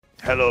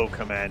Hello,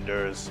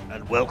 Commanders,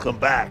 and welcome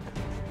back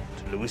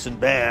to Lewis and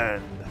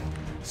Band.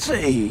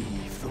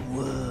 Save the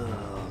world.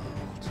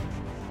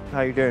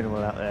 How you doing all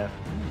out there?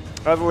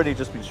 I've already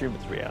just been streaming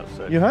for 3 hours,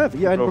 so... You have?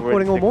 Yeah, and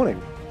recording all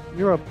morning.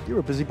 You're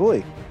a busy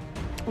boy.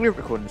 You were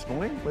recording this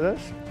morning with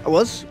us? I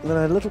was, and then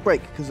I had a little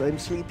break because I'm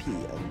sleepy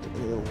and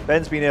ill.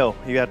 Ben's been ill.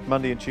 He had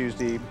Monday and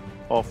Tuesday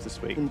off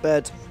this week. In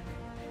bed,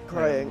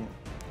 crying.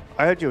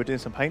 I heard you were doing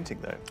some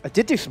painting, though. I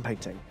did do some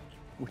painting,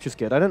 which is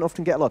good. I don't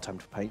often get a lot of time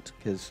to paint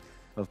because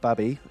of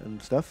Babby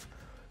and stuff.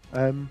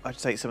 I'd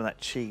take some of that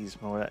cheese,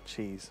 more of that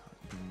cheese.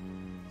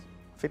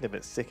 I feel a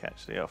bit sick,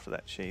 actually, after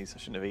that cheese. I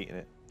shouldn't have eaten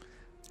it.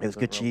 It was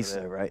good cheese,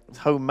 though, right? It's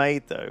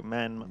homemade, though.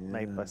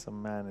 Made by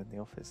some man in the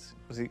office.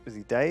 Was he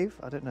Dave?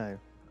 I don't know.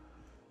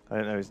 I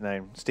don't know his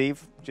name.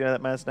 Steve? Do you know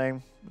that man's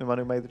name? The one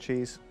who made the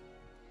cheese?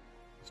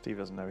 Steve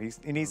doesn't know.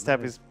 He needs to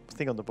have his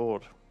thing on the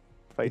board.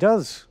 He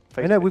does.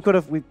 I know.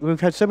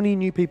 We've had so many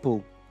new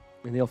people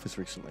in the office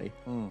recently.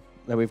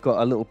 That we've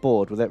got a little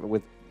board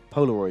with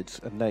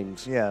Polaroids and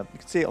names. Yeah, you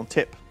can see it on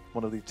Tip.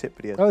 One of the Tip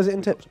videos. Oh, is it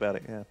in Tip? About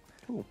it, yeah.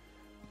 Cool.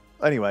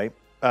 Anyway,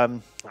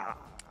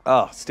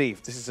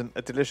 Steve, this is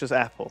a delicious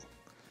apple.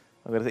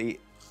 I'm going to eat.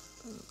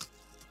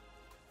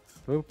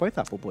 We're both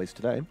apple boys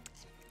today.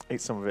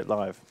 Eat some of it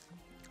live.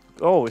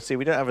 Oh, see,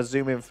 we don't have a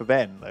zoom in for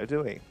Ben, though,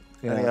 do we?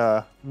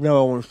 Yeah.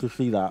 No one wants to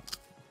see that.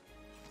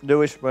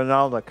 Lewis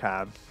Ronaldo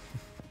can.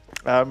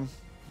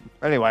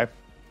 Anyway,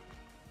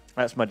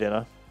 that's my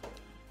dinner.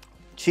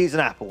 Cheese and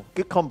apple.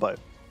 Good combo.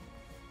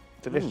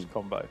 Delicious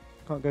combo.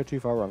 Can't go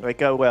too far wrong. They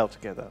go well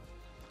together.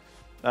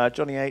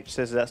 Johnny H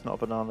says that's not a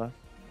banana.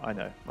 I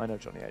know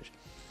Johnny H.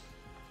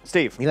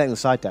 Steve. You're letting the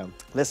side down.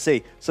 Let's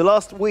see. So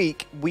last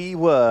week we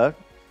were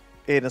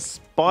in a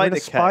spider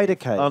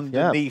cave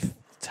underneath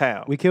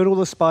town. We killed all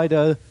the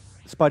spiders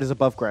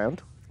above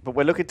ground. But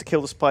we're looking to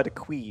kill the spider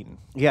queen.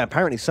 Yeah,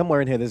 apparently somewhere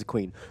in here there's a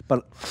queen.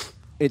 But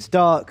it's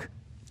dark.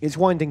 It's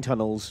winding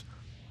tunnels.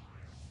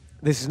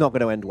 This is not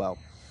going to end well.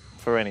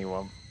 For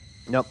anyone.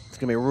 Nope. It's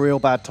going to be a real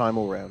bad time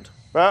all round.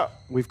 Well,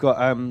 we've got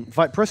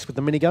Vipress with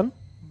the minigun.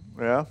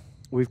 Yeah.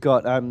 We've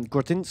got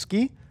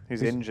Grotinsky.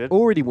 Who's injured.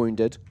 Already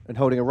wounded and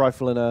holding a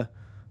rifle and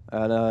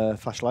a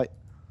flashlight.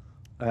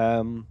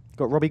 Got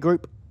Robbie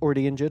Group,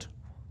 already injured.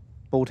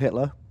 Bald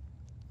Hitler.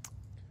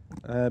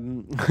 We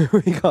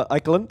got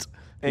Eikelant.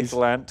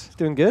 Excellent. He's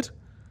doing good.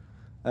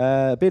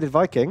 Bearded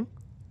Viking.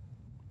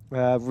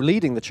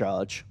 Leading the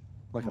charge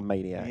like a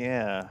maniac.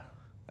 Yeah.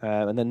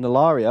 And then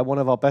Nalaria, one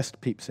of our best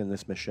peeps in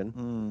this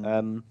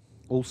mission,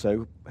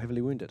 also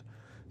heavily wounded.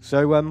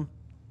 So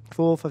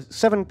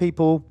 7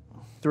 people,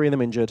 3 of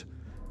them injured,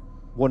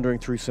 wandering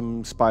through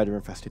some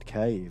spider-infested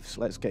caves.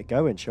 Let's get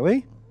going, shall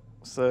we?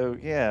 So,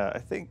 yeah, I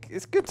think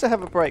it's good to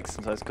have a break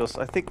sometimes, because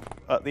I think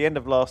at the end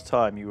of last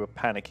time you were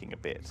panicking a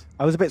bit.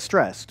 I was a bit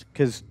stressed,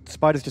 because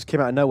spiders just came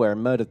out of nowhere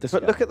and murdered this guy.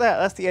 But look at that,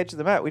 that's the edge of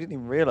the map. We didn't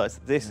even realise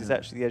that this is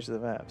actually the edge of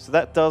the map. So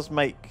that does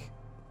make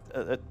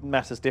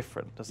matters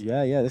different, doesn't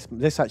it? Yeah,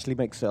 this actually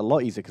makes it a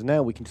lot easier, because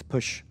now we can just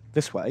push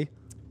this way.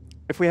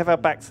 If we have our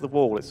back to the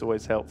wall, it's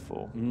always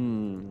helpful.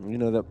 You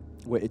know that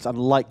it's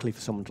unlikely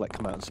for someone to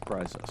come out and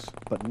surprise us,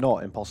 but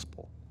not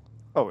impossible.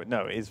 Oh,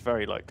 no, it is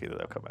very likely that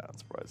they'll come out and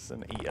surprise us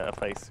and eat our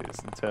faces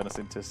and turn us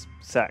into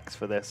sacks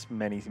for their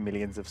many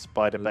millions of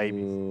spider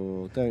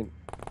babies.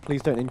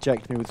 Please don't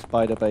inject me with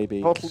spider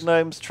babies. Bottle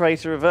Gnome's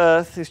Traitor of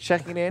Earth is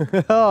checking in.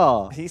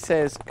 He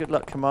says, good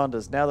luck,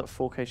 Commanders. Now that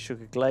 4K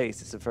Sugar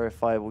Glazed is a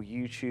verifiable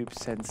YouTube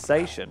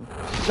sensation.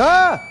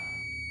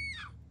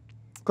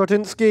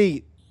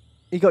 Grotinsky,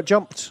 he got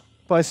jumped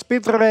by a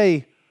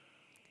Spidre.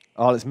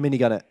 Oh, let's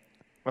minigun it.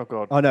 Oh,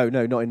 God. Oh, no,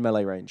 not in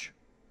melee range.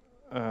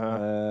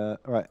 All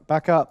right,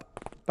 back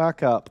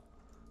up.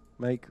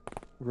 Make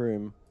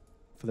room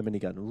for the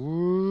minigun.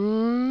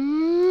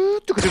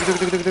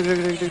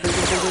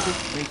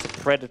 Need to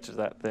predator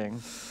that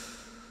thing.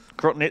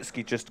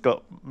 Grotnitsky just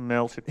got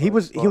melted. He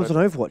was on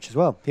Overwatch as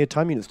well. He had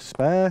time units to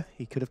spare.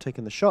 He could have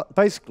taken the shot.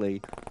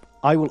 Basically,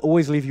 I will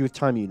always leave you with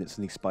time units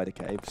in these spider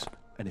caves,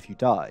 and if you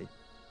die,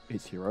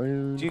 it's your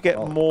own. Do you get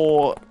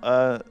more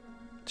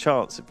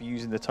chance of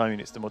using the time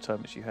units the more time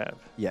units you have?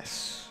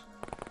 Yes.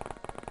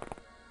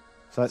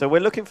 So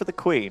we're looking for the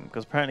queen,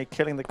 because apparently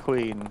killing the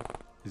queen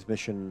is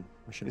mission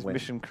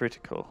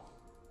critical.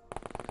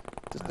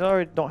 Does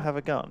Nara not have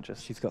a gun?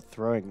 She's got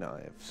throwing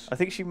knives. I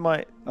think she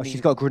might. Oh,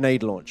 she's got a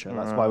grenade launcher.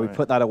 That's why we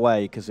put that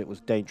away, because it was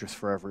dangerous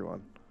for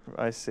everyone.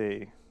 I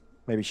see.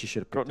 Maybe she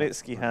should have.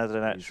 Grotnitsky had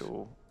an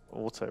actual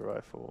auto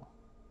rifle.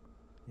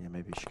 Yeah,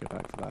 maybe we should go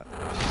back for that.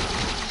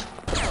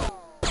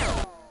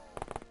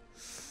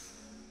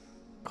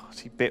 God,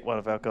 he bit one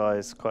of our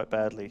guys quite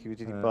badly. Who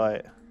did he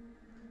bite?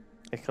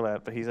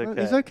 Ikelant, but he's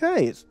okay. He's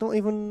okay. It's not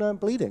even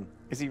bleeding.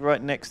 Is he right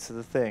next to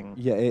the thing?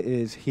 Yeah, it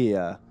is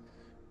here.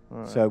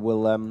 Right. So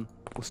we'll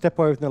step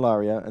away with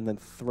Nalaria and then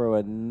throw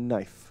a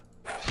knife.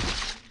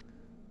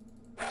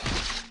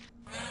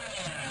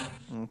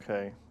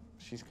 Okay.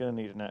 She's going to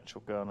need an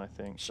actual gun, I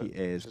think. She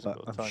is, but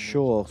I'm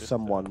sure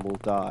someone will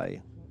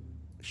die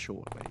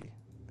shortly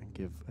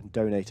and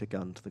donate a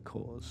gun to the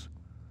cause.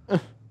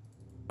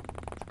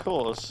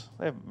 course.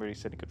 They haven't really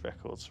seen any good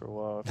records for a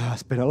while.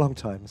 It's been a long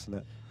time, isn't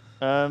it?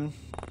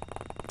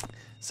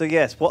 So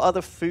yes, what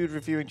other food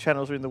reviewing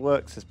channels are in the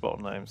works as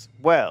Bolton Homes?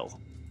 Well,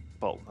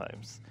 Bolton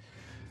Homes.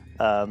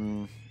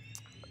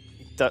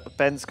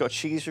 Ben's got a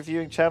cheese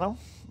reviewing channel.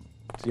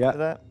 Yeah.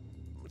 That?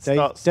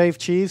 Dave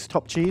Cheese,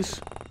 Top Cheese.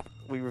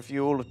 We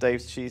review all of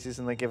Dave's cheeses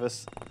and they give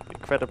us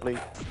incredibly...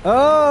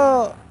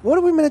 Oh! What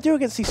are we going to do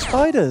against these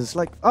spiders?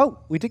 Like, oh,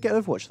 we did get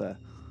Overwatch there.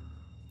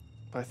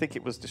 I think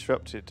it was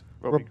disrupted.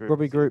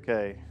 Robbie Group.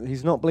 Okay.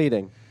 He's not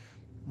bleeding.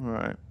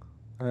 Right.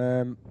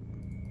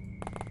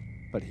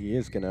 But he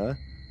is going to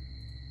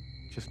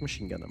just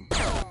machine gun him.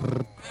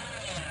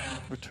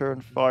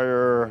 Return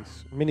fire.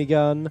 Nice.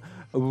 Minigun.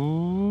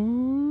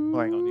 Ooh. Oh,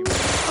 hang on.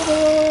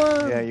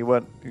 Yeah, you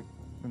weren't...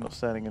 You're not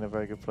standing in a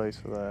very good place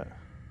for that.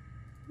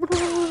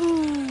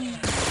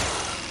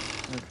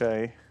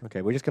 Okay.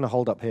 Okay, we're just going to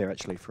hold up here,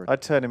 actually.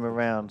 I'd turn him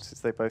around, since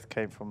they both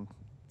came from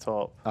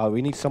top. Oh,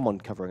 we need someone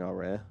covering our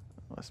rear.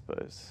 I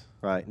suppose.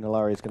 Right,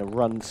 Nalari's going to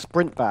run,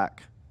 sprint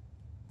back.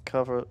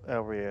 Cover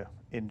our rear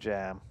in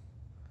jam.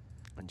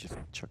 And just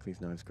chuck these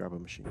knives, grab a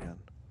machine gun.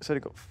 It's only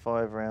got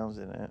 5 rounds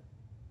in it.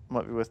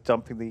 Might be worth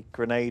dumping the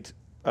grenade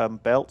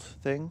belt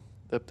thing.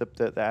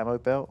 The ammo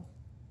belt.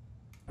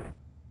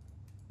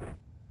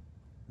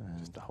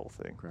 Just the whole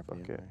thing. Grab the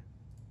ammo.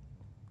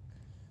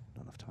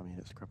 Not enough time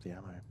units to grab the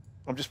ammo.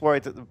 I'm just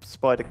worried that the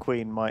Spider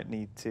Queen might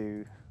need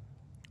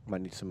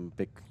some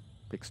big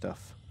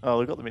stuff. Oh,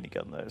 we've got the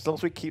minigun though. As long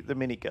as we keep the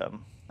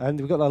minigun. And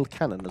we've got a little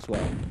cannon as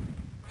well.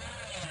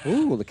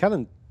 Ooh, the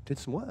cannon did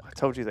some work. I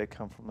told you they'd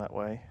come from that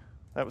way.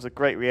 That was a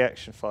great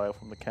reaction file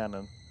from the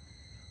cannon.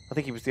 I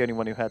think he was the only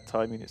one who had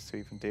time units to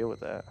even deal with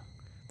that.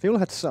 They all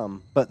had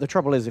some, but the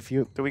trouble is if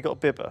you... So we got a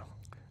bibber.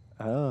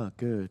 Ah,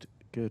 good.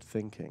 Good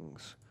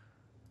thinkings.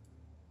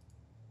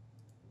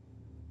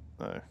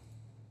 No.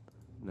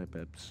 No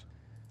bibs.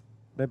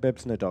 No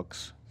bibs, no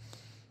dogs.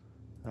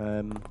 Let's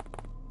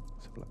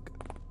have a look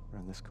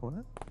around this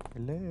corner.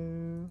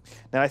 Hello.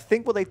 Now, I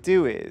think what they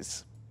do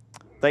is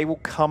they will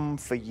come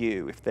for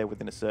you if they're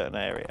within a certain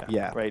area.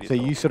 Yeah, so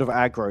you sort of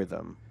aggro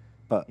them,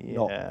 but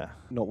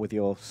not with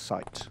your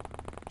sight,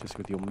 just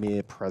with your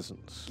mere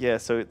presence. Yeah,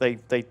 so they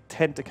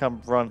tend to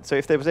come run. So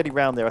if there was any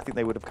round there, I think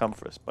they would have come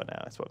for us by now.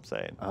 That's what I'm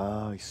saying.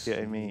 Oh, I see. You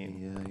know what I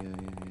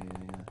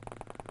mean? Yeah.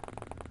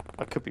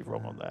 I could be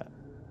wrong on that.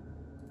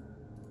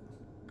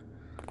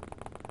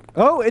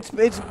 Oh, it's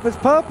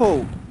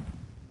purple.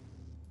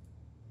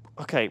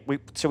 Okay,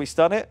 shall we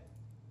stun it?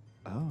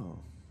 Oh,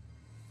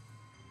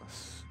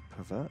 that's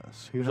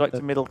perverse. Would you like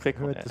to middle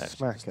click on it? The Just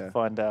to smacker?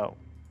 find out.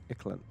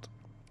 Excellent.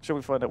 Shall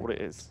we find out what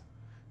it is?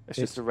 It's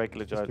just a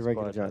regular giant spider. Just a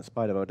regular giant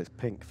spider, but it's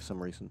pink for some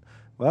reason.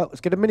 Well,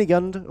 let's get a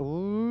minigunned.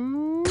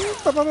 Ooh.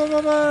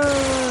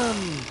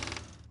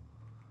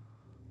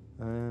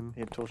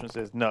 Ian Torsion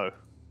says no.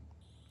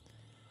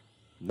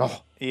 No.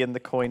 Ian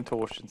the Coin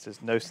Torsion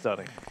says no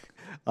stunning.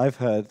 I've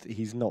heard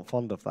he's not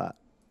fond of that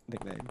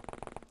nickname,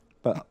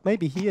 but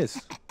maybe he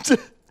is.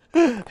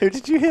 Who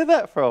did you hear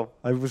that from?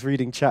 I was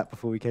reading chat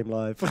before we came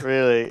live.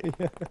 Really?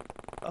 Yeah.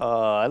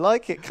 Oh, I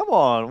like it. Come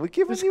on, we're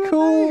giving you a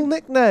cool name.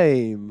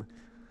 nickname.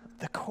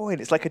 The Coin.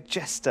 It's like a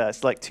jester.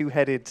 It's like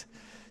two-headed.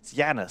 It's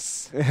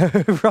Janus.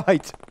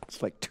 Right.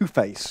 It's like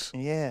Two-Face.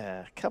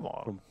 Yeah. Come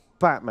on. From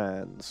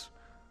Batman's.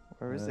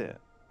 Where is it?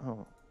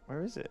 Oh,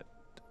 where is it?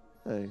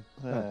 Oh.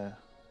 There.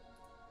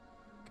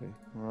 Okay.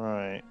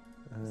 Right.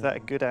 Is that a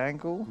good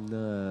angle?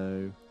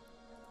 No.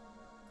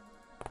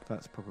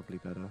 That's probably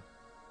better.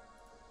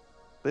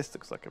 This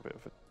looks like a bit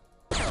of a...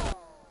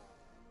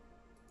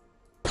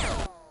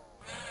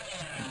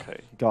 Okay.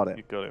 Got it.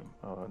 You got him.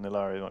 Oh,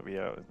 Nilari might be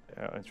out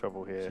in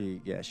trouble here.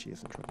 She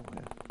is in trouble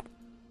here.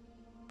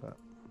 But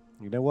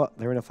you know what?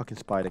 They're in a fucking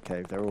spider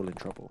cave. They're all in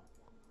trouble.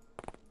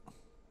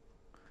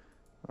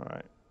 All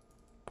right.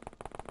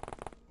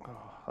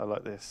 Oh, I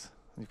like this.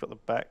 You've got the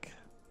back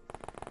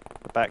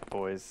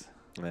boys.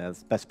 Yeah, it's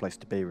the best place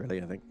to be, really,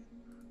 I think.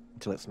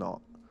 Until it's not.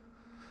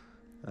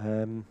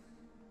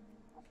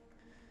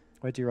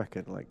 Where do you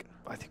reckon? Like,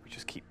 I think we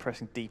just keep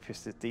pressing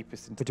deepest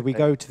into. But do we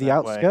go to the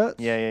outskirts?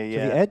 Way.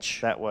 Yeah. To the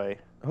edge? That way.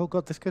 Oh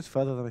god, this goes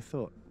further than I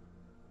thought.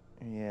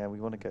 Yeah, we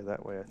want to go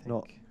that way. I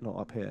think. Not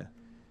up here.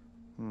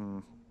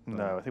 No,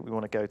 I think we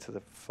want to go to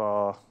the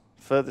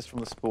furthest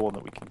from the spawn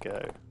that we can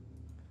go,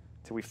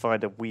 till we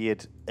find a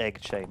weird egg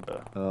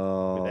chamber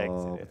with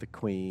eggs in it. The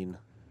queen.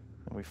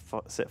 And we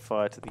set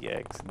fire to the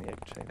eggs in the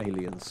egg chamber.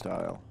 Alien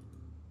style.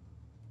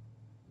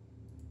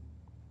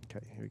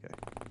 Okay, here we go.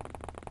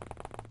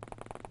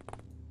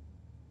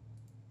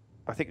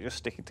 I think just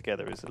sticking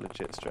together is a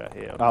legit strat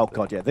here. Oh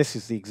god, yeah, this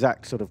is the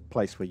exact sort of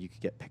place where you could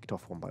get picked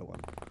off one by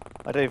one.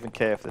 I don't even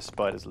care if the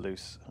spider's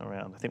loose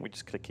around. I think we're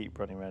just going to keep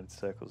running around in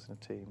circles in a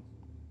team.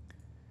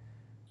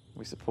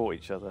 We support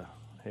each other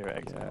here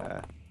at XCOM.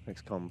 Yeah,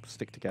 XCOM,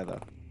 stick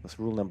together. That's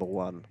rule number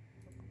 1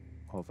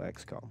 of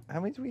XCOM. How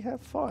many do we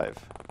have? 5?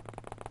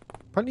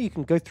 Apparently you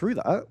can go through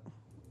that.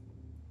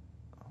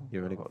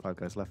 You've only got 5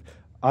 guys left.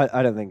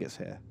 I don't think it's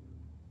here.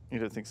 You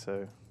don't think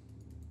so?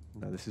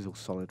 No, this is all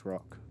solid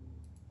rock.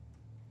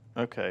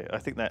 Okay, I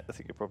think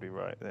you're probably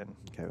right then.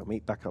 Okay, we'll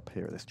meet back up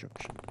here at this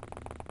junction.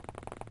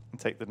 And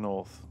take the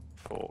north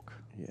fork.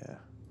 Yeah.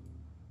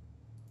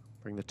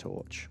 Bring the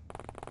torch.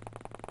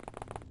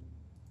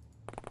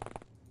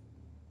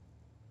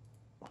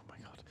 Oh my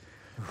god.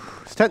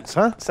 It's tense,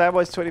 huh?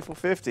 Samwise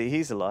 2450,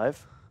 he's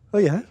alive. Oh,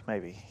 yeah?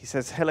 Maybe. He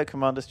says, hello,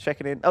 commanders,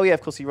 checking in. Oh, yeah,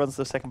 of course, he runs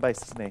the second base,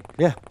 doesn't he?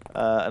 Yeah.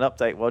 An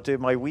update while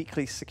doing my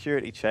weekly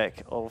security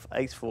check of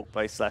Ace Fork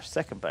Base /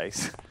 second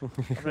base.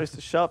 I've noticed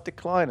a sharp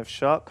decline of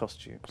shark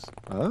costumes.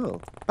 Oh.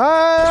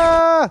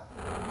 Ah!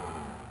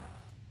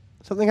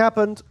 Something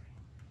happened.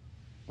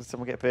 Did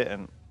someone get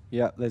bitten?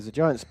 Yeah, there's a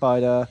giant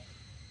spider,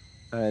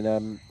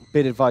 and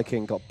bearded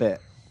Viking got bit.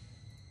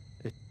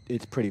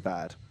 It's pretty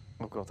bad.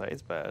 Oh, God, that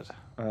is bad.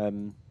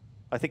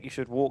 I I think you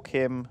should walk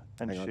him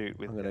and hang on, shoot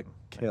with I'm him. going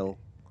to kill.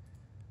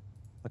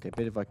 Okay,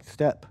 bearded Viking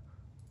step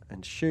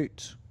and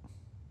shoot.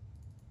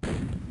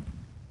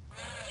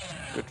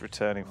 Good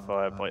returning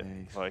fire by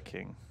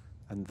Viking.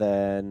 And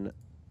then,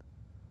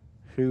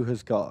 who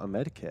has got a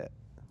medikit?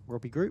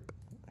 Robbie Group?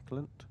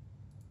 Excellent.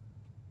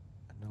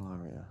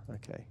 Nalaria.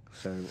 Okay,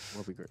 so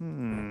Robbie Group.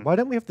 Why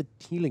don't we have the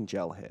healing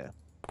gel here?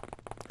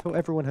 I thought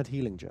everyone had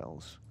healing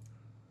gels.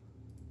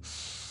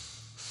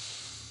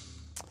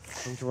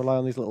 I'm going to rely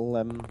on these little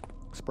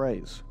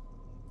sprays.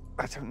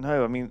 I don't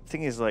know. I mean, the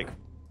thing is, like,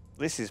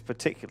 this is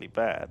particularly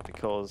bad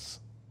because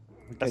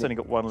that's only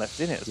got one left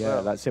in it as well.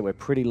 Yeah, that's it. We're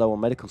pretty low on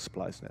medical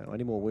supplies now.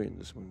 Any more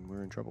wounds,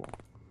 we're in trouble.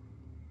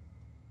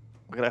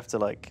 We're going to have to,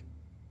 like,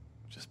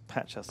 just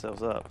patch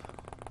ourselves up.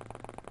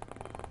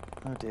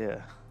 Oh,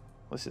 dear.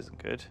 This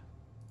isn't good.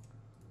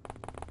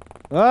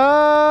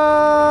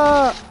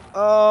 Ah!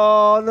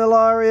 Oh,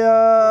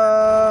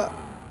 Nalaria!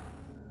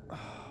 Oh,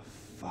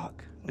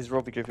 fuck. Is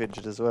Robbie Grip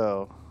injured as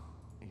well?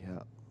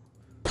 Yeah.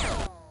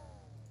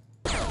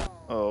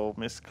 Oh,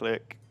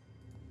 misclick.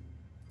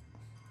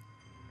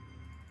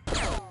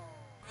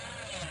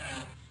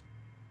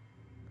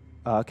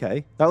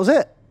 Okay, that was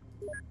it.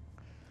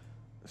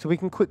 So we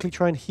can quickly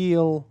try and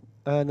heal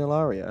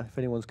Nalaria if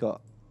anyone's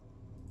got...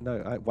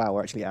 No, wow,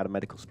 we're actually out of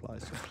medical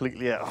supplies.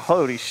 Completely out.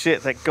 Holy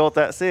shit, thank God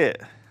that's it.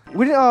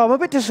 We didn't, I'm a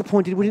bit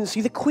disappointed we didn't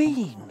see the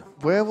Queen.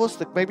 Where was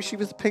the... Maybe she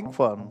was the pink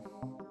one.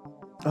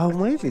 Oh,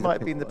 maybe She might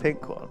have been the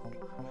pink one.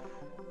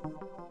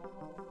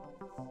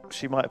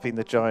 She might have been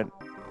the giant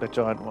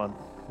one.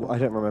 Well, I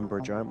don't remember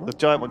a giant one. The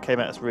giant one came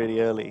at us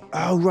really early.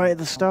 Oh, right at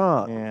the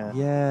start. Yeah.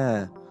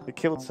 Yeah. We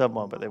killed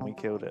someone, but then we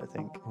killed it, I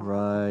think.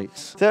 Right.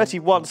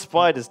 31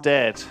 spiders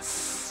dead.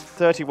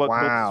 31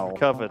 Wow. corpses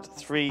recovered.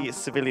 3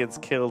 civilians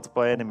killed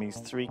by enemies.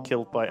 3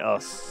 killed by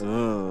us.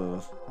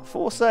 Ugh.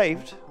 4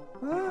 saved.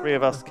 3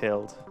 of us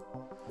killed.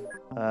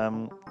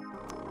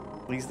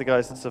 These are the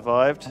guys that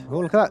survived. Oh,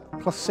 look at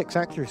that. +6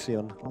 accuracy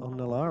on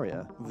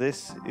Nalaria.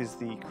 This is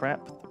the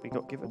crap that we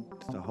got given.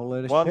 Just a whole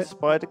load of 1 shit.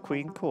 spider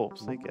queen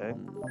corpse. There you go.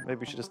 Maybe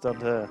we should have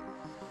stunned her.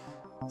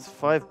 It's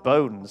 5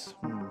 bones.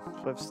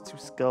 2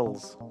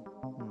 skulls.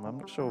 I'm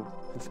not sure.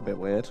 It's a bit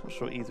weird. Not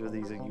sure either of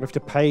these are We useful. have to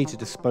pay to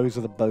dispose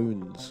of the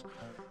bones.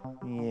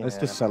 Yeah. Let's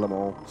just sell them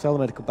all. Sell the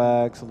medical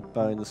bags, sell the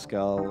bone, the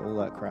skull, all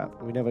that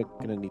crap. We're never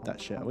going to need that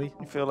shit, are we?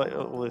 You feel like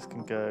all this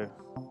can go.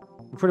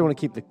 We probably want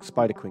to keep the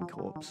Spider Queen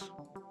corpse.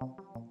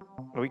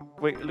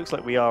 It looks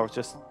like we are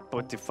just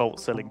by default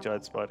selling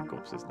giant spider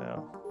corpses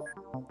now.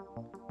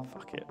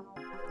 Fuck it.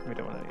 We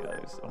don't want any of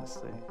those,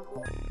 honestly.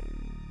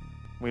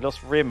 We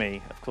lost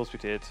Remy. Of course we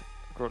did.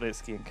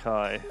 Groditsky and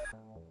Kai.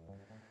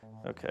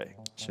 Okay.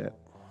 Shit.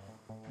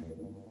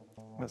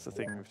 That's the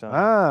thing we've done.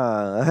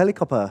 Ah, a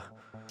helicopter.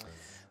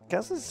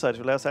 Council decided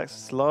to allow us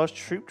access to large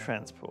troop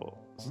transport.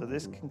 So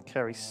this can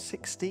carry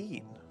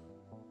 16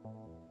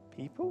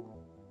 people?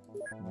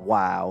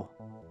 Wow.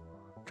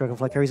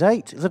 Dragonfly carries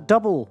 8. It's a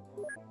double.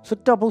 It's a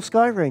double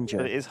Sky Ranger.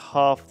 But it is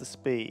half the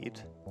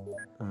speed.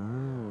 Ah.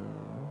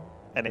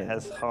 And it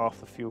has half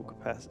the fuel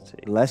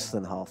capacity. Less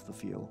than half the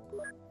fuel.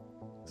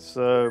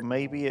 So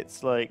maybe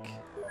it's like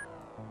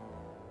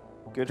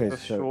good Okay, for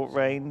so short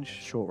range.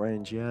 Short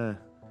range, yeah.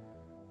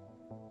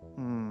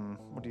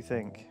 What do you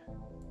think?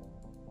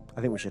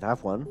 I think we should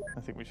have one.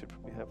 I think we should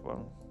probably have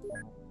one.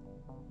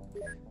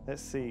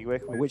 Let's see, where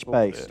can we Which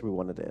afford base it? do we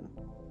want it in?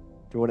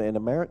 Do we want it in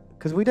America?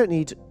 Because we don't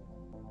need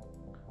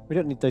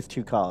those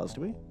 2 cars,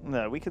 do we?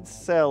 No, we can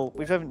sell.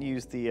 We haven't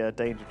used the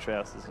danger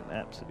trousers in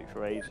absolutely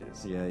for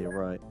ages. Yeah, you're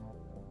right.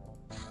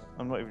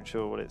 I'm not even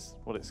sure what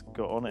it's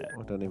got on it.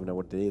 I don't even know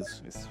what it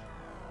is. It's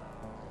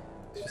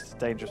just a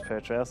dangerous pair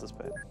of trousers,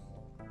 Ben.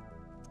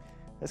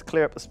 Let's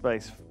clear up the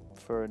space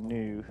for a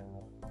new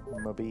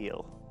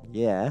mobile.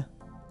 Yeah.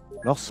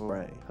 An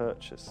Osprey. We'll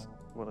purchase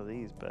one of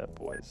these bad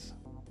boys.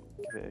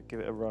 Give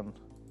it a run.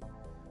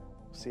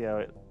 See how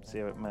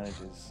it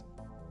manages.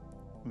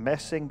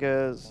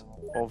 Messengers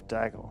of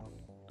Dagon.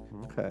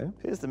 Okay.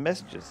 Here's the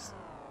messengers.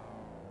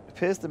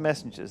 Appears the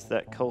messengers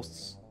that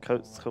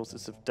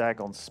cultists of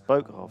Dagon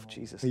spoke of.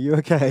 Jesus. Are you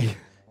okay?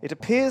 It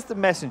appears the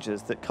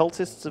messengers that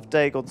cultists of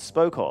Dagon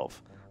spoke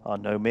of are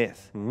no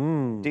myth.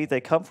 Indeed, they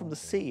come from the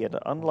sea and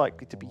are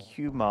unlikely to be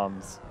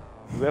humans.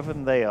 Whoever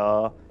they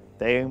are,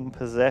 They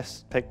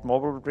possess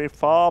technology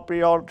far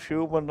beyond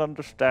human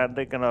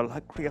understanding and are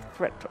likely a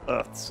threat to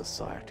Earth's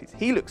societies.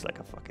 He looks like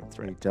a fucking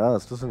threat. He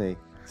does, doesn't he?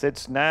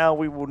 Since now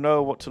we will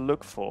know what to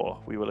look for,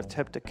 we will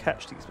attempt to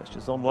catch these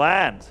messages on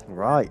land.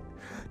 Right.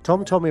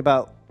 Tom told me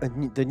about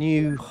the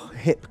new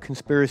hip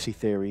conspiracy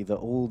theory that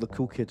all the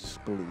cool kids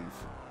believe.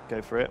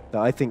 Go for it.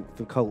 That I think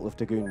the cult of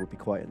Dagoon would be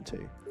quite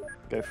into.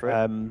 Go for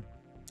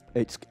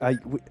it.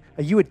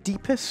 Are you a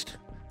deepest?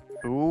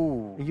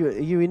 Ooh. Are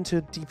you into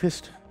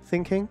deepest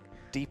thinking?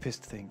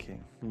 Deepest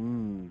thinking.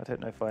 I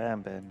don't know if I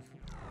am, Ben.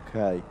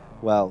 Okay.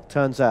 Well,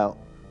 turns out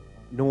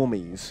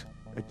normies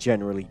are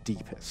generally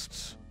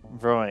deepists.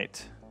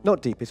 Right.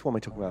 Not deepest. What am I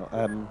talking about?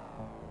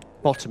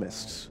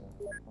 Bottomists.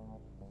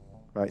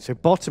 Right. So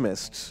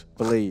bottomists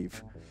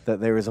believe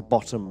that there is a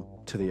bottom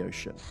to the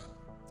ocean.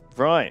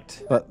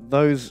 Right. But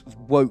those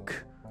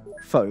woke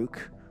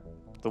folk,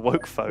 The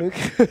woke folk.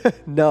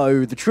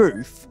 know the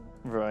truth.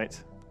 Right.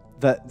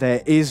 That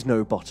there is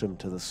no bottom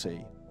to the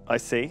sea. I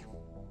see.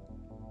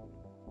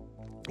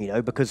 You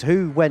know, because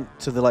who went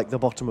to the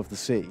bottom of the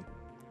sea?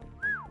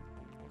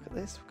 Look at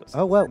this. We've got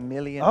Oh well.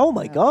 million. Oh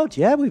my God!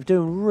 Yeah, we're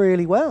doing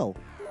really well.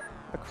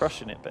 We're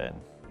crushing it, Ben.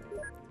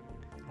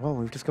 Well,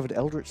 we've discovered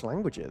eldritch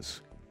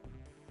languages.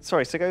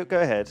 Sorry. So go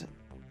ahead.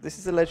 This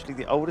is allegedly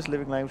the oldest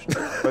living language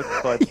spoken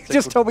by the You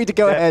just told me to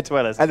go ahead,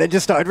 dwellers. and then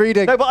just started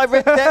reading. No, but I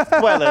read Depth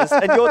Dwellers,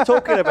 and you're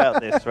talking about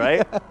this,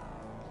 right?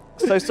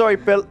 So sorry,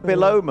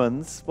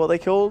 Billomans, what are they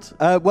called?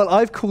 Well,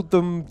 I've called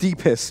them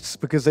deepists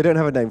because they don't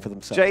have a name for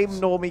themselves. James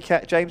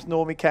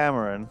Normie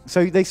Cameron.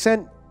 So they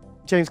sent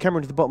James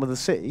Cameron to the bottom of the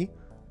sea,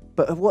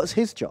 but what's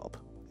his job?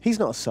 He's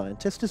not a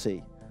scientist, is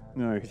he?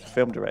 No, he's a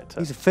film director.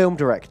 He's a film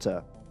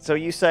director. So are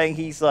you saying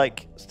he's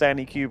like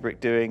Stanley Kubrick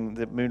doing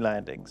the moon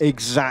landings?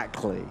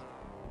 Exactly.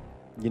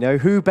 You know,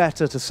 who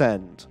better to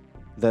send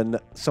than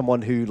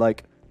someone who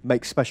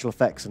makes special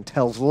effects and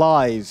tells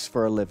lies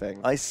for a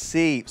living? I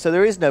see. So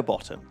there is no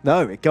bottom.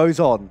 No, it goes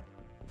on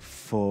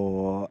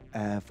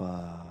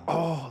forever.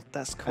 Oh,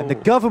 that's cool. And the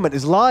government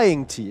is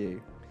lying to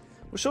you.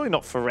 Well, surely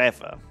not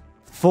forever.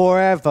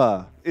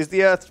 Forever. Is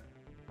the Earth...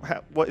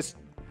 what is...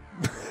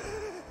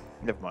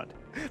 Never mind.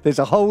 There's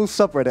a whole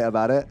subreddit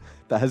about it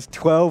that has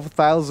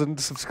 12,000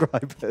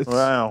 subscribers.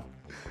 Wow.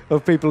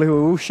 Of people who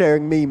are all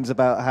sharing memes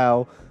about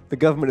how the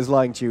government is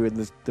lying to you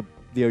and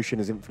the ocean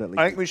is infinitely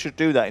I think we should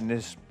do that in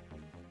this...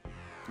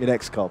 in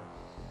XCOM.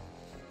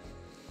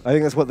 I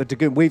think that's what the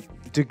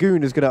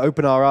Dagoon is going to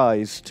open our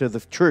eyes to the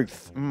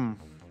truth. The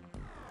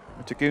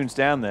Dagoon's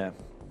down there.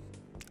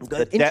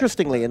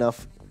 Interestingly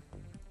enough,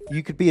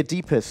 you could be a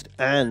deepist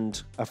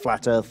and a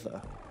flat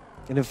earther.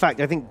 And in fact,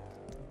 I think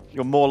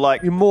You're more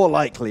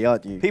likely,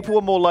 aren't you? People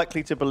are more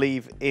likely to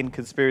believe in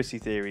conspiracy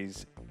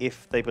theories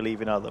if they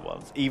believe in other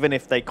ones, even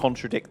if they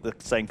contradict the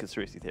same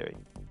conspiracy theory,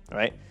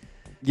 right?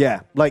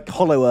 Yeah, like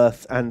hollow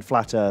earth and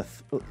flat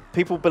earth.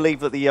 People believe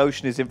that the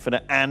ocean is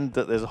infinite and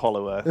that there's a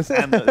hollow earth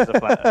and that there's a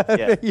flat earth.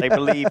 Yeah, they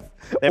believe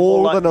they're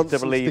all more the likely to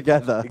nonsense believe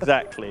together.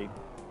 Exactly.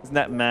 Isn't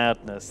that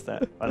madness?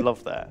 That I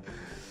love that.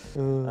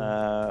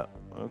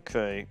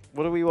 Okay.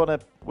 What do we want to?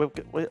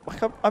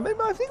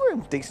 I think we're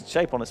in decent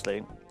shape,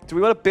 honestly. Do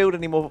we want to build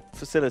any more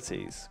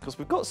facilities? Because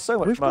we've got so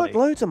much We've money. got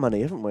loads of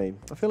money, haven't we?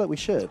 I feel like we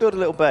should. Build a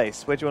little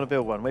base. Where do you want to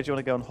build one? Where do you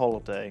want to go on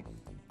holiday?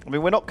 I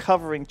mean, we're not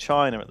covering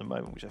China at the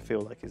moment, which I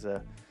feel like is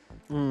a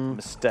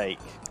mistake.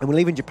 And we're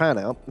leaving Japan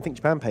out. I think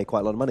Japan pay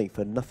quite a lot of money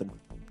for nothing.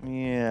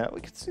 Yeah, we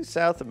could do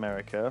South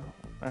America,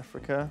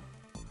 Africa.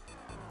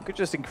 We could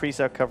just increase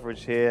our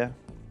coverage here.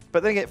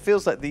 But then it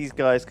feels like these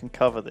guys can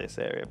cover this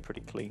area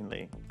pretty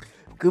cleanly.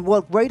 Good.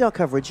 Well, radar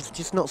coverage is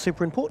just not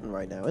super important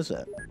right now, is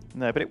it?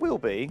 No, but it will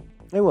be.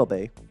 It will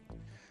be.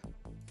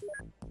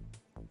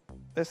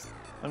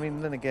 I mean,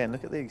 then again,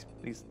 look at these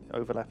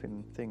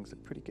overlapping things. They're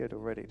pretty good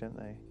already, don't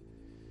they?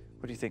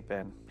 What do you think,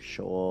 Ben?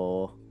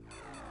 Sure.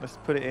 Let's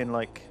put it in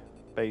like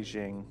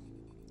Beijing.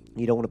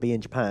 You don't want to be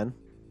in Japan.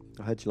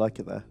 I heard you like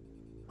it there.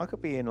 I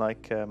could be in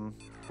like,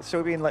 so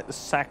we'd be in like the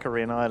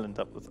Sakhalin Island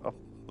up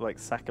like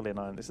Sakhalin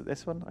Island. Is it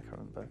this one? I can't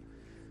remember.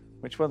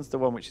 Which one's the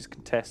one which is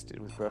contested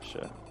with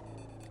Russia?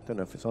 I don't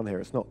know if it's on here.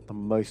 It's not the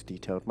most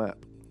detailed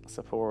map.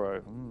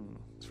 Sapporo.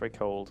 It's very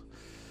cold.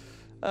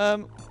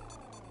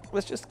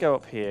 Let's just go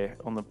up here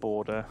on the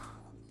border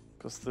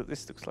because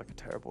this looks like a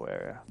terrible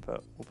area,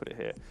 but we'll put it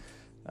here.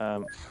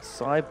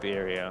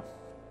 Siberia.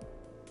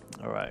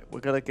 All right, we're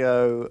gonna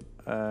go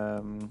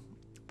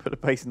put a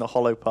base in the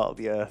hollow part of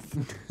the Earth.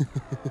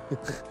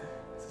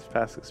 This is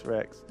Pascus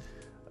Rex.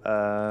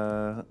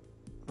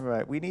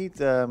 Right, we need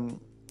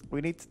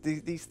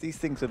these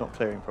things are not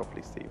clearing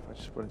properly, Steve. I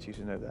just wanted you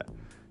to know that.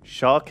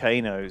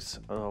 Sharkanos.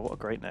 Oh, what a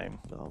great name.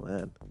 Oh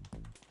man.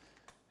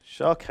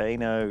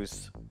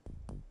 Sharkanos.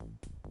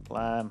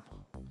 Lamb.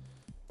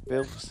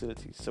 Build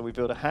facilities. So we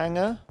build a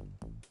hangar.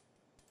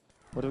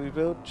 What do we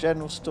build?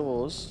 General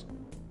stores.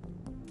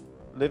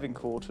 Living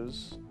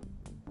quarters.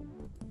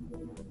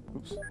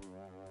 Oops.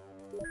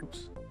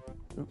 Oops.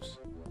 Oops.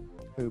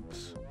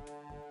 Oops.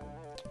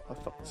 I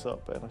fucked this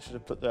up, Ben. I should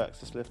have put the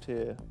access lift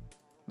here.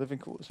 Living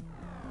quarters.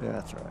 Yeah,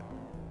 that's right.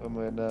 And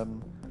when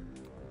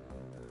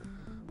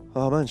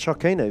Oh man,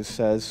 Sharkano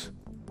says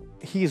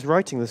he is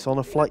writing this on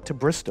a flight to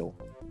Bristol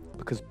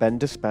because Ben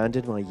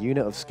disbanded my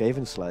unit of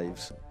Skaven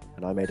slaves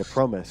and I made a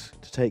promise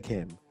to take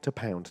him to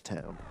Pound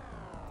Town.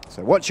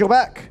 So watch your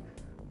back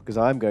because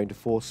I'm going to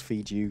force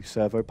feed you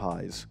servo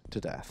pies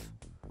to death.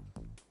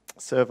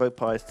 Servo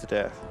pies to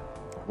death.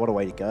 What a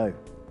way to go.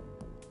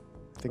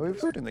 We're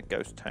building the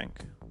ghost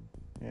tank.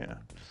 Yeah. And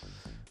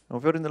we're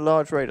building the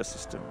large radar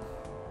system.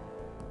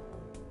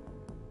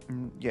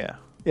 Yeah.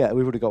 Yeah,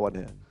 we've already got one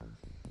here.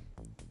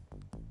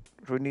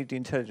 Do we need the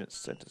intelligence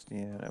centers?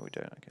 Yeah, no, we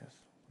don't, I guess.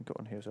 We've got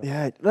one here as well.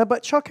 Yeah, no,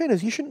 but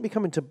Sharkanos, you shouldn't be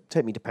coming to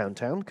take me to Pound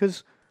Town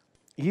because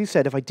you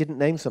said if I didn't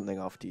name something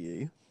after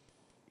you,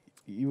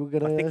 you were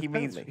going to. I think he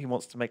means he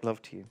wants to make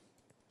love to you.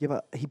 Yeah,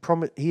 but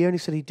he only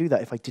said he'd do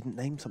that if I didn't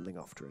name something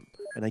after him.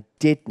 And I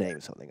did name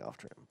something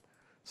after him.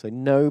 So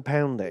no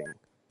pounding.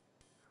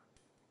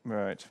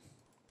 Right.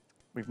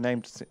 We've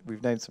named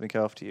something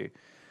after you.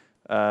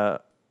 I'm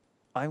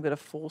going to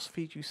force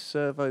feed you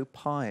servo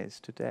pies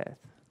to death.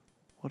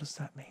 What does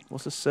that mean?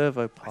 What's a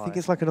servo pie? I think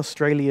it's like an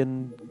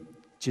Australian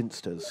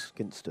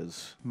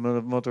ginsters.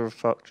 Mother of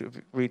fuck.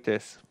 Read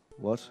this.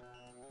 What?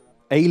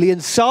 Alien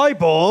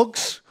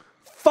cyborgs?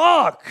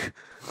 Fuck!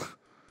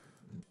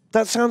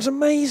 That sounds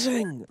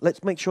amazing.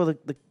 Let's make sure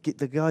that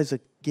the guys are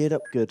geared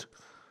up good.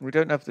 We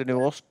don't have the new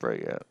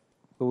Osprey yet.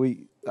 But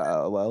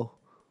well.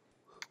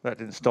 That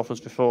didn't stop us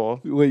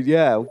before.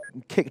 Yeah,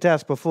 kicked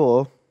ass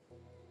before.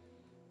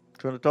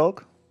 Do you want a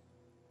dog?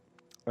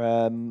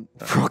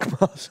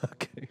 Frogmaster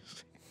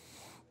goose.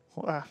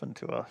 What happened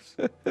to us?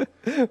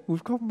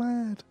 We've gone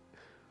mad.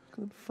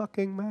 Gone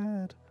fucking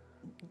mad.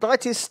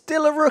 Light is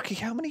still a rookie.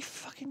 How many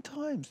fucking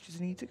times does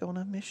he need to go on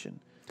a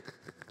mission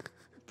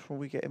before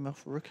we get him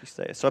off rookie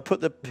status? So I put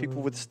the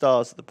people with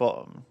stars at the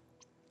bottom,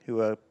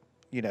 who are,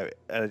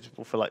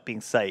 eligible for like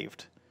being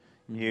saved.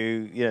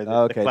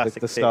 The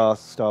classic the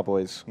star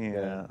boys.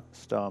 Yeah,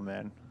 star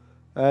men.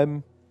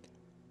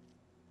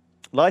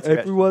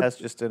 Everyone has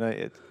just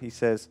donated. He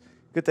says,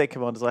 "Good day,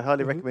 commanders. I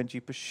highly recommend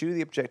you pursue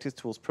the objectives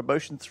towards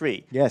promotion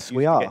 3. Yes,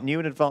 we to are. Get new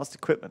and advanced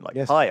equipment like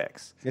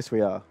Hayeks. Yes,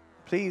 we are.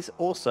 Please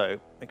also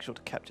make sure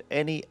to capture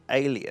any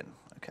alien."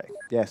 Okay.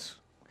 Yes.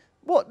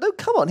 What? No,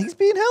 come on. He's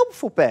being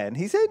helpful, Ben.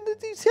 He's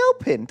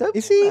helping. Don't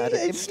Is be he? mad at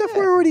him. It's stuff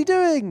we're already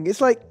doing.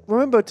 It's like,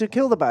 remember to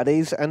kill the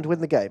baddies and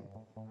win the game.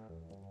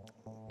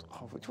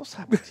 Oh, what's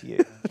happened to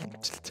you? I'm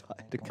just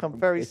tired. Become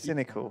very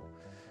cynical.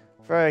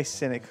 Very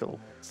cynical.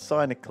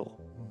 Cynical.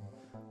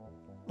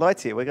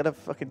 Lighty, we're going to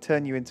fucking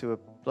turn you into a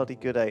bloody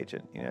good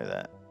agent. You know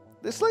that.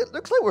 Looks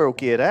like we're all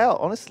geared out,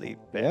 honestly.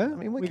 Ben. Yeah, I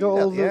mean, we got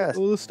all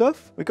the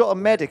stuff. We got a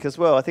medic as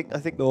well. I think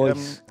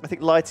Nice.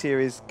 Lightyear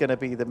is going to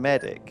be the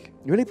medic.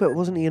 Really, but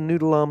wasn't he a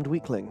noodle-armed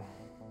weakling?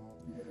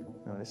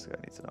 No, this guy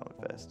needs an armored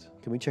vest.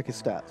 Can we check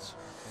his stats?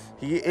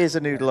 He is a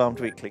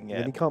noodle-armed weakling, yeah.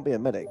 Then he can't be a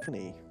medic, can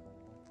he?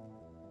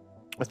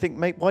 I think,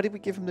 mate, why did we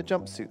give him the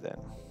jumpsuit then?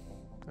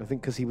 I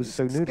think because he was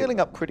so noodle. Scaling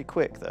up pretty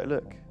quick, though,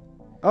 look.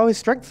 Oh, his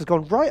strength has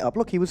gone right up.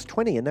 Look, he was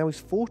 20 and now he's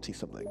 40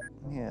 something.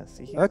 Yeah,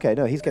 see. Okay,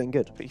 no, he's getting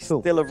good. But he's Cool.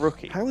 still a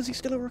rookie. How is he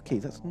still a rookie?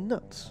 That's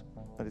nuts.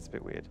 That is a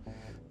bit weird.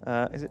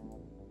 Is it?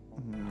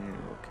 No,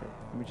 okay.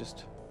 Let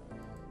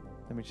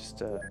me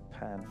just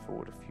pan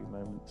forward a few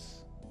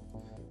moments.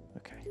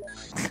 Okay.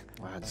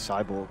 Man,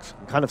 cyborgs.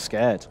 I'm kind of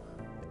scared.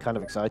 Kind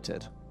of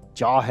excited.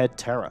 Jarhead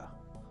Terror.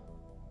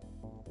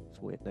 It's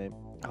a weird name.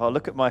 Oh,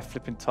 look at my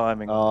flipping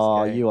timing. Oh,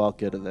 on this game. you are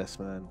good at this,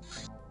 man.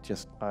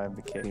 Just I am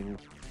the king.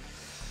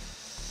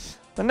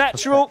 The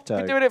natural. Perfecto.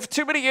 Been doing it for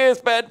too many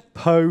years, Ben.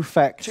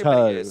 Perfecto. Too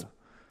many years.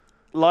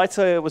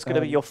 Lighter was going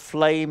to be your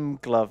flame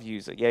glove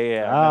user.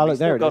 Yeah. Ah, look, He's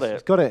there it got is.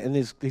 He's got it, and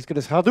he's got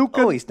his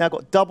Hadouken. Oh, he's now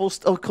got double.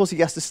 Of course, he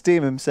has to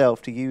steam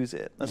himself to use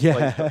it. That's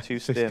why he's got 2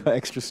 so stim. he's got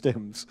extra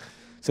stims.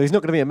 So he's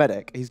not going to be a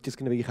medic. He's just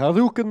going to be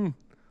Hadouken.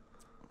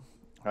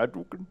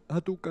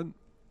 Hadouken.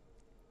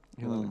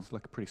 Yeah, that looks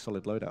like a pretty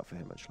solid loadout for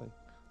him, actually.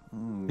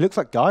 He looks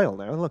like Guile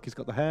now. Look, he's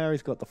got the hair.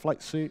 He's got the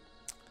flight suit.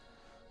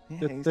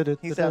 Yeah,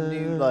 he's a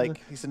new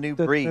he's a new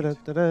breed. It's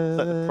like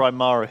the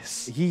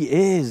Primaris. He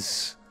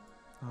is.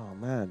 Oh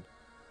man.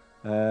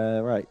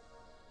 Right.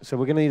 So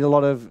we're gonna need a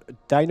lot of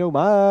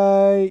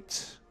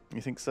dynamite.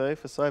 You think so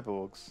for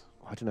cyborgs?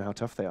 I don't know how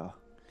tough they are.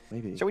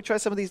 Maybe. Shall we try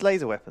some of these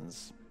laser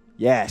weapons?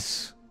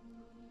 Yes.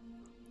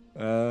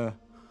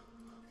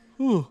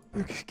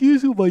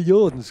 Excuse all my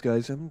yawns,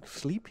 guys. I'm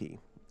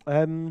sleepy.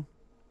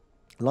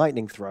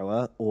 Lightning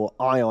thrower or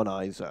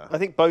ionizer? I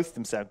think both of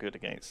them sound good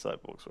against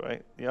cyborgs,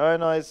 right? The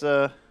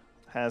ionizer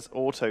has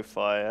auto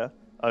fire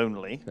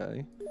only.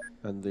 Okay.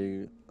 And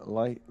the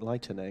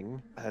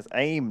lightning has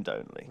aimed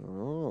only.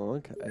 Oh,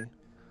 okay.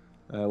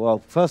 Well,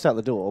 first out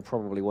the door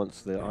probably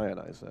wants the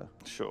ionizer.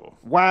 Sure.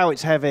 Wow,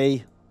 it's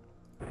heavy.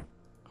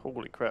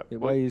 Holy crap.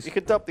 It Well, weighs... you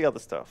could dump the other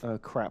stuff. Oh,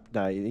 crap.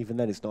 No, even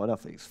then it's not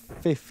enough. It's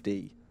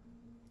 50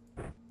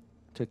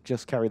 to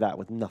just carry that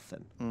with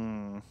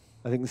nothing.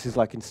 I think this is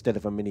like instead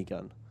of a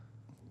minigun.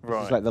 Right.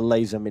 This is like the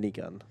laser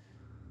minigun.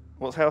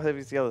 How heavy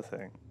is the other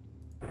thing?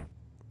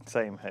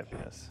 Same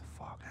heaviness.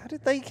 Fuck. How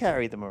did they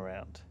carry them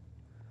around?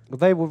 Well,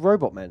 they were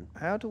robot men.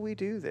 How do we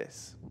do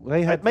this?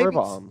 They had Maybe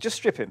robot arms. just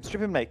strip him.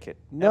 Strip him naked.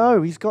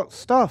 No, he's got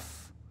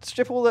stuff.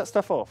 Strip all that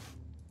stuff off.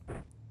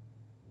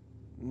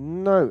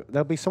 No,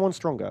 there'll be someone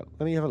stronger.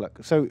 Let me have a look.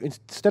 So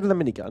instead of the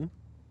minigun.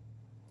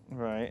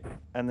 Right.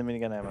 And the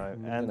minigun ammo.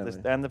 And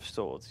the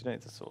swords. You don't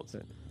need the swords.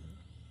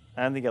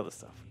 And the other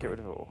stuff. Get rid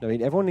of it all. I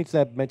mean, everyone needs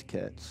their med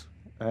kits.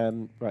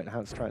 Right,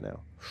 let's try it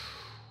now.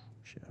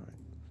 Shit, all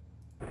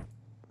right.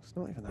 It's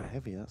not even that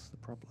heavy, that's the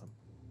problem.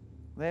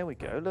 There we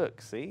go.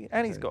 Look, see?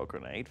 And he's got a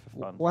grenade for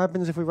fun. What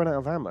happens if we run out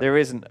of ammo? There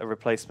isn't a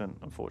replacement,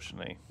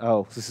 unfortunately.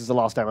 Oh, this is the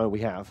last ammo we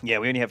have. Yeah,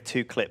 we only have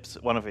 2 clips,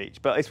 one of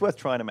each. But it's worth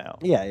trying them out.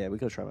 Yeah, we've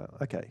got to try them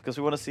out. Okay. Because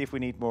we want to see if we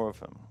need more of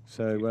them.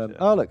 So,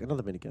 oh, look,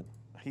 another minigun.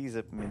 He's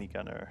a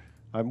minigunner.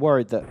 I'm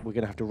worried that we're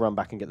going to have to run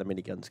back and get the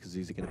miniguns because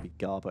these are going to be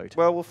garbo.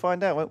 Well, we'll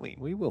find out, won't we?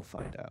 We will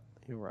find out.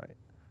 You're right.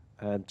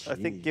 I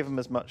think give them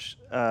as much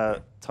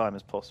time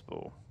as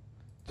possible,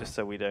 just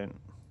so we don't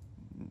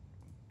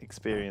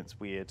experience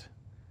weird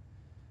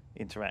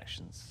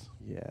interactions.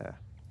 Yeah.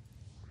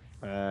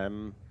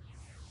 Chiron.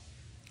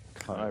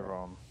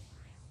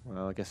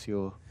 Well, I guess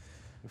you're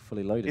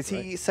fully loaded. Is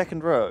he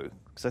second row?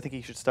 Because I think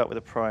he should start with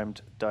a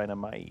primed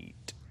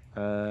dynamite.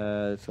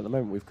 So at the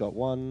moment we've got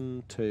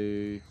 1,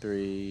 2,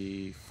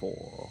 3,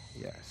 4.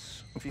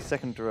 Yes. If he's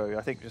second row,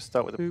 I think just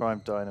start with a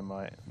primed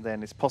dynamite.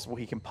 Then it's possible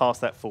he can pass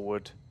that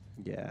forward.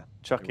 Yeah.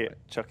 Chuck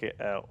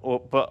it out,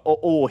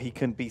 or he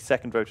can be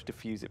second row to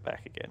defuse it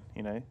back again.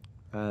 You know.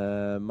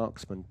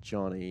 Marksman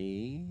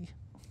Johnny.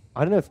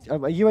 I don't know if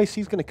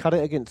UAC's going to cut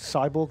it against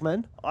cyborg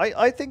men.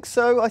 I think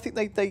so. I think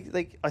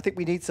I think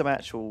we need some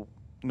actual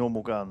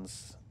normal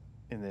guns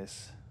in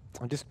this.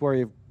 I'm just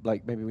worried,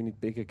 like, maybe we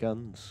need bigger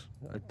guns.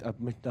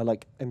 I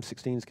like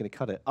M16 is going to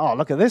cut it. Oh,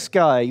 look at this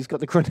guy. He's got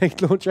the grenade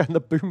launcher and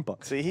the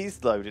boombox. See,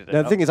 he's loaded it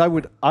now, the thing is,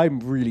 I'm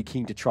really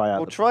keen to try out.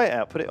 Well, try it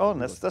out. Put it on.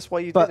 That's why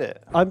you did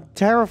it. I'm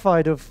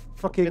terrified of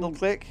fucking... Middle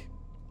click.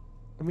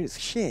 I mean, it's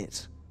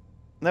shit.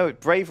 No,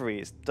 bravery.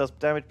 It does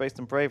damage based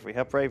on bravery.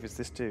 How brave is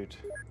this dude?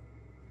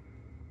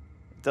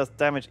 It does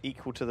damage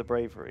equal to the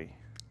bravery.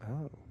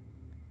 Oh.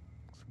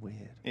 It's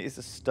weird. It is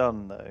a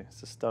stun, though.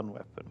 It's a stun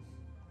weapon.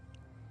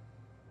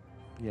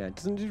 Yeah, it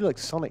doesn't do like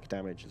sonic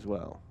damage as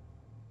well.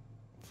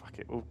 Fuck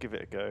it, we'll give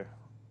it a go.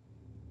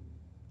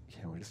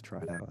 Yeah, we'll just try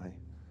it out, eh?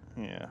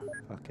 Yeah.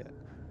 Fuck it.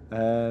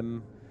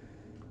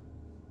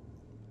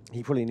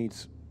 He probably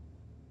needs...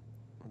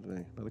 I don't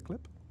know, another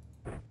clip?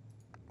 I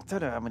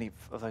don't know how many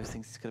of those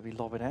things he's going to be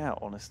lobbing out,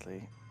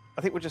 honestly.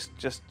 I think we'll just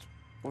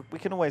we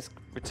can always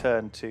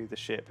return to the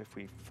ship if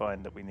we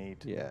find that we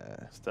need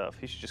stuff.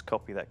 He should just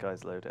copy that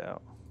guy's loadout.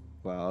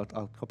 Well,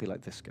 I'll copy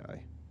like this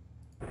guy.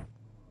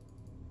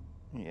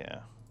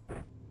 Yeah.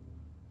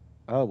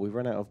 Oh, we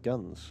run out of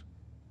guns.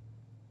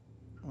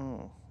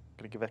 Oh,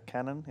 gonna give a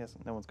cannon?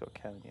 No one's got a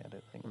cannon yet, I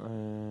don't think.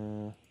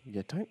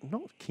 Yeah,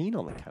 not keen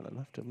on the cannon, I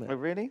have to admit. Oh,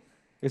 really?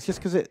 It's just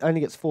because it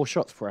only gets 4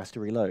 shots before it has to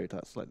reload.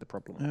 That's like the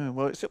problem. Oh,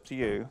 well, it's up to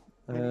you.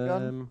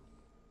 Minigun?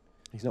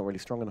 He's not really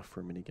strong enough for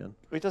a minigun.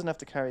 Well, he doesn't have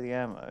to carry the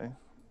ammo.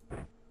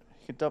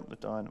 He could dump the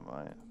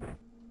dynamite.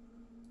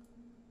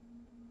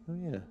 Oh,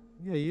 yeah.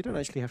 Yeah, you don't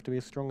actually have to be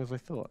as strong as I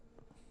thought.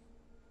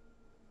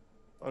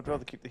 I'd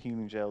rather keep the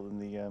healing gel than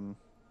the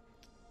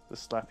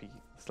slappy.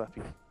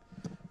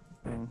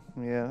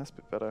 Yeah, that's a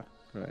bit better.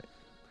 Right.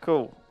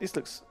 Cool. This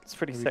looks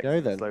pretty sexy.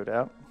 Go then. Slowed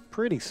out.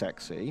 Pretty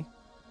sexy.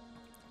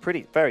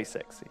 Very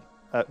sexy.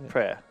 Yeah.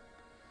 Prayer.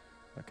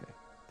 Okay.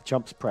 The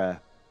Chump's prayer.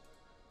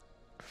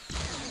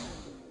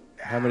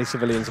 How many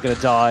civilians are going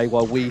to die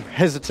while we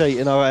hesitate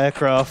in our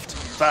aircraft?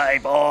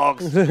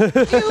 Cyborgs! Pew,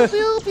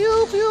 pew,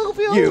 pew, pew,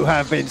 pew. You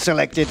have been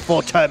selected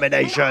for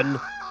termination.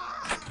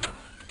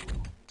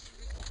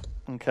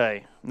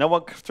 Okay. No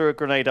one threw a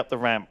grenade up the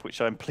ramp,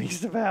 which I'm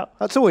pleased about.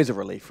 That's always a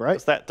relief, right?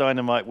 Because that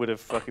dynamite would have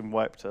fucking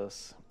wiped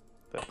us.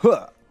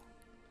 Huh.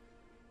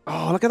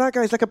 Oh, look at that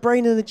guy. He's like a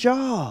brain in a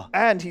jar.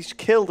 And he's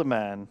killed a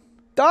man.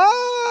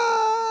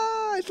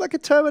 Ah! It's like a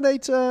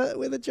Terminator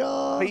with a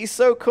jar. But he's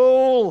so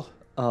cool.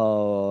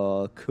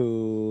 Oh,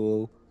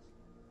 cool.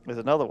 There's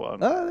another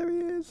one. Ah, there he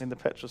is. In the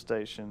petrol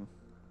station.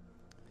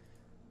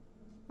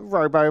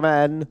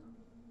 Robo-Man.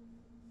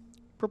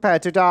 Prepare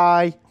to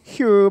die.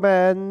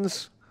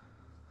 Humans.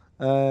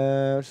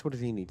 What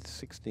does he need?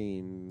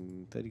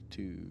 16,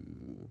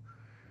 32,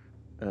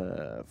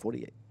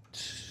 48.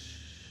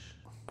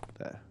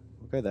 There.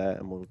 We'll go there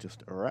and we'll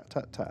just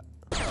rat-tat-tat.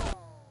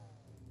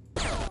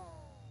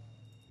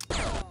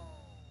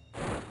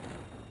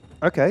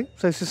 Okay,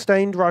 so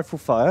sustained rifle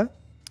fire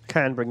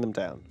can bring them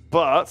down.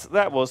 But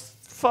that was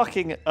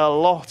fucking a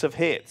lot of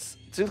hits.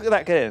 So look at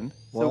that again.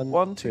 So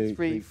 1, 2,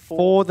 3,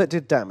 4 that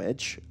did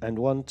damage, and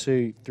 1,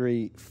 2,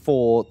 3,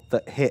 4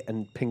 that hit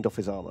and pinged off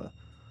his armor.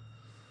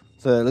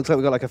 So it looks like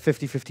we've got like a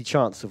 50-50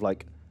 chance of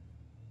like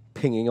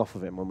pinging off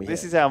of him when we hit.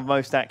 This is our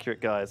most accurate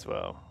guy as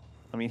well.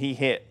 I mean, he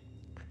hit.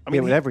 I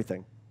mean, with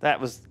everything.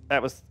 That was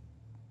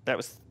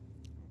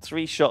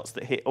 3 shots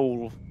that hit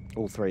all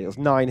 3. It was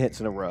 9 hits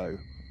in a row.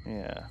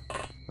 Yeah.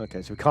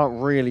 Okay, so we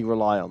can't really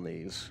rely on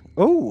these.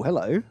 Oh,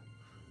 hello. Look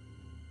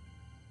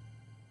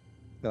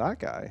at that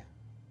guy.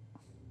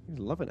 He's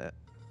loving it.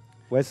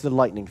 Where's the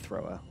lightning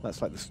thrower?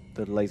 That's like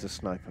the laser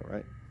sniper,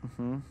 right?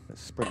 Mm-hmm.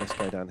 Let's sprint this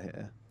guy down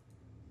here.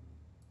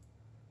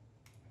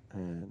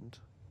 And...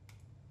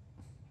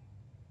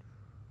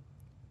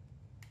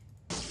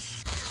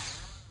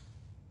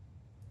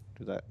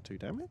 do that do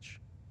damage?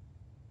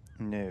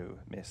 No,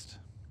 missed.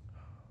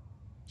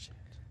 Shit.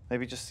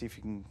 Maybe just see if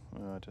you can...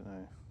 I don't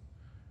know.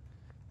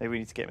 Maybe we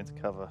need to get him into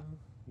cover.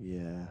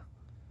 Yeah.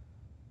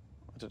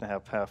 I don't know how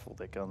powerful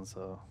their guns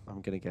are. I'm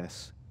going to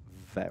guess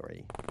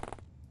very.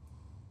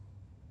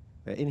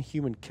 They're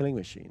inhuman killing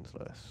machines,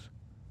 Lewis.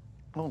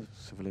 Oh.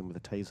 Civilian with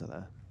a taser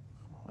there.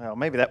 Well,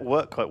 maybe that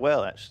worked quite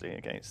well, actually,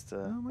 against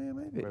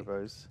maybe.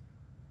 Robos.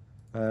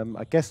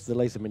 I guess the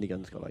laser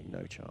minigun's got, like,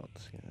 no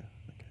chance. Yeah.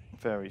 Okay.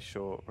 Very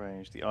short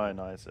range. The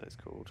Ionizer is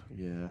called.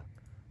 Yeah.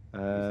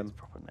 Use its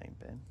proper name,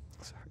 Ben.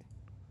 Sorry.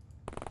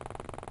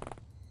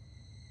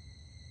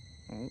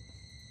 Oh.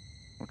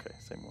 Okay,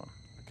 same one.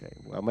 Okay,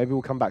 well, maybe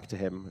we'll come back to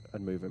him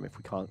and move him if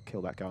we can't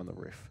kill that guy on the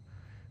roof.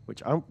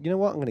 Which, you know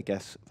what? I'm going to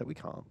guess that we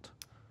can't.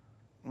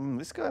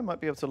 This guy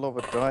might be able to lob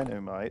a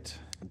dynamite.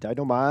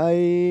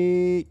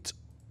 Dynamite!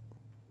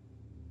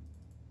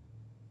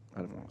 I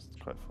don't know. It's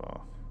quite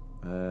far.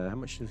 How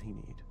much does he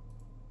need?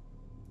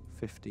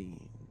 15.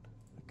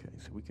 Okay,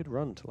 so we could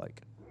run to,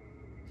 like,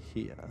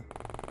 here.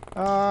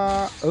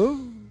 Oh!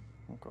 Oh,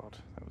 God.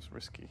 That was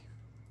risky.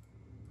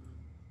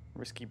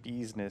 Risky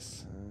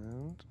business.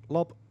 And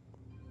lob.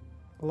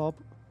 Lob.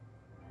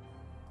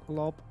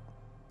 Lob.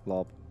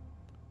 Lob.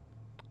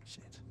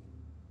 Shit.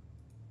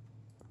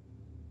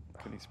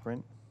 Can he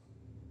sprint?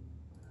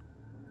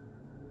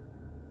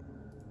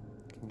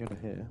 Can go to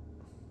here.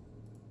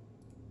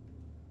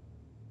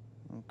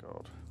 Oh,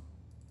 God.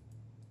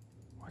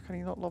 Why can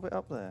he not lob it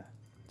up there?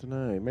 Don't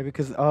know. Maybe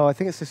because... oh, I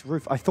think it's this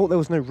roof. I thought there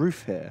was no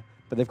roof here,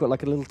 but they've got,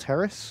 like, a little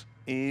terrace.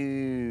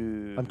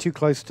 Ew. I'm too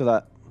close to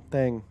that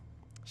thing.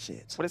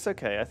 Shit. But it's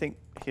okay. I think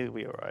he'll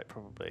be all right,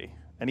 probably.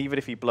 And even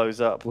if he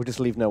blows up... we'll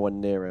just leave no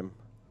one near him.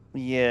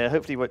 Yeah,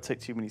 hopefully he won't take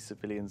too many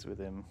civilians with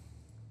him.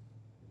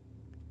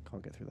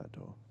 Can't get through that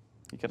door.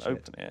 You can Shit.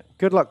 open it.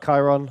 Good luck,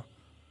 Chiron.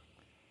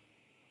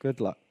 Good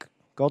luck.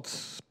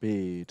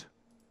 Godspeed.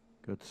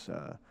 Good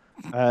sir.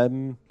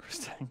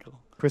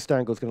 Chris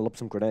Dangle's going to lob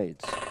some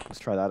grenades. Let's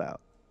try that out.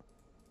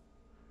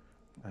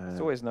 It's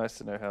always nice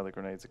to know how the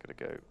grenades are going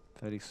to go.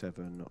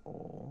 37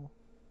 or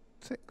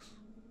 6.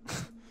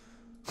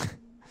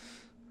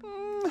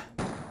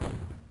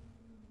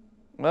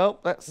 Well,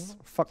 that's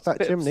fuck that a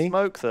bit chimney. Of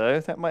smoke, though.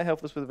 That might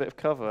help us with a bit of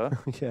cover.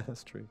 Yeah,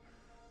 that's true.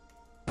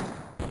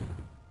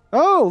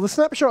 Oh, the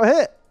snapshot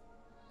hit!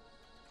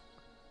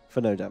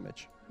 For no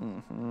damage.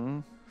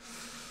 Mm-hmm.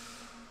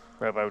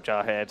 Robo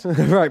Jarhead.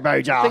 Right, Robo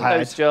I think Jarhead.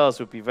 those jars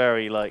would be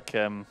very, like,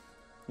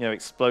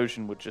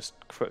 explosion would just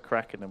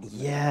crack in them.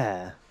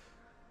 Yeah.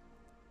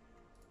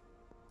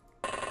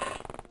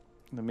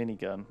 The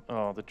minigun.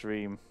 Oh, the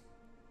dream.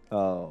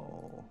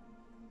 Oh.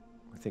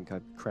 I think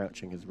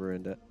crouching has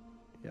ruined it.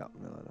 Yeah,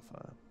 no line of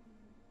fire.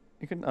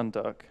 You can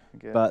unduck, I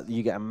guess. But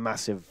you get a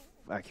massive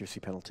accuracy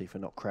penalty for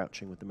not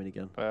crouching with the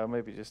minigun. Well,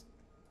 maybe just,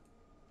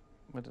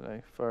 I don't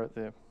know, fire at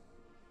the...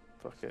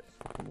 Fuck it.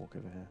 I can walk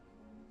over here.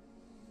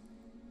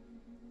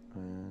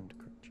 And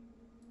crouch.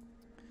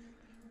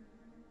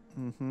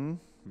 Mm-hmm.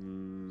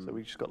 So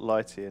we just got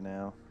light here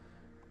now.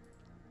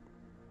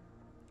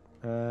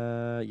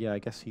 Yeah, I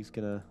guess he's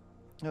gonna...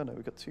 Oh no,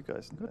 we've got two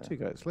guys in there. Got two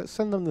guys. Let's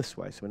send them this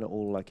way so we're not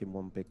all like in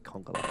one big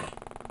conga line.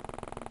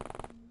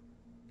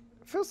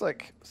 Feels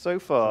like, so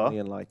far, Johnny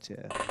and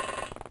Lightyear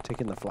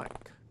taking the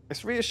flank.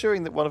 it's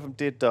reassuring that one of them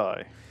did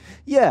die.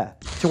 Yeah,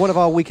 to one of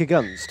our weaker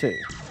guns too.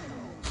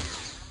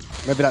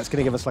 Maybe that's going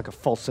to give us like a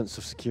false sense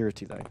of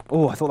security though.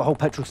 Oh, I thought the whole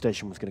petrol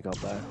station was going to go up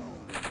there.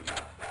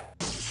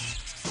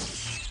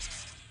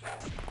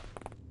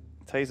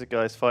 Taser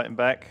guy's fighting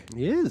back.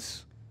 He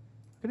is.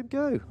 Look at him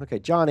go. Okay,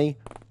 Johnny.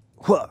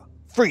 Whoa.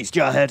 Freeze,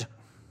 Jarhead.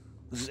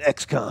 This is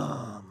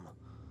XCOM.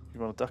 You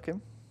want to duck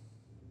him?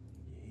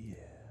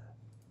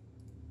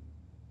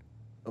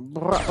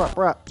 Brap, brap,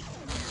 brap.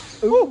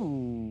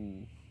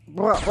 Ooh.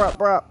 Brap, brap,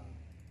 brap.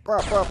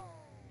 Brap, brap.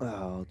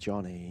 Oh,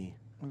 Johnny.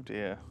 Oh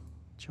dear.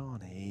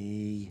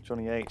 Johnny.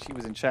 Johnny H. He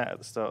was in chat at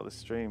the start of the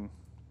stream.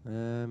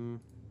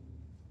 Okay,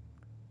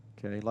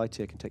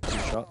 Lightyear can take 2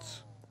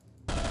 shots.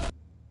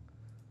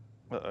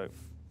 Uh-oh.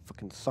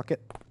 Fucking suck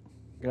it.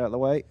 Get out of the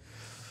way.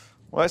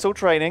 Well, it's all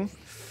training.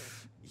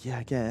 Yeah,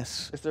 I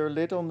guess. Is there a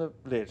lid on the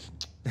lid?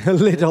 A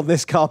lid on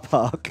this car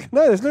park.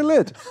 No, there's no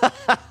lid.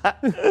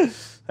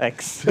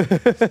 Thanks.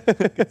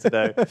 Good to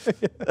know.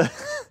 A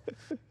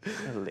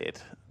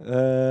lid.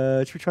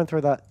 Should we try and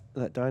throw that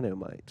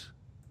dynamite?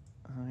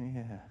 Oh,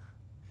 yeah.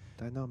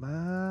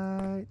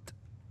 Dynamite.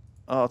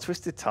 Oh,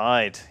 Twisted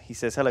Tide. He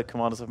says, hello,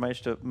 Commanders. I've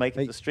managed to make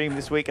it to the stream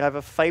this week. I have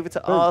a favour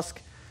to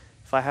ask.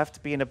 If I have to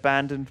be an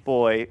abandoned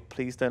boy,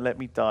 please don't let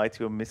me die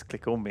to a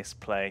misclick or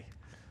misplay.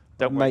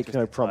 Don't make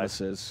no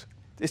promises.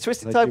 Is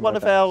Twisted Tide one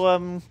of our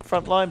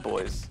frontline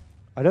boys?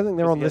 I don't think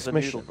they're on He has this a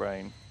mission. noodle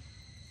brain.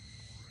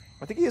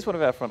 I think he is one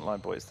of our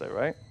frontline boys, though,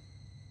 right?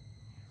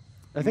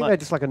 I think they're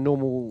just like a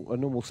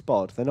normal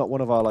spot. They're not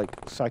one of our like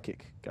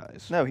psychic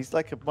guys. No, he's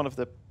like one of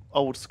the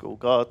old school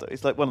guard.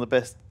 He's like one of the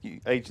best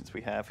agents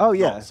we have. Oh,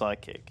 He's yeah. not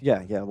psychic. Yeah,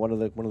 one of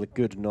the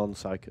good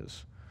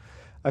non-psychers.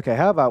 Okay,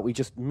 how about we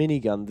just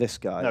minigun this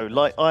guy? No,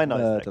 like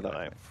ionize that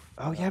guy.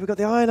 Oh yeah, we got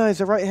the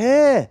ionizer right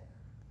here.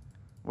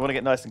 We want to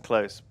get nice and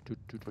close.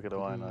 We're going to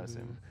ionize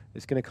him.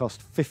 It's going to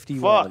cost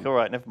 51. Fuck. All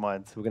right, never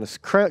mind. So we're going to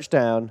crouch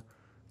down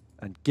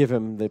and give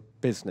him the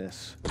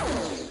business.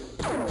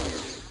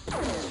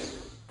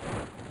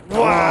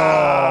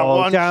 Wow!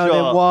 One down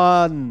shot. in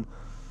one.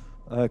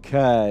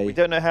 Okay. We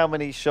don't know how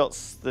many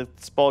shots the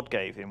Spod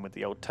gave him with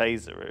the old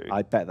taser.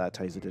 I bet that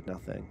taser did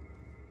nothing.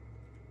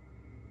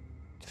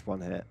 Just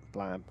one hit.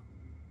 Blam.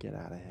 Get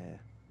out of here.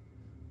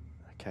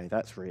 Okay,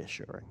 that's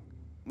reassuring.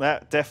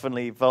 That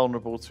definitely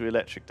vulnerable to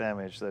electric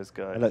damage, those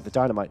guys. And look, the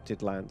dynamite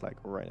did land like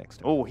right next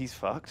to him. Oh, he's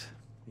fucked.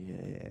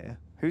 Yeah.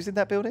 Who's in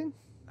that building?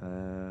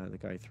 The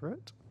guy through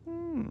it.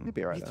 He'd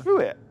be right He there. threw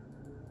it.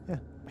 Yeah.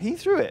 He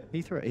threw it.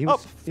 He threw it. He Up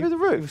was through the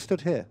roof. He was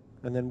stood here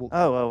and then walked.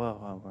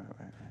 Oh,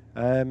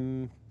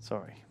 right.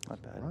 Sorry, my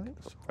bad. Right,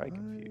 I got very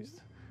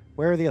confused.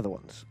 Where are the other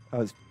ones?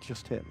 Oh, it's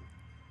just him.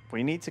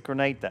 We need to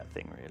grenade that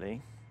thing,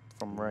 really,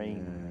 from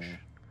range. Yeah.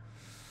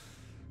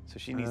 So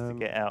she needs to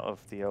get out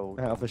of the old...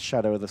 Out of the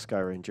shadow of the Sky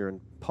Ranger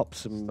and pop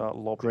some Start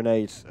lobbing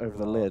grenades over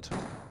the lid.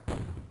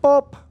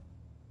 Pop!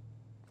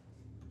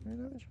 Any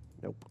damage?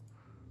 Nope.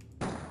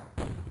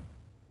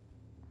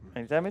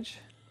 Any damage?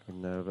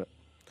 No, but...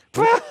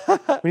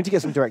 we need to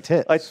get some direct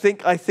hits. I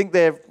think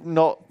they're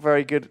not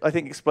very good. I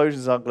think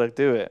explosions aren't going to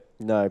do it.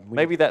 No.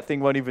 Maybe that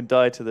thing won't even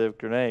die to the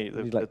grenade,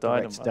 we need the like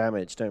dynamite. direct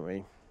damage, don't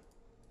we?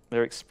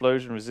 They're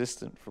explosion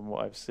resistant from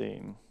what I've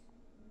seen.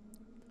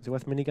 Is it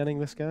worth minigunning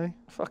this guy?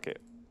 Fuck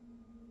it.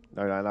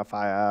 No,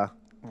 fire.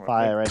 Right,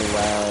 Fire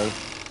anyway.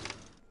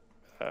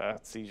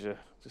 Seizure.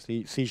 Just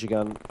Seizure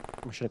gun.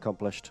 Mission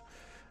accomplished.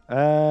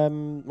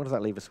 What does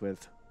that leave us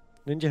with?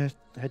 Ninja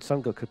Head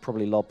Sungal could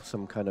probably lob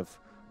some kind of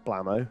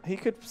blammo. he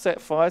could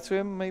set fire to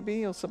him,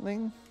 maybe, or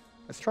something.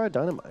 Let's try a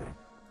dynamite.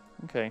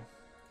 Okay.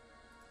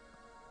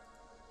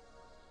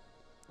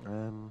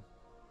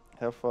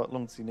 How far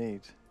long does he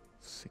need?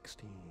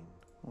 16.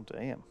 Oh,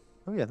 damn.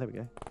 Oh yeah, there we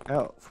go.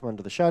 Out from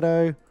under the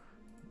shadow.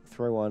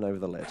 Throw one over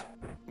the lid.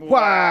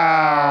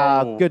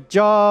 Wow! Good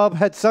job,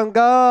 Head Sun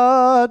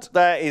Guard.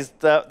 That is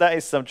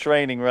some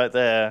training right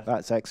there.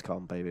 That's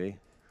XCOM, baby.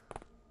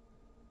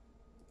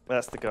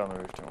 That's the guy on the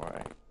roof, don't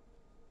worry.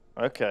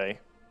 Okay.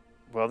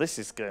 Well, this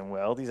is going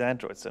well. These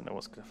androids don't know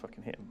what's going to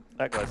fucking hit him.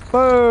 That guy's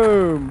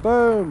Boom!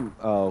 Boom!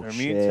 Oh, they're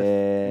shit.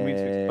 immune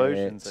to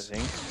explosions, I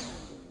think.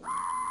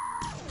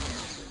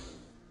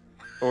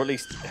 Or at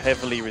least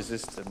heavily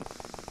resistant.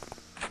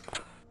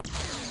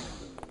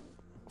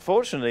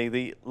 Fortunately,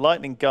 the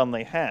lightning gun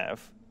they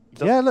have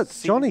look,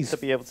 seem Johnny's to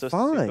be able to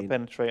fine.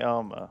 penetrate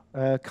armor.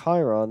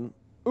 Chiron.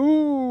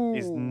 Ooh!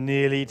 He's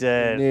nearly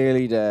dead.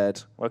 Nearly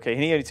dead. Okay,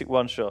 he only took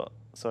one shot,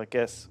 so I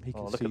guess. He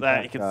can Look see at that!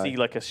 that You can guy. see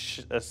like A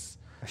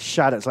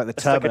shadow. It's like the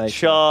it's like Terminator. a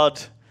charred.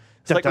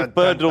 It's like we've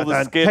burned all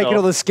the skin Taking off.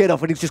 all the skin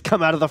off and he's just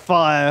come out of the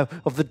fire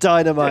of the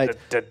dynamite.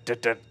 Chiron's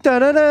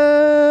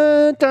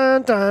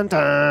Dun-dun-dun,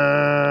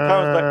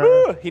 like,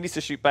 "Ooh!" He needs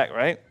to shoot back,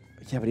 right?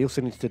 Yeah, but he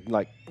also needs to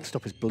like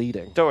stop his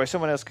bleeding. Don't worry,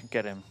 someone else can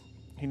get him.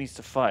 He needs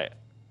to fight.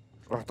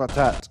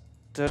 Rat-tat-tat.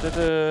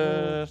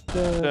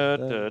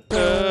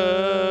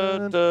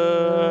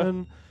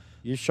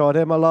 You shot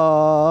him a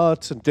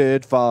lot and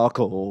did fuck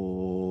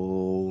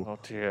all. Oh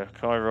dear,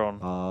 Chiron.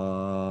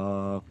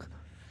 Fuck.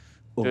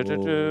 Du- du-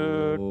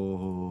 du.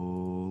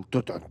 all.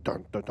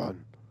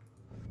 Dun-dun-dun-dun-dun.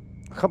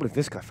 I can't believe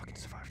this guy fucking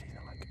survived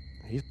either. Like,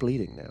 he's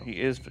bleeding now. He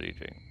is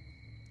bleeding.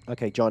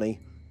 Okay, Johnny,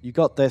 you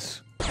got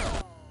this.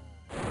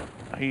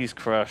 He's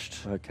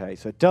crushed. Okay,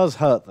 so it does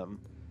hurt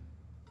them.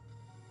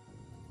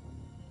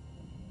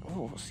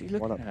 Oh, what's he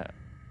One looking up. at?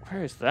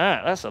 Where is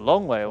that? That's a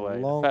long way away.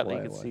 long the fact that way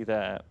you can away. see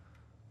that.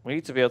 We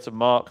need to be able to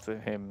mark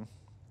him.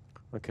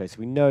 Okay, so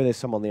we know there's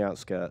some on the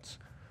outskirts.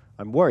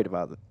 I'm worried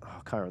about the...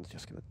 Oh, Chiron's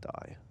just going to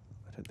die.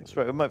 I don't think... That's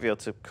right. We might be able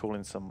to call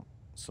in some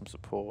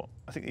support.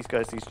 I think these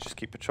guys need to just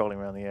keep patrolling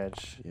around the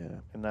edge. Yeah.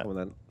 In that Well,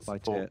 then,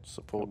 light it.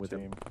 support with team.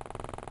 him.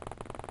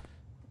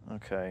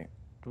 Okay.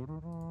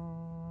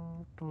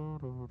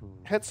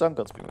 Head Sun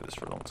God's been with us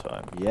for a long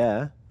time.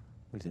 Yeah.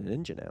 He's a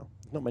ninja now.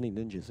 There's not many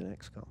ninjas in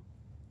XCOM.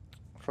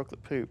 Frog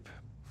that poop.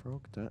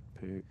 Frog that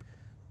poop.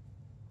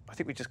 I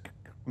think we just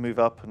move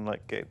up and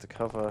like get into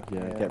cover.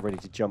 Yeah, get ready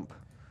to jump.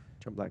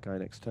 Jump that guy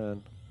next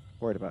turn.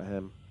 Worried about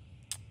him.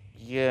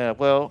 Yeah,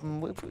 well,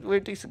 we're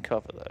decent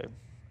cover though.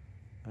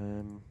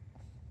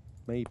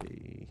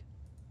 Maybe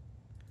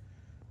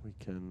we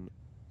can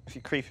If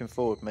you creep him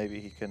forward, maybe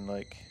he can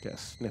like get a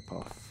snip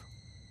off.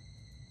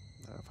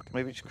 No, fucking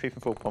maybe just creep him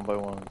forward one by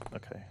one.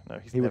 Okay, no,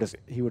 he's he would never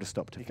have. He would have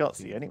stopped. he if can't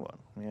see anyone.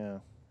 Yeah.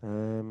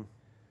 I'm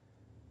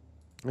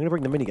going to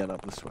bring the minigun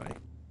up this way.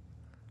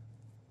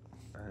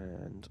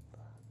 And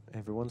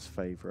everyone's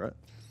favourite.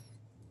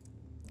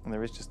 And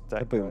there is just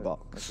that A boom guy,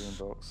 box. A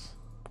boom box.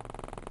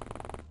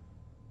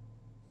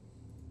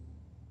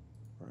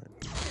 Right.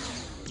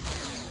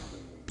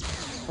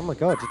 Oh my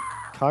god, did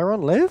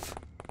Chiron live?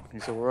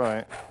 He's all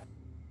right.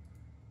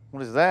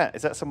 What is that?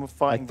 Is that someone I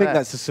fighting think back?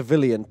 that's a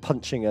civilian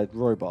punching a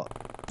robot.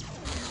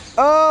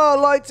 Oh,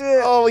 light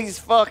it! Oh, he's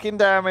fucking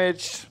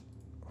damaged.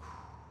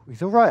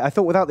 He's all right. I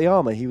thought without the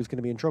armor, he was going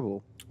to be in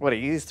trouble. What, he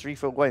used 3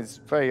 fatal wounds.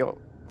 Very,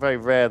 very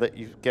rare that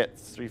you get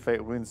 3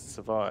 fatal wounds to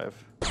survive.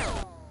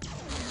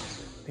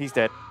 He's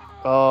dead.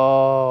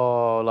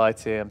 Oh,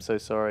 Lighty, I'm so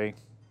sorry.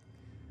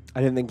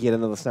 I didn't think he had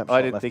another snapshot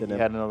I didn't left think in he him.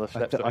 had another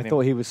snapshot. I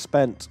thought he was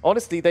spent.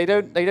 Honestly, they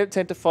don't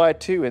tend to fire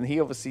 2, and he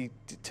obviously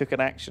took an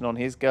action on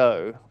his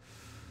go.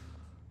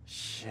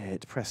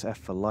 Shit, press F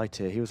for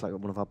Lightier. He was like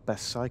one of our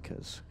best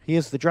psychers. He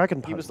is the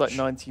Dragon Punch. He was like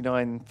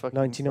 99 fucking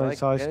 99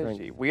 size energy.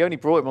 strength. We only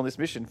brought him on this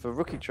mission for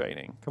rookie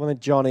training. Come on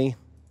then, Johnny.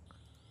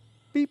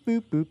 Beep,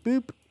 boop, boop,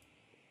 boop.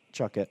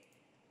 Chuck it.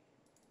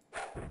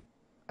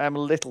 I'm a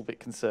little bit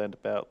concerned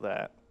about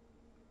that.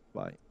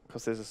 Right.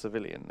 Because there's a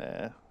civilian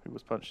there who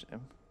was punching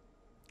him.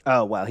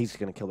 Oh, well, he's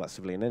going to kill that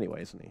civilian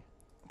anyway, isn't he?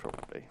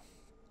 Probably.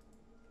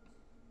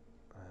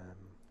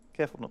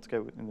 Careful not to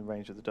go in the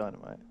range of the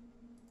dynamite.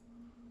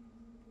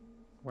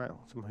 Wow,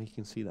 somehow you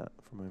can see that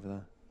from over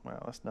there.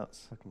 Wow, that's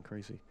nuts. Fucking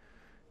crazy.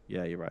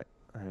 Yeah, you're right.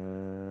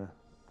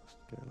 Let's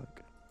go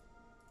like...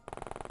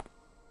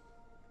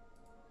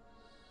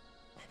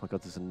 Oh my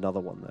god, there's another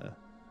one there.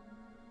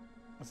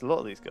 There's a lot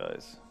of these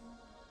guys.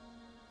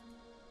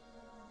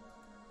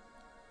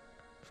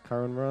 Does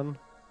Karen run?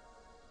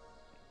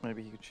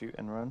 Maybe he could shoot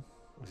and run.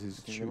 This is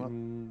Can you him up?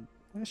 shooting...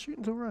 Yeah,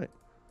 shooting's alright.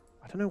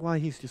 I don't know why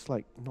he's just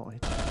like not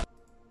hitting.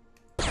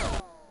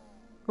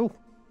 Oh.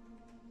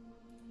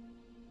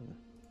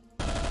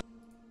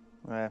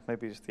 Yeah,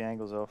 maybe just the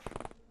angle's off.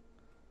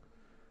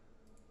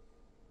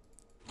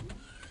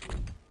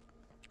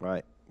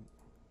 Right.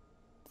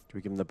 Do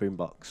we give him the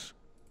boombox?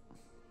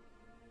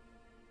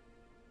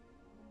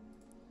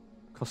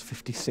 Costs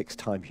 56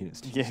 time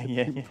units to use Yeah, the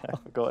yeah. boombox. I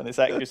forgot. And its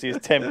accuracy is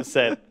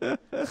 10%.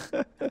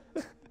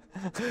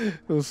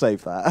 We'll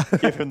save that.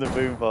 Give him the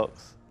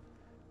boombox.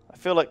 I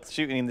feel like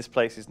shooting in this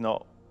place is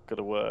not going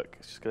to work.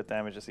 It's just going to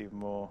damage us even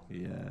more.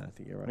 Yeah, I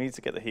think you're right. We need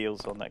to get the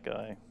heals on that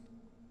guy.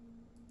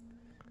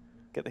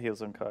 Get the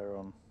heals on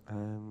Chiron.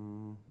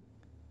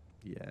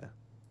 Yeah.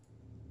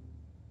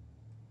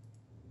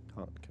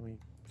 Can we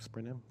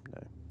sprint him?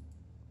 No.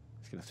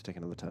 He's going to have to take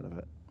another turn of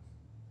it.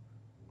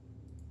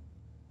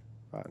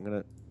 Right, I'm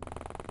going to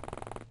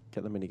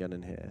get the minigun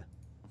in here.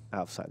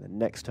 Out of sight. The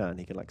next turn,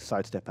 he can like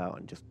sidestep out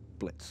and just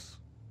blitz.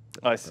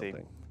 I see.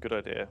 Good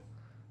idea.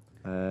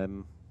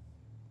 No.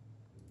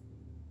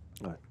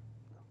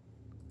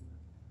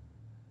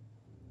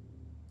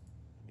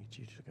 Need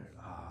you to go.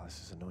 Ah,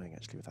 this is annoying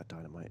actually with that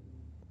dynamite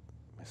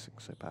missing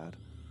so bad.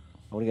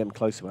 I want to get him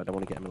closer, but I don't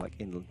want to get him like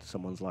in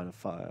someone's line of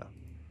fire.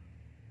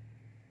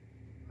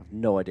 I have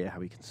no idea how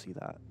he can see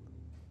that.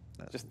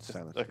 Just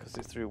because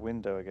it's through a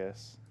window, I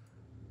guess.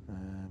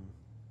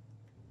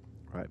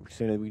 Right, we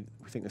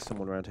think there's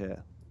someone around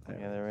here.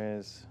 Yeah, there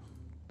is.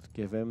 Let's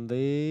give him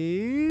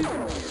the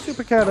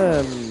super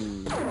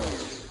cannon.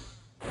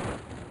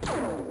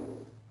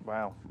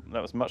 Wow,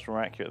 that was much more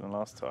accurate than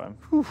last time.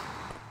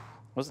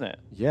 Wasn't it?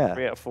 Yeah.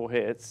 3 out of 4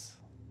 hits.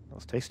 That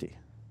was tasty.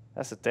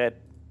 That's a dead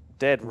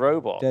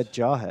robot. Dead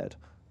jarhead.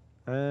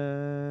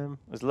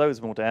 There's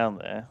loads more down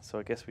there, so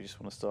I guess we just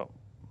want to stop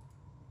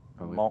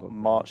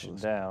marching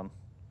down.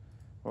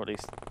 Or at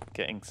least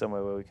getting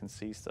somewhere where we can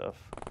see stuff.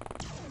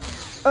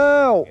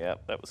 Oh!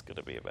 Yep, that was going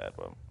to be a bad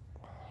one.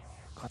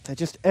 God, they're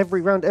just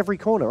round every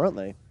corner, aren't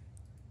they?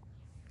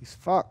 These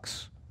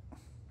fucks.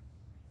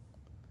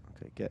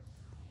 Okay, get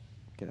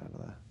out of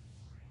there.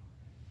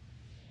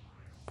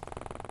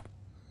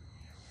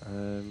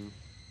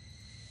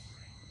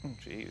 Oh,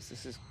 jeez,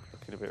 this is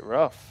looking a bit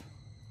rough.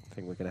 I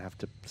think we're going to have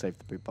to save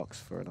the boot box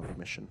for another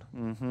mission.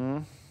 Mm-hmm.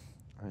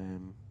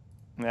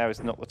 Now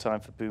is not the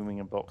time for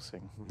booming and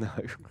boxing. No.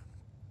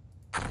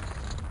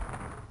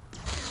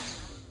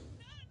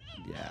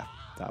 Yeah,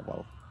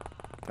 well,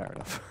 fair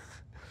enough.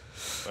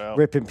 Well,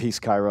 Rip in peace,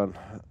 Chiron.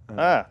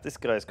 this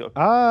guy's got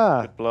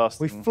good we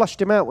blasting.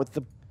 flushed him out with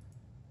the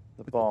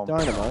bomb.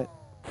 Dynamite.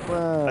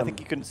 I think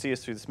he couldn't see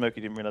us through the smoke.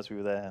 He didn't realise we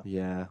were there.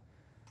 Yeah,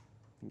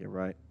 you're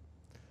right.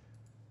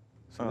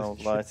 So Oh,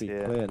 this light should be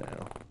here. clear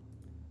now.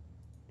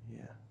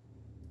 Yeah.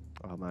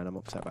 Oh man, I'm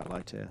upset about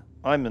light here.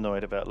 I'm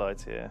annoyed about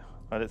Light here.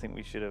 I don't think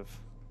we should have.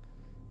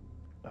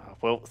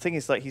 Well, the thing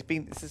is, like,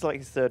 this is like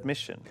his 3rd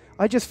mission.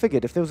 I just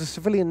figured if there was a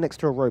civilian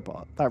next to a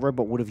robot, that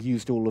robot would have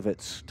used all of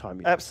its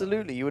time.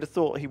 Absolutely, you would have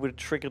thought he would have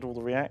triggered all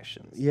the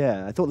reactions.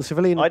 Yeah, I thought the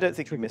civilian. I don't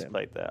think he triggered him.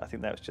 misplayed that. I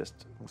think that was just.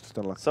 It's just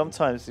unlucky.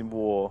 Sometimes in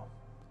war,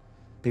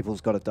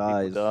 People's got to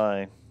die. people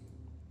die.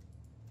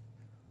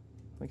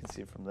 We can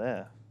see him from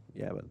there.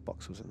 Yeah, but the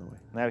box was in the way.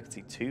 Now we can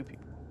see 2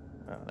 people.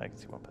 Oh, now you can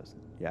see 1 person.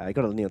 Yeah, I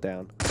got to kneel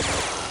down.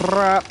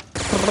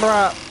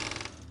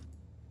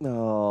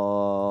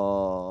 Oh.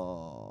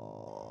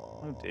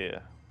 Oh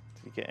dear.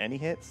 Did he get any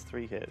hits?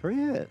 3 hits. 3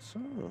 hits.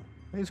 Oh.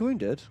 He's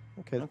wounded.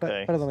 Okay, that's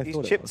better than I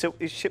thought it was.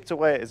 He's chipped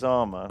away at his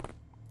armor.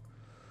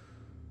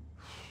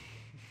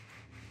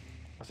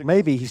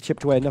 Maybe he's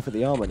chipped away enough at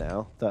the armor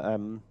now that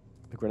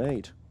the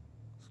grenade.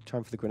 It's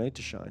time for the grenade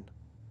to shine.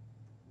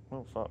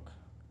 Oh fuck.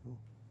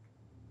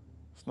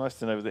 It's nice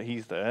to know that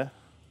he's there.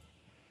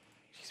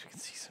 Jeez, we can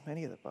see so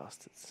many of the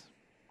bastards.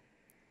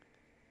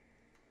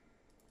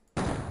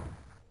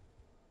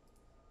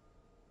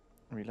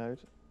 Reload.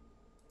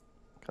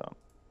 Can't.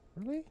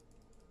 Really?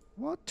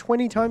 What?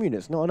 20 time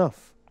units? Not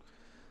enough.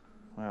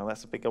 Wow,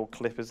 that's a big old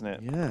clip, isn't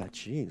it? Yeah,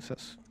 jeez,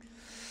 that's...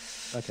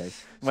 Okay.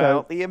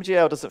 Well, So, the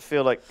MGL doesn't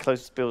feel like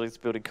close building to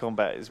building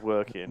combat is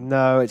working.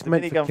 no, it's The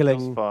meant for minigun killing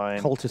feels fine.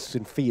 cultists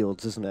in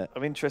fields, isn't it?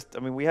 I'm interested.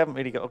 I mean, we haven't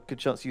really got a good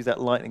chance to use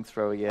that lightning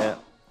thrower yet.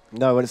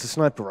 No, and it's a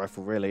sniper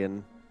rifle, really,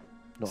 and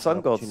not Sun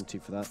an God's opportunity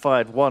for that.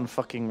 fired one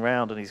fucking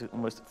round and he's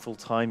almost at full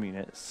time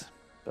units.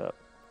 But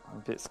I'm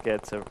a bit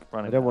scared to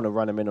run him. I don't want to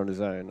run him in on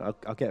his own.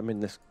 I'll get him in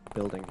this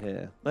building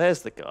here.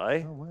 There's the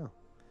guy. Oh, wow.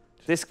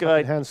 This Fucking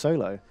guy, Han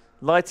Solo.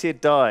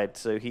 Lightyear died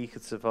so he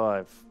could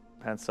survive.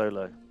 Han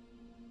Solo.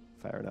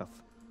 Fair enough.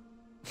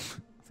 I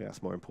think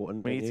that's more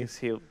important. We don't need you? to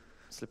heal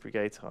Slippery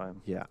Gay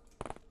time. Yeah.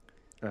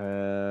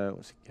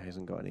 He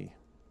hasn't got any.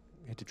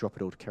 He had to drop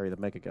it all to carry the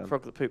mega gun.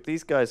 Frog the Poop.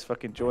 These guys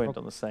fucking joined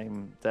on the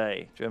same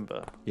day. Do you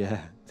remember? Yeah,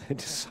 they're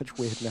just such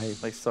weird names.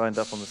 They signed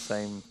up on the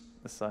same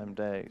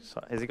day. So,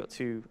 has he got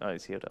two? Oh,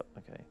 he's healed up.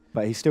 Okay.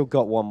 But he's still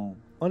got one.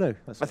 Oh no,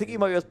 that's I think you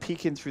might be able to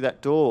peek in through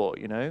that door,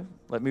 you know?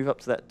 Like move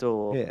up to that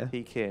door, Yeah.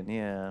 peek in,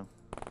 yeah.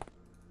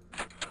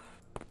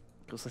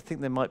 Because I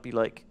think there might be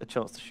like a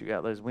chance to shoot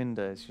out those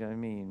windows, you know what I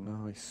mean?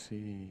 Oh, I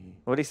see.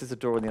 Or at least there's a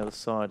door on the other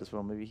side as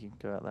well. Maybe he can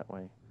go out that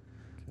way.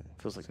 Okay.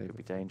 Feels like it could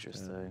be dangerous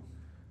though.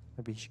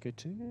 Maybe he should go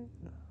too. No,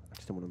 I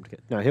just don't want him to get.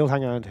 No, he'll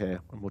hang around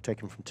here, and we'll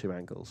take him from 2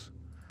 angles.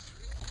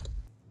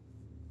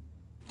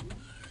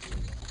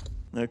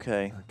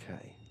 Okay.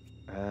 Okay.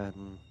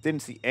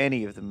 Didn't see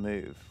any of them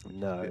move. which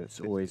is a No, bit- it's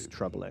bit always spooky.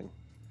 troubling.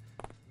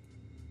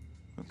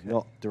 Okay.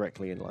 Not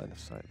directly in line of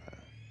sight there.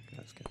 Okay,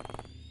 that's good.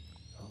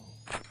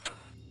 Oh.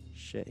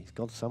 Shit, he's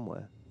gone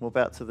somewhere. What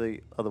about to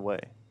the other way?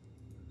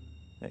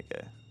 There you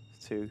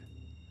go.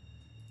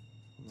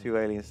 Two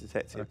aliens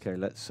detected. Okay,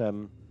 let's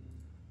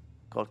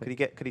God,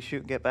 could he shoot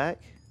and get back?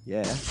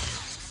 yeah.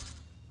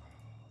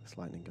 This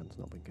lightning gun's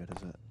not been good,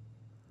 has it?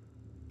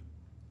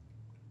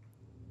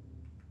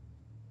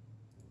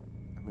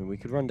 I mean, we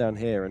could run down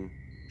here and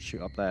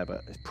shoot up there,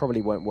 but it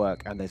probably won't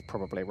work, and there's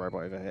probably a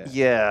robot over here.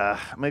 Yeah,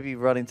 maybe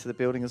run into the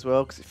building as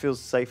well, because it feels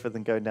safer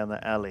than going down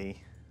that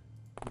alley.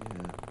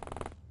 Yeah.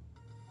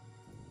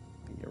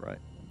 I think you're right.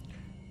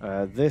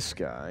 This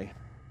guy,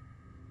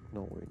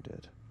 not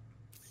wounded.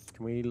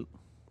 Can we...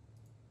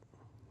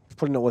 It's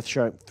probably not worth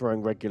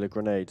throwing regular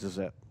grenades, is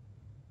it?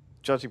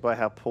 Judging by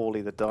how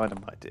poorly the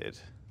dynamite did.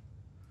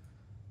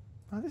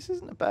 Oh, this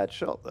isn't a bad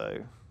shot,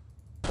 though.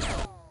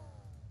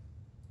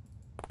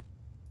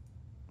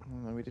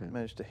 No, we didn't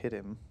manage to hit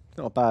him. It's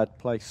not a bad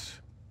place.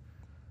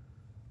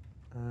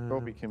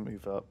 Robbie can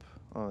move up.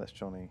 Oh, that's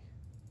Johnny.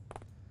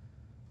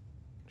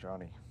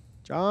 Johnny!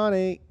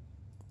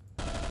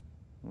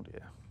 Oh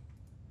dear.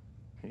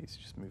 He needs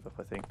to just move up,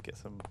 I think. Get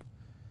some...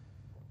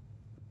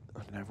 I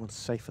don't know, everyone's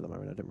safe at the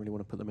moment. I don't really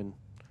want to put them in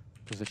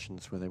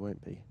positions where they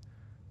won't be.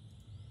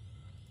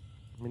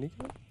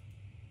 Minigun?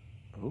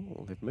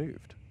 Oh, they've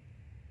moved.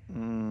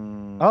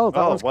 Oh,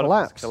 that one's one of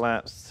collapsed. them's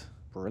collapsed.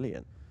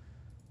 Brilliant.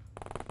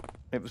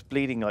 It was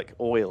bleeding like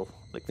oil,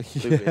 like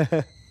fluid.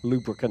 Yeah.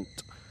 Lubricant.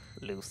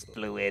 Loose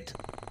fluid.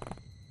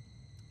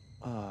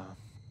 Ah.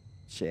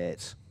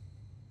 Shit.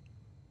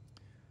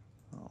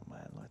 Oh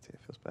man, Lightyear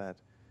feels bad.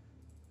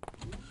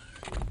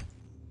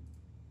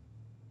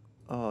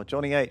 Oh,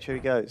 Johnny H, here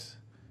he goes.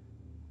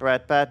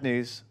 Brad, bad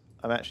news.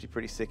 I'm actually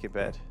pretty sick in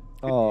bed.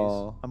 Good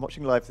Aw. news. I'm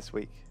watching live this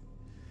week.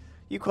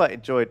 You quite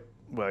enjoyed,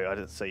 well, I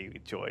didn't say you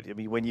enjoyed. I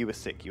mean, when you were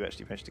sick, you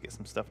actually managed to get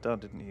some stuff done,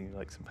 didn't you?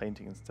 Like some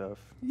painting and stuff.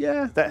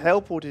 Yeah. Did that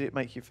help, or did it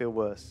make you feel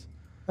worse?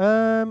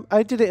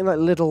 I did it in like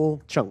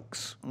little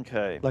chunks.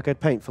 Okay. Like I'd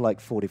paint for like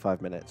 45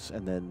 minutes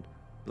and then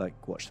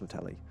like watch some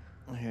telly.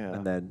 Yeah.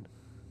 And then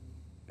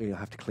you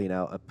have to clean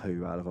out a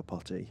poo out of a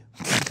potty.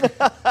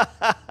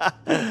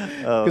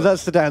 Oh, Because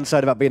that's the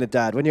downside about being a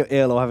dad. When you're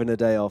ill or having a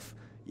day off,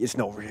 it's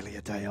not really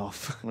a day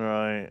off.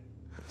 right.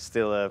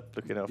 Still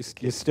looking after You're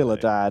kids still a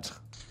today. dad,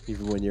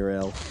 even when you're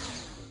ill.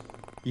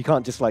 You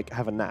can't just like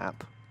have a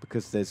nap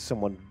because there's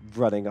someone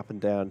running up and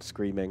down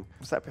screaming.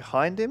 Was that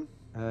behind him?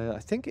 I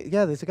think,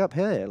 yeah, there's a gap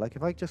here. Like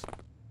if I just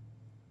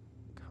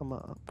come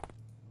up.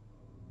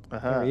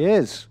 There he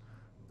is.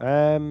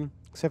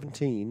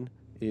 17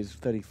 is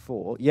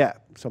 34. Yeah,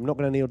 so I'm not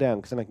going to kneel down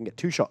because then I can get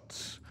 2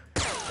 shots.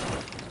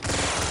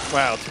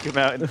 Wow, took him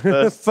out in the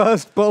first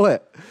First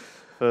bullet.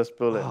 first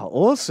bullet. Oh,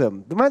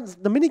 awesome. The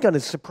minigun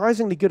is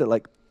surprisingly good at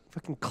like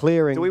fucking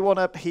clearing. Do we want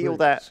to heal routes.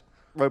 that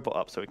robot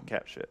up so we can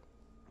capture it?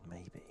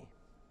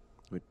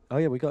 Maybe. Oh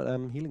yeah, we got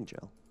healing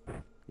gel.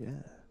 Yeah.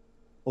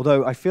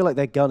 Although I feel like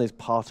their gun is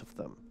part of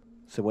them,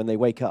 so when they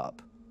wake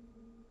up,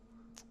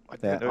 I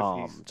they're don't know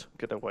if he's armed.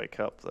 gonna wake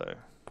up though.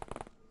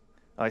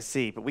 I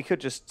see, but we could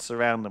just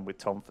surround them with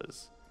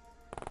tomfers.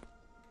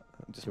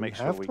 And just Do we make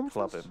sure have we club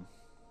tomfers? him.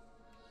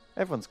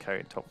 Everyone's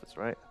carrying tomfers,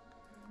 right?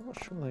 I'm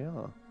not sure they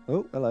are.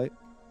 Oh, hello.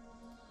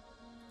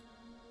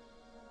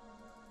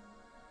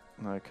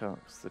 No, I can't.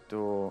 It's the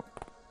door.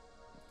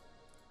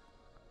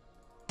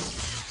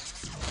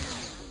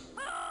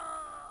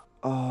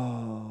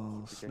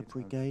 Oh,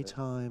 slippery gay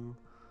time.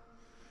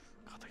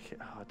 God,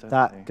 I don't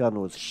That know. gun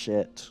was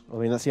shit. I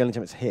mean, that's the only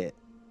time it's hit.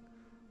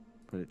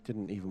 But it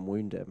didn't even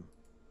wound him.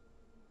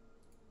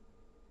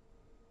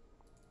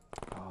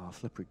 Oh,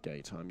 slippery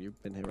gay time.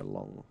 You've been here a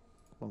long,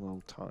 long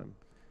old time.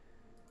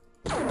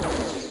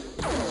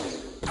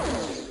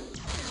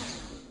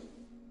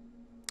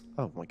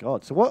 Oh my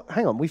god. So what?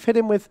 Hang on. We've hit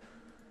him with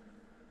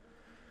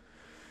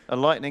A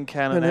lightning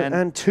cannon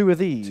and two of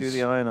these. 2 of the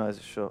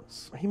ionizer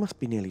shots. He must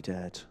be nearly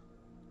dead.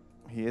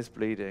 He is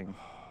bleeding.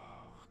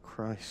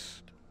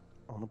 Christ.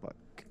 On a buck.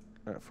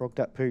 Frog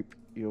that poop.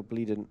 You're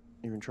bleeding.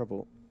 You're in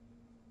trouble.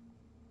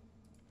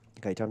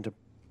 Okay, time to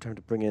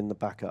bring in the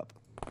backup.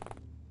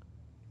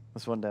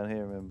 There's one down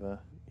here, remember?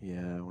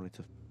 Yeah, I wanted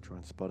to try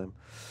and spot him.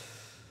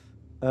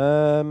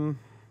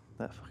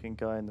 That fucking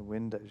guy in the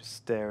window just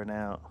staring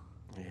out.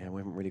 Yeah,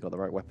 we haven't really got the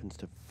right weapons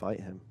to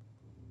fight him.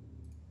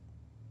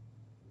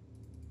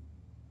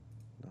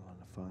 No line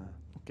of fire.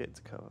 Get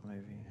into cover,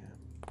 maybe.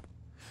 Yeah.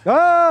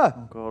 Ah!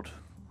 Oh, God.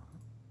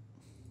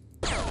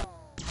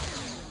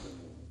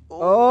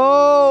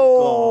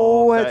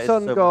 Oh, God, that it's is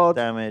on so much God.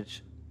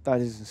 damage. That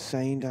is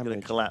insane He's going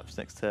damage. to collapse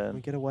next Can we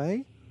turn. get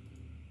away?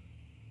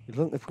 If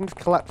we can just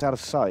collapse out of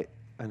sight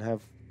and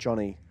have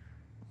Johnny.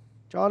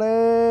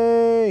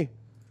 Johnny!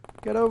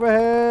 Get over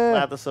here!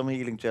 Lather some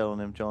healing gel on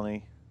him,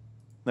 Johnny.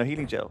 No,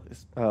 healing gel.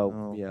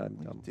 Oh, yeah.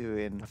 What are you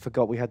doing? I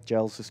forgot we had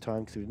gels this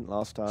time because we didn't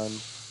last time.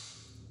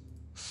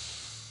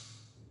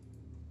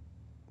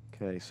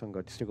 Okay, Sun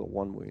God, you still got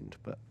 1 wound,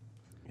 but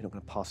you're not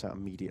going to pass out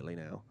immediately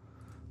now.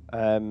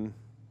 Let's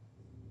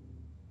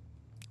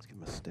give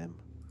him a stim.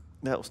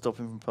 That'll stop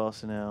him from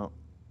passing out.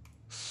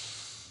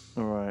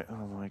 All right.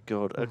 Oh my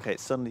God. Okay.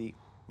 It's suddenly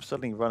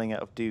running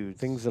out of dudes.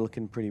 Things are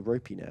looking pretty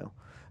ropey now.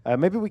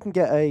 Maybe we can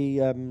get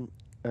a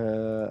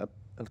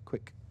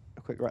quick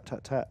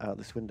rat-tat-tat out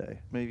this window.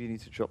 Maybe you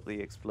need to drop the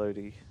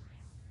explodey.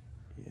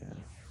 Yeah,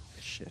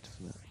 shit,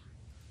 isn't it?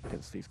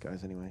 Against these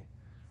guys anyway.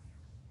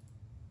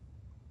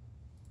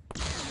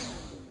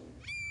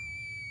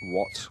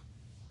 What?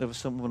 There was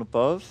someone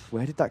above.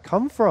 Where did that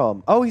come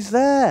from? Oh, he's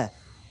there.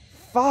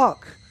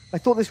 Fuck. I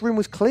thought this room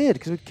was cleared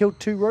because we'd killed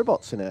 2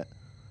 robots in it.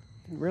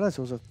 Didn't realise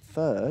there was a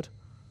third.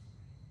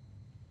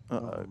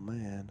 Uh-oh. Oh,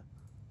 man.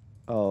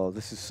 Oh,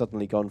 this has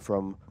suddenly gone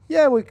from,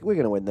 yeah, we're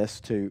going to win this,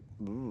 to,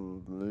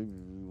 we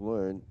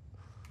won't.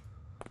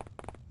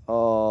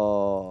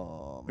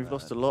 Oh, We've man.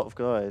 lost a lot of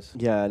guys.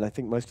 Yeah, and I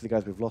think most of the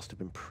guys we've lost have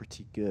been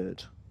pretty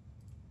good.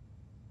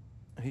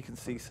 He can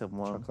see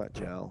someone. Chuck that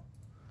gel.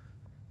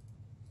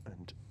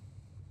 And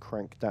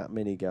crank that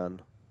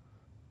minigun.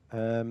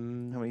 How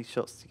many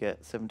shots to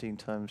get? 17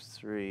 times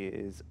 3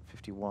 is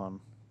 51.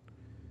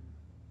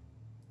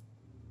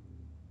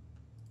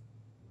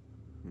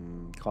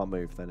 Can't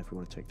move then if we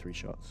want to take 3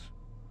 shots.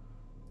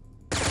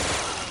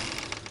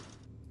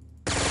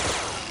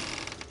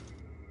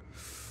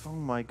 Oh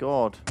my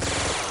God.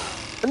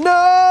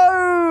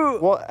 No!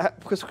 What?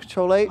 Because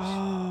Control H?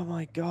 Oh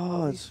my What are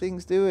god. these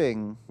things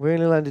doing? We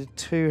only landed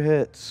 2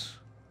 hits.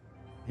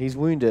 He's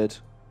wounded.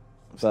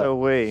 So are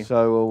we.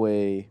 So are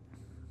we.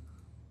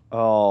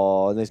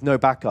 Oh, and there's no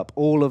backup.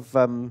 All of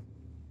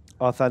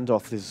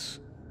Arthandoth's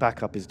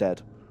backup is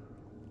dead.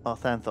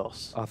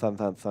 Arthanthos.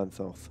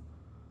 Arthandoth.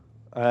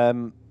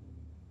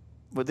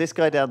 But this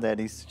guy down there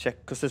needs to check,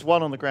 because there's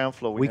one on the ground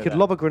floor. We know could that.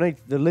 lob a grenade.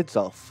 The lid's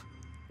off.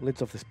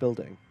 Lid's off this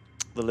building.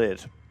 The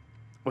lid.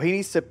 Well, he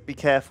needs to be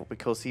careful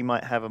because he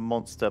might have a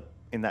monster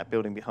in that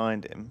building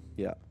behind him,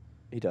 Yeah,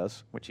 he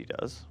does. which he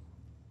does.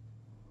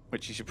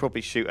 Which he should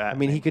probably shoot at. I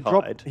mean, and he could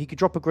hide.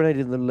 drop a grenade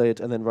in the lid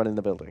and then run in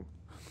the building.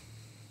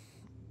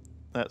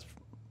 That's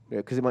Yeah,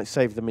 because it might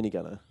save the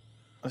minigunner.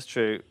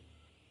 true.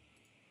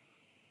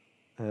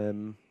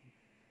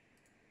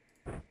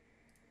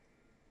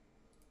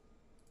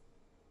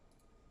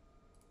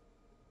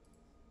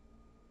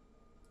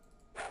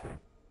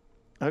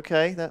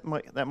 Okay, that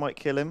might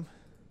kill him.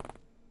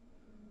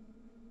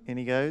 In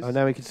he goes. Oh,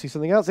 now we can see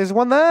something else. There's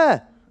one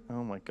there.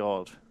 Oh my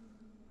God.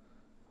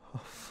 Oh,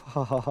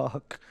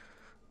 fuck.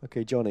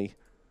 Okay, Johnny.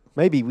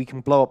 Maybe we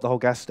can blow up the whole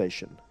gas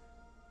station.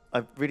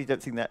 I really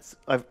don't think that's.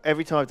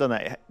 Every time I've done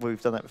that,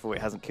 we've done that before.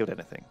 It hasn't killed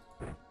anything.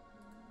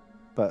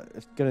 But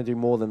it's going to do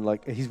more than,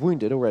 like... He's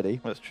wounded already.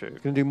 That's true.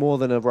 It's going to do more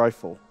than a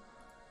rifle.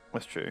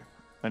 That's true.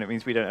 And it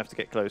means we don't have to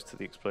get close to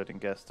the exploding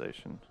gas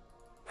station.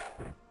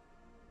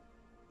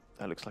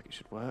 That looks like it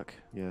should work.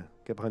 Yeah,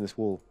 get behind this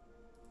wall.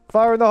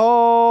 Fire in the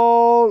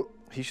hole!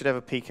 He should have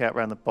a peek out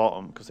around the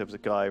bottom because there was a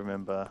guy,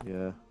 remember? Yeah.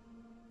 There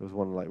was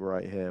one, like,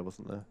 right here,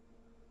 wasn't there?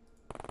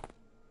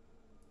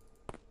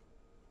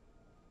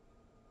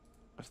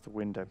 That's the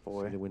window See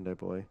boy. the window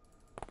boy.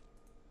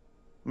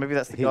 Maybe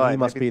that's the He guy.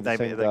 must Maybe be the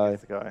same maybe guy.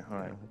 that's the guy. All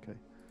right. Yeah,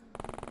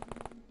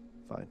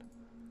 okay.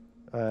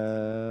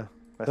 Fine.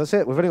 That's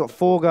it. We've only got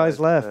 4 guys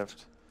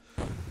left.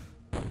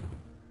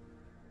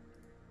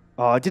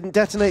 Oh, I didn't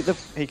detonate the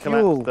He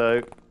fuel. collapsed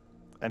though,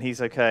 and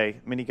he's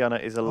okay.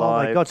 Minigunner is Oh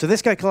alive. my god! So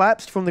this guy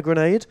collapsed from the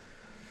grenade.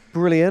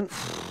 Brilliant.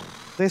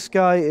 This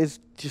guy is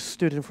just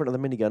stood in front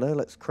of the minigunner.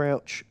 Let's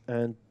crouch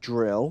and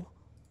drill.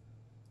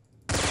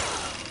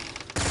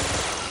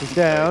 He's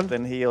down.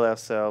 Then heal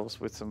ourselves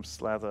with some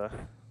slather.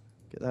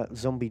 Get that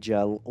zombie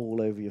gel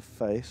all over your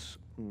face.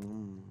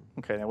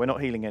 Okay, now we're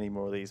not healing any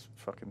more of these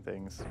fucking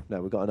things.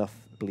 No, we've got enough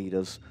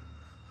bleeders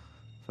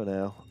for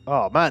now.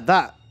 Oh man,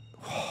 that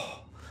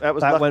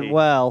went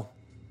well.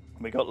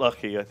 We got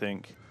lucky, I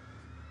think.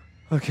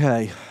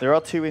 Okay. There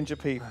are 2 injured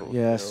people.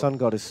 Yeah, still. Sun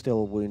God is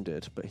still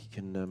wounded, but he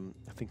can.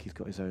 I think he's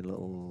got his own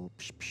little.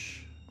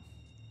 Psh.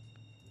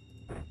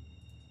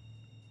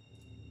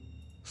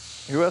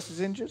 Who else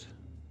is injured?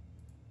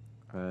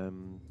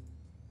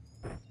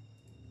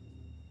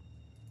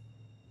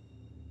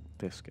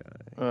 This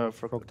guy.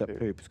 Frog That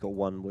poop. He's got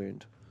 1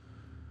 wound.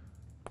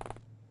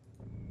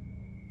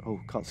 Oh,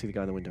 can't see the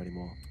guy in the window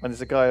anymore. And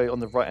there's a guy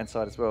on the right-hand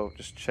side as well.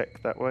 Just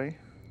check that way.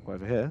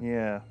 Over here?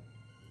 Yeah.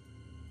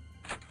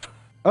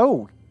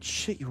 Oh,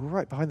 shit, you were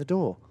right behind the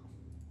door.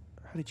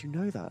 How did you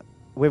know that?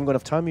 We haven't got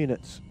enough time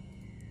units.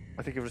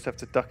 I think he'll just have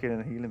to duck in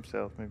and heal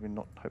himself. Maybe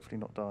not, hopefully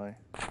not die.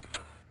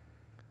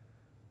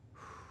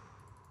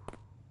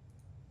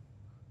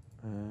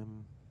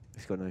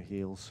 He's got no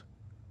heals.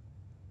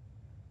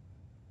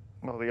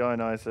 Well, the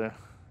ionizer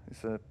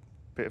is a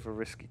bit of a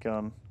risky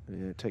gun.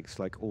 Yeah, it takes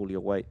like all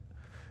your weight.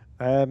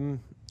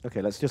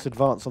 Okay, let's just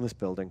advance on this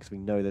building because we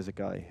know there's a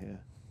guy here.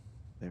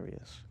 There he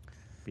is.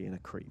 Being a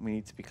creep. We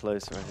need to be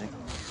closer, I think.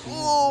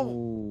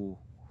 Oh!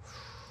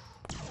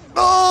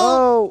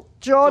 Oh!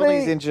 Johnny!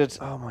 Johnny's injured.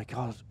 Oh my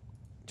god.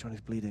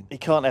 Johnny's bleeding. He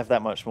can't have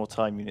that much more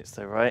time units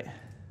though, right?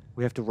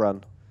 We have to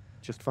run.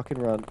 Just fucking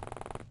run.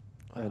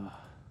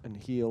 And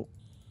heal.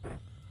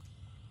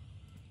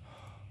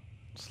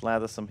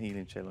 Slather some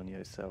healing gel on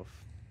yourself.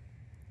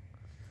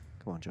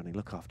 Come on, Johnny,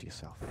 look after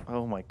yourself.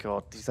 Oh my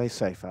god. Stay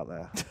safe out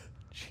there.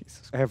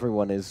 Jesus.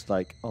 Everyone is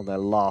like on their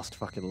last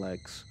fucking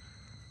legs.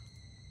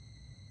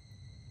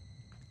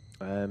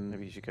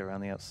 Maybe you should go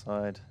around the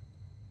outside.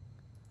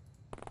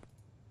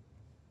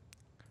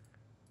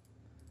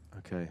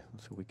 Okay,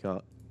 that's what we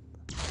got.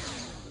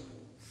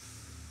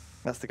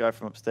 That's the guy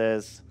from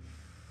upstairs.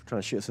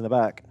 Trying to shoot us in the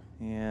back.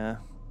 Yeah.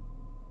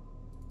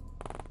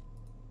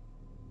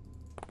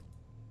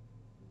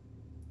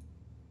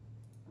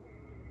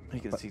 You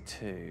can see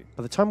 2.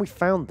 By the time we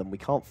found them, we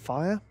can't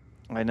fire.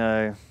 I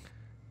know.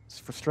 It's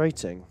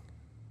frustrating.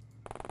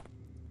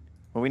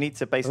 Well, we need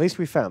to basically... At least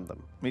we found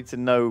them. We need to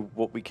know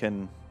what we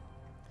can...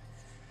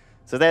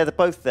 So they're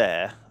both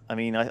there. I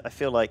mean, I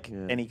feel like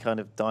any kind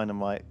of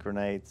dynamite,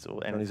 grenades or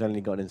anything... And he's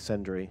only got an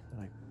incendiary.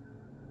 I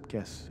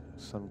guess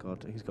Sun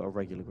God, he's got a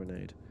regular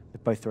grenade.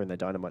 They've both thrown their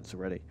dynamites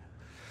already.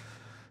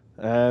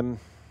 I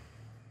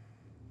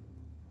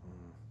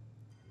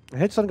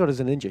heard Sun God is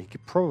a ninja. He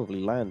could probably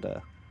land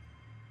a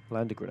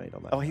grenade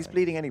on that. Oh, he's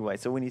bleeding anyway,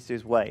 so all we need to do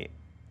is wait.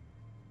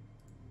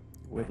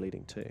 We're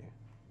bleeding too.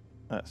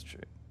 That's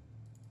true.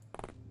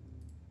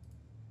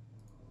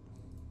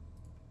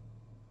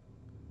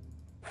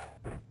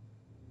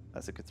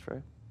 That's a good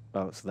throw.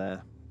 Oh, it's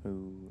there.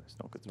 Ooh, it's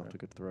not good. Not a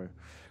good throw.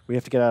 We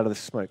have to get out of this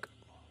smoke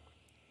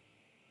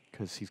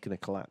because he's going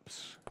to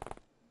collapse.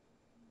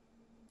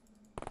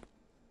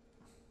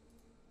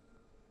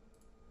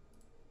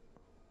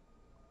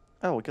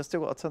 Oh, we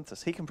still got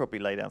Artuntus. He can probably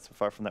lay down some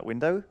fire from that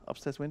window,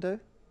 upstairs window.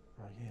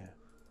 Oh yeah.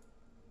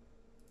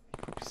 You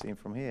can probably see him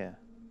from here.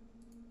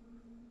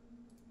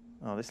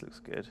 Oh, this looks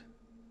good.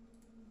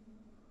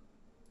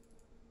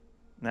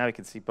 Now we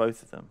can see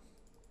both of them.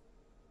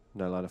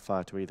 No line of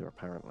fire to either,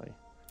 apparently.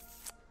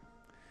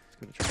 Let's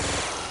give it a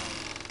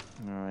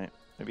try. All right.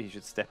 Maybe he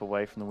should step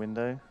away from the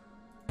window.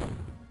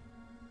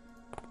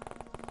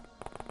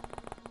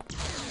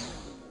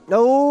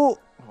 No!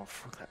 Oh,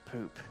 frog that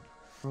poop.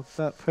 Frog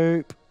that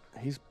poop.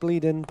 He's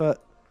bleeding,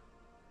 but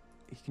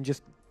he can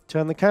just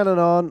turn the cannon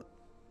on.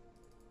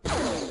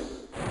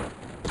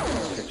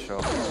 Good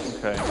shot.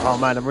 Okay. Oh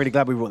man, I'm really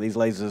glad we brought these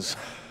lasers.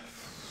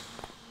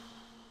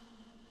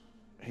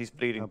 He's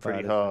bleeding How bad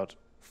pretty is hard.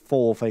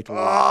 4 fatal.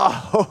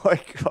 Oh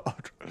my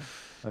god.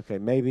 Okay,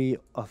 maybe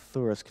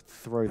Arthurus could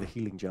throw the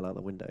healing gel out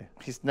the window.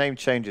 His name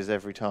changes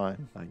every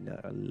time. I know,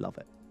 I love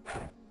it.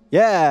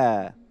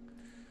 Yeah!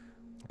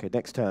 Okay,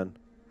 next turn.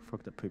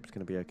 Frog that poop's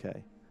going to be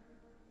okay.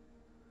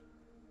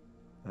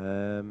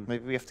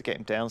 Maybe we have to get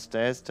him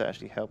downstairs to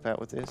actually help out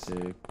with this.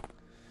 The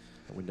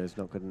window's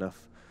not good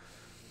enough.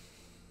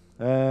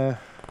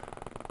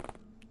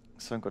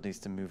 Sun God needs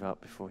to move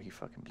up before he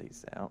fucking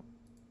bleeds out.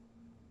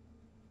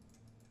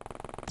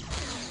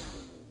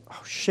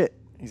 Oh shit!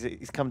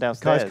 He's come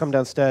downstairs. Guy's come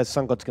downstairs.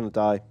 Sun God's gonna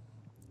die.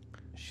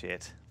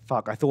 Shit.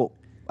 Fuck! I thought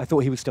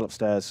he was still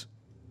upstairs.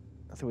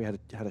 I thought we had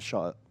a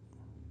shot at.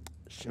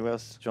 Who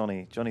else?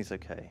 Johnny. Johnny's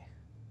okay.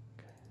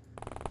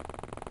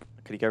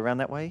 Could he go around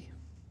that way?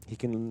 He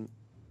can.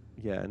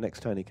 Yeah.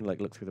 Next turn he can like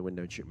look through the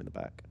window and shoot him in the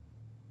back.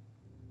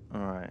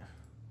 All right.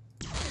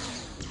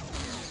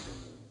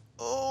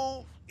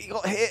 Oh, he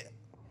got hit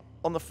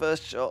on the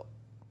first shot.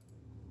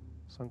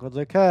 Sun God's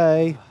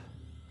okay.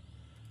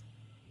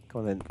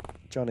 Come on then,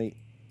 Johnny.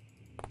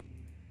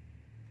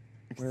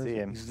 You can see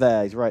him. He's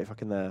there. He's right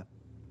fucking there.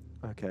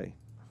 Okay.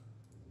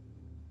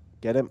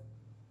 Get him.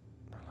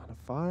 A lot of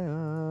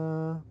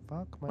fire.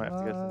 Fuck my Might have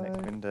to go to the next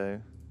life.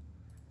 window.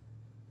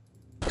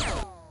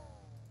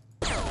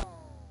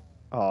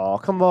 Oh,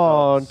 come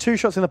on. 2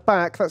 shots in the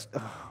back. That's...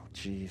 Oh,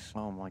 jeez.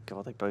 Oh, my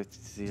God. They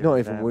both... He's not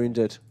even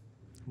wounded.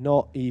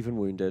 Not even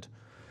wounded.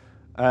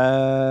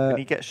 Can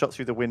you get shot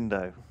through the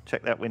window?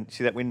 Check that window.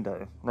 See that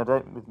window? No,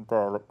 don't look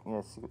there. Look,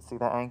 yeah, see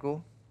that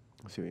angle?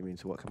 I see what you mean.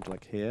 So what comes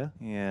like here?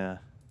 Yeah.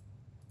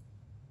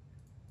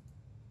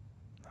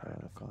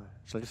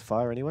 Shall I just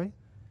fire anyway?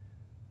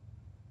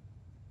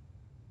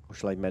 Or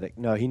shall I medic?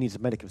 No, he needs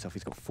to medic himself.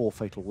 He's got 4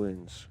 fatal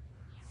wounds.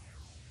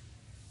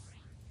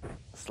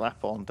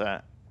 Slap on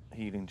that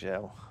healing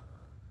gel.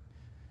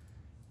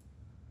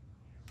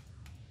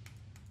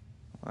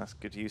 That's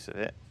good use of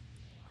it.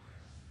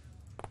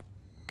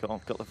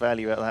 Got the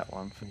value out of that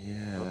one. For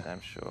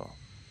damn sure.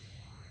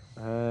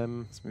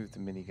 Let's move the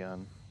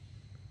minigun.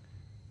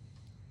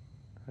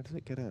 How does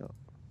it get out?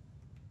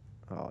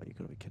 Oh, you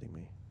got to be kidding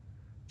me.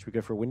 Should we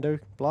go for a window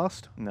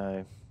blast?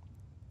 No.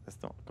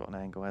 That's not got an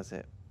angle, has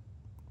it?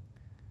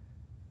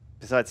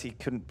 Besides, he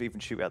couldn't even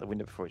shoot out the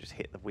window before he just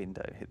hit the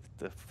window, hit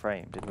the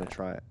frame, didn't he? I'm going to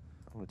try it.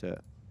 I'm going to do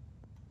it.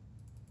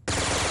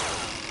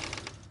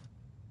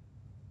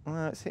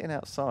 Well, it's hitting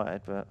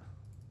outside, but...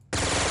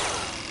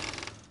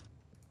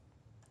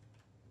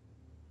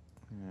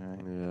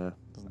 Yeah.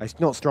 It's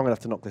not strong enough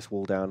to knock this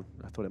wall down.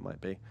 I thought it might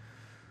be.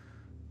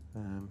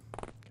 Okay,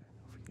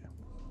 off we go.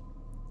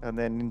 And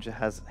then Ninja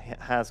has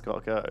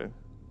got to go.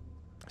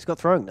 He's got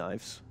throwing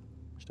knives.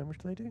 How much damage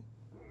do they do?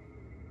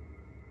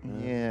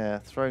 Yeah,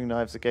 throwing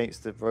knives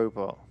against the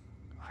robot.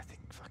 I think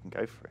fucking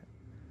go for it.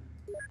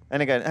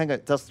 And again, hang on,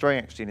 does throwing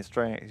actually, and his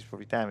throwing is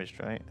probably damaged,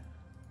 right?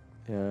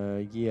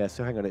 Yeah,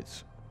 so hang on,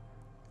 it's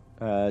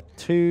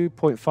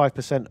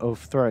 2.5% of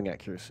throwing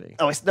accuracy.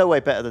 Oh, it's no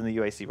way better than the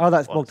UAC. Oh,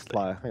 that's honestly.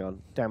 multiplier. Hang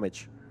on,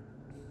 damage.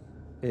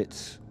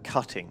 It's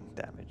Cutting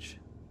damage.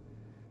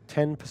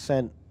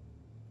 10%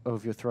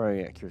 of your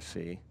throwing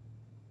accuracy.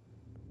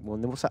 Well,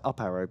 then what's that up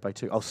arrow by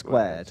 2? Oh,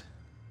 squared.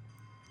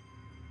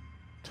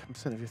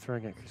 10% of your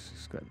throwing accuracy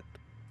squared.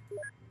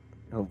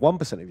 Oh,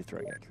 1% of your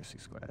throwing accuracy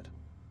squared.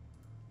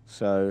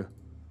 So,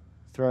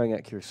 throwing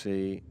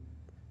accuracy,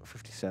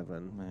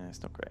 57. Yeah,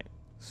 it's not great.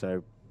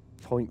 So,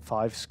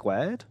 0.5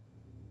 squared?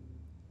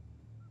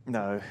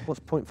 No.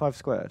 What's 0.5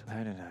 squared?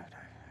 No.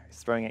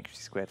 It's throwing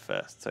accuracy squared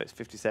first, so it's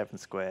 57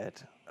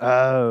 squared.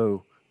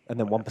 Oh. And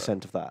then Whatever.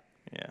 1% of that.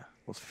 Yeah.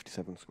 What's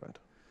 57 squared?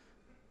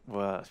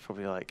 Well, it's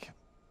probably like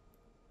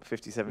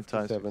 57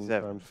 times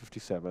 57. times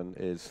 57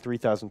 is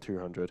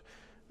 3,200.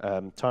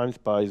 Times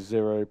by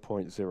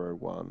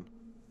 0.01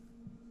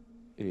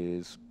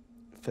 is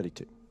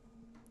 32.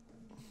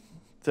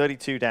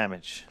 32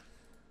 damage.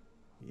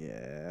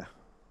 Yeah.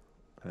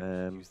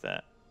 Use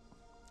that.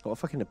 What a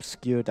fucking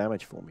obscure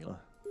damage formula.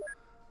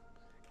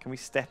 Can we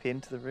step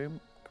into the room?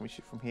 Can we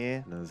shoot from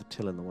here? No, there's a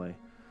till in the way.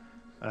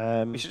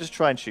 We should just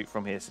try and shoot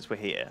from here since we're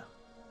here.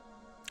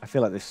 I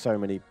feel like there's so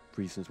many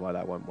reasons why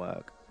that won't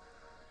work.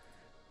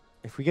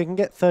 If we can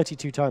get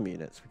 32 time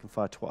units, we can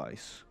fire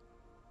twice.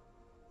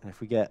 And if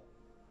we get,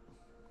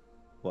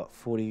 what,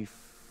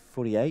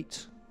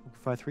 48, we can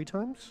fire 3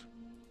 times?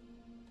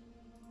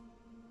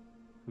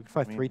 We can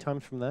fire 3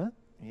 times from there?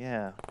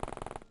 Yeah.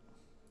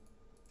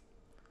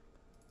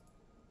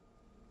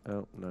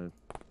 Oh, no.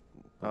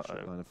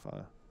 Line of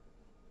fire.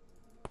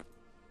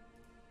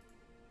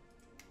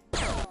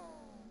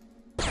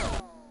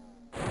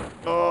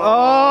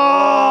 Oh!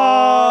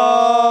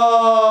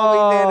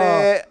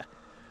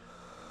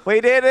 We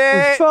did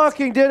it! We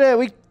fucking did it!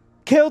 We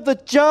killed the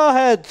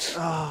jarheads!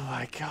 Oh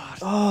my god.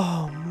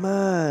 Oh,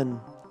 man.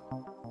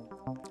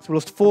 So we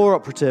lost 4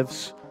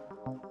 operatives.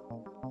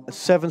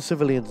 7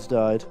 civilians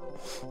died.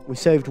 We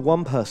saved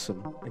 1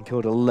 person and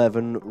killed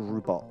 11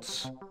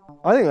 robots.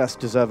 I think that's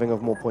deserving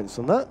of more points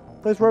than that.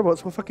 Those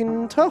robots were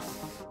fucking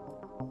tough.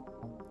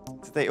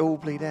 Did they all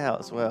bleed out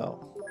as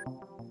well?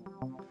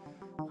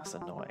 That's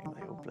annoying.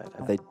 They all bled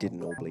out. They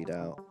didn't all bleed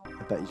out.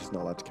 I bet you're just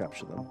not allowed to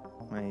capture them.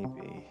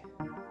 Maybe.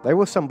 There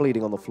was some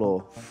bleeding on the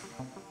floor.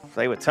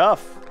 They were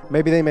tough.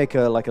 Maybe they make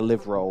a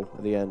live roll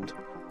at the end.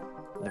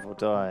 Live or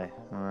die.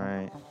 All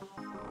right.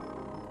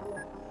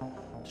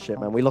 Shit,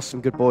 man. We lost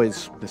some good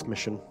boys this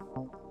mission.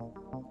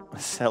 A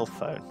cell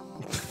phone.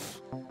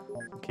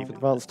 Keep it.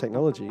 Advanced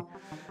technology.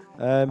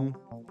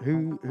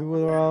 Who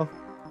were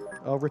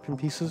our ripping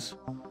pieces?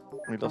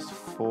 We lost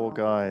 4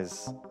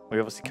 guys. We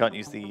obviously can't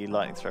use the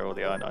lightning thrower or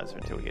the ionizer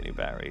until we get new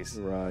batteries.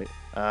 Right.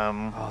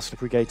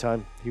 Slippery gay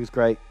time. He was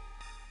great.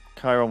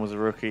 Chiron was a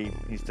rookie.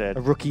 He's dead.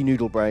 A rookie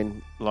noodle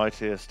brain.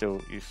 Lightyear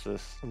still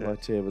useless.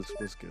 Lightyear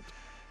was good.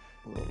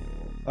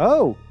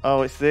 Oh!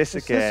 Oh, it's this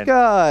It's again. this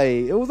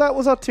guy! Oh, that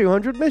was our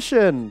 200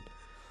 mission!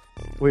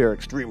 We are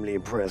extremely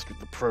impressed with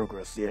the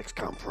progress the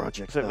XCOM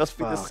project. So it must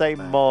be the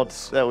same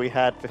mods that we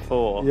had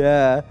before.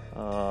 Yeah.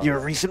 Your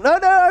recent... No,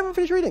 I haven't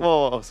finished reading.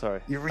 Oh,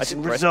 sorry. Your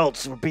recent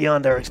results were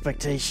beyond our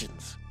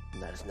expectations.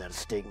 And that is not a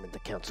statement the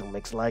Council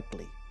makes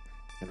likely.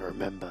 And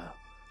remember,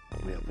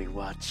 we'll be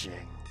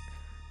watching.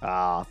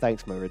 Ah,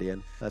 thanks,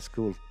 Meridian. That's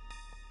cool.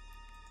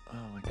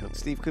 Oh my god,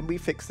 Steve, can we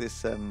fix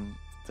this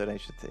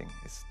donation thing?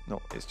 It's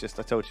not. It's just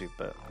I told you,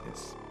 but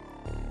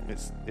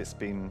it's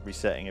been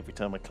resetting every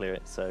time I clear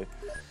it. So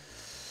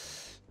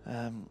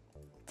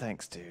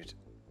Thanks, dude.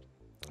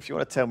 If you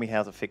want to tell me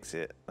how to fix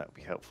it, that would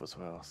be helpful as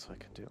well, so I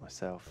can do it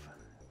myself.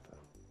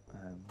 But,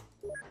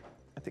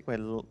 I think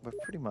we're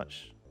pretty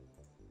much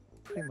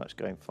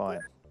going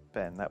fine.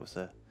 Ben, that was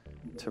a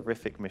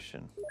terrific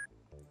mission.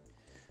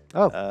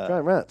 Oh,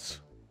 giant rats.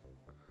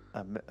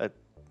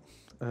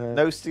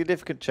 No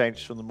significant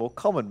change from the more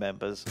common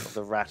members of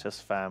the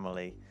Rattus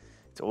family.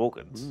 Its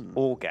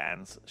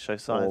organs show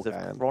signs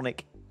of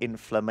chronic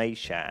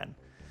inflammation,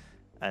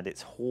 and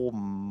its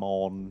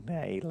hormone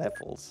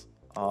levels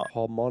are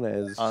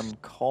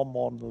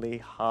uncommonly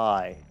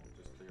high.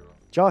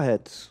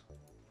 Jarheads.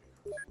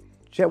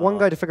 Get one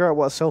guy to figure out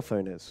what a cell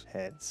phone is.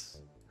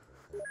 Heads.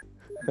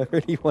 I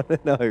really want to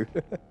know.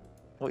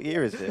 What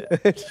year is it?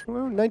 It's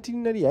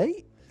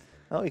 1998.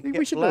 Oh, you can Maybe get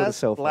we should know what a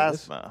cell phone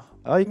is. plasma.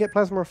 Oh, you can get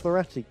plasma off the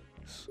ratties.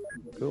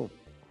 Cool.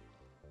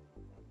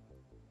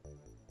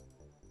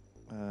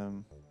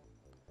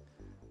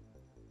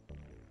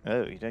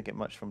 Oh, you don't get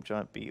much from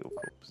giant beetle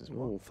corpses.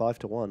 Oh, 5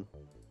 to 1.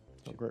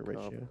 Not a great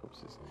ratio.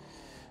 Corpses.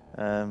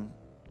 How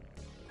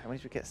many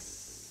did we get?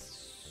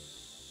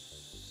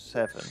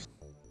 7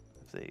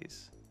 of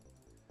these.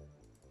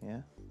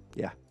 Yeah?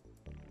 Yeah.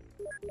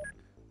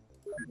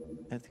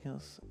 Anything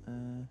else?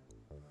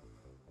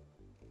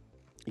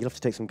 You'll have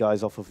to take some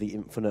guys off of the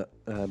infinite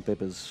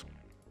bibbers.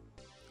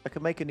 I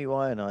can make a new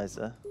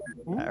ionizer,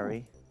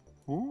 Harry.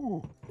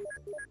 Ooh.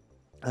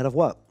 Out of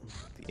what?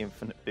 The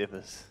infinite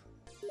bibbers.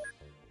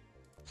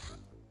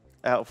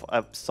 Out of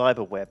a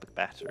cyber web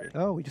battery.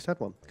 Oh, we just had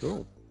one.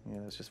 Cool. Yeah,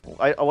 that's just.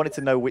 I wanted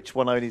to know which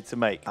one I needed to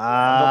make. I'm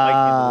not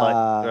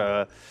making the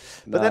light.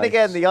 But then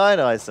again, the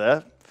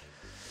ionizer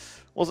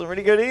wasn't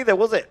really good either,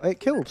 was it? It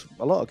killed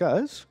a lot of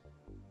guys.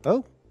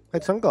 Oh,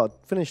 Head Sun God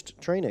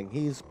finished training.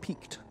 He's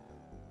peaked.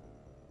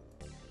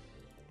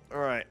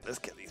 All right, let's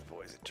get these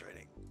boys in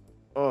training.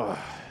 Oh,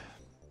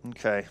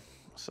 okay.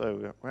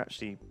 So we're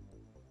actually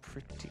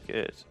pretty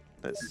good.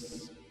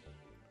 Let's.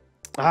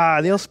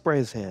 The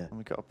Osprey's here. And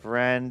we got a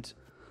brand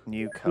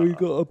new car. We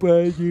got a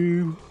brand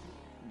new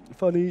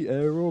funny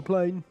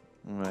aeroplane.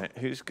 Right,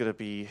 who's it gonna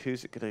be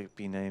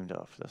named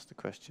after? That's the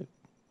question.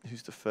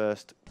 Who's the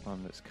first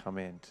one that's come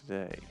in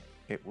today?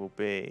 It will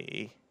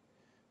be.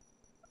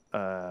 Oh,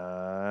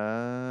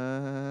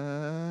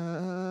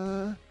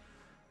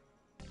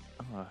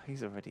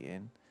 he's already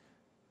in.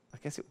 I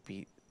guess it would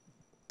be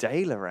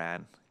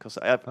Dalaran, because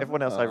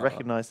everyone else I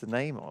recognise the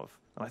name of.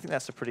 And I think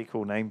that's a pretty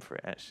cool name for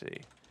it,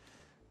 actually.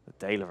 The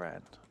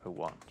Dalaran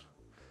 01.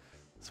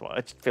 That's why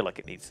I feel like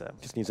it needs a...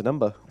 Just needs a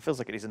number. It feels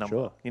like it needs a number.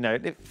 Sure. You know,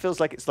 it feels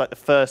like it's like the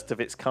first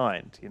of its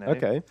kind, you know?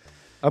 Okay.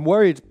 I'm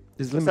worried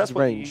his limited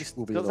range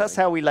will be that's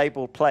how we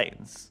label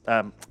planes.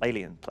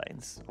 Alien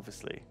planes,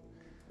 obviously.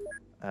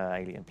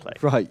 Alien plane.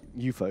 Right,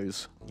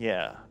 UFOs.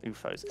 Yeah,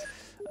 UFOs.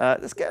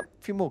 Let's get a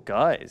few more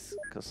guys,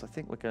 because I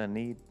think we're going to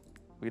need...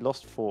 We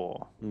lost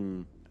 4,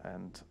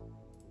 and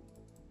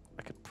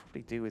I could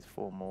probably do with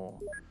 4 more.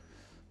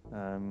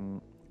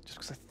 Just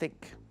because I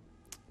think...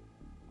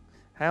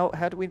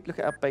 How do we look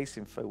at our base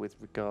info with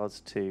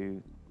regards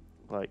to,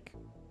 like,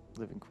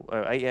 living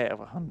quarters? Oh, 8 out of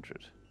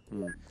 100.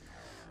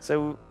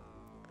 So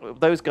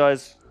those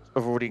guys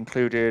have already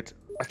included...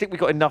 I think we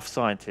got enough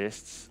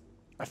scientists.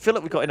 I feel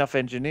like we've got enough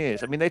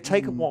engineers. I mean, they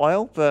take a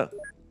while, but...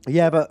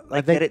 Yeah, but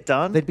they get it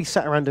done. They'd be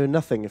sat around doing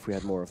nothing if we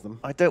had more of them.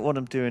 I don't want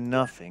them doing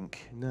nothing.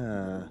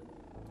 Nah.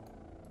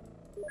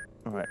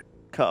 All right,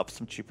 cut up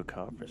some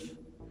chupacabras.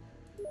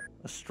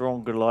 A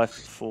stronger life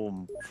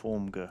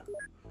formger.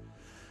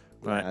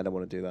 Right. I don't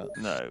want to do that.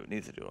 No,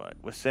 neither do I.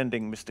 We're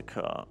sending Mr.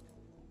 Carr,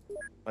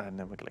 and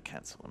then we're going to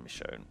cancel on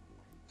Michonne.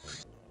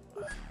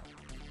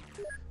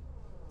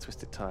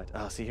 Twisted Tide.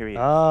 See, here he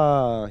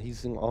is.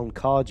 He's on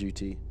car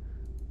duty.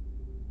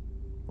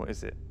 What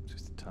is it?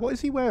 Twisted Tide. What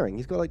is he wearing?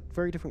 He's got, like,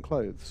 very different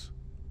clothes.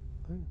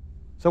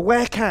 So,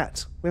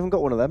 Werecat! We haven't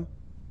got one of them.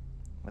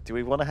 Do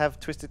we want to have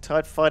Twisted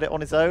Tide fight it on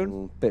his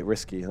own? Bit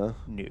risky, huh?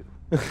 No.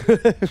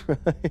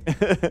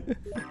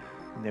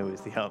 No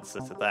is the answer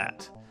to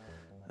that.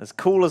 As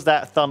cool as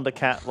that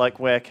Thundercat, like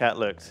Werecat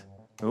looked.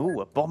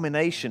 Ooh,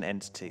 abomination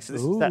entity. So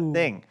this is that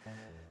thing.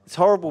 This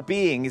horrible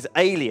being is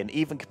alien,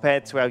 even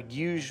compared to our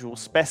usual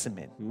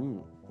specimen.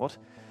 What?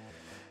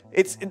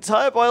 Its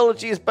entire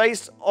biology is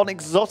based on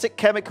exotic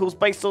chemicals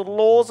based on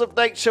laws of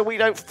nature we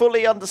don't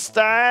fully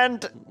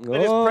understand.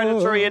 It is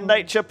predatory in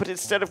nature, but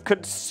instead of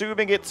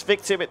consuming its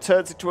victim, it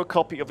turns into a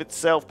copy of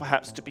itself,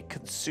 perhaps to be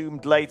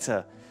consumed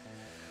later.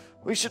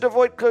 We should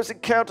avoid close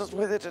encounters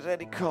with it at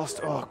any cost.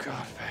 Oh,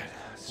 God, man.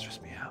 That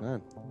stressed me out.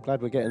 Man, I'm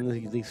glad we're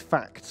getting these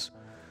facts.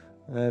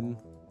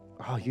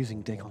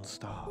 Using dig on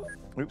staff.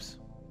 Oops.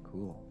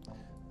 Cool.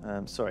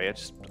 Sorry,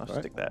 I'll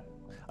stick that.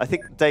 I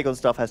think Dagon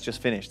stuff has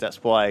just finished.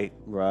 That's why.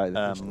 Right,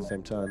 at the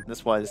same time.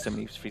 That's why there's so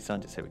many free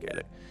scientists. Here we go.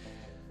 Look.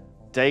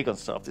 Dagon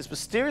stuff. This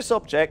mysterious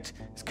object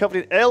is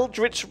covered in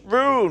eldritch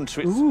runes,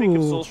 which speak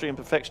of sorcery and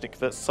perfection. It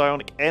converts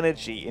psionic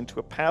energy into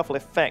a powerful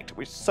effect,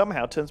 which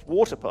somehow turns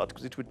water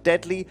particles into a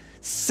deadly,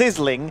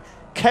 sizzling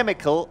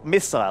chemical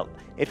missile.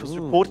 It was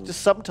reported to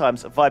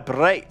sometimes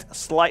vibrate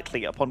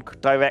slightly upon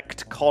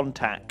direct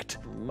contact,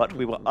 but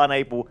we were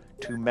unable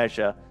to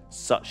measure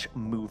such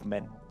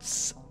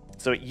movements.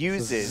 So it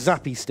uses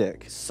Zappy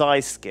stick.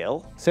 size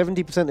skill.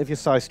 70% of your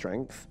size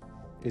strength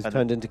is And-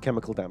 turned into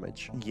chemical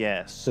damage.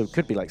 Yes. So it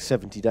could be like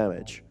 70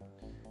 damage.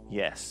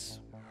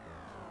 Yes.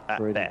 At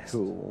Pretty best.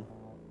 cool.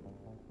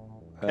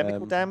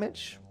 Chemical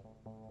damage?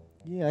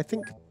 Yeah, I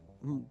think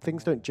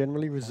things don't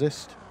generally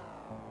resist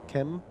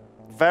chem.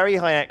 Very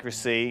high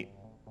accuracy.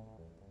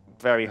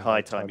 Very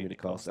high time unit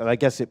cost. And I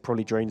guess it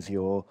probably drains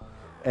your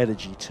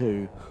energy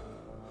too.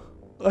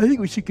 I think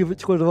we should give it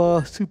to one of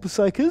our super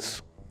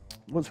psychers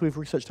once we've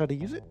researched how to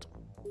use it.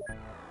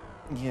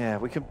 Yeah,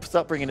 we can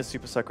start bringing a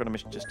super psycho on a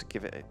mission just to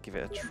give it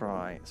a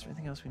try. Is there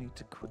anything else we need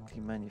to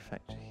quickly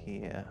manufacture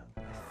here?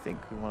 I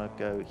think we want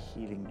to go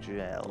healing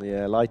gel.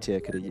 Yeah,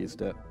 Lightyear could have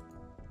used it,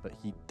 but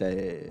he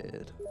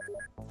did.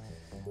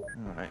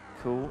 Alright,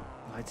 cool.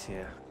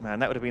 Lightyear. Man,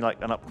 that would have been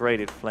like an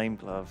upgraded flame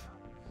glove.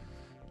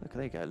 Look,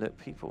 there you go. Look,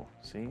 people.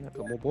 See? I've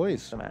Got more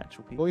boys. some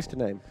actual people. Boys to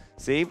name.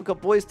 See, we've got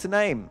boys to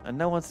name, and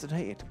no one's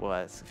donated. Well,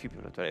 there's a few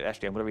people have donated.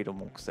 Actually, I'm going to read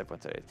them all because everyone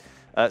donated.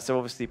 So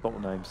obviously, bottle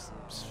gnomes.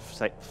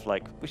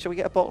 Like, shall we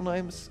get a bottle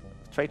gnomes?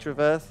 Traitor of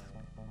Earth?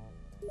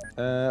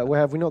 Where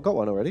have we not got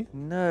one already?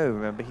 No,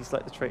 remember, he's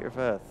like the traitor of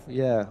Earth.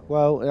 Yeah,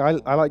 well,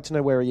 I like to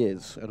know where he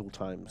is at all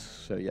times,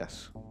 so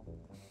yes.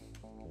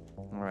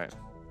 All right.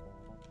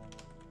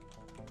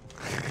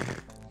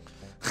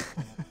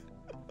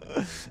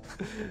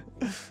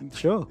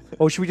 Sure.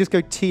 Or should we just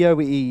go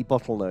TOE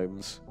bottle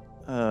gnomes?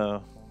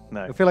 Oh,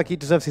 no. I feel like he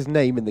deserves his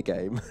name in the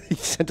game. He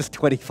sent us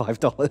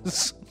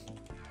 $25.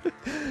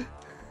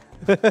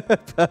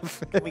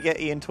 Perfect. Can we get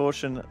Ian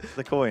Torsion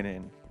the coin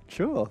in?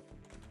 Sure.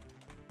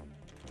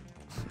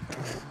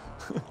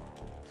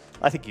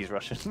 I think he's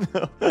Russian.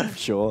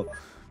 Sure.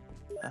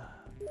 All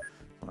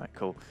right,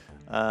 cool.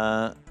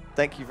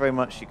 Thank you very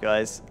much, you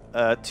guys.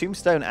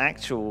 Tombstone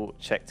Actual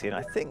checked in.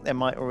 I think there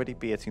might already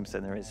be a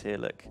Tombstone. There is here,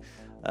 look.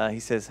 He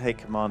says, hey,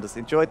 Commanders,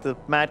 enjoyed the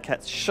Mad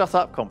Catz Shut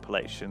Up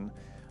compilation.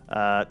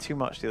 Too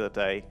much the other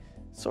day.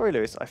 Sorry,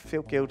 Lewis, I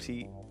feel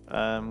guilty.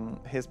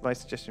 Here's my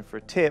suggestion for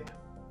a tip.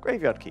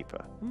 Graveyard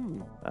Keeper.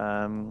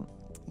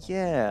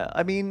 Yeah,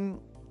 I mean,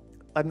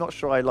 I'm not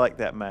sure I like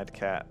that Mad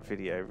Cat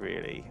video,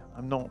 really.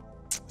 I'm not...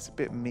 It's a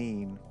bit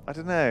mean. I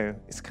don't know.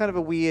 It's kind of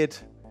a weird...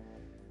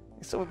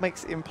 It sort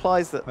of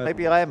implies that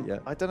maybe I am... Yeah.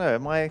 I don't know.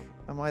 Am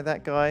I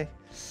that guy?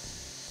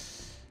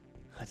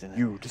 I don't know.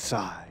 You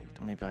decide.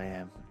 Maybe I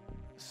am.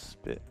 It's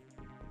a bit...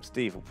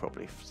 Steve will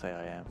probably say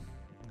I am.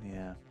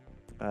 Yeah.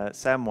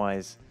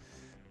 Samwise,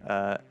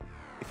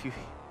 if you...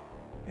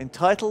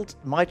 Entitled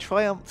My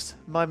Triumphs,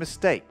 My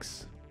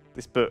Mistakes.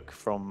 This book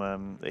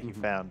from that he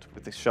found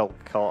with the Shulk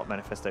Cart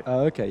Manifesto.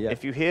 Oh, okay, yeah.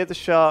 If you hear the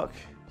shark,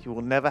 you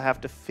will never have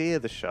to fear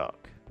the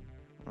shark.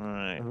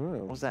 Right.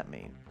 Oh. What does that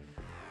mean?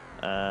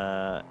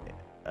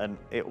 And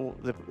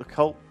the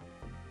cult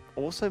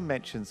also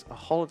mentions a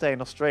holiday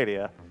in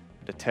Australia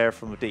and a terror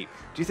from the deep.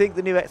 Do you think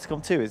the new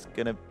XCOM 2 is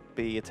going to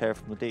be a terror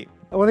from the deep?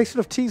 Oh, well, they sort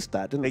of teased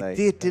that, didn't they? They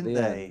did, didn't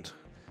at the they? end?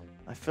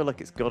 I feel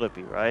like it's got to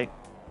be, right?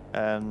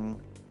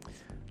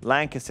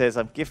 Lanka says,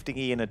 I'm gifting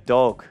Ian a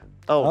dog.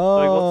 Oh,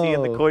 so he wants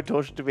Ian the coin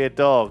torture to be a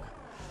dog.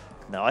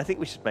 No, I think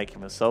we should make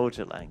him a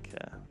soldier,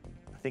 Lanka.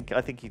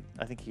 I think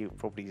he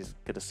probably is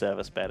going to serve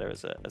us better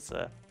as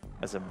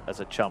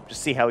a chump.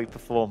 Just see how he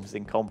performs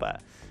in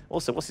combat.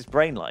 Also, what's his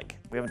brain like?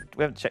 We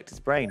haven't checked his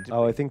brain. Did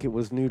Oh, we? I think it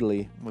was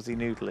noodly. Was he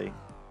noodly?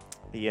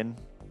 Ian.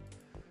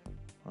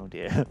 Oh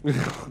dear.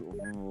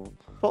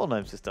 Bottle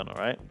Gnomes has done all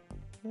right.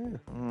 Yeah.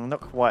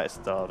 Not quite a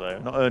star though.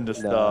 Not earned a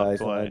star. No,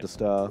 it's not quite. earned a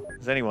star.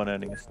 Is anyone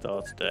earning a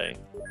star today?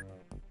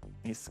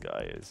 This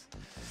guy is.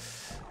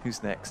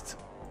 Who's next?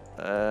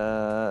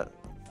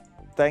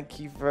 Thank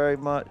you very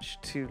much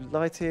to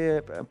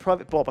Lightyear and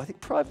Private Bob. I think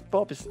Private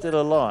Bob is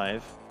still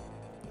alive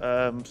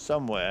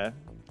somewhere.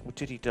 Or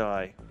did he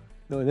die?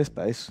 Not in this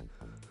base.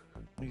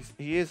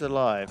 He is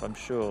alive, I'm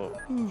sure.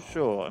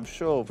 I'm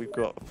sure we've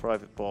got a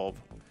Private Bob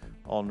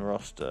on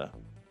roster.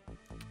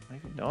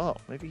 Maybe not.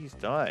 Maybe he's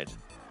died.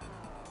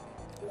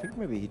 I think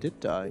maybe he did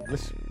die.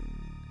 Listen.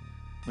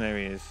 There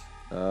he is.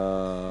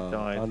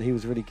 Died. And he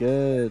was really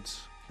good.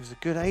 He was a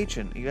good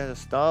agent. He had a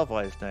star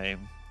by his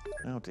name.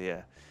 Oh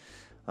dear.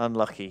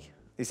 Unlucky.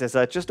 He says,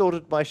 I just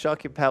ordered my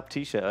Shark and Palp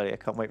t-shirt earlier.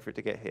 Can't wait for it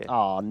to get here.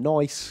 Ah,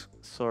 nice.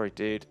 Sorry,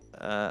 dude.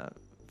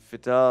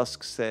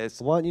 Vidarsk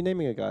says... Why aren't you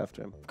naming a guy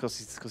after him? Because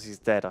he's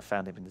dead. I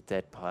found him in the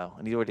dead pile.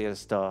 And he already had a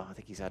star. I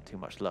think he's had too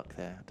much luck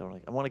there. I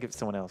want to give it to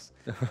someone else.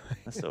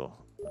 That's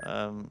all.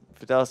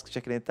 Vidarsk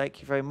checking in.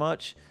 Thank you very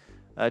much.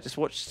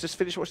 Just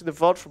finished watching the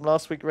VOD from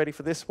last week. Ready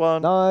for this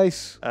one.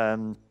 Nice.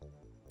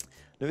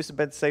 Lewis and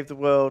Ben save the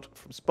world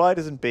from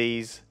spiders and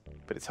bees,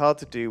 but it's hard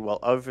to do while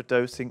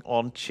overdosing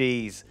on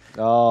cheese.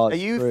 Oh, Are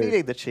you true.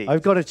 feeling the cheese?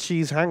 I've got a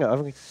cheese hanger.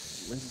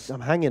 I'm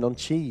hanging on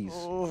cheese.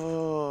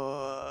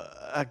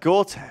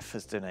 Gortef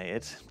has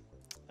donated.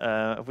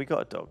 Have we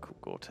got a dog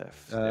called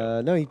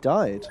Gortef? No, he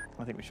died.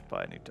 I think we should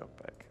buy a new dog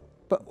back.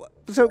 But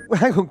so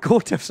hang on,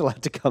 Gortef's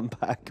allowed to come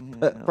back,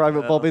 but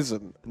Private Bob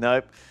isn't.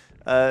 Nope.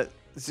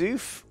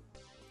 Zoof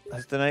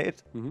has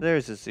donated. There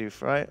is a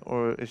Zoof, right?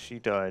 Or has she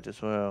died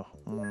as well?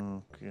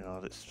 Oh,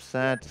 God, it's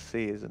sad to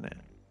see, isn't it?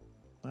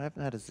 I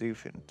haven't had a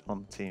Zoof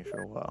on the team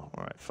for a while.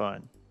 All right,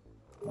 fine.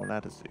 I'll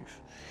add a Zoof.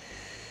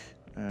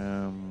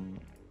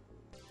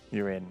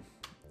 You're in.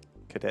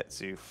 Cadet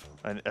Zoof.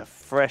 A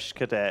fresh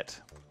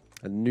cadet.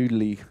 A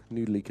noodly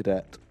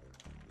cadet.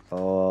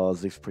 Oh,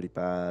 Zoof's pretty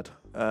bad.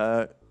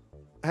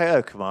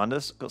 Hello,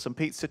 commanders. Got some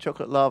pizza,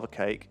 chocolate lava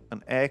cake,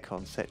 and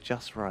aircon set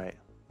just right.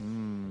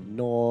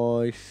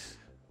 Nice.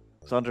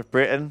 Sandra of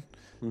Britain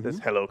says,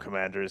 hello,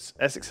 commanders.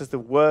 Essex has the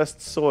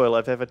worst soil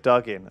I've ever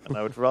dug in, and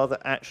I would rather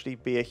actually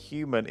be a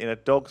human in a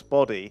dog's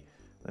body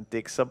than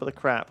dig some of the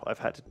crap I've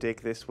had to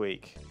dig this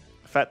week.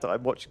 The fact that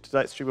I'm watching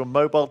tonight's stream on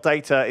mobile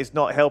data is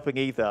not helping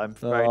either. I'm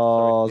very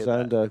sorry to hear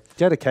that. Xander.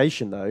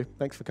 Dedication, though.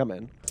 Thanks for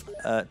coming.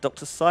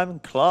 Dr. Simon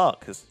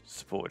Clark has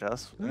supported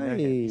us.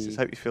 Hey. He says,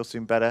 hope you feel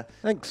soon better.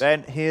 Thanks.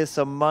 Ben, here's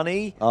some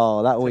money.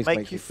 Oh, that always to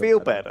makes you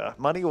feel better.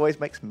 Money always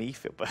makes me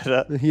feel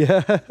better.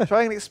 Yeah.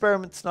 Trying an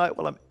experiment tonight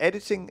while I'm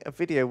editing a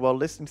video while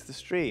listening to the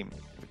stream.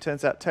 If it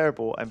turns out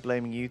terrible, I'm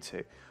blaming you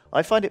two.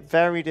 I find it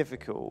very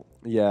difficult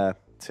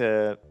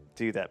to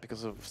do that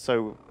because of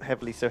so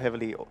heavily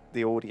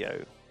the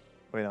audio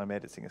when I'm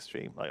editing a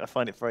stream. Like I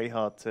find it very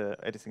hard to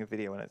editing a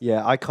video when it's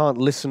I can't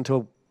listen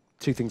to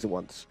two things at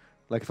once.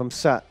 Like if I'm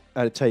sat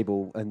at a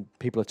table and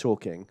people are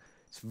talking,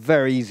 it's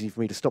very easy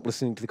for me to stop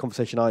listening to the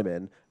conversation I'm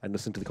in and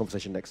listen to the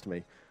conversation next to me.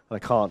 And I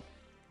can't.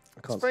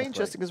 It's very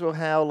interesting as well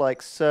how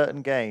like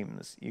certain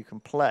games you can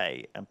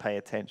play and pay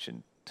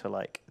attention to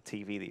like a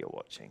TV that you're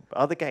watching, but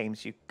other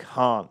games you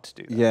can't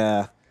do that.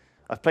 Yeah.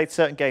 I've played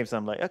certain games and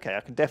I'm like, okay, I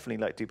can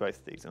definitely like do both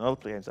of these. And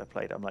other games I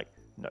played, I'm like,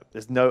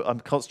 no, I'm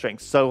concentrating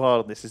so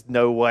hard on this. There's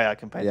no way I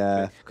can pay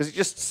attention because it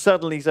just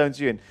suddenly zones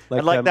you in.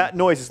 And like that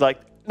noise is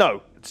like,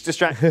 no, it's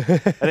distracting.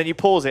 And then you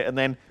pause it and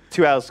then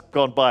 2 hours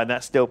gone by and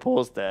that's still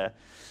paused there.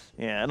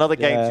 Yeah, and other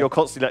games you're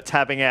constantly like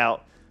tabbing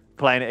out,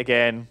 playing it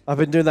again. I've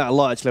been doing that a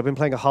lot actually. I've been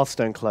playing a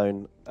Hearthstone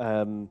clone,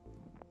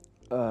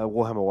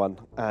 Warhammer one,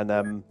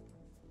 and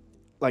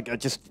like I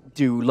just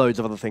do loads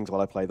of other things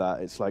while I play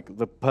that. It's like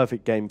the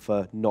perfect game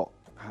for not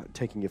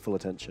taking your full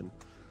attention.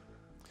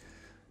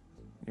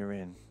 You're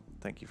in.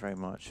 Thank you very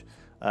much.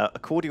 A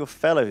cordial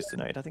fellow who's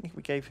donated. I think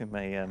we gave him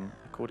a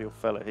cordial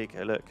fellow. Here you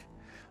go. Look.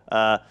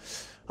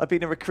 I've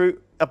been a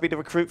recruit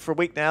for a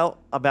week now.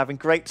 I'm having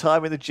great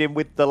time in the gym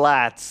with the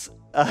lads.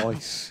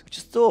 Nice. I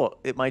just thought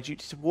it my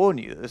duty to warn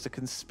you that there's a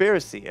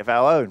conspiracy of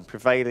our own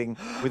prevailing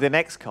within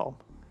XCOM.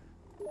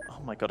 Oh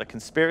my god, a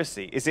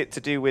conspiracy. Is it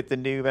to do with the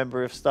new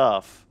member of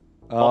staff?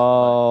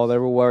 Oh,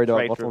 they're all worried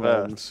about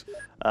bottlenecks.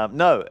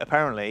 No,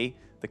 apparently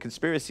the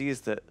conspiracy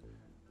is that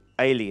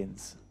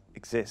aliens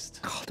exist.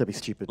 God, that'd be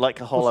stupid.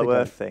 Like a hollow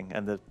earth thing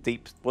and the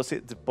deep, what's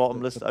it, the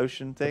bottomless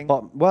ocean thing?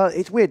 Well,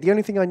 it's weird. The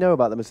only thing I know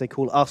about them is they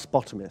call us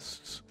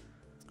bottomists.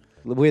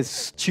 We're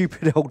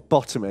stupid old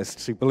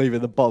bottomists who believe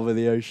in the bottom of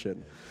the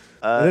ocean.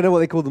 I don't know what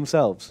they call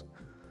themselves.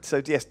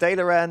 So, yes,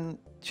 Dalaran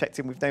checked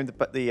in. We've named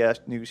the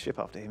new ship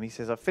after him. He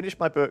says, I've finished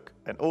my book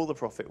and all the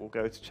profit will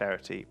go to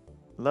charity.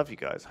 Love you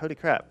guys. Holy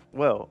crap.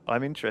 Well,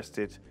 I'm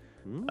interested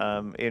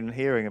in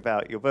hearing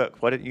about your book.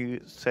 Why don't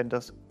you send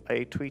us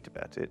a tweet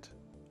about it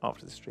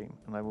after the stream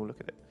and I will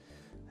look at it.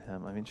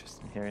 I'm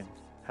interested in hearing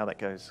how that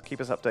goes. Keep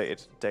us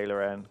updated,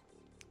 Dalaran.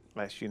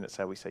 I assume that's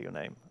how we say your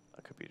name.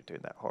 I could be doing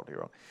that horribly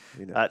wrong.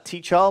 T.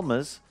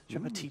 Chalmers. Do you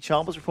remember T.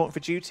 Chalmers reporting for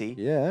duty?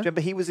 Yeah. Do you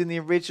remember he was in the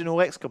original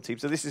XCOM team?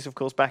 So this is, of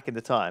course, back in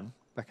the time.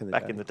 Back in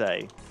the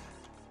day.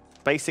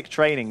 Basic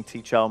training,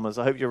 T. Chalmers.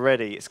 I hope you're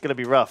ready. It's going to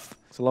be rough.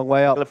 It's a long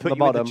way up. We're going to put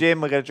you in the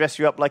gym. We're going to dress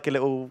you up like a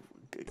little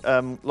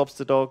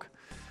lobster dog.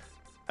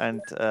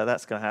 And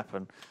that's going to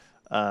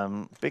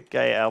happen. Big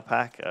Gay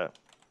Alpaca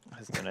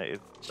has donated,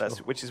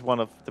 which is one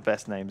of the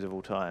best names of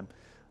all time.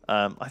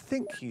 I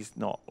think he's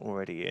not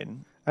already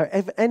in.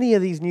 Have any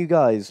of these new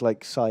guys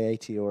like Psi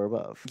 80 or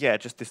above? Yeah,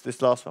 just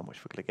this last one, which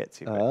we're going to get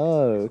to.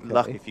 Oh, okay.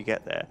 Lucky if you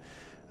get there.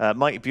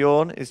 Mighty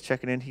Bjorn is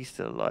checking in. He's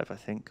still alive, I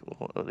think,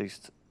 or at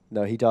least...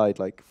 No, he died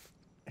like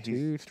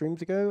 2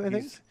 streams ago, I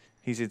think.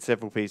 He's in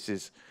several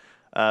pieces.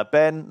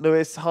 Ben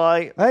Lewis,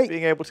 hi. Hey.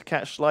 Being able to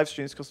catch live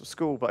streams because of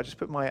school, but I just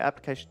put my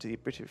application to the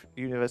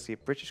University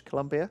of British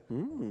Columbia.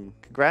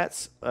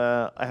 Congrats.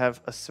 I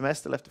have a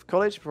semester left of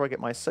college before I get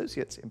my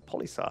associates in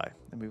poli-sci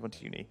and move on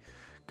to uni.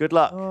 Good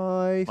luck,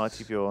 Nice.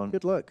 Mighty Bjorn.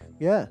 Good luck.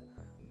 Yeah.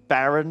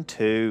 Baron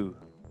 2.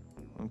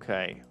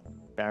 Okay.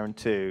 Baron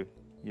 2,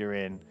 you're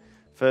in.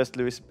 First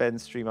Lewis and Ben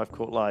stream I've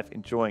caught live.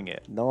 Enjoying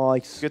it.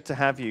 Nice. Good to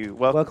have you.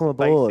 Welcome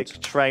aboard.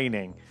 Basic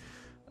training.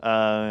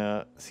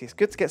 See, it's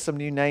good to get some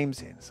new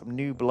names in, some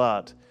new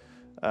blood.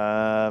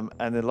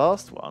 And the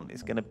last one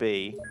is going to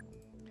be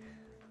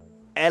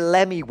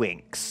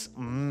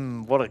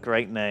Elemmywinks. What a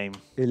great name.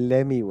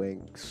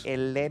 Elemmywinks.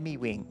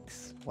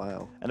 Elemmywinks.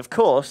 Wow. And of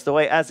course, the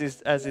way as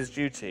is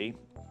duty,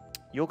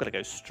 you're going to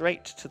go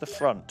straight to the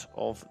front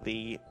of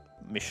the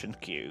mission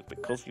queue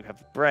because you have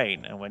a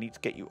brain and we need to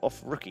get you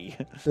off rookie.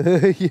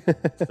 Yeah.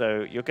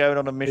 So you're going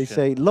on a mission.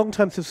 They say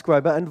long-time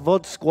subscriber and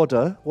VOD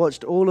squadder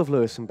watched all of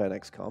Lewis and Ben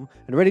XCOM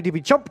and ready to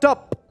be chopped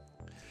up.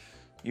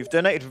 You've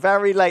donated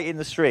very late in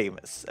the stream.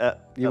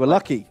 You were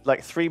lucky.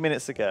 Like 3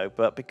 minutes ago,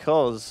 but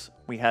because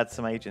we had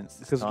some agents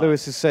this Because time.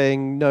 Lewis is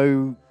saying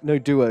no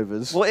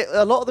do-overs. Well,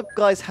 a lot of the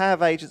guys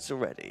have agents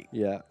already.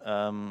 Yeah.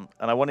 And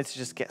I wanted to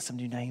just get some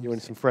new names. You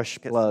want some fresh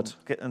blood.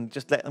 And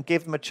just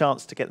give them a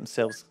chance to get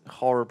themselves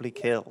horribly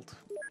killed.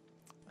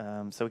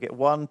 So we get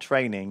one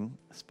training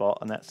spot,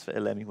 and that's for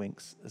Elemi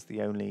Winks as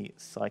the only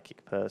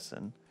psychic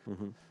person.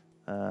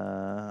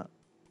 God,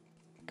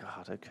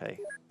 okay.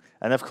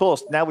 And of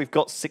course, now we've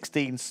got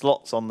 16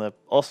 slots on the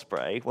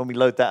Osprey. When we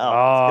load that up,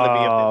 it's going to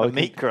be a bit of a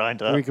meat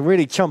grinder. We can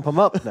really chump them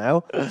up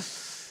now.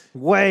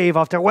 Wave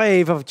after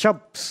wave of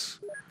chumps.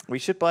 We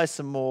should buy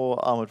some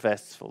more armored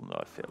vests for them, though,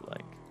 I feel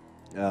like.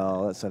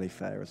 Oh, that's only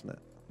fair, isn't it?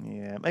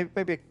 Yeah,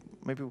 maybe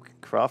we can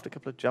craft a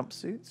couple of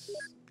jumpsuits.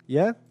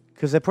 Yeah,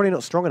 because they're probably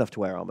not strong enough to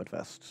wear armored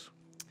vests.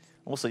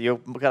 Also, we're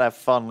going to have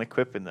fun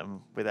equipping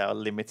them with our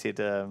limited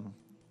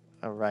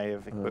array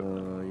of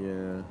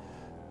equipment.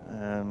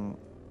 Yeah.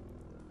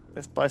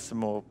 Let's buy some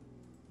more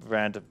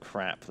random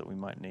crap that we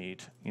might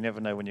need. You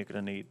never know when you're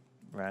going to need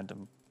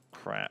random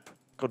crap.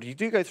 God, you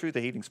do go through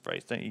the healing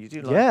sprays, don't you? You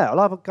do. Yeah, a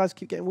lot of guys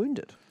keep getting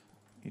wounded.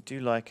 You do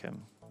like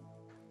them.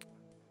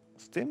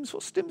 Stims?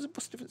 What's difference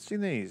between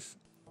these?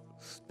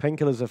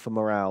 Painkillers are for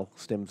morale.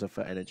 Stims are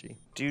for energy.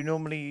 Do you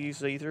normally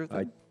use either of them?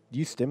 I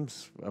use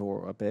stims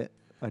a bit.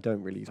 I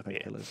don't really use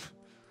painkillers.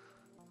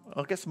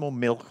 I'll get some more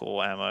milk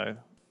or ammo.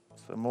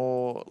 Some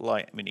more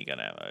light minigun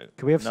ammo.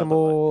 Can we have some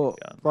more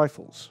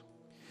rifles?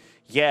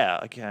 Yeah,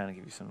 I can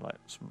give you some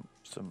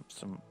some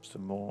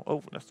more.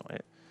 Oh, that's not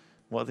it.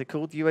 What are they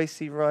called?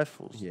 UAC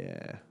rifles.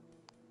 Yeah.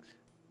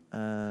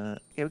 Yeah,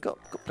 we got.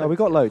 We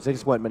got loads. There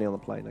just weren't many on the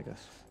plane, I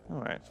guess.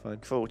 All right, it's fine.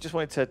 Cool. Just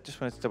wanted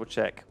to double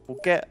check. We'll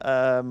get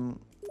a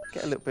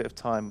little bit of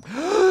time.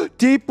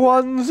 Deep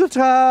One's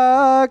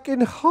attack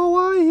in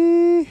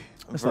Hawaii.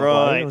 That's not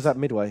Hawaii. Or was that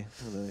Midway?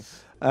 I don't know.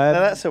 No,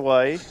 that's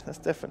Hawaii. That's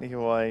definitely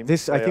Hawaii.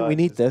 This, I think we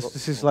need this.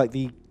 This is like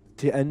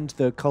to end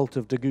the cult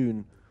of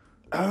Dagoon.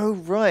 Oh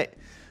right.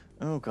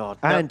 Oh god.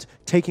 And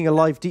taking a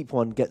live Deep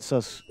One gets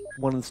us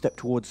one step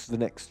towards the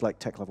next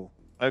tech level.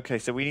 Okay,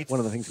 so we need one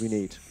of the things we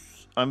need.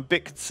 I'm a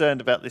bit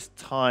concerned about this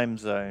time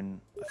zone.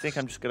 I think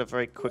I'm just going to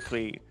very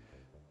quickly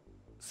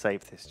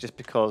save this, just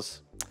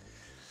because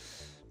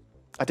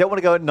I don't want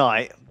to go at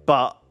night.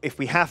 But if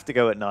we have to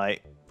go at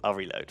night, I'll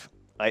reload.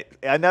 I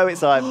know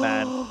it's Iron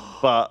Man,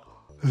 but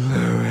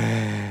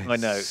I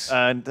know.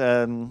 And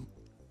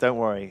don't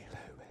worry.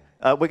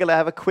 We're going to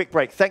have a quick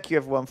break. Thank you,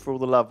 everyone, for all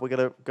the love. We're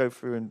going to go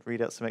through and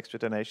read out some extra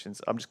donations.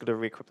 I'm just going to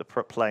re-equip the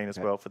plane as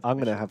well. I'm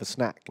going to have a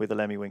snack. With the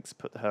Lemmy Winks,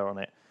 put her on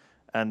it.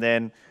 And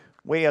then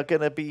we are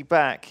going to be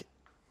back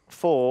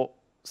for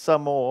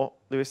some more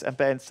Lewis and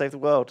Ben Save the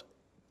World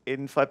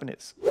in 5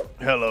 minutes.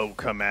 Hello,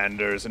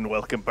 Commanders, and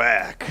welcome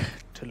back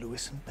to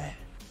Lewis and Ben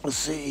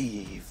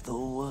Save the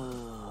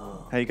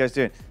World. How you guys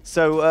doing?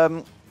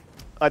 So,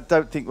 I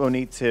don't think we'll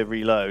need to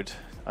reload.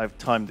 I've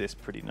timed this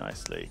pretty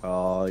nicely.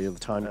 Oh, you're the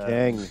time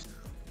king.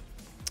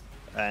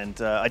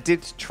 And I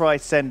did try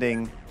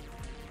sending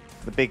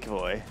the big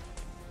boy,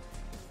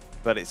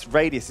 but its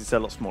radius is a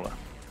lot smaller.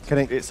 Can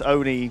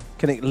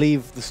it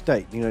leave the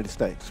state, the United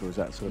States, or is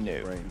that sort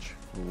of range?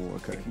 Oh,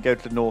 okay. It can go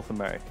to North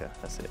America.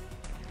 That's it.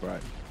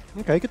 Right.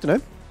 Okay, good to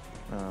know.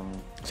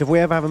 So if we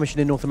ever have a mission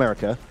in North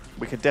America,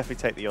 we could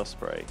definitely take the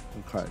Osprey.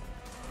 Okay.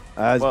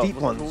 Deep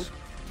ones.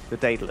 The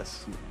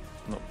Daedalus.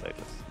 Not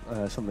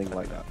Daedalus. Something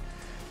like that.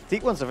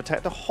 Deep ones have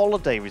attacked a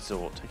holiday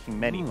resort, taking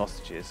many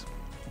hostages.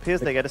 It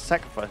appears they get a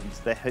sacrifice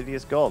to their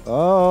hideous gods.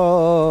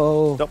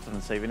 Oh. Stop them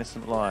and save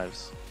innocent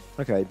lives.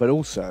 Okay, but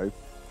also,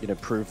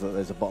 prove that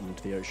there's a bottom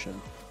to the ocean.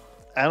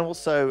 And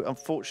also,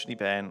 unfortunately,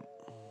 Ben,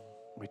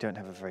 we don't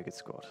have a very good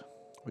squad.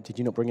 Well, did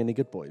you not bring any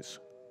good boys?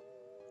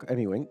 Got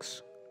any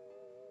winks?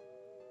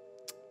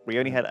 We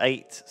only had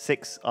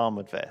 6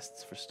 armored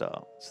vests for a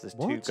start. So there's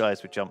 2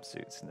 guys with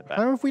jumpsuits in the back.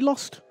 How have we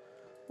lost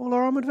all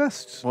our armored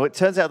vests? Well, it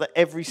turns out that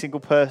every single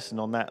person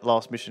on that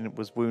last mission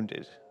was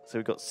wounded. So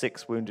we've got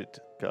 6 wounded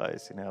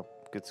guys in our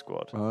good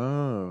squad.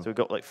 Oh. So we've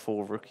got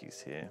 4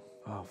 rookies here.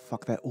 Oh,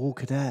 fuck, they're all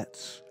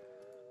cadets.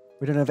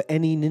 We don't have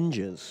any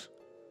ninjas.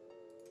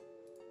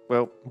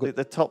 Well,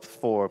 the top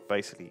 4 are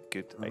basically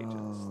good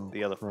agents.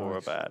 The other 4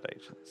 are bad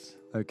agents.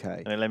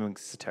 Okay. And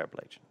Lemmings is a terrible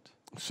agent.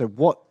 So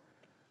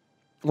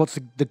what's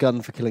the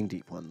gun for killing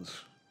deep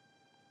ones?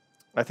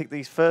 I think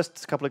these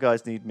first couple of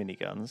guys need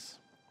miniguns.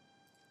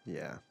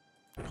 Yeah.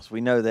 Because we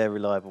know they're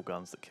reliable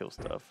guns that kill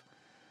stuff.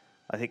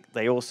 I think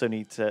they also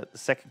need to... The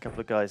second couple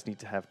of guys need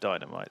to have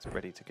dynamites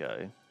ready to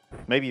go.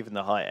 Maybe even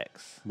the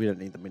high-X. We don't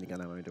need the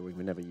minigun ammo, do we?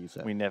 We never use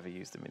it. We never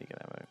use the minigun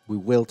ammo. We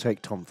will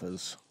take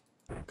Tomfers,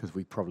 because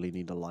we probably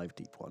need a live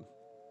deep one.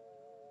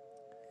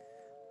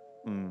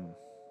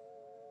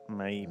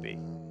 Maybe.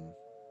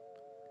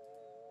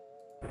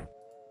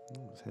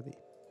 It's heavy.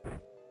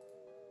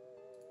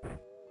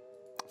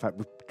 In fact,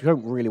 we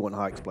don't really want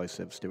high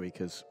explosives, do we?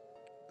 Because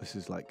this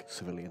is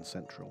civilian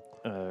central.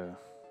 Oh,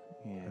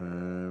 yeah.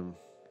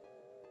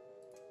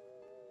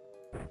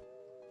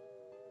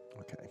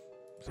 Okay,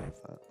 save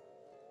that.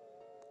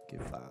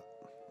 Give that.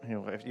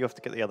 You have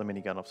to get the other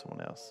minigun off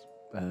someone else.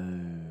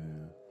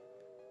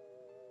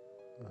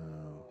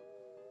 Oh.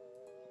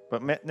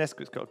 But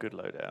Nesquik's got a good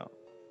loadout.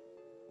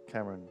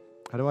 Cameron.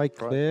 How do I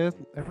clear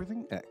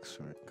everything? X.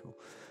 All right, cool.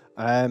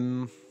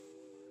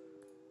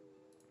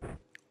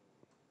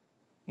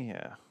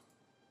 Yeah.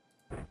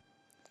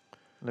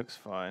 Looks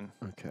fine.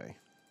 Okay.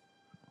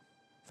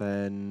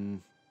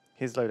 Then...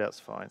 His loadout's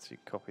fine, so you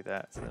can copy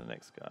that to the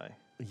next guy.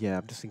 Yeah,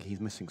 I'm just thinking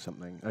he's missing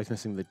something. Oh, he's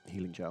missing the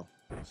healing gel.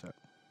 So,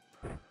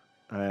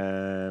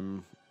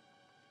 and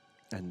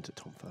a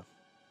Tonfa.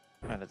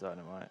 And a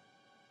dynamite.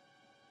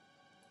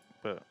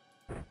 But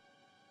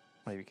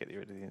maybe get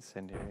rid of the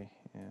incendiary.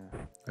 Yeah.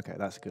 Okay,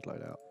 that's a good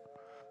loadout.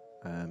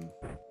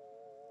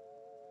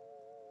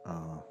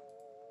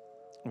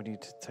 We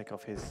need to take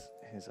off his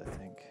I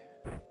think.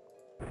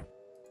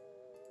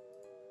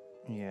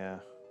 Yeah.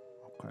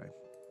 Okay.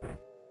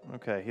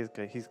 Okay,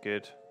 he's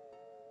good.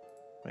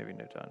 Maybe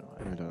no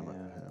dynamite. No dynamite.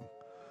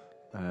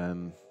 Yeah.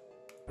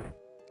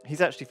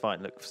 He's actually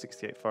fine. Look,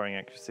 68 firing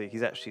accuracy.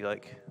 He's actually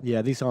like...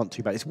 Yeah, these aren't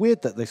too bad. It's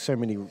weird that there's so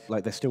many,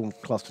 like, they're still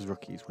classed as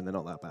rookies when they're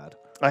not that bad.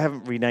 I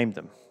haven't renamed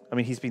them. I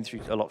mean, he's been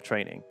through a lot of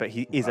training, but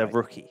he is a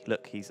rookie.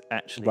 Look, he's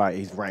actually... Right,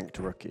 he's ranked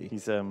rookie.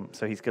 He's so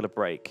he's going to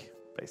break,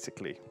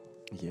 basically.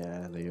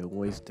 Yeah, they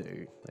always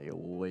do. They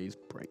always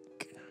break.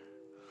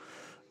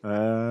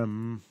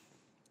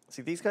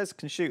 See, these guys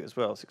can shoot as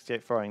well,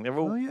 68 firing. They're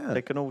all...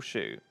 They can all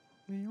shoot.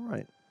 Yeah, you're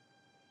right.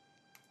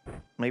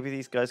 Maybe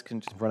these guys can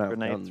just run out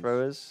grenade of guns.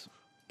 throwers.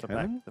 The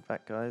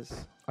back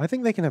guys. I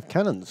think they can have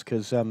cannons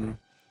because I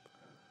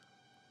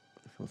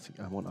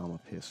want armor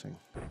piercing.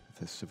 If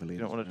there's civilians.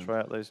 You don't want to try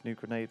out those new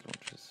grenade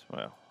launchers.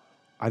 Well,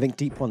 I think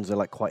deep ones are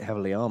like quite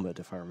heavily armored,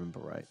 if I remember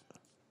right.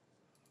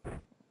 Do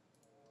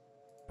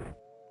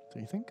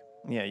you think?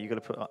 Yeah, you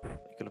got to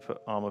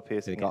put armor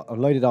piercing. Got a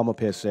loaded armor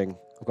piercing.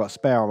 I've got a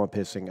spare armor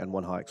piercing and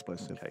one high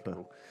explosive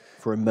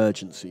for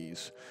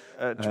emergencies.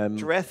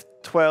 Dreth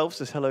 12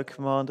 says, hello,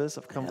 commanders.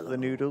 I've come for the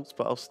noodles,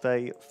 but I'll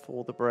stay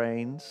for the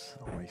brains.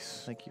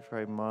 Nice. Thank you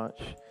very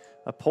much.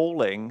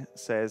 Appalling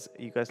says,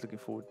 are you guys looking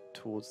forward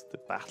towards the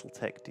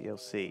Battletech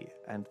DLC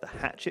and the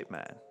Hatchet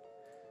Man?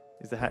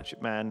 Is the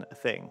Hatchet Man a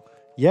thing?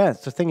 Yeah,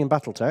 it's a thing in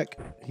Battletech.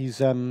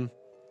 He's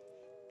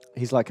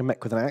like a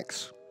mech with an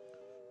axe,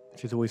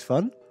 which is always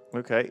fun.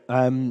 Okay.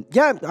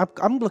 Yeah,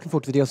 I'm looking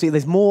forward to the DLC.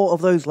 There's more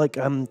of those like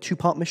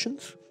two-part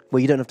missions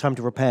where you don't have time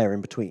to repair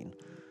in between.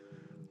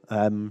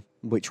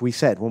 Which we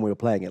said when we were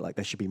playing it, like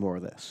there should be more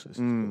of this.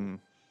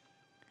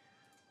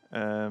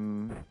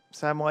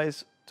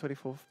 Samwise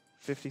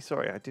 2450.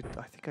 Sorry, I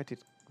think I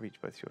did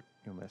reach both your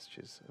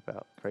messages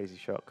about Crazy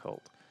Shark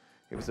Cult.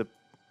 It was a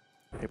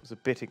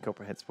bit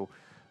incomprehensible.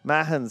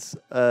 Mahans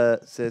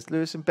says,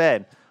 Lewis and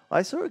Ben,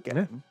 I saw a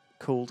game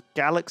called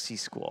Galaxy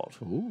Squad,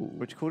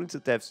 which according to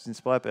the devs is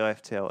inspired by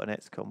FTL and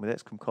XCOM, with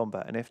XCOM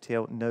combat and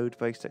FTL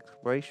node-based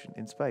exploration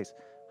in space.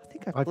 I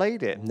think I've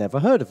played it. Never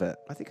heard of it.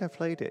 I think I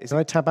played it. Can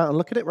I tab out and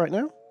look at it right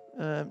now?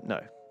 No.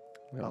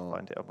 I'll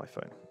find it on my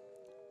phone.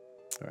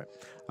 All right.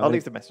 I'll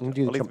leave the message. I'll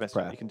leave the message.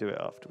 prayer. You can do it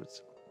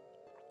afterwards.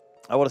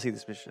 I want to see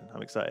this mission.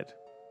 I'm excited.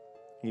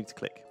 You need to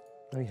click.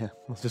 Oh, yeah.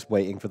 I was just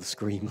waiting for the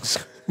screams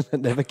that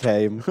never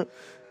came.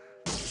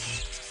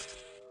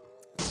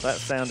 That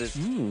sounded...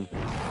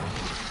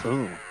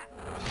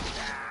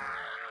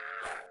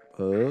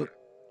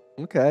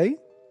 Okay. It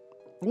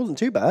wasn't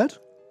too bad.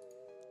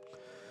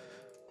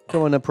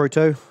 Come on now,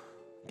 Proto.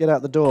 Get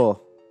out the door.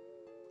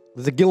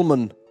 There's a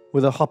Gilman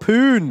with a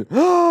harpoon.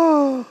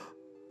 They're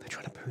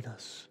trying to poon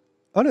us.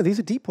 Oh, no, these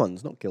are deep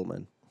ones, not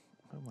Gilman.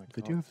 Oh, my God.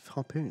 They do have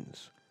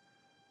harpoons.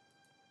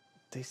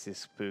 This is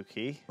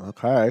spooky.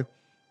 Okay.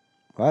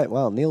 Right,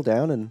 well, kneel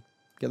down and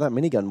get that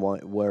minigun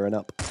wearing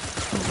up.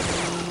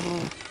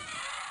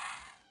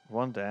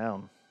 One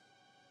down.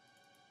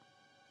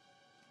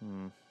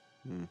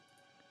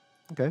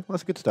 Okay, well,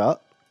 that's a good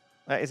start.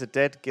 That is a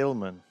dead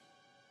Gilman.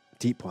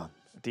 Deep one.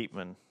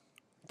 Deepman.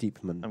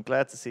 Deepman. I'm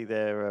glad to see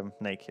they're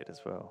naked as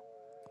well.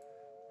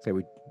 So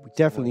we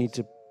definitely need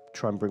to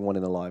try and bring one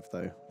in alive,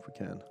 though, if we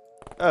can.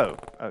 Oh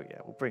yeah,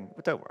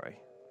 but don't worry.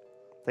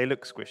 They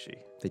look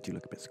squishy. They do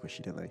look a bit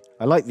squishy, don't they?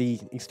 I like the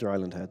Easter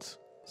Island heads.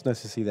 It's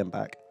nice to see them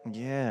back.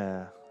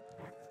 Yeah.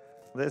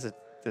 There's a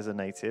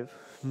native.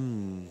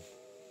 You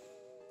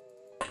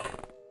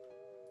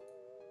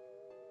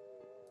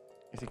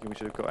thinking we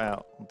should have got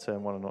out on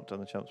turn 1 and not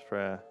done the Chump's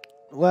prayer?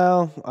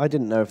 Well, I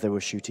didn't know if they were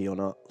shooty or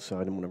not, so I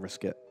didn't want to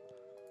risk it.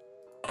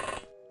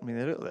 I mean,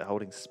 they look like they're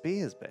holding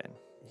spears, Ben.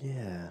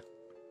 Yeah.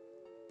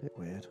 Bit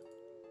weird.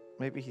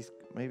 Maybe he's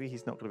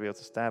not going to be able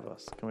to stab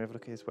us. Can we have a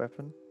look at his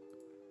weapon?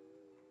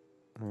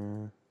 I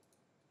mean,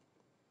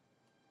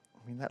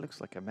 that looks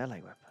like a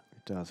melee weapon.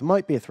 It does. It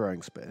might be a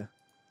throwing spear.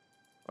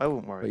 I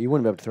wouldn't worry. But you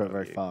wouldn't be able to throw it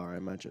very far, I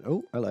imagine.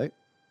 Oh, hello.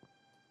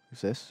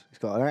 Who's this? He's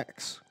got an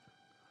axe.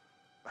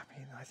 I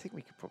mean, I think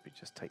we could probably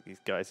just take these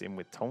guys in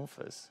with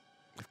Tonfas.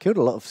 They've killed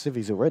a lot of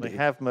civvies already. They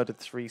have murdered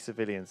 3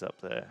 civilians up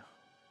there.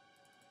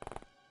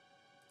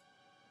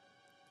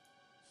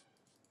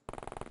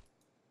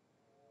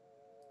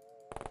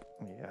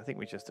 Yeah, I think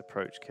we just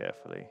approach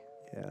carefully.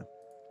 Yeah.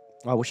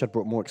 I wish I'd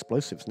brought more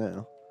explosives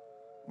now.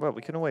 Well,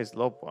 we can always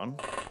lob one.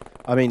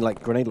 I mean,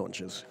 like grenade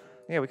launchers.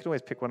 Yeah, we can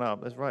always pick one up.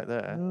 There's right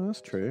there. Oh,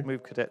 that's true.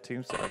 Move Cadet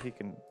Tombstone. He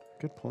can.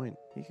 Good point.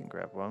 He can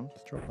grab one.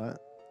 Let's drop that.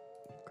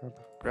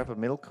 Grab a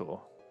milk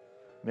core.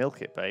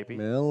 Milk it, baby.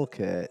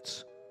 Milk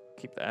it.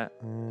 Keep that.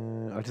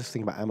 I was just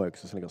thinking about ammo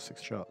because it's only got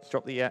 6 shots.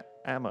 Drop the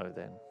ammo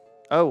then.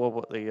 Oh, well,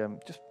 what the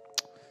just.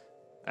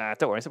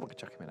 Don't worry. Someone can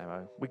chuck him in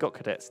ammo. We got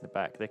cadets in the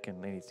back. They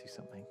need to do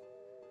something.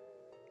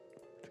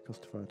 It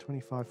costs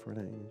 25 for an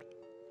aimed.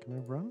 Can I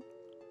run?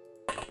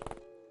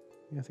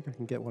 Yeah, I think I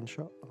can get 1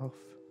 shot off.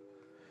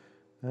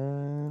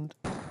 And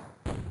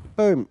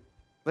boom.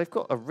 They've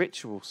got a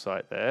ritual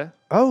site there.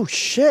 Oh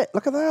shit!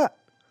 Look at that.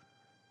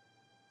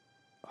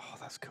 Oh,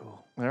 that's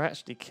cool. They're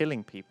actually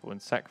killing people and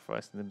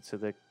sacrificing them to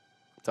the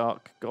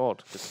dark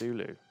god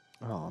Cthulhu.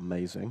 Oh,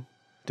 amazing.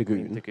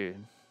 Dagoon.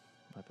 Dagoon.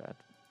 My bad.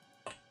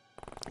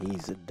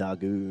 He's a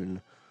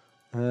Dagoon.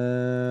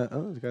 Oh,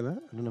 there's a guy there.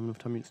 I don't have enough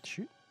time to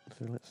shoot,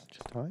 so let's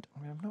just hide.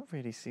 I mean, I'm not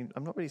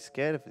really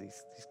scared of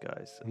these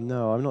guys.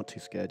 No, I'm not too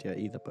scared yet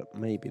either, but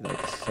maybe they'll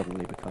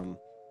suddenly become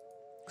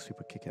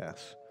super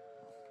kick-ass.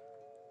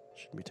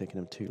 Shouldn't be taking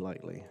them too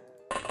lightly.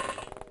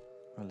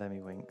 Oh, Lemmy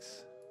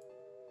Winks.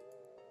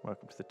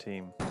 Welcome to the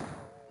team.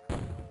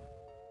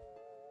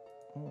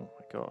 Oh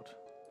my god.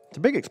 It's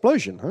a big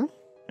explosion, huh?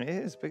 It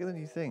is bigger than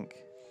you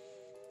think.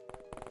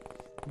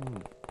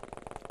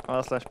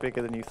 R/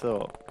 bigger than you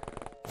thought.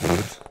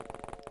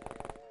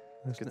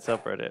 Good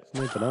subreddit.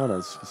 No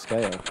bananas for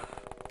scale.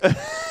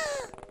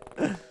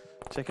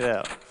 Check it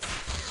out.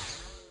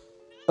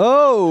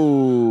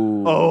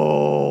 Oh!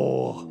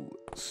 Oh!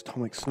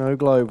 Stomach snow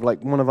globe,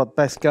 like one of our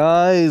best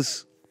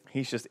guys.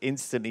 He's just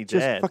instantly Just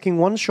dead. fucking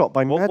one shot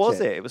by magic. What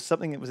was it? It was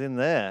something that was in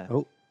there.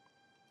 Oh.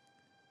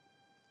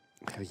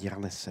 A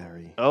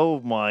Janissary. Oh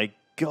my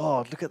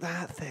god, look at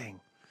that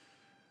thing.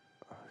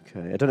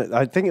 Okay, I don't know.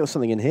 I think it was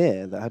something in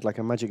here that had like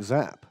a magic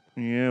zap.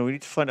 Yeah, we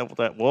need to find out what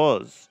that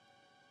was.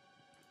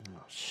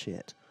 Oh,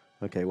 shit.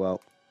 Okay,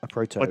 well, a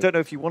proto. I don't know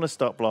if you want to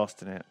start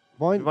blasting it.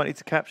 Why? We might need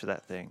to capture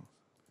that thing.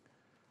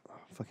 Oh,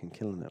 fucking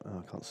killing it.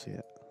 Oh, I can't see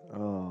it.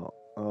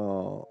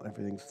 Oh,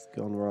 everything's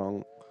gone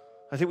wrong.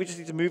 I think we just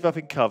need to move up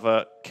in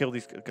cover, kill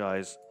these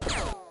guys.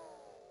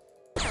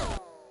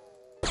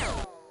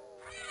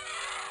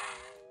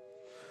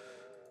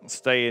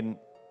 Stay in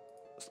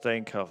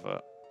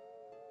cover.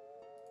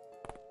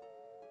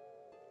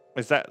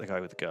 Is that the guy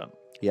with the gun?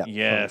 Yeah.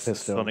 Yes, Sonic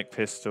pistol. Sonic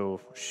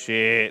pistol.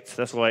 Shit,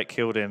 that's why it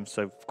killed him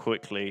so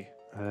quickly.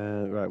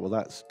 Right, well,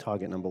 that's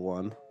target number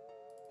 1.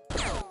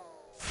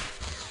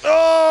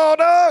 Oh,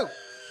 no!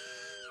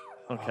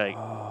 Okay,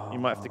 you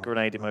might have to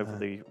grenade him over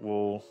the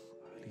wall.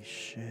 Holy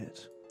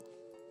shit.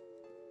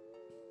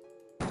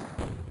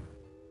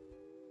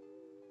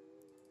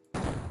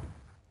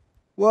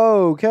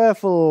 Whoa,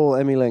 careful,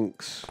 Emmy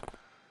Lynx.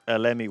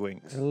 Lemmy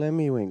Winks.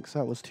 Lemmy Winks,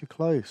 that was too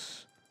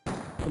close.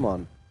 Come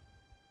on.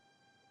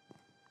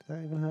 Did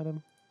that even hurt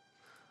him?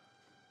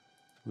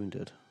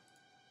 Wounded.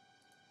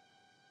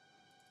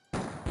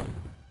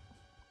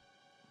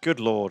 Good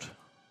lord.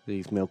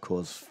 These milk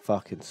cores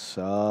fucking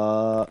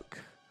suck.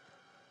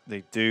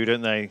 They do,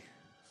 don't they?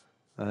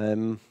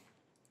 Um,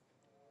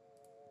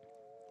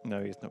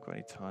 No, he's not got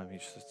any time. He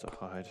just has to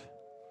hide.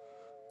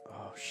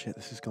 oh shit,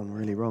 this has gone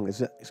really wrong.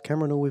 Is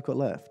Cameron all we've got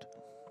left?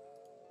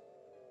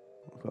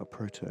 We've got a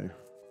proto.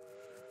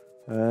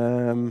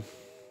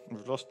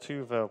 We've lost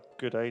 2 of our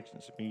good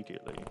agents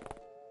immediately.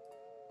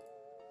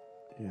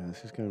 Yeah,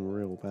 this is going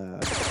real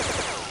bad.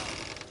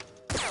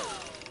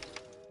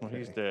 Well,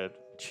 he's dead.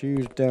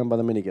 Chewed down by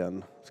the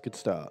minigun. It's a good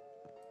start.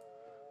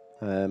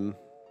 What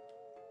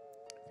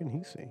can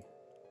he see?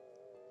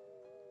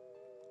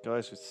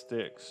 Guys with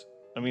sticks.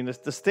 I mean,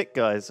 the stick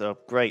guys are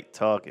great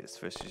targets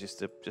for us just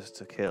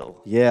to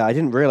kill. Yeah, I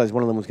didn't realize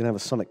one of them was going to have a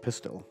sonic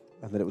pistol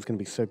and that it was going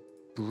to be so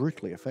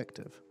brutally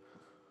effective.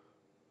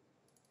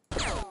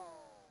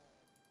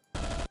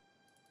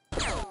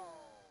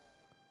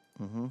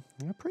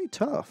 Yeah, pretty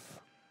tough.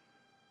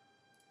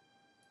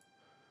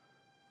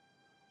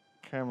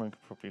 Cameron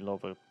could probably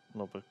lob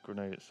a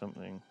grenade at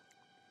something.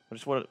 I'm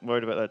just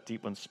worried about that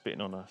deep one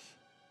spitting on us.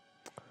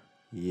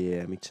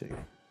 Yeah, me too.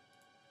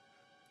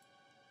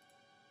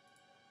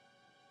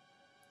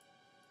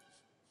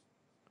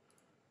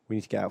 We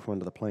need to get out from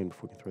under the plane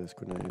before we can throw this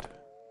grenade.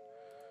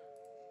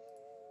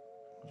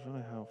 I don't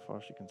know how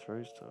far she can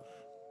throw stuff.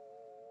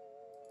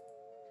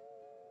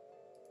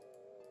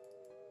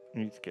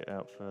 We need to get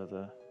out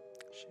further.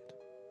 Shit.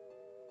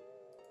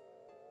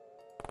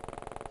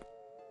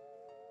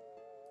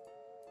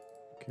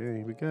 Okay,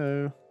 here we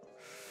go.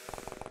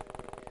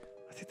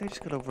 I think they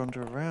just gotta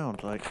wander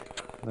around, like.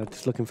 They're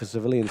just looking for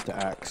civilians to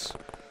axe.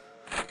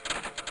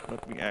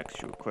 Let me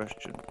ask you a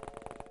question.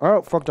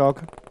 Oh, frog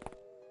dog.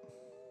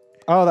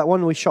 Oh, that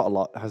one we shot a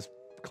lot has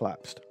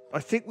collapsed. I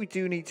think we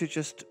do need to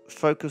just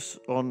focus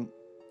on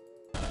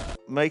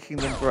making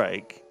them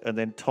break and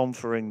then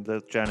tomfering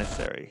the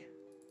Janissary.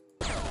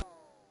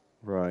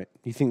 Right.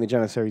 You think the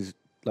Janissary's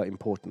like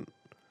important?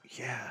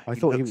 Yeah, I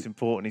thought he looks was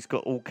important. He's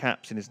got all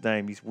caps in his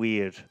name. He's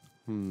weird.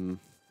 Hmm.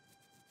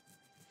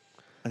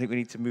 I think we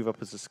need to move up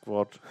as a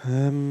squad. Do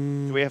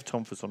Um. we have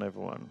tomfers on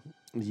everyone?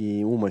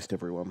 Yeah, almost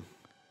everyone.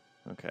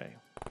 Okay.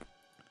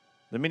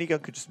 The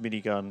minigun could just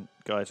minigun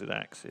guys with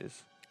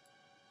axes.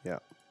 Yeah.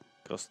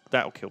 Because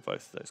that'll kill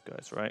both of those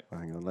guys, right?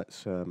 Hang on,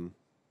 let's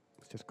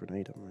just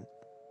grenade them, right?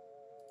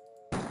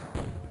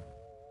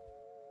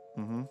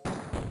 Mm-hmm.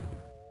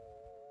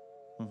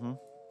 Mm-hmm.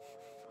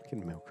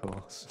 Fucking milk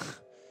horse.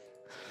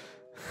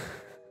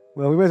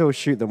 Well, we may as well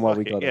shoot them while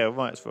Fuck we it, got yeah, it. we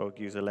might as well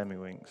use a lemmy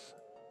winks.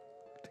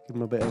 To give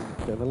them a bit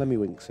of a lemmy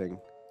winksing.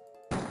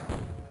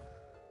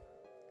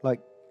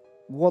 Like,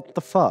 what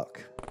the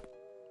fuck?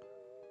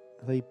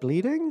 Are they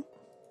bleeding?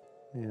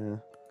 Yeah.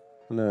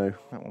 No.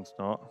 That one's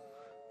not.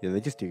 Yeah, they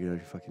just do no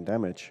fucking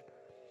damage.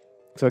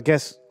 So I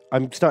guess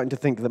I'm starting to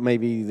think that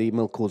maybe the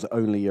milk cores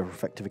only are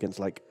effective against,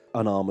 like,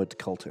 unarmored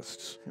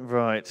cultists.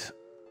 Right.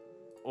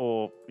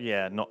 Or,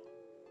 yeah, not...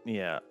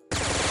 Yeah.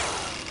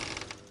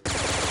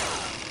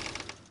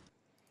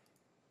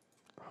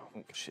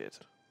 Oh, shit.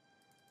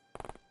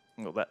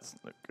 Well, that's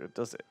not good,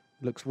 does it?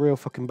 Looks real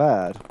fucking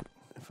bad,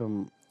 if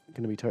I'm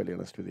going to be totally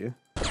honest with you.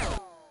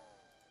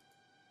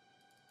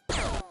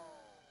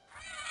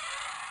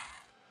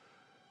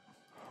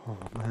 Oh,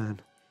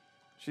 man.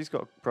 She's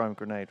got a prime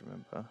grenade,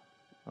 remember?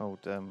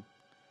 Old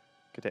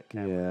cadet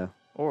camera. Yeah.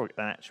 Or an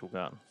actual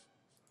gun.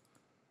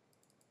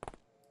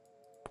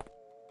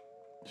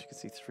 She can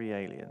see 3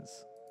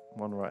 aliens.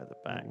 One right at the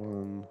back.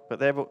 But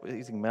they're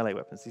using melee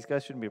weapons. These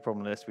guys shouldn't be a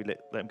problem unless we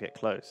let them get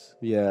close.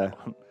 Yeah.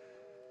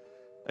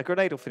 A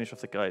grenade will finish off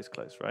the guy who's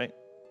close, right?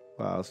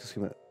 Wow, I was just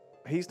going to...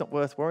 He's not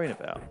worth worrying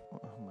about.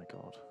 Oh my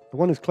god. The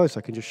one who's close,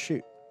 I can just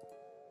shoot.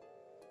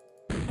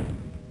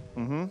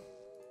 Mm-hmm.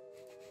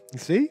 You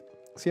see?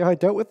 See how I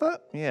dealt with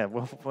that? Yeah,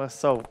 well,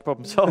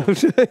 problem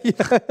solved.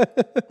 Yeah.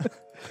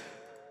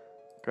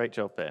 Great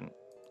job, Ben.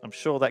 I'm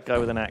sure that guy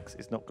with an axe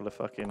is not going to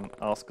fucking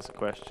ask us a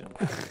question.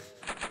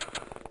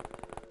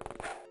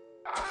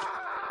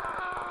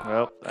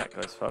 Well, that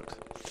guy's fucked.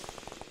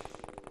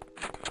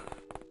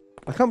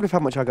 I can't believe how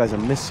much our guys are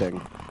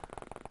missing.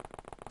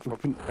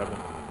 Grab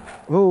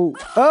Oh,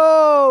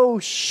 oh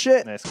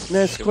shit! him.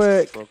 Ness, Kill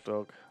quick! Frog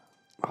dog.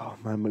 Oh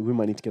man, we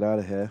might need to get out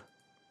of here.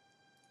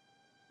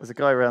 There's a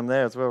guy around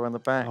there as well, around the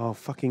back. Oh,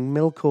 fucking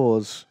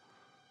milkors.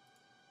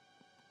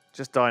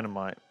 Just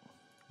dynamite.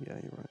 Yeah,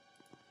 you're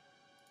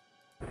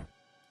right.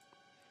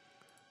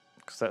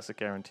 Because that's a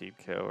guaranteed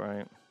kill,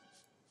 right?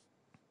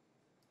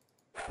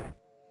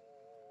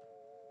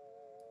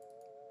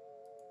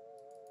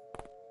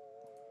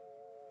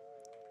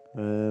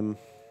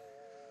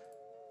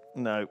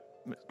 No,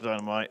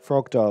 dynamite.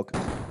 Frog dog.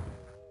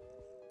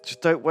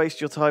 Just don't waste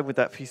your time with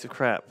that piece of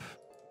crap.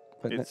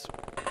 But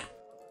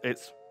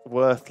It's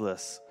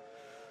worthless.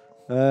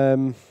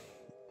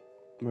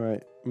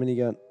 right,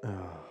 minigun.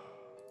 Oh.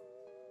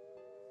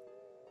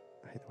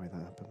 I hate the way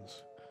that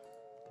happens.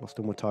 Lost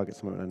all my targets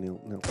the moment I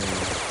knelt down.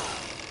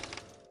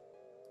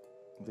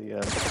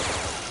 The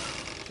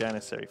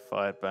Janissary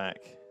fired back.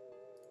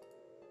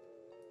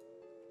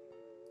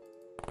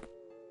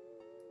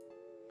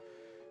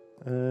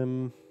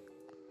 There's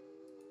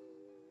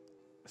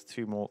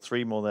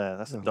 3 more there.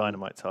 That's a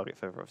dynamite target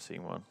if ever I've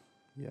seen one.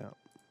 Yeah.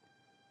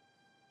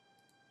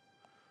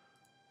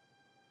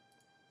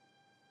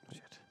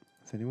 Shit.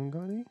 Has anyone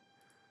got any?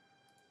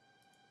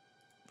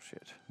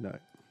 Shit. No.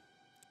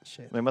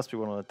 Shit. There must be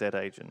one on a dead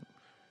agent.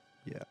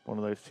 Yeah. One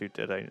of those 2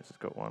 dead agents has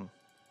got one.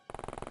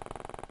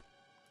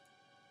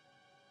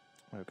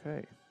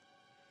 Okay.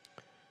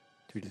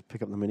 Do we just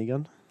pick up the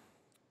minigun?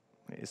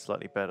 It is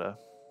slightly better,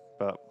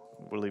 but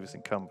will leave us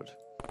encumbered.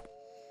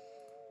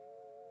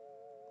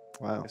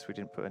 Wow. I guess we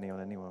didn't put any on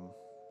anyone.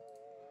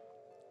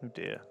 Oh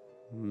dear.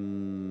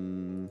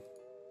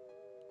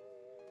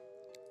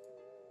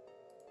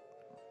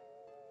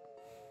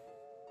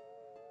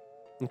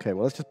 Okay,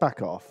 well, let's just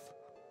back off.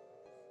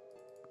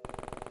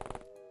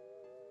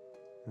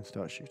 And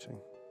start shooting.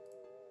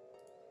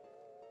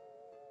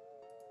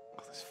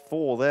 Oh, there's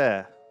 4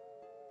 there.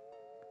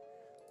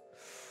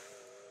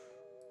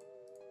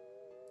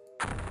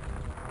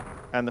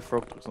 And the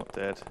frog dog's not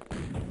dead.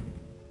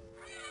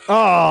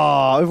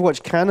 Ah,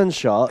 Overwatch cannon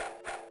shot.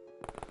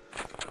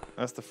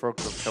 That's the frog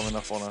dog coming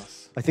up on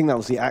us. I think that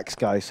was the axe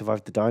guy who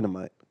survived the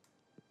dynamite.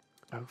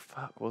 Oh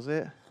fuck, was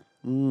it?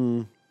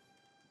 Mm.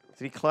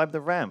 Did he climb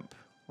the ramp?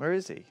 Where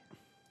is he?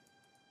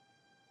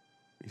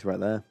 He's right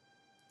there.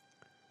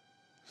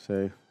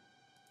 So.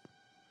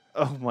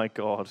 Oh my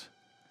god.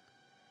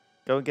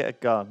 Go and get a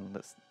gun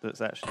that's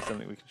actually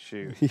something we can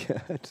shoot.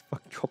 Yeah, just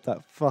fucking drop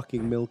that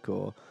fucking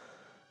milkor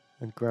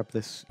and grab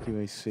this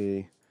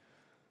UAC.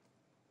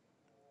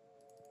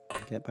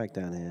 Get back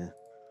down here.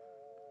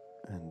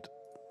 And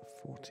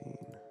 14.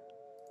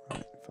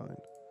 Right, fine.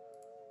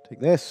 Take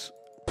this.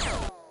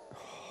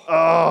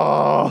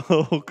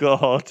 Oh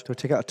god. Do I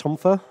take out a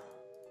Tomfer?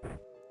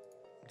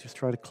 Just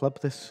try to club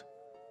this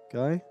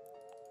guy.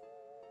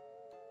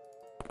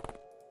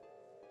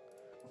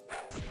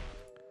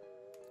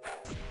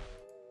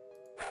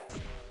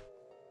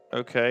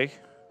 Okay.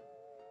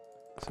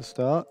 That's a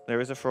start. There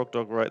is a frog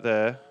dog right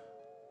there.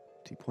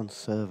 Deep one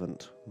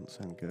servant. Doesn't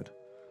sound good.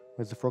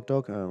 Where's the frog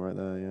dog? Oh, right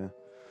there, yeah.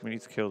 We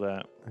need to kill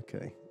that.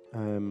 Okay.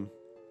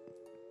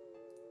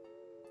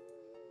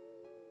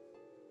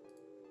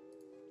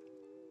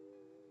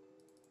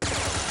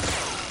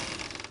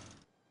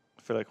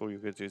 I feel like all you're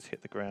going to do is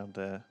hit the ground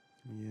there.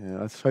 Yeah,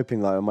 I was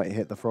hoping that I might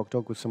hit the frog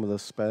dog with some of the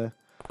spare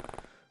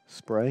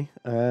spray.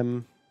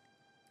 Okay,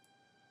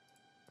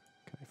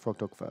 frog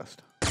dog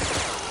first.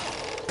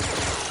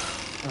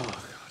 Oh, God.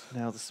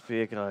 Now the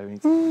spear guy. We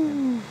need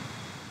to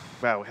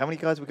wow, how many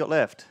guys have we got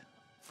left?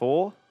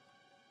 4?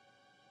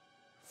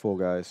 4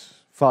 guys.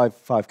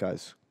 5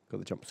 guys. Got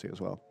the jump suit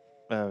as well.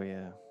 Oh,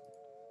 yeah.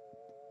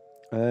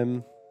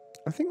 I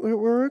think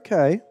we're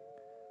okay.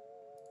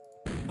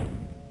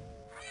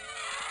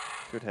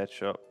 Good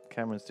headshot.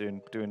 Cameron's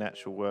doing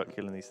actual work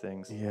killing these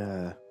things.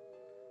 Yeah.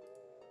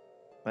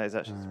 That is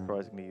actually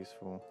surprisingly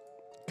useful.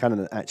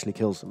 Cannon actually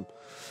kills them.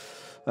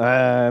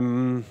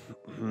 Leave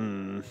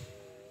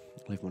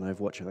him on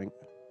Overwatch, I think.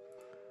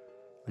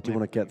 I do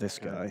want to get this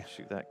guy.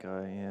 Shoot that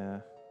guy, yeah.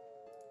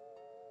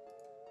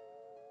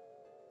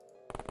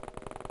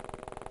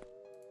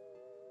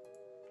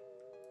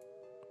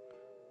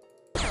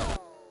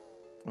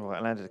 Oh,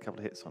 I landed a couple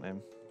of hits on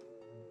him.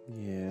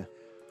 Yeah.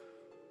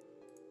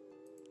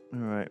 All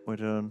right, we're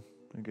done,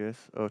 I guess.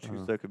 Oh,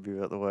 Tuesday could be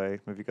out the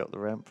way. Maybe go up the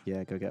ramp.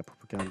 Yeah, go get a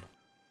proper gun.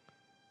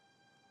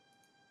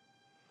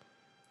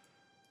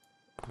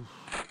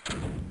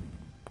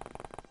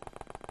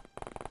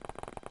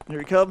 Here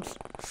he comes.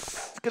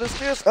 He's gonna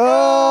spear us.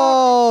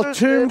 Oh,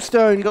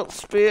 Tombstone! He got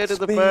speared in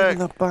the Speared back. in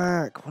the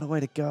back. What a way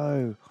to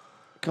go.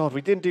 God,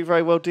 we didn't do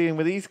very well dealing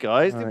with these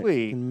guys, did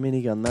we?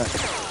 Minigun that.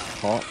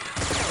 Hot.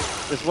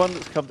 There's one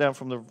that's come down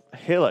from the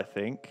hill, I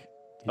think.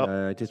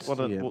 Yeah, I did see one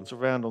that him. walks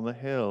around on the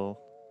hill.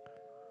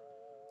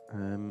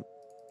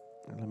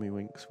 Let me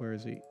winks. Where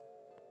is he?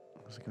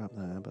 There's a guy up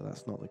there, but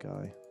that's not the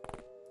guy.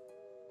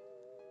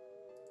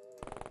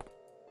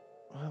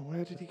 Oh,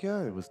 where did he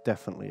go? It was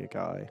definitely a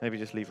guy. Maybe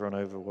just leave her on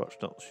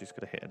Overwatch, not that she's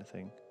going to hit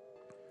anything.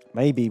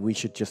 Maybe we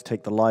should just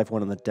take the live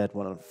one and the dead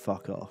one and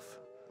fuck off.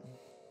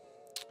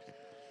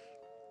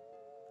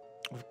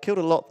 We've killed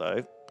a lot,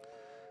 though.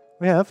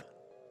 We have.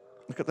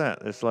 Look at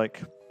that. There's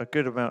like a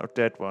good amount of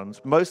dead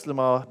ones. Most of them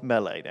are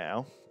melee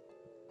now.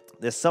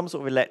 There's some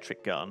sort of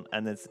electric gun,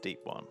 and there's the deep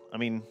one. I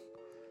mean,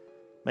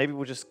 maybe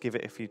we'll just give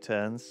it a few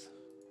turns.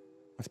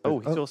 Oh,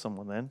 he saw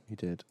someone then. He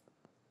did.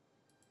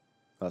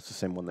 That's the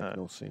same one they can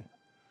all see.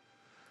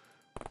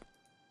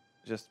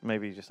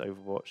 Maybe just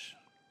Overwatch.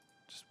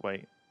 Just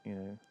wait, you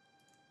know,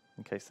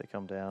 in case they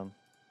come down.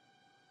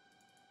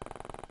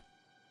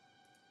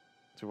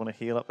 Do we want to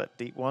heal up that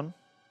deep one?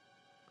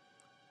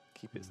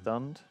 Keep it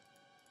stunned.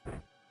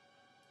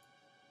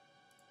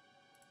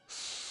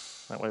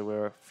 That way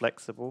we're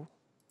flexible.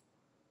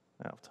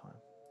 Out of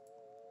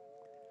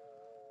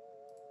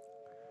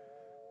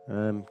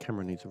time.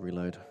 Camera needs a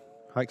reload.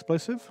 High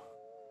explosive?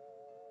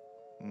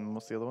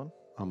 What's the other one?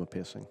 Armor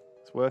piercing.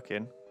 It's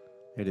working.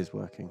 It is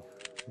working.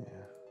 Yeah.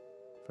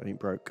 If it ain't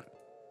broke.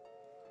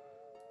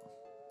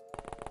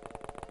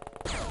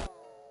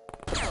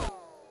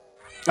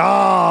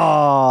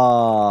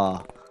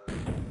 Ah!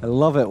 I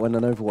love it when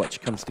an Overwatch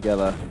comes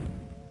together.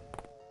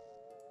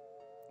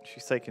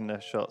 She's taking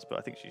her shots, but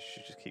I think she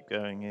should just keep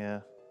going,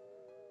 yeah.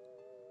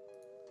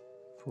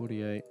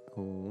 48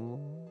 or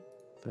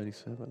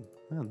 37.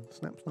 Man,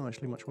 Snap's not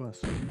actually much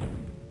worse.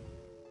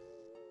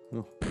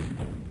 Oh.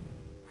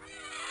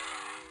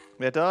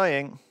 They're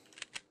dying.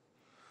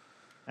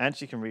 And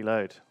she can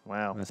reload.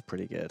 Wow. That's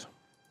pretty good.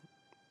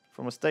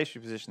 From a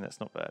stationary position, that's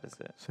not bad, is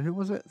it? So who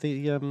was it?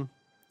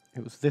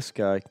 It was this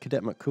guy,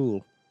 Cadet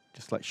McCool.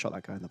 Just like shot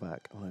that guy in the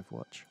back on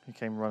Overwatch. He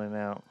came running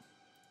out.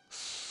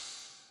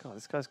 God,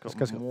 this guy's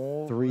got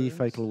more 3 wounds.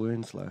 fatal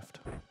wounds left.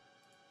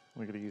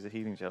 We're going to use a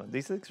healing challenge.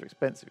 These things are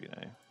expensive, you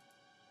know.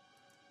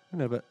 I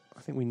know, but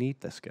I think we need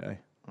this guy.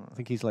 I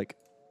think he's like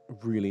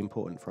really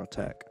important for our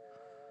tech.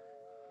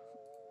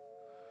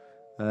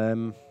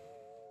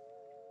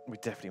 We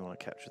definitely want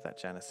to capture that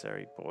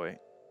Janissary boy.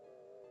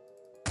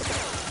 I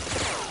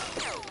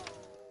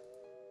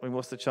mean,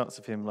 what's the chance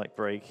of him like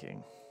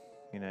breaking?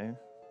 You know?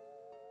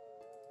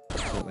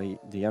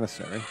 What, the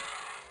emissary?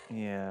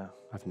 Yeah.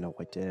 I have no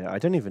idea. I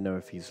don't even know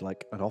if he's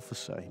like an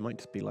officer. He might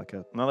just be like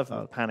a... None of them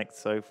have panicked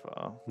so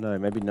far. No,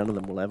 maybe none of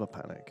them will ever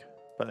panic.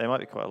 But there might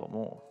be quite a lot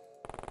more.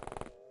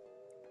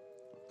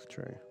 It's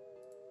true.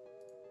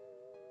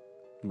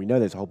 And we know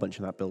there's a whole bunch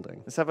in that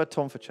building. Let's have a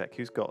Tom for check.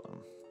 Who's got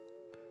them?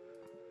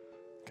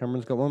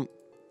 Cameron's got one.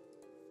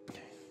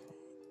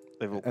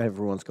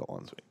 Everyone's got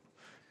one. Sweet.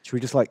 Should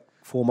we just like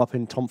form up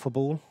in Tom for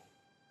ball?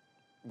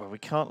 Well, we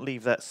can't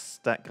leave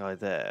that guy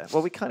there.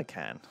 Well, we kind of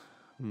can.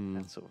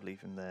 And sort of leave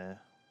him there.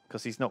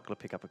 Because he's not going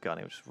to pick up a gun.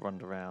 He'll just run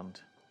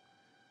around.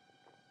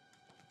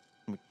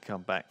 And we can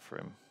come back for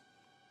him.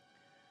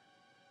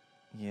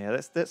 Yeah,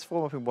 let's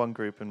form up in one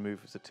group and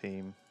move as a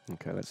team.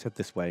 Okay, let's head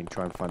this way and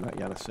try and find that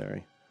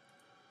Janissary.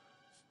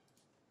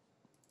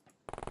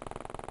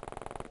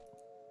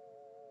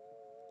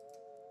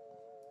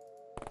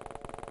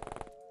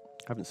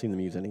 Haven't seen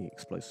them use any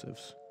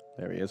explosives.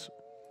 There he is.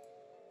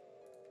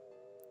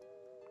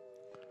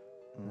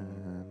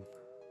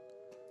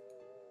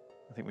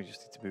 I think we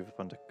just need to move up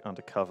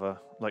under cover.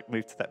 Like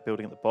move to that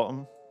building at the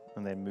bottom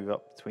and then move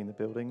up between the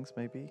buildings,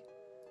 maybe.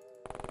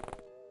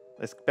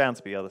 There's bound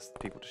to be other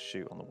people to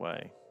shoot on the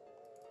way.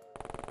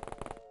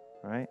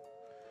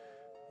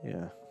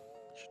 Yeah,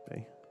 should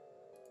be.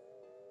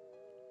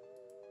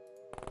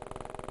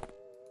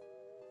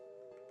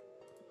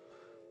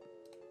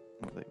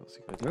 What's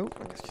he gonna do?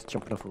 Oh, I guess just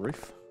jumping off a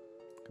roof.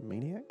 Like a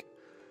maniac.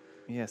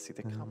 Yeah, see,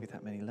 there can't be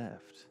that many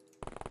left.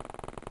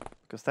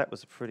 Because that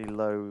was a pretty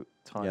low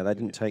time. Yeah, they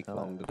didn't take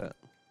long, did it?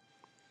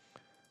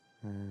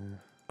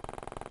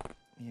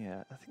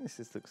 Yeah, I think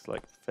this looks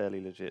like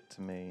fairly legit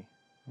to me.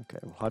 Okay,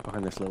 we'll hide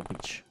behind this little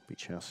beach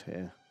house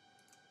here.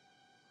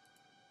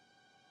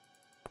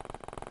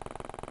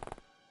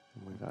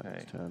 Move out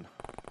next turn.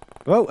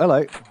 Oh,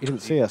 hello. He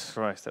didn't see us.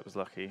 Christ, that was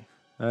lucky.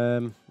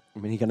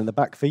 Minigun in the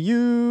back for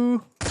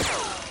you.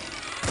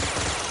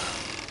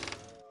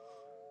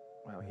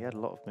 Wow, he had a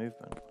lot of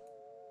movement.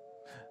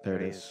 There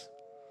it is.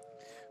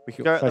 We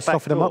could go at the back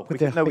soften him door. up with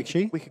the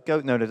HE? We could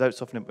go. No, don't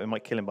soften him. It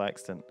might kill him by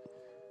accident.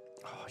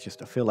 Oh,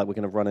 I feel like we're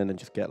going to run in and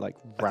just get like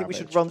ravaged. I think we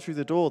should run through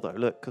the door though.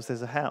 Look, because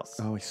there's a house.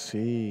 Oh, I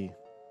see.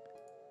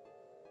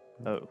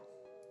 Oh,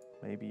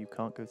 maybe you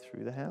can't go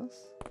through the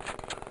house.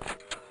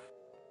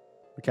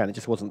 We can. It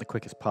just wasn't the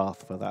quickest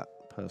path for that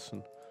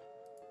person.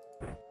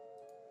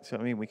 So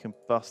I mean, we can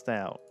bust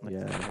out.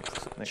 Yeah.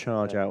 Next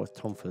Charge out with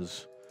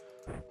Tomfers.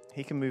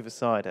 He can move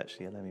aside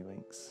actually. Lemmy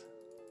Winks.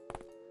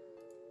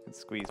 Can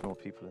squeeze more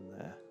people in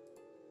there.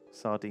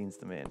 Sardines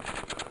them in.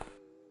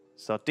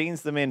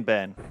 Sardines them in,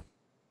 Ben.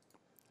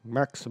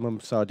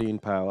 Maximum sardine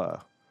power.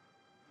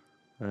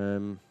 I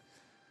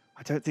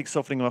don't think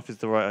softening them up is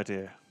the right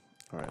idea.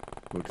 All right,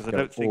 we'll just I go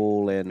don't think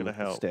all it's in gonna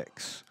help.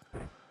 sticks.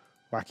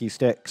 Wacky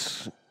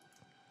sticks.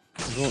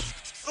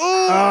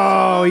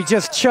 Oh, he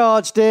just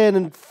charged in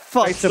and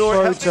fucked the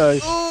proto.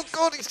 Oh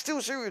God, he's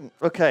still shooting.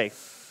 Okay,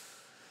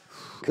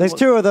 there's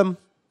two of them.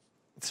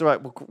 it's all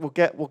right.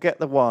 We'll get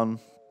the one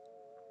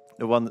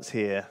that's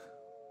here.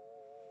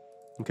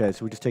 Okay,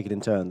 so we just take it in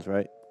turns,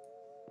 right?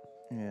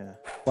 Yeah.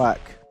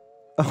 Whack.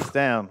 It's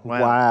down.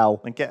 Wow.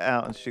 Wow. And get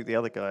out and shoot the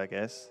other guy, I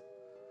guess.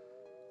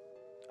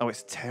 Oh,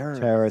 it's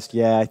terrorist. Terrorist.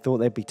 Yeah, I thought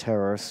they'd be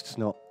terrorists,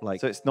 not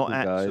like. So it's not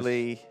good guys.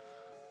 actually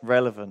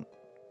relevant.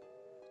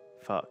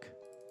 Fuck.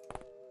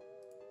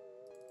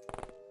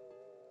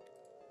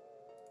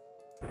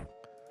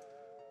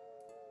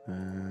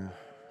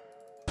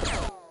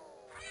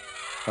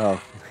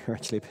 Oh, they're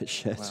actually a bit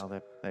shit. Wow,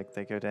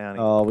 they go down.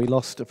 Oh, we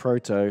lost a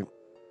proto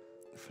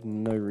for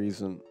no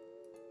reason.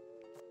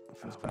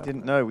 We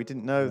didn't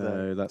know though.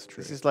 No, that's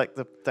true. This is like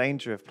the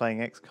danger of playing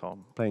XCOM.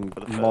 Playing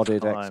for the first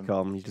modded time.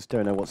 XCOM, you just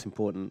don't know what's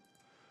important.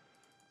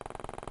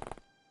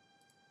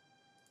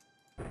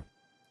 Holy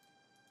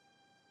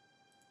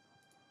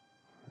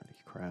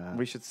crap.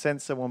 We should send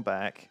someone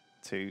back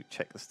to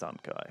check the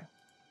stunt guy.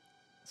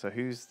 So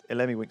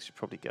Lemmy Winks should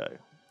probably go.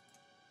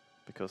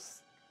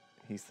 Because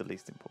he's the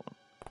least important.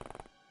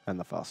 And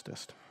the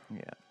fastest.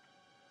 Yeah.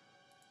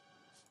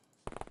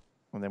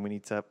 And then we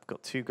need to have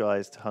got two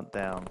guys to hunt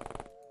down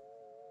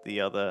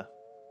the other.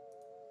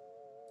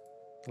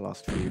 The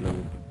last few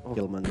little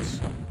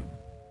Gilmans.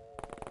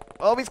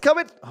 Oh, he's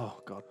coming!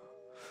 Oh, God.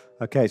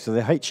 Okay, so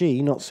the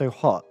HE, not so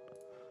hot.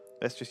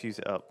 Let's just use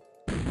it up.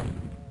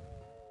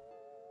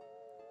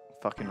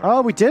 Fucking right.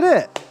 Oh, we did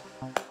it!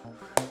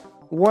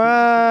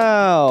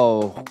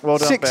 Wow! Well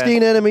done, 16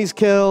 Ben. enemies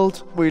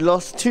killed. We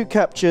lost 2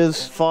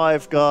 captures.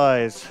 5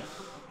 guys.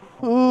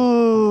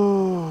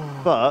 Ooh.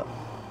 But,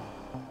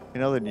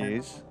 in other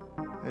news,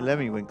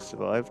 Lemmy Winks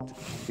survived.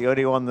 The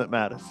only one that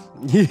matters.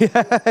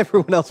 Yeah,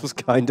 everyone else was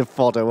kind of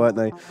fodder, weren't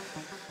they?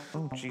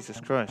 Oh,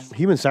 Jesus Christ.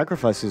 Human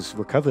sacrifices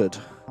recovered.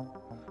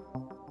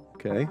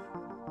 Okay.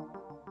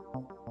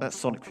 That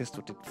sonic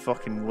pistol did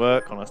fucking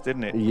work on us,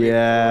 didn't it?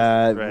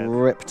 Yeah, it Red.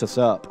 ripped us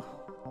up.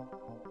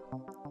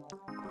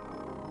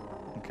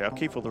 Okay, I'll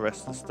keep all the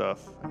rest of the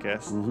stuff, I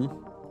guess.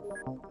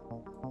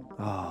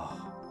 Oh,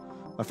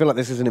 I feel like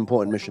this is an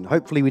important mission.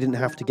 Hopefully we didn't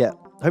have to get...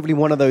 Hopefully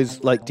one of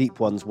those like deep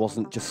ones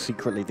wasn't just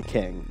secretly the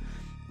king.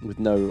 With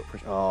no...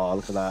 Oh,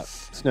 look at that.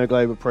 Snow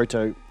globe,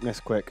 proto,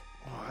 Nesquik.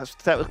 Oh,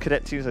 that was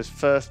Cadet 2's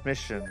first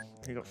mission.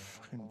 He got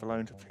fucking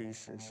blown to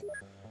pieces.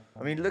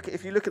 I mean,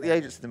 if you look at the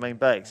agents in the main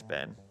base,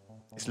 Ben,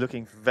 it's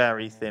looking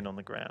very thin on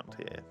the ground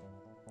here.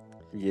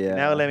 Yeah.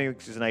 Now Lemmy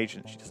Winks is an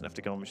agent, she doesn't have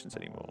to go on missions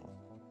anymore.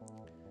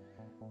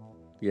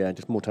 Yeah,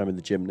 just more time in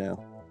the gym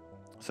now.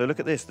 So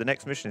look at this. The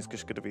next mission is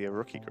just going to be a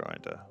rookie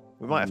grinder.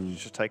 We might have to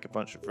just take a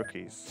bunch of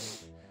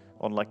rookies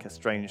on like a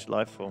strange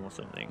life form or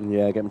something.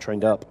 Yeah, get them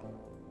trained up.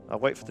 I'll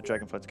wait for the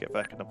Dragonfly to get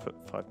back and I'll put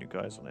 5 new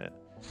guys on it.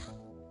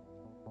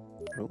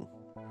 Oh.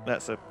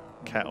 That's a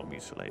cattle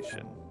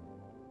mutilation,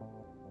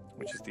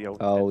 which is the old...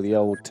 Oh, the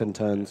old 10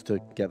 turns to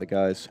get the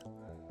guys.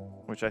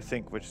 Which I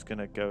think we're just going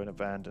to go and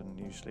abandon.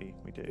 Usually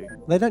we do.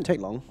 They don't take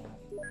long.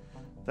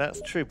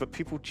 That's true, but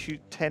people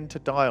tend to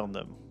die on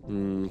them.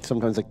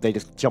 Sometimes they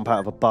just jump out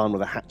of a barn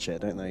with a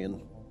hatchet, don't they,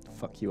 and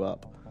fuck you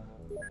up.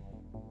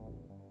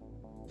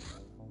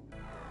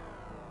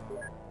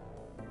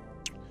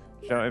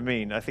 Do you know what I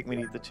mean? I think we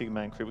need the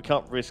 2-man crew. We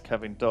can't risk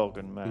having dog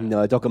and man.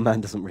 No, dog and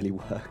man doesn't really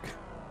work.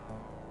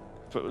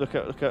 But look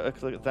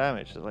at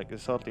damage. Like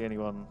there's hardly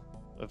anyone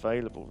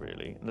available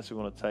really, unless we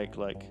want to take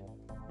like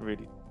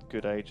really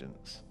good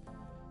agents.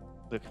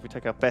 Look, if we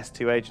take our best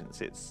 2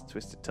 agents, it's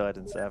Twisted Tide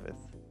and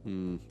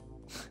Zavith.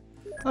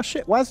 Oh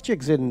shit,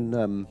 Wazjig's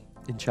in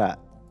chat.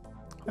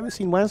 I haven't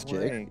seen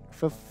Wazjig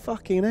for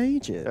fucking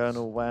ages.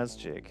 Colonel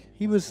Wazjig.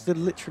 He was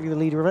literally the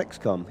leader of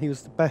XCOM. He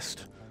was the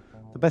best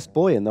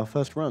boy in our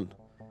first run.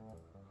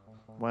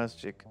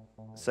 Wazjig,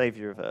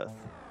 savior of Earth.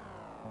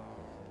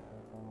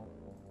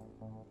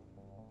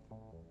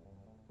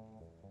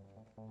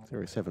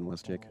 Zero 07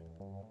 Wazjig.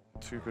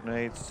 2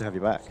 grenades. Good to have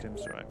you back.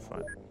 Seems right,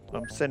 fine.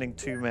 I'm sending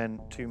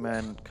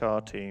two-man car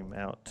team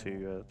out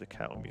to the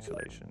cattle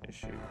mutilation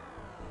issue.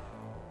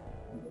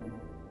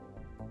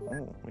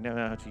 Oh, we now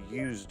know how to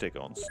use dig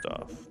on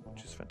stuff,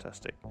 which is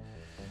fantastic.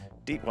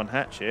 Deep 1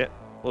 hatchet.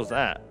 What's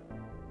that?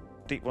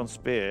 Deep 1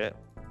 spear.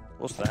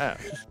 What's that?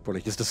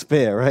 Probably just a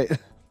spear, right?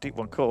 Deep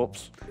 1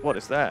 corpse. What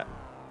is that?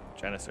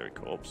 Janissary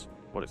corpse.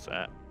 What is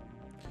that?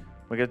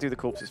 We're going to do the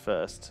corpses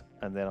first,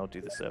 and then I'll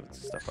do the servants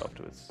and stuff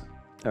afterwards.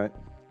 All right.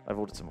 I've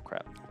ordered some more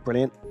crap.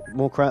 Brilliant.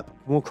 More crap.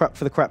 More crap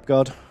for the crap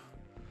god.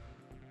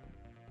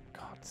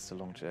 God, it's a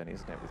long journey,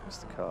 isn't it, with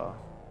Mr. Carr?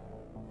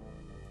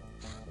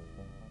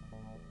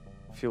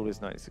 Fuel is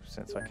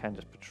 96%, so I can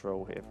just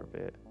patrol here for a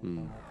bit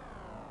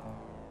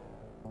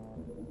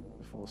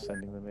before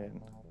sending them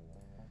in.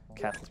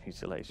 Cattle's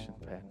mutilation,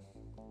 Ben.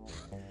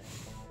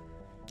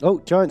 Oh,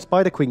 giant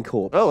spider queen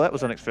corpse. Oh, that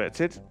was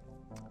unexpected.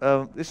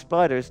 This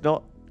spider is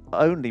not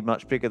only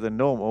much bigger than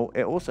normal,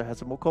 it also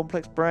has a more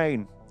complex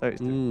brain. So it's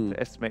to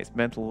estimate its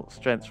mental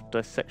strength from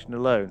dissection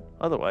alone.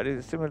 Otherwise, it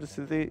is similar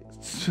to the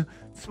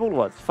smaller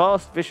ones.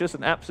 Fast, vicious,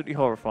 and absolutely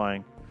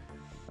horrifying.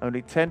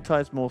 Only 10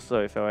 times more so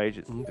if our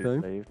agents are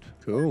believed.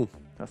 Cool.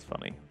 That's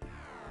funny.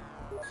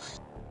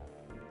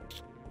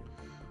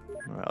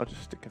 Alright, I'll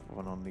just stick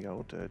everyone on the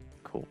old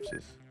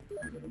corpses.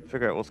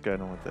 Figure out what's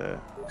going on with the...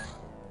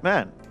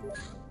 Man!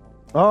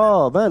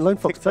 Oh, man, Lone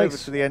Fox over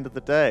face. to the end of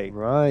the day.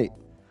 Right.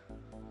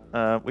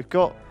 We've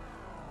got...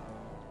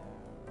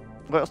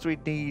 What else do we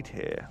need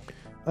here?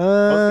 Once we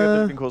have the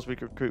living corps, we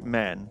can recruit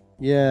men.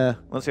 Yeah.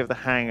 Once we have the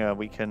hangar,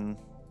 we can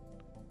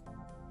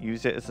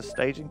use it as a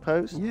staging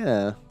post.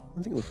 Yeah.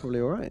 I think we're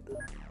probably all right.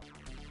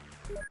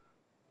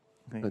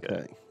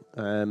 Okay.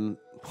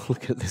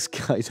 Look at this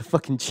guy. He's a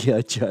fucking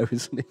G.I. Joe,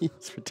 isn't he?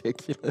 It's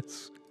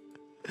ridiculous.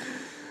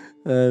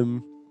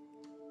 I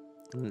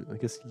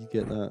guess you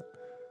get that.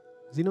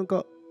 Has he not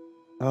got...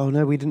 Oh,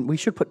 no, we didn't. We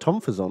should put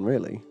Tomfers on,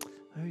 really.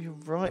 Oh, you're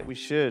right. We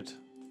should.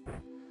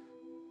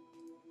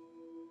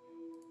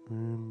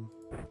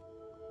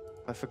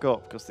 I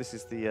forgot, because this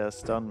is the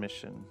stun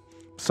mission.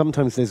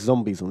 Sometimes there's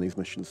zombies on these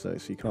missions, though,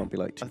 so you can't be,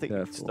 like, too I think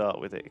careful. you can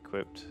start with it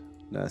equipped.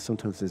 No,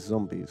 sometimes there's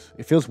zombies.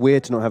 It feels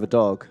weird to not have a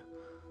dog.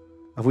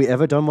 Have we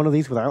ever done one of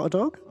these without a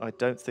dog? I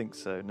don't think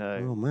so,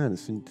 no. Oh, man,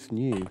 it's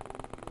new.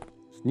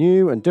 It's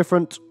new and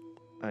different.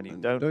 And you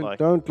don't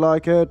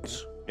like it.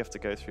 You have to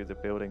go through the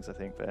buildings, I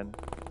think, Ben.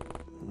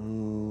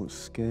 Oh,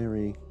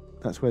 scary.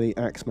 That's where the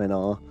Axemen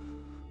are,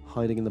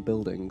 hiding in the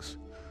buildings.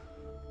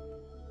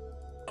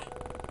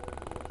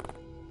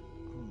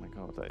 Oh my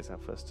god, that is our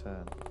first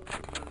turn.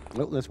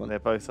 Oh, there's one. They're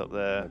both up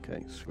there.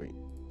 Okay, sweet.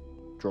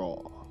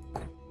 Draw.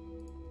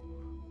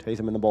 Tase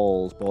them in the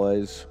balls,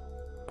 boys.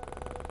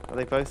 Are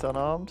they both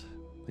unarmed?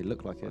 They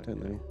look like it, don't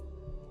they?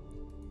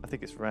 I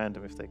think it's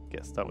random if they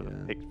get stuck with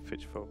a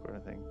pitchfork or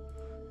anything.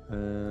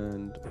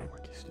 And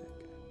wacky stick.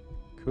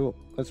 Cool.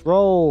 Let's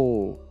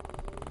roll.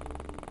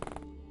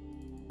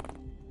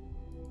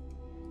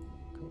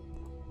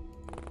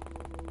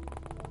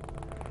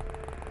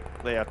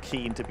 They are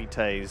keen to be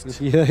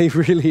tased. Yeah, they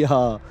really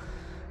are.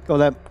 Go on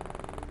then.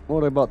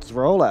 Autobots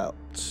roll out.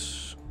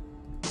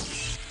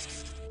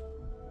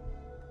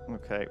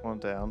 Okay, one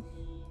down.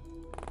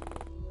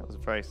 That was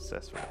very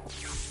successful.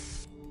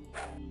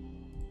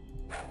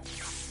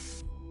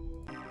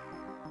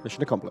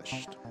 Mission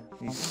accomplished.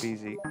 Easy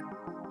peasy.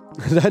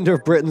 Lander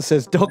of Britain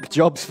says dog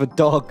jobs for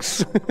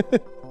dogs.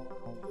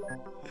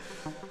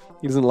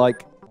 He doesn't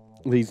like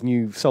these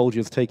new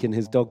soldiers taking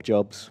his dog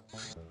jobs.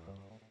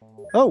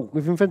 Oh,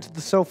 we've invented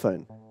the cell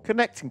phone.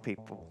 Connecting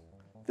people.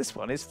 This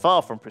one is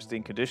far from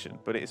pristine condition,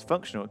 but it is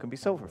functional and can be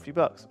sold for a few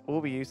bucks.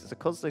 Or be used as a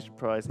consolation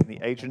prize in the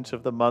Agent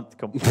of the Month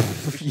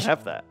competition. We should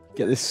have that.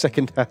 Get this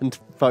second-hand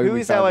phone. Who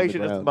is our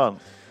Agent of the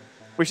Month?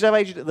 We should have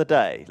Agent of the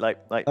Day, like.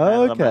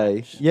 Oh,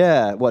 okay.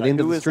 Yeah. What, at the end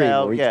of the stream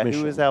or each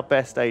mission? Who is our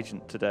best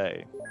agent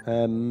today?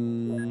 I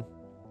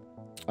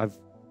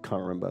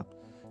can't remember.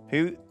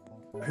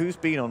 Who's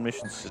been on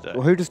missions today?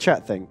 Well, who does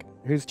chat think?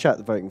 Who's chat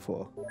voting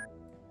for?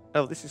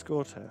 Oh, this is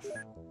Gortev.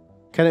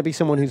 Can it be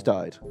someone who's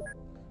died?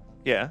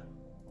 Yeah.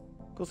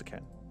 Of course it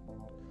can.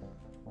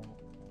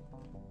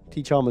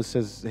 T. Chalmers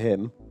says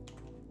him.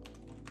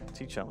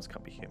 T. Chalmers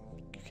can't be him. Are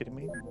you kidding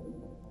me?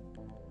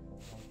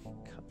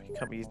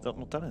 Can't be. He's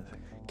not done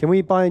anything. Can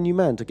we buy a new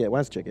man to get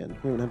Wazjig in?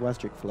 We haven't had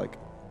Wazjig for like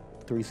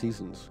 3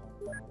 seasons.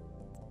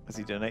 Has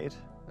he donated?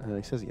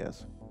 He says he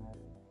has.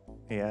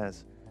 He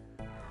has.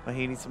 Well,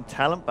 he needs some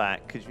talent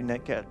back. Could you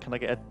can I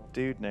get a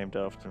dude named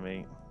after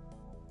me?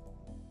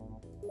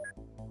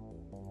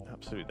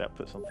 Absolutely, that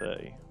puts on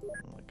 30.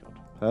 Oh my god.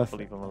 I Perfect.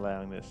 believe I'm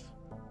allowing this.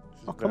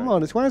 Oh, come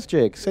on, it's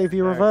Wazjig. Save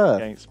your reverse.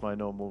 Against my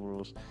normal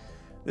rules.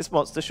 This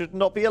monster should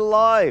not be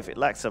alive. It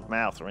lacks a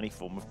mouth or any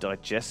form of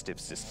digestive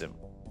system.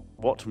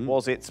 What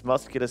was its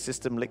muscular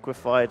system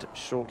liquefied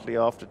shortly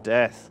after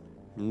death?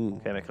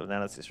 Chemical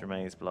analysis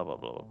remains blah, blah,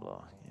 blah, blah,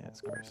 blah. Yeah,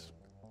 it's gross.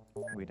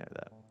 We know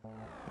that.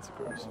 It's a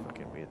gross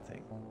fucking weird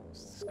thing.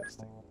 It's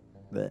disgusting.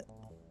 Blech.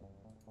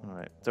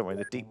 Alright, don't worry,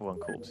 the deep one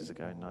corpses are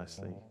going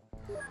nicely.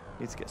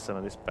 Need to get some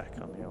of this back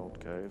on the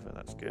old Gove, and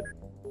that's good.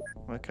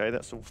 Okay,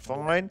 that's all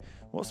fine.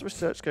 What's the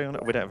research going on?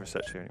 We don't have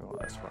research here anymore,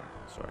 that's fine.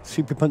 Sorry.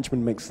 Super Punchman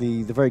makes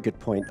the very good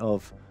point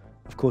of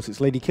course, it's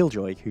Lady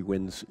Killjoy who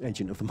wins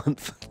Agent of the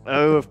Month.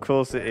 Oh, of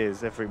course it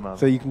is, every month.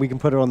 So we can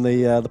put her on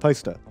the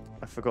poster.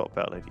 I forgot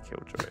about Lady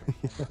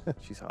Killjoy.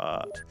 She's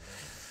hard.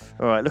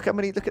 Alright, look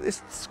at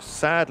this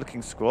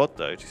sad-looking squad,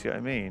 though. Do you see what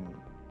I mean?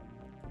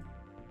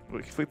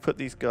 If we put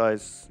these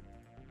guys...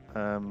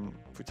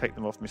 if we take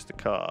them off Mr.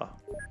 Carr,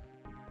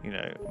 you know,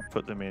 and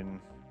put them in...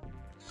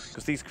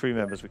 Because these crew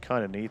members, we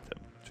kind of need them.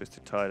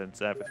 Twisted Tide and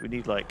Zavith. We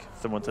need, like,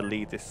 someone to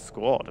lead this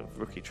squad of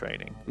rookie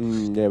training.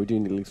 Yeah, we do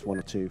need at least one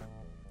or two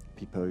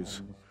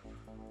peepos.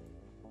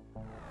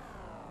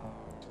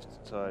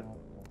 Twisted Tide.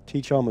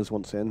 T. Chalmers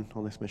wants in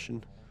on this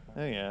mission.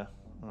 Oh, yeah.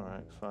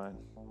 Alright, fine.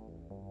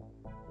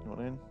 You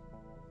want in?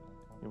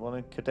 You want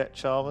in, Cadet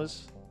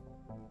Chalmers?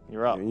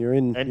 You're up. You're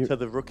in. Enter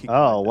the rookie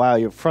Oh, grinder. wow,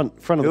 you're front of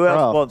the craft. Who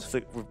else wants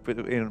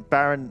to...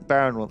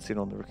 Baron wants in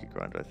on the rookie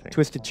grinder, I think.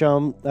 Twisted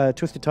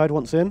Tide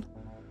wants in.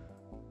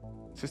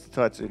 Twisted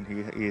Tide's in.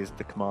 He is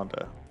the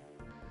commander.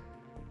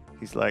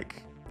 He's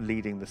like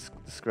leading the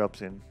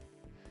scrubs in.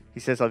 He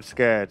says, "I'm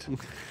scared."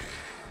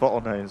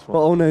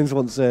 Bottlenose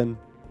wants in.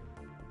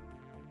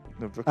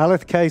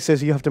 Aleth K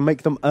says you have to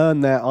make them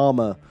earn their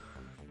armor.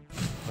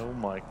 Oh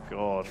my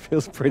god.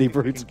 Feels pretty We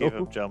brutal. can give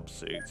them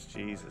jumpsuits.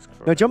 Jesus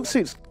Christ. No,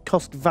 jumpsuits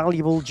cost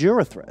valuable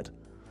Durathread.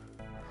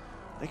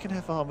 They can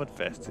have armored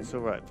vests. It's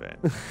all right, Ben.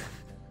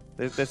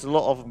 There's a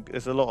lot of them.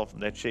 There's a lot of them.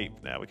 They're cheap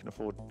now. We can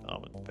afford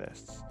armored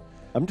vests.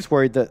 I'm just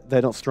worried that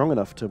they're not strong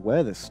enough to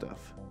wear this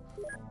stuff.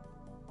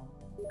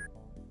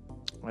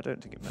 I don't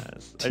think it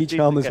matters. T.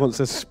 Chalmers wants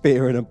a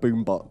spear and a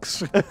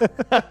boombox.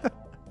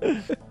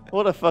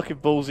 What a fucking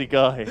ballsy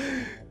guy.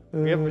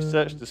 We haven't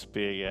researched the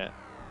spear yet.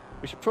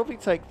 We should probably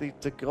take the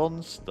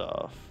Dagon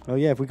staff. Oh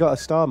yeah, if we got a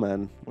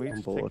Starman We on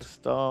need to take board. the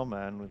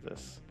Starman with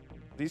us.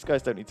 These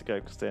guys don't need to go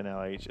because they're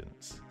now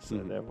agents, so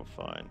they're all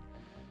fine.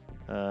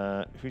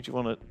 Who do you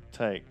want to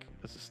take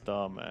as a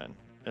Starman?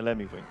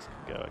 Elemi Winks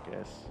can go, I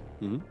guess.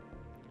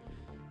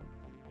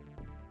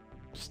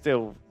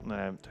 Still,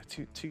 no,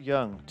 too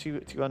young,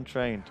 too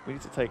untrained. We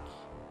need to take.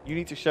 You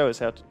need to show us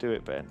how to do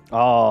it, Ben.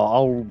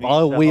 Oh,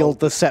 I'll wield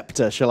the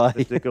scepter, shall I?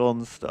 The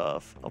Dagon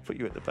staff. I'll put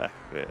you at the back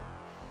of it.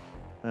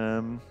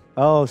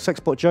 Oh,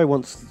 Sexbot Joe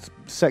wants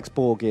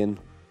Sexborg in.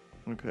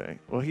 Okay.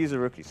 Well, he's a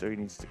rookie, so he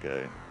needs to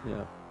go.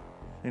 Yeah.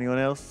 Anyone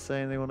else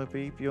saying they want to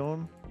be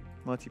Bjorn?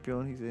 Mighty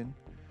Bjorn, he's in.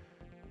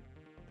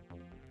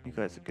 You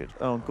guys are good.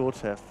 Oh, and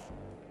Gortef.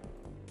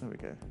 There we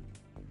go.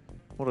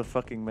 What a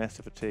fucking mess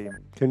of a team.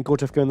 Can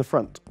Gortef go in the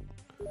front?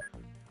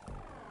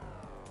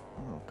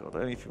 Oh god,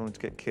 only if you wanted to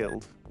get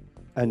killed.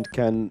 And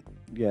can,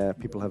 yeah,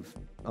 people have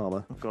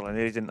armor? Oh god, I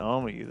nearly didn't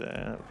armor you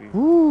there. That would be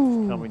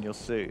Ooh. come in your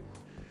suit.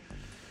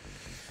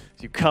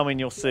 You come in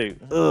your suit.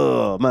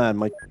 Oh man,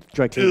 my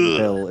dry cleaning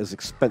bill is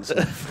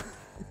expensive.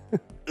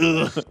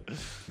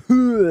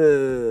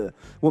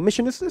 What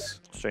mission is this?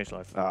 Strange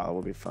life. Ah,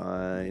 we'll be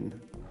fine.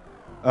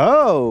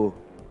 Oh!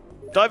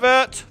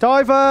 Divert!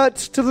 Divert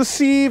to the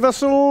sea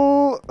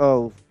vessel!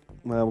 Oh,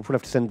 well, we'll probably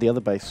have to send the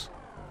other base.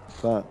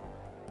 That.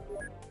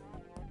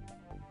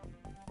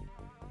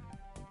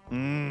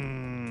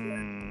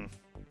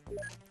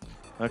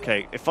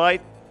 Okay, if I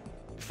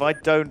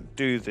don't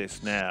do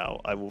this now,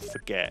 I will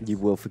forget. You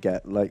will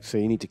forget. Like, so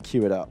you need to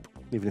queue it up,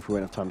 even if we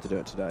won't have time to do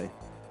it today.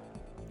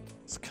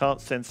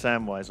 Can't send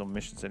Samwise on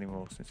missions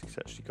anymore since he's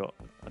actually got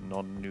a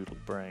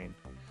non-noodled brain.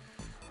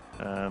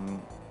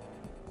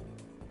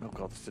 Oh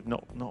god, this is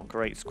not a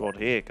great squad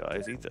here,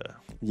 guys, either.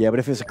 Yeah, but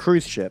if it's a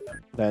cruise ship,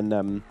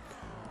 then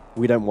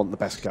we don't want the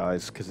best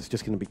guys, because it's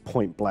just going to be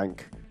point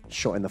blank,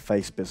 shot in the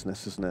face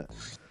business, isn't it?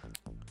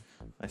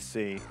 I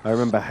see. I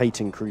remember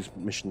hating cruise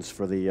missions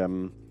for the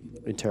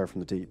in Terror from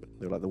the Deep.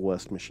 They were like the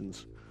worst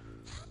missions.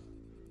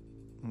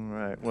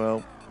 Alright,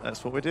 well,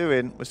 that's what we're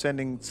doing. We're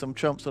sending some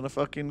chumps on a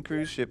fucking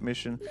cruise ship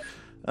mission.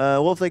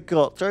 What have they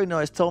got? Very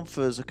nice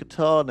Tomfers, a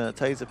katana,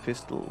 taser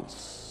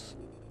pistols.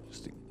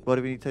 Why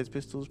do we need taser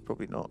pistols?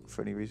 Probably not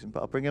for any reason,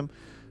 but I'll bring them.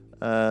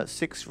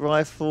 6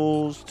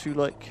 rifles, 2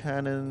 light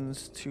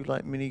cannons, 2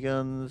 light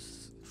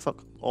miniguns.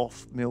 Fuck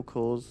off,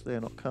 Milcors,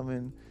 they're not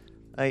coming.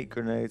 8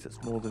 grenades,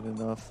 that's more than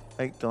enough.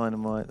 8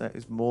 dynamite, that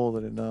is more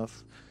than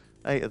enough.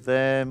 8 of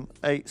them,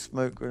 8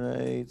 smoke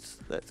grenades,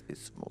 that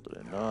is more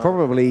than enough.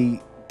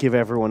 Probably give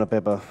everyone a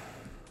bibber.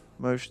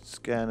 Motion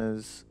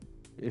scanners.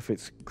 If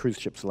it's cruise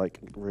ships,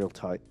 like real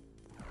tight.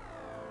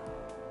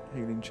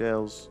 Healing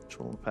gels,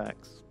 trauma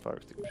packs, fire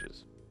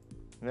extinguishers.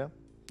 Yeah?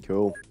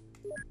 Cool.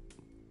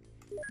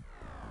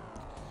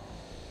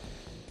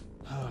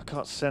 Oh, I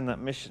can't send that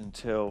mission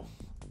until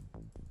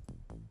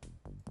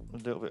a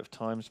little bit of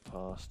time's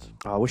passed.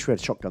 Oh, I wish we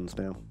had shotguns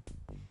now.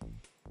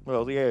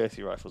 Well, the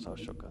ASC rifles are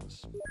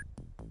shotguns.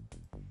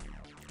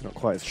 Not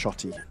quite as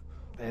shotty.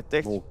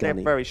 They're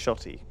very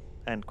shotty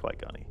and quite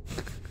gunny.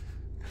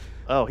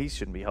 Oh, he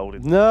shouldn't be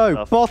holding.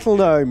 No, bottle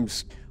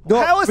gnomes.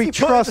 Not How has be he put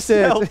trusted.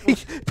 himself? He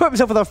put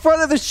himself at the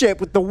front of the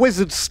ship with the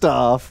wizard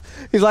staff.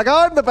 He's like,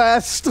 I'm the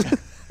best. Look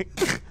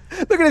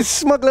at his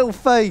smug little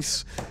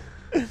face.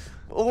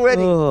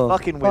 Already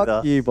fucking with fuck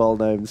us. you, bottle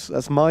gnomes.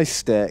 That's my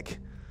stick.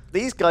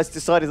 These guys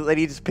decided that they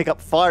needed to pick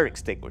up fire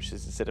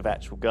extinguishers instead of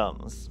actual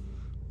guns.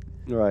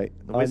 Right.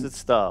 The wizard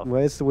staff.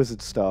 Where's the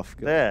wizard staff?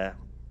 There.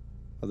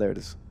 Oh, there it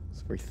is.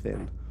 It's very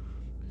thin.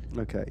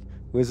 Okay.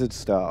 Wizard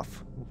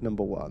staff,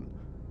 number 1.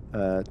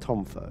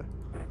 Tomfo.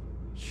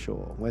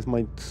 Sure. Where's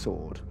my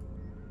sword?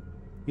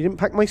 You didn't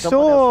pack my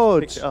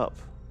sword! Picked it up.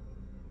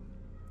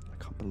 I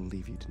can't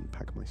believe you didn't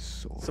pack my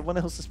sword. Someone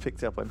else has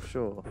picked it up, I'm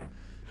sure.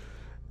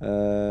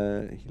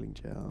 Healing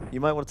gel. You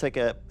might want to take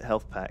a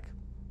health pack.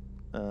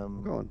 Go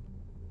on.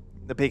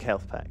 The big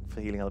health pack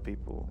for healing other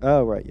people.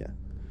 Oh, right, yeah.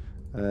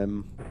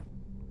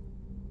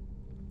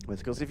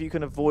 Because if you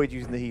can avoid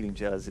using the healing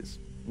gels, it's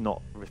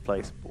not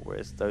replaceable,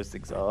 whereas those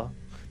things are.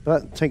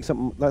 That takes up.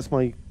 That's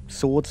my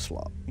sword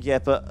slot. Yeah,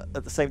 but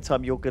at the same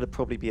time, you're going to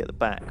probably be at the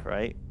back,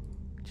 right?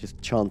 Just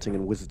chanting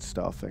and wizard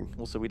staffing.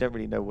 Also, we don't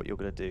really know what you're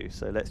going to do,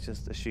 so let's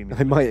just assume you're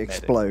I might medic.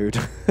 explode.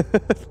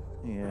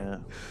 Yeah.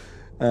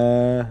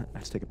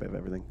 Let's take a bit of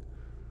everything.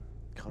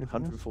 God,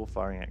 104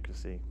 firing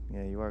accuracy.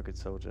 Yeah, you are a good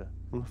soldier.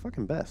 I'm the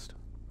fucking best.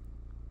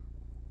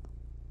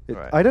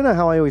 Right. I don't know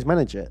how I always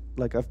manage it.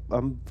 Like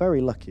I'm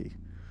very lucky.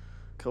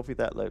 Copy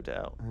that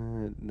loadout.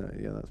 No,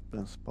 yeah,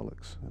 that's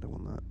bollocks. I don't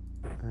want that.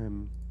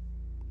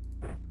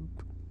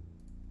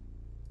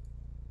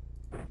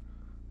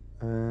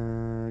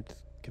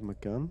 Just give him a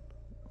gun.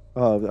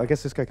 Oh, I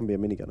guess this guy can be a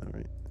minigunner,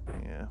 right?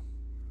 Yeah,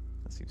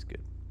 that seems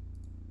good.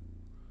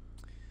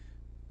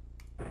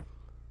 Oh,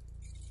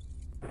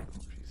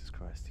 Jesus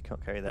Christ, you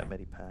can't carry that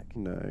medipack.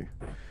 No.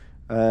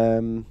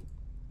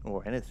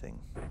 Or anything.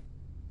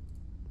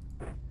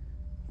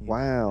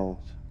 Wow.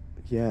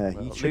 Yeah,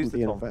 Well, he lose shouldn't the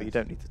be in a Tom, but you vest.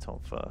 don't need the Tom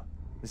fur.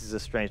 This is a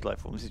strange life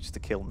form. This is just a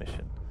kill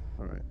mission.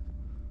 All right.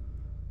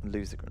 And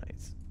lose the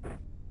grenades.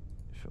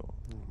 Sure.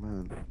 Oh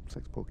man,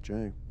 Sex Pork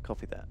Joe.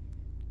 Copy that.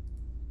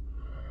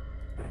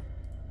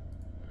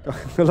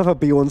 I love how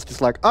Bjorn's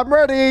just like, I'm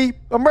ready,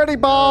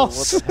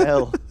 boss. What the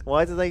hell?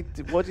 Why do they?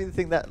 Why do you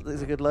think that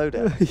is a good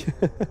loadout?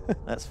 Yeah.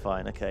 That's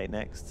fine. Okay,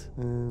 next.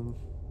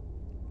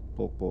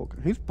 Bork.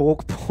 Who's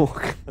Bork?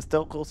 That's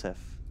Del Cortef.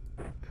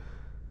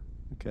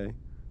 Okay,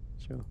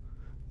 sure.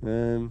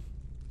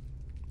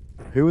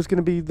 Who was going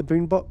to be the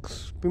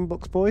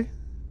boombox boy?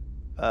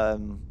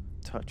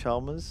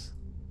 Chalmers.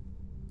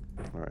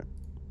 All right.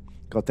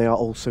 God, they are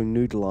all so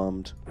noodle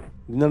armed.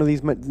 None of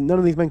these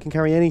men can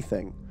carry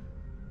anything.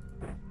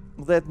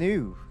 Well, they're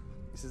new.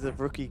 This is a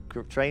rookie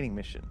training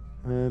mission.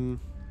 Do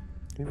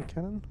you have a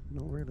cannon?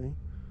 Not really.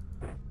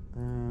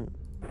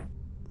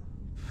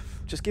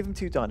 Just give them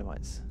 2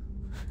 dynamites.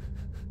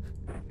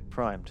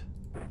 Primed.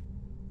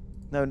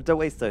 No, don't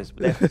waste those.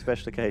 They're for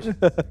special occasions.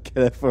 Okay,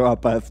 they're for our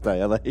birthday,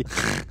 are they?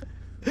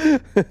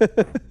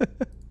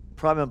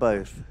 Prime them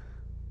both.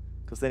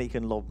 Because then he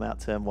can lob them out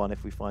turn 1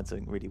 if we find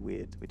something really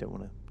weird we don't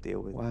want to deal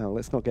with. Wow,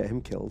 let's not get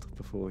him killed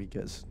before he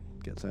gets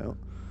out.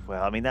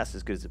 Well, I mean, that's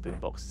as good as a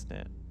boombox, isn't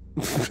it?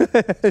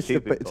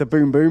 It's a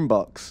boom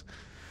box.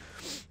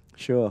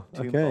 Sure.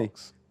 Toon Okay.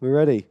 box. We're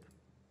ready.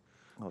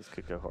 Oh, this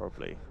could go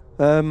horribly.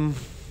 There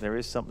There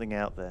is something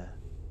out there.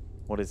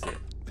 What is it?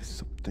 There's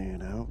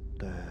something out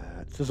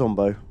there. It's a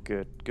Zombo.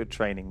 Good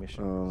training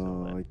mission.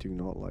 Oh, I do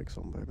not like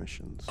Zombo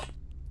missions. At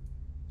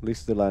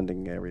least the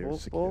landing area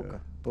is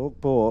secure. Bork?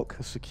 Bork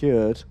has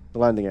secured the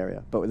landing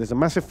area. But there's a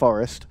massive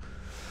forest,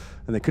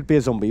 and there could be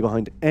a zombie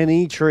behind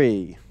any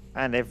tree.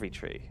 And every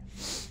tree.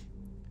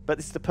 But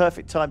this is the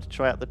perfect time to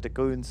try out the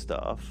Dagoon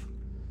staff.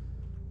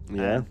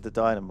 Yeah. And the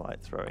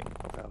dynamite throwing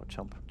of our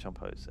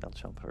Chumpos, El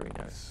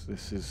Chumperino.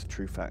 This is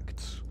true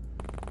facts.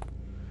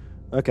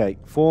 Okay,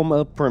 form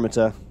a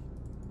perimeter.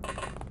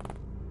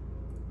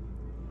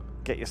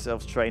 Get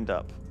yourselves trained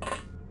up.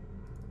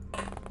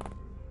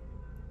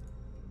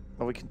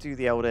 Well, we can do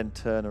the old end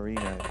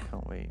turnerino,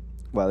 can't we?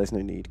 Well, there's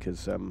no need,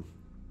 because...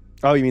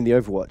 oh, you mean the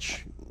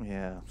Overwatch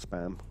Yeah.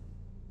 spam.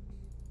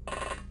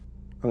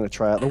 I'm going to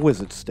try out the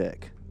wizard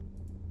stick.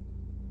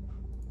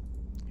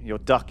 You're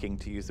ducking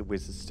to use the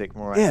wizard stick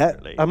more Yeah,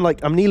 accurately.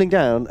 I'm kneeling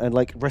down and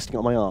like resting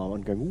on my arm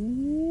and going.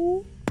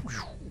 Ooh.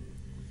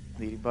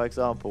 Leading by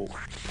example.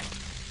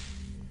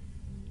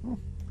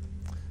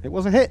 It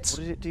was a hit. What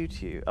did it do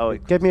to you? Oh,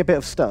 It gave me a bit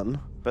of stun.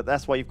 but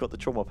that's why you've got the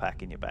trauma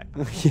pack in your back.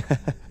 Yeah,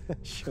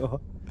 sure.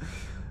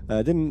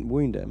 Didn't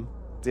wound him.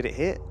 Did it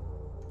hit?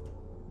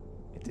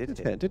 It did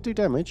hit. It did do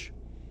damage.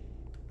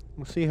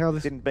 We'll see how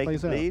this Didn't make him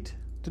plays out. bleed?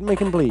 Didn't make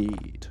him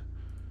bleed.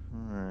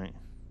 Alright.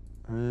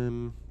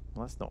 Um,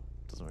 Well, that's not...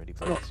 Doesn't really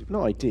play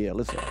not ideal,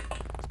 is it?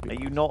 Are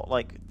you not,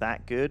 like,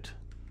 that good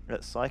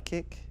at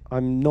psychic?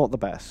 I'm not the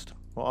best.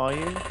 What are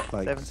you?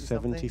 Like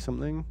 70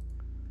 something.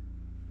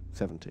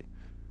 70.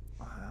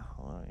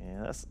 Oh,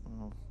 yeah, that's...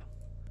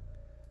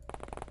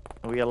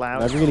 Are we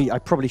allowed? I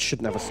probably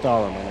shouldn't have a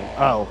star on my name.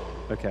 Oh,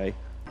 okay.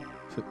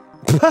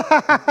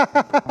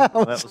 That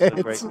was great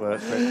work. Great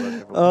work,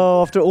 everyone.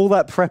 Oh, after all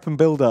that prep and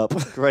build up.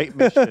 Great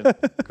mission.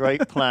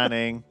 Great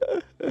planning.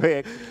 Great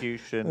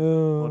execution.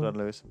 Well done,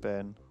 Lewis and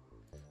Ben.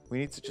 We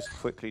need to just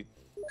quickly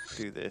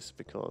do this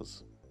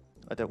because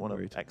I don't want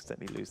to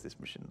accidentally lose this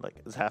mission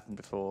like has happened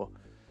before.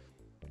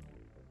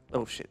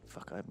 Oh shit,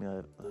 fuck, I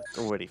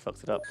already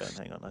fucked it up, Ben.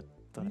 Hang on, I've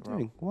done it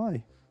wrong.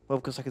 Why? Well,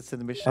 because I could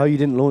send the mission. Oh, you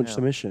didn't launch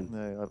the mission?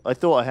 No, I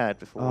thought I had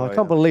before. Oh, I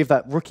can't believe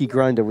that rookie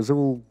grinder was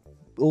all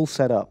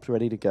set up,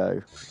 ready to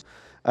go.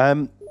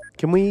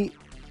 Can we...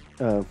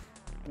 I was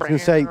going to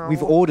say,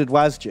 we've ordered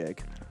Wazjig,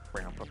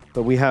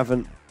 but we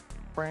haven't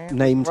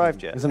named him.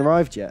 Yet. Hasn't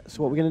arrived yet.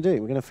 So what are we going to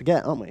do? We're going to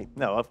forget, aren't we?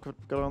 No, I've got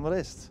it on the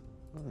list.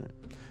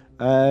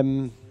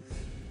 Right.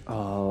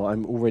 Oh,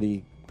 I'm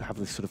already have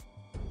this sort of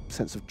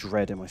sense of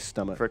dread in my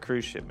stomach. For a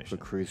cruise ship mission.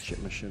 For a cruise ship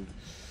mission.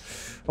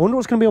 I wonder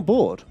what's going to be on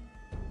board.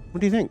 What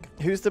do you think?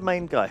 Who's the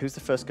main guy? Who's the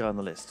first guy on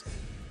the list?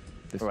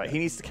 This All right, guy. he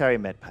needs to carry a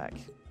med pack,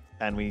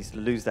 and we need to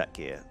lose that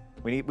gear.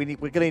 We're going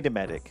to need a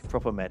medic,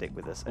 proper medic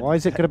with us. Why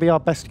is it going to be our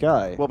best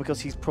guy? Well, because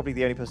he's probably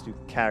the only person who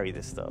can carry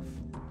this stuff.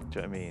 Do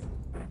you know what I mean?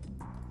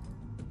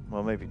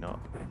 Well, maybe not.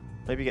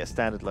 Maybe get a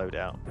standard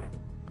loadout.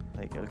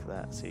 There you go, look at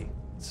that. See?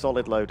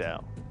 Solid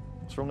loadout.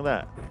 What's wrong with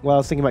that? Well, I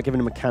was thinking about giving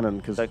him a cannon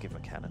because... Don't give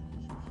him a cannon.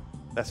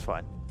 That's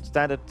fine.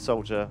 Standard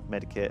soldier,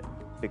 medikit,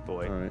 big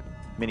boy, All right.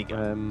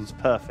 minigun. It's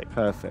perfect.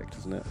 Perfect,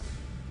 isn't it?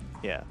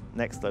 Yeah.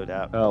 Next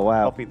loadout. Oh,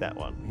 wow. Copy that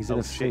one. He's in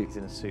a shit, suit. He's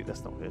in a suit.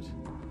 That's not good.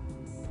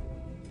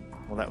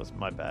 Well, that was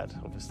my bad,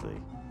 obviously.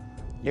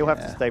 He'll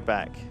have to stay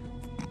back.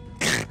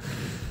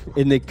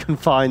 In the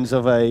confines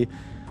of a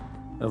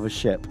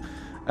ship.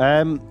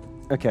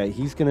 Okay,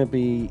 he's going to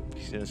be...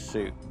 He's in a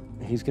suit.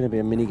 He's going to be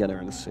a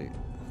minigunner in a suit.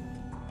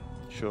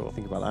 Sure.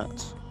 Think about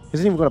that. He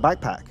hasn't even got a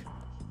backpack.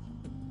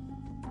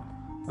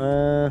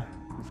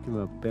 Let's give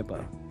him a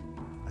bibber.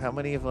 How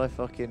many have I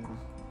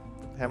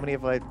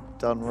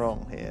done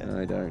wrong here?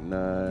 I don't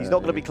know. He's not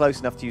going to be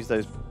close enough to use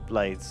those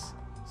blades,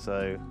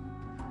 so...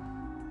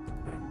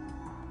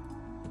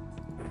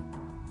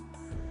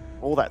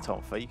 All that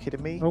Tomfa, are you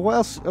kidding me? Well, what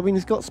else? I mean,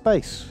 he's got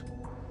space.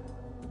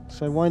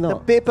 So why The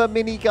not? Bibber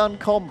minigun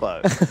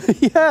combo.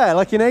 Yeah,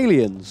 like in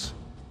Aliens.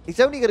 He's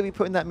only going to be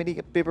putting that mini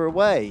Bibber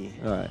away.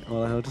 All right,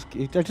 well, I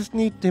just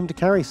need him to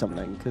carry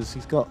something because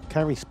he's got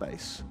carry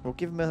space. We'll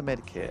give him a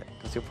medikit,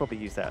 because he'll probably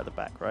use that at the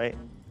back, right?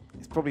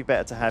 It's probably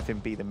better to have him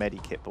be the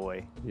medikit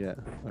boy. Yeah,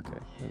 okay,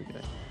 there we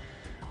go.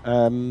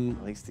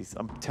 At least these...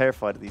 I'm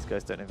terrified that these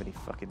guys don't have any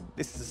fucking...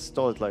 This is a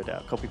solid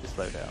loadout. Copy this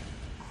loadout.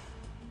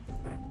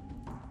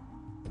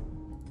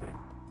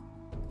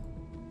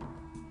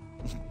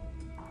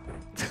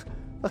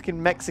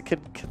 Fucking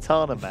Mexican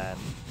katana man.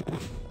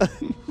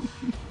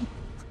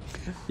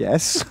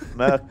 Yes.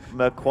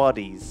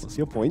 Merquades. What's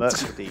your point?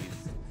 Merquades.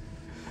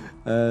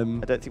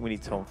 I don't think we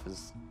need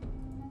Tomfas.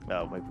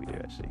 Oh, maybe we do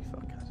actually.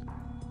 Fuck.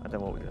 I don't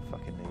know what we're gonna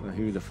fucking need. Well,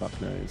 who the fuck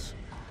knows?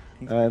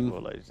 He's all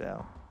loaded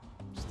out.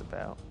 Just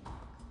about.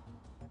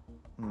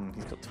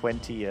 He's got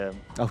 20. Oh,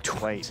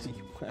 20. Weight.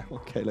 Wow,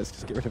 okay, let's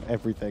just get rid of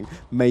everything.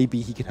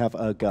 Maybe he can have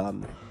a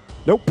gun.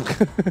 Nope.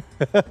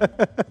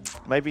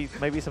 maybe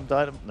some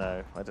dynamite.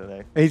 No, I don't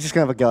know. He's just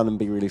gonna have a gun and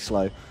be really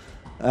slow.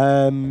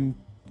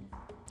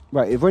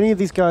 Right, if any of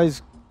these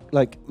guys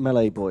like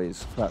melee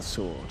boys for that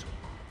sword?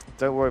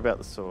 Don't worry about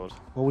the sword.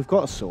 Well, we've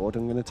got a sword.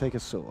 I'm gonna take a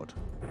sword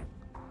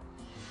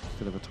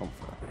instead of a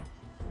tonfa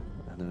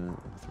and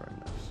a throwing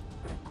knife.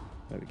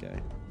 There we go.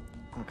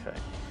 Okay.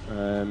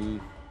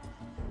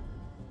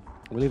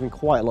 We're leaving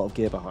quite a lot of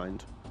gear behind.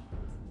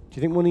 Do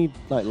you think we'll need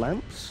like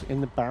lamps in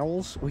the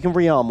barrels? We can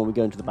rearm when we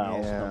go into the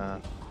barrels. Yeah.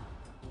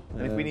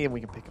 And if we need them, we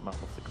can pick them up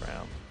off the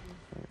ground.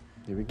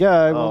 Here we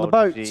go, on the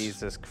boat.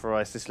 Jesus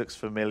Christ, this looks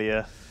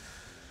familiar.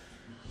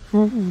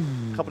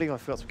 Can't believe I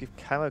forgot to give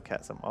Camo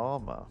Cat some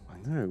armor.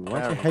 I know,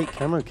 why do you hate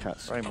camo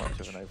cats? Very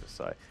much of an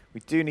oversight. We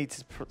do need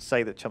to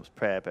say that Chump's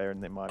prayer,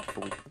 bearing in mind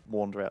before we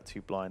wander out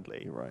too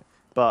blindly. You're right.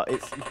 But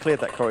you've cleared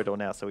that corridor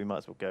now, so we might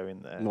as well go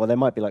in there. Well, there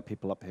might be like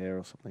people up here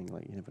or something,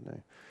 like you never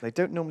know. They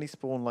don't normally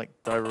spawn like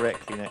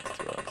directly next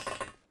to us.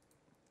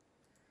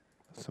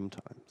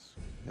 Sometimes.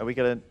 Are we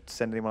going to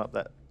send anyone up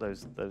that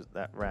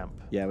ramp?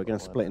 Yeah, we're going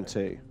to split in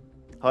two.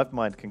 Hive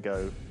Mind can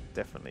go,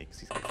 definitely, because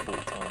he's got 4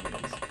 time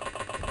units.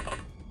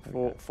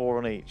 Four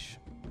on each.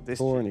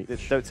 Four on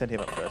each. Don't send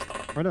him up first.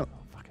 Why not? Oh,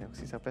 fucking hell, 'cause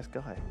he's our best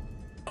guy.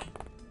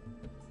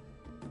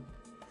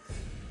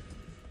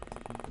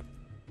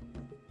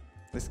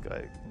 This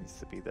guy needs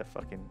to be their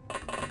fucking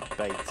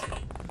bait.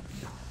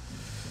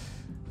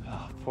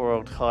 Oh, poor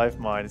old Hive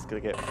Mind is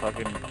going to get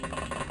fucking...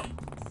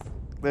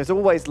 There's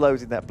always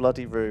loads in that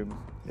bloody room.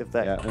 If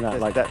that,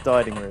 that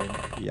dining room.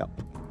 Yep.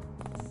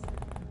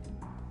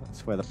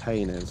 That's where the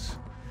pain is.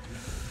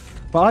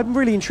 But I'm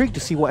really intrigued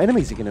to see what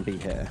enemies are going to be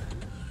here.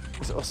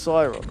 It's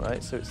Osiron,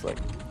 right? So it's like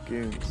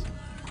goons.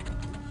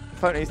 In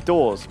fact, it's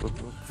doors.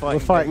 We're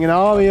fighting an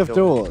army of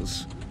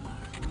doors.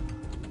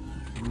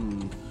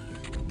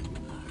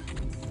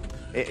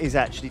 It is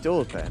actually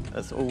doors, Ben.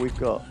 That's all we've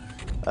got.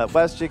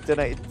 Wazjig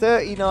donated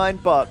 39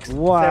 bucks.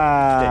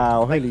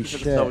 Wow, Thank holy you for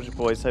shit. the soldier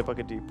boys. Hope I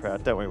can do you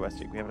proud. Don't worry,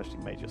 Wazjig. We haven't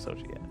actually made your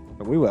soldier yet.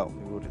 But we will.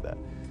 We will do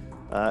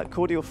that.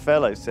 Cordial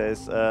Fellow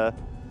says, I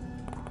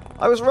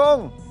was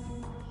wrong.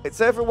 It's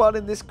everyone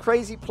in this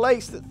crazy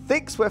place that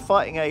thinks we're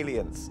fighting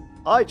aliens.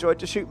 I joined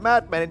to shoot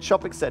madmen in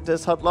shopping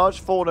centres, hunt large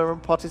fauna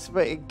and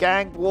participate in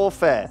gang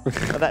warfare.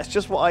 And that's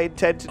just what I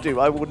intend to do.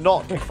 I will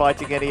not be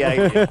fighting any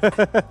aliens.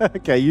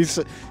 Okay, you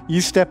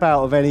step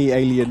out of any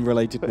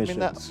alien-related Put him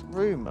missions. in that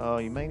room. Oh,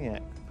 you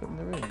maniac. Put him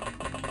in the room.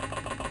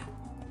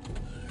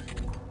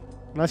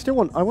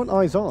 And I want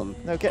eyes on.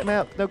 No, get him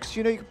out. No, because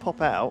you know you can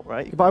pop out,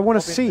 right? You But I want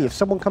to pop in see. there. If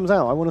someone comes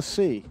out, I want to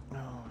see. Oh,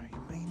 you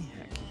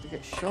maniac. You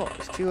get shot.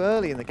 It's too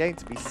early in the game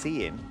to be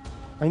seeing.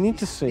 I need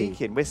to see.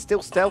 Sneaking. We're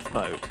still stealth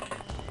mode.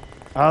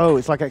 Oh,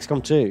 it's like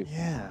XCOM 2.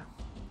 Yeah.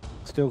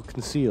 Still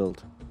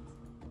concealed.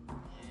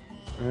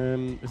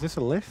 Is this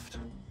a lift?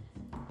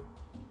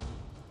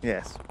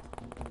 Yes.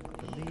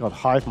 God,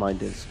 Hive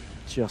Mind is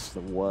just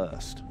the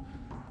worst.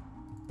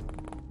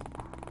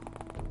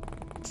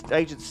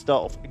 Agents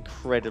start off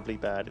incredibly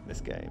bad in this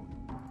game.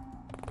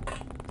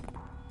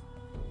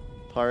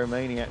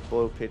 Pyromaniac,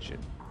 boiled pigeon.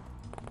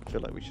 I feel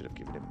like we should have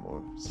given him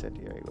more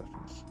incendiary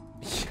weapons.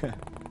 Yeah.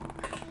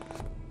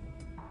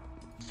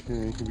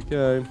 Okay, here we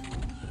go.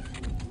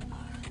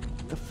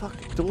 The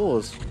fucking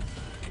doors.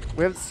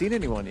 We haven't seen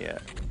anyone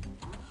yet.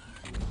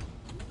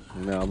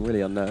 No, I'm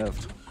really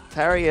unnerved.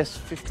 Tarius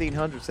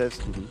 1500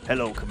 says,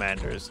 Hello,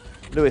 commanders.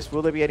 Lewis,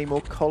 will there be any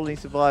more colony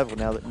survival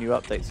now that new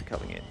updates are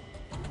coming in?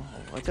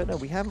 Oh, I don't know.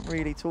 We haven't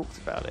really talked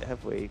about it,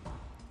 have we?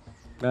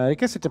 I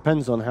guess it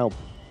depends on how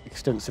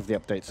extensive the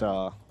updates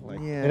are. Like,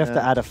 Yeah. they'd have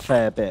to add a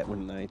fair bit,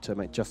 wouldn't they,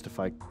 to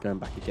justify going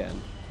back again.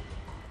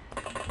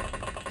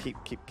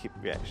 Keep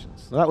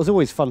reactions. Well, that was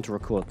always fun to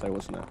record, though,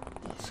 wasn't it?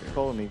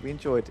 Colony, we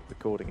enjoyed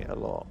recording it a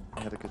lot.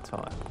 We had a good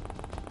time.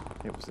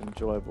 It was an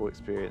enjoyable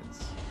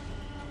experience.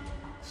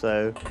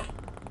 So,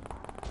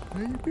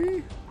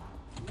 maybe?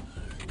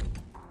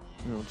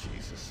 Oh,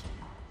 Jesus.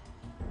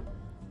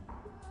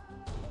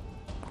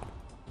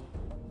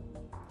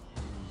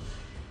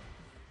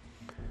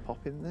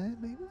 Pop in there,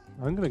 maybe?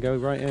 I'm going to go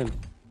right in.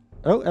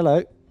 Oh,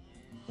 hello.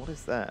 What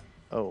is that?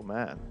 Oh,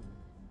 man.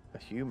 A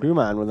human.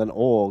 Human with an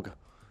org.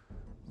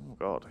 Oh,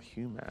 God, a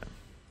human.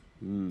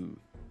 Hmm.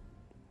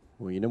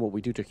 Well, you know what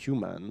we do to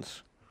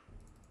humans?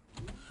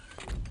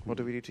 What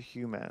do we do to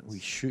humans? We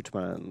shoot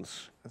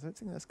mans. I don't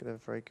think that's going to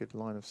have a very good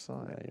line of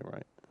sight. Yeah, you're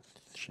right.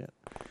 Shit.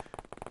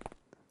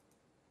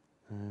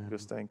 You'll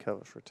stay in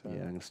cover for a turn. Yeah,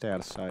 I'm going to stay out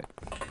of sight.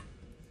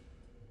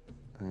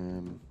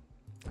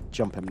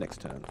 Jump him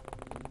next turn.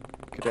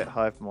 Cadet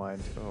Hive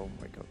Mind. Oh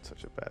my god,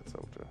 such a bad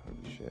soldier.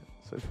 Holy shit.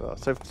 So far.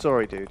 So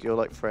sorry, dude. You're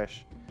like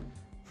fresh.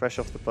 Fresh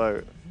off the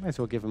boat. Might as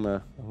well give him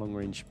a long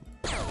range.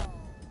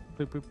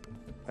 Boop, boop.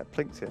 That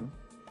plinked him.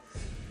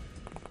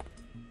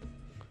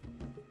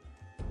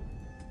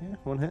 Yeah,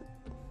 one hit.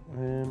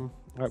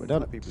 Right, we're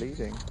done. Might be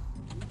bleeding.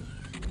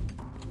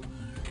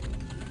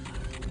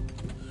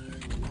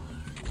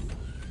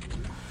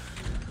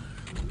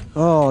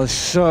 Oh, there's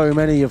so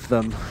many of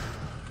them.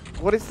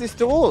 What is this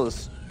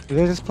doors?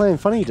 They're just playing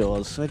funny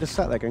doors. They just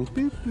sat there going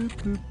boop, boop,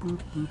 boop, boop,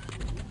 boop.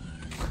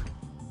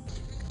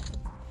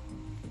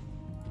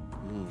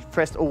 You've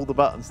pressed all the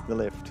buttons in the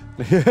lift.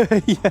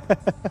 Yeah.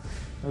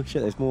 Oh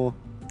shit, there's more.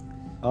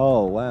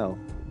 Oh wow.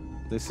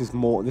 This is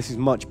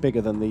much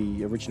bigger than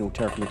the original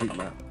Terror from the Deep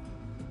map.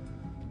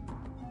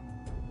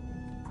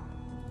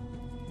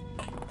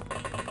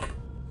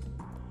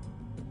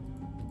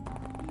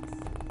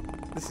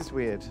 This is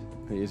weird.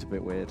 It is a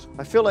bit weird.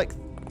 I feel like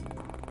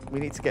we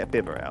need to get a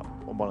bibber out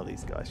on one of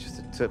these guys just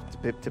to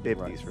bib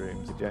Right. these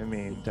rooms. Do you know what I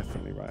mean?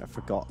 Definitely right. I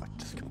forgot. I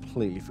just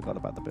completely forgot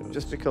about the bit.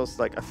 Just because,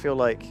 like, I feel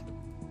like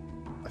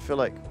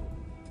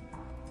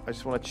I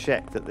just want to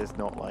check that there's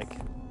not like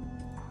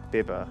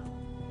bibber.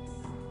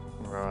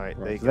 Right,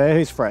 there you go. They're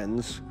his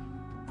friends,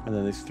 and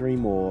then there's 3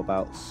 more,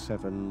 about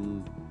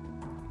 7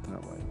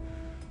 that way.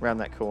 Round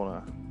that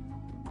corner.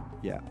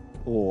 Yeah,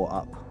 or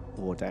up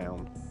or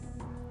down.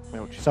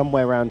 Ouch.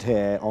 Somewhere around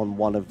here on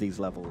one of these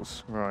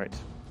levels. Right.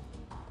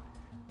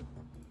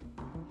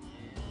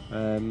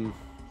 Um,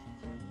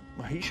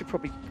 Well, he should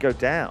probably go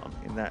down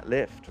in that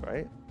lift,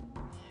 right?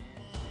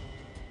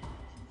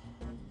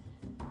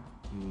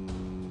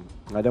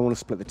 I don't want to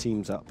split the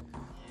teams up.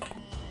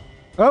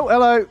 Oh,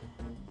 hello!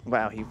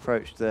 Wow, he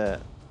approached there.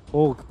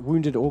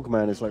 Wounded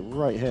Augman is like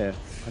right here,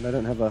 and I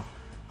don't have a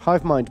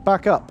Hive Mind.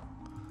 Back up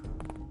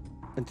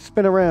and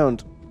spin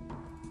around.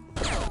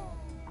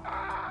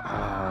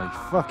 Ah,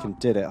 you fucking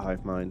did it,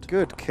 Hive Mind.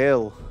 Good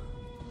kill.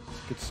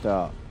 Good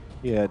start.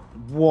 Yeah,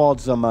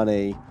 wads of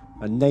money,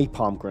 a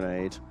napalm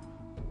grenade,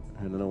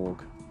 and an org.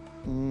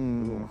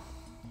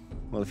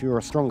 Well, if you were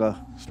a stronger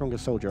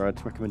soldier,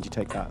 I'd recommend you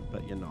take that,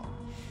 but you're not.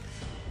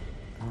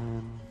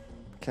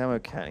 Camo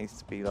Cat needs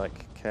to be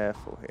like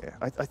careful here.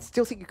 I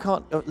still think you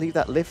can't leave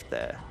that lift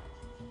there.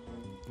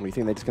 Or you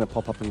think they're just going to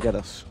pop up and get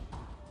us?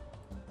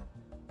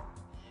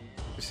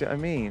 You see what I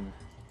mean?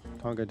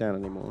 Can't go down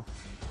anymore.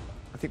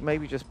 I think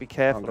maybe just be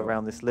careful Can't go.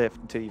 around this lift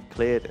until you've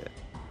cleared it.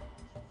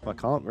 I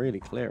can't really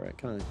clear it,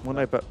 can I? Well,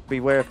 no, but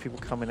beware of people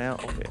coming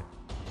out of it.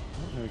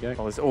 There we go.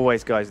 Oh, there's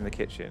always guys in the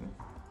kitchen.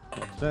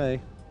 Not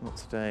today. Not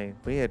today.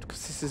 Weird,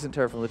 because this isn't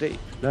Terror from the Deep.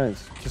 No,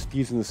 it's just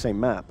using the same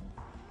map.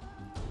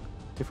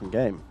 Different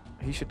game.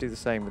 He should do the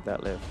same with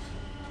that lift.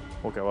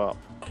 Or go up.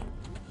 I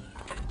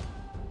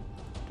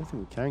don't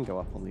think we can go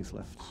up on these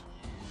lifts.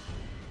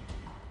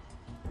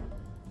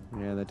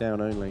 Yeah, they're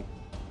down only.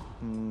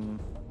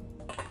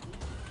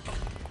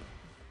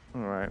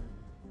 Alright.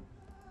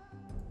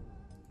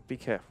 Be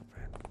careful,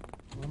 Ben.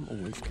 I'm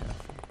always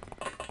careful.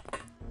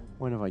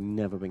 When have I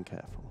never been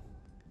careful?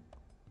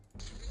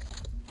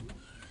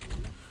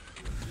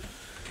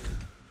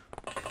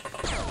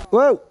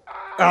 Whoa!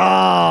 Came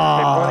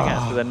running at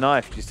us with a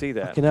knife. Did you see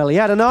that? Fucking hell, he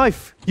had a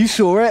knife! You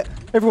saw it!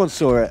 Everyone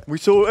saw it. We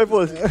saw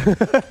everyone.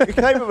 He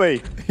came at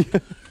me.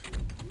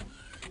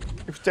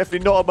 It was definitely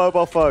not a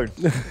mobile phone.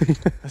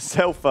 A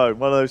cell phone.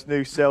 One of those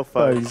new cell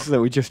phones. That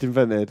we just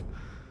invented.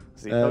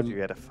 He told you he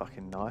had a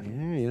fucking knife.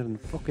 Yeah, he had a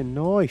fucking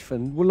knife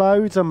and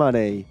loads of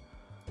money.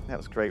 That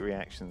was great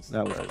reactions.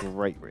 That was a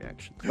great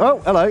reaction. Oh,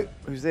 hello.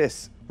 Who's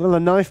this? Well, a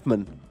knife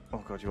man.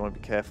 Oh god, you want to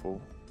be careful.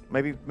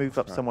 Maybe move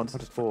up someone's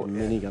fort.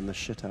 Yeah. Minigun the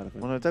shit out of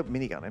him. Well, no, don't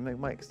minigun him. They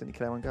might accidentally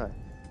kill one guy.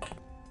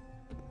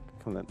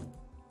 Come on then.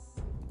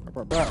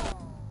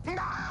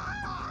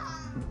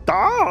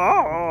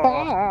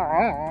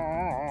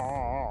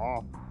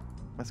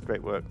 That's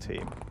great work,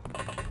 team.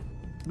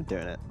 We're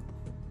doing it.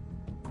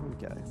 There we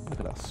go. Look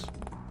at us.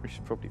 We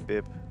should probably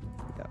bib.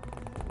 Yeah.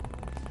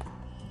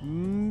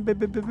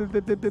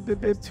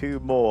 There's two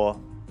more.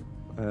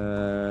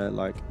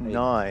 Like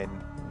 9.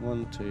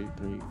 1, 2, 3, 4,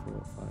 5,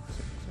 6,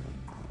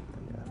 7.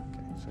 Yeah.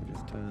 Okay. So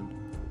just turn.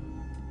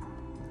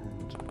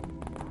 And turn.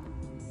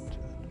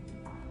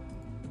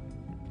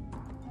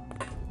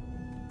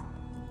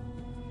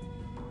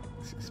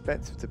 It's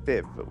expensive to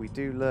bib, but we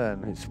do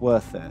learn It's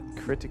worth it.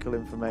 critical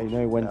information You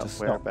know when about to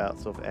stop.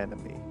 whereabouts of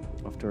enemy.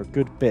 After a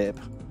good bib,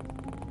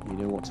 you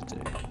know what to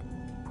do.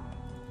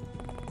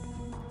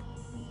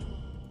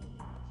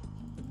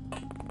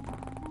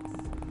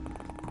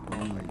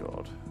 Oh my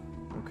god.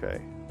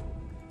 Okay.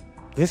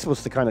 This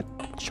was the kind of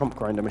chump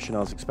grinder mission I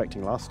was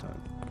expecting last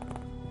time.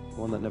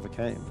 One that never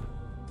came.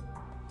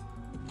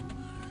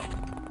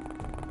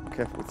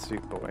 Careful with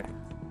Soup Boy.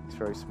 He's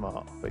very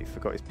smart, but he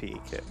forgot his PE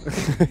kit.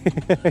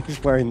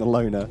 He's wearing the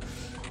loner.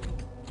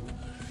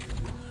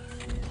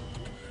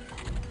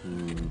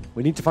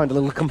 We need to find a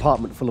little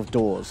compartment full of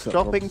doors.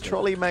 Dropping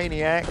trolley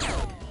maniac.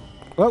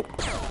 Well,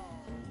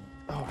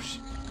 Oh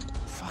shit.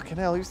 Fucking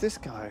hell, who's this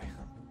guy?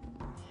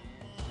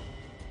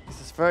 He's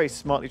this very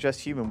smartly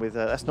dressed human with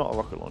that's not a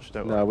rocket launcher,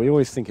 don't no, worry. we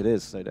always think it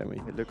is, though, don't we?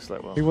 It looks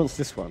like one. Who wants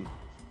this one?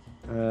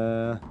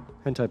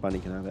 Hentai Bunny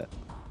can have it.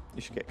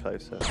 You should get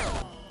closer. Okay.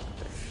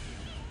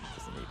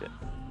 Doesn't need it.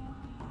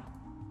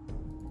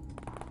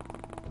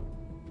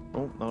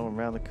 Oh, no,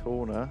 around the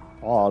corner.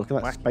 Oh, look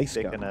at that Wacky space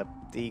stick gun. and a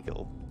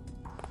deagle.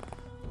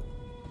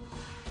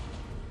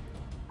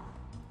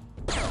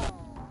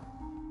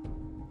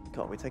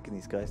 God, we're taking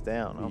these guys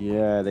down. Aren't we?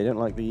 Yeah, they don't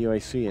like the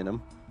UAC in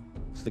them.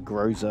 It's the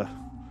Groza.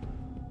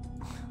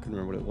 Couldn't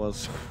remember what it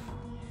was.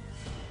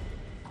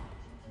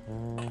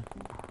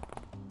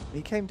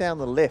 He came down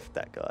the lift,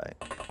 that guy.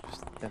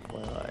 Just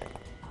FYI.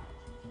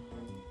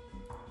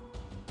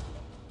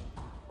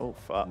 Oh,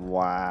 fuck.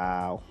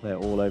 Wow, they're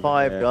all over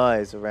 5 here.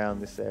 guys around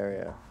this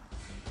area.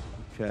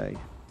 Okay,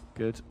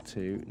 good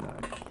to know.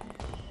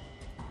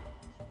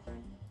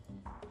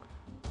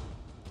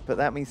 But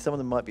that means some of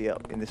them might be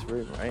up in this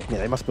room, right? Yeah,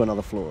 they must be on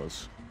other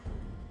floors.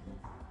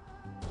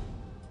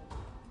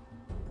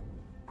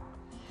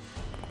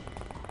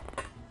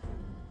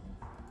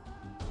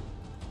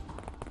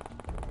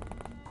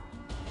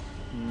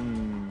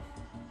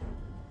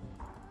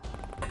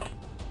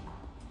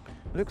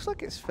 Looks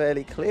like it's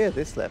fairly clear,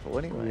 this level,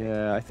 anyway.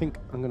 Yeah, I think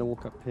I'm going to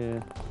walk up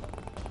here.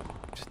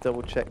 Just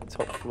double check the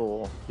top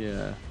floor.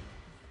 Yeah.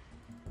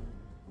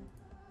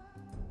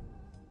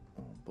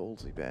 Oh,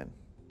 ballsy, Ben.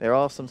 There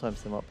are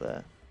sometimes them up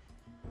there.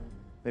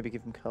 Maybe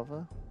give them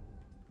cover?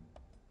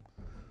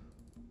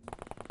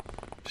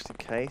 Just in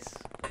case.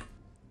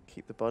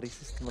 Keep the buddy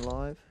system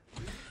alive.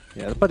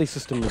 Yeah, the buddy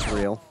system is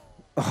real.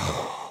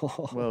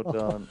 Well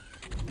done.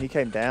 He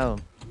came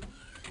down.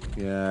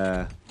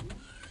 Yeah.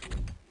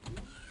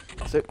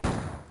 So,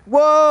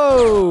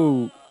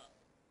 Whoa!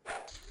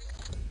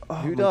 Oh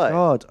Who my died?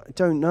 God, I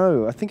don't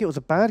know. I think it was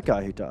a bad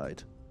guy who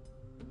died.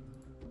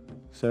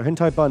 So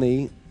Hentai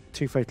Bunny,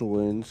 2 fatal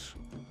wounds.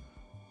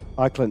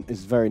 Eichlin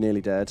is very nearly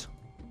dead.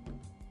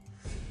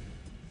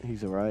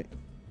 He's alright.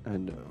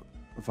 And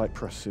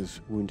Vipress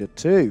is wounded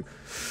too.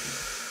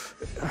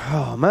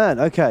 Oh man,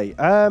 okay.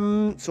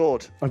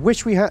 sword. I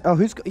wish we had. Oh,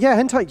 who's got. Yeah,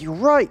 Hentai, you're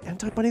right.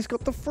 Hentai Bunny's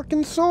got the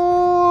freaking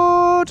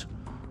sword!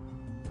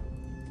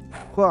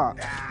 What?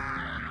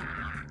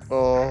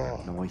 Oh,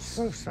 Nice.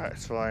 so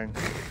satisfying.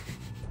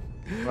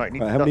 Right, need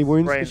Right, to how many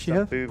wounds spraying does she some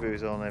have?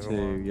 boo-boos on 2,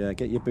 everyone. yeah,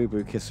 get your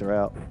boo-boo kisser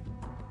out.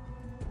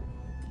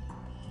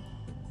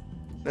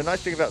 The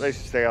nice thing about those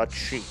is they are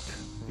cheap.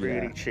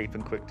 Really Yeah. cheap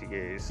and quick to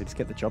use. Just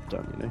get the job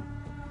done, you know.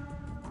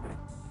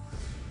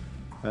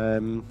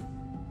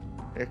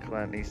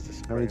 Ickland needs to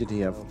spray. How many did he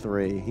have? himself.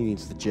 3. He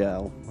needs the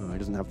gel. Oh, he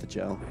doesn't have the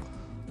gel.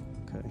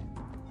 Okay.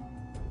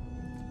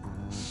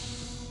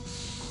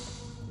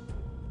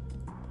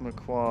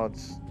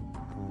 McQuads.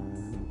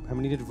 How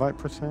many did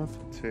Vipress have?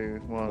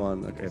 2, 1.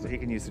 1, okay. So he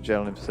can use the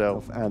gel on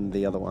himself. And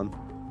the other one.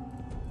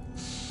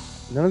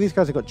 None of these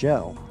guys have got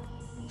gel.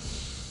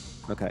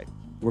 Okay.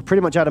 We're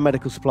pretty much out of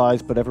medical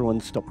supplies, but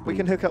everyone's stopped. We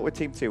can hook up with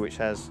Team 2, which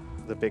has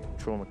the big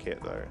trauma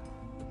kit, though.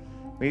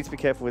 We need to be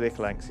careful with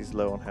Ickland because he's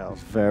low on health.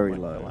 He's very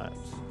Might low. collapse.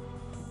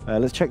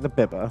 Let's check the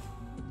bibber.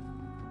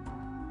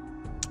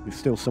 There's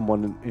still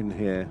someone in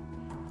here.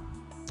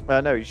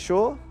 No, you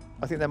sure?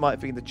 I think there might have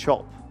been the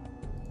chop.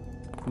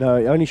 No,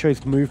 it only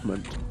shows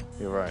movement.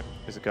 You're right.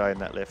 There's a guy in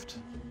that lift.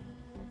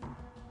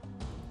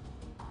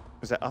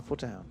 Is that up or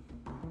down?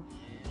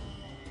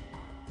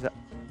 Is that...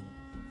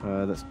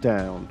 That's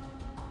down.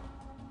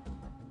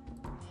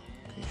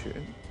 Can you shoot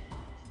him?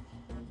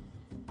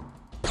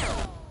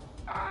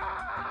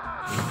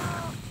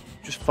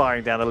 Just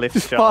firing down a lift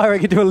shaft.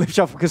 Firing into a lift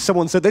shaft because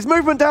someone said, there's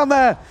movement down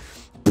there!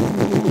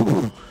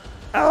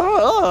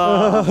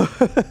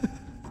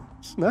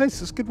 It's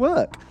nice, it's good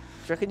work. Do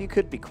you reckon you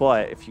could be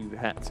quiet if you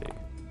had to?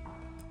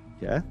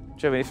 Yeah? Do you know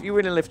what I mean? If you were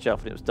in a lift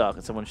shaft and it was dark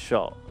and someone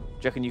shot, do you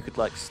reckon you could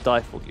like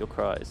stifle your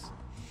cries?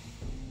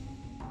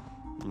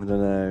 I don't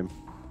know.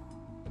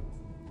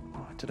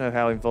 I don't know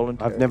how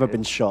involuntary. I've never it is.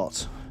 been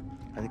shot.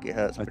 I think it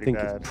hurts I pretty think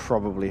bad. it's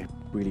probably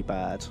really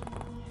bad.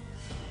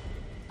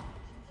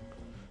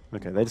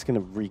 Okay, they're just going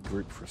to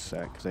regroup for a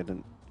sec because they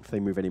didn't. If they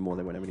move any more,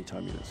 they won't have any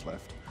time units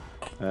left.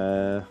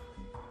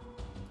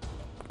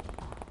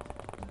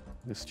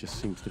 This just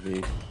seems to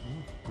be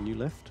a new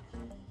lift.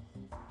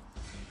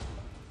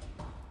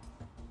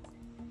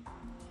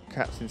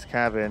 Captain's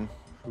cabin.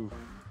 Oof.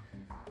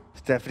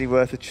 It's definitely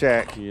worth a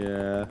check.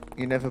 Yeah.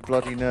 You never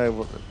bloody know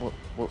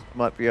what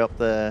might be up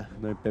there.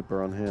 No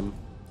bibber on him.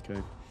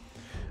 Okay.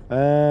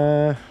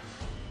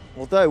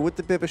 Although, would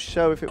the bibber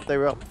show if they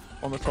were up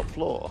on the top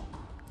floor?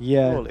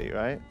 Yeah. Surely,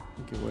 right? I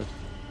think it would.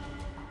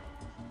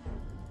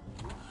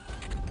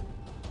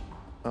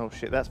 Oh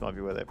shit, that might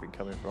be where they've been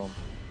coming from.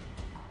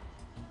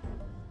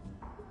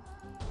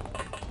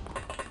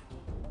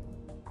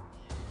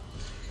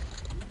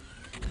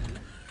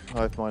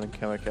 Hive mind and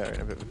Chemical are in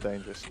a bit of a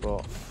dangerous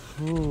spot.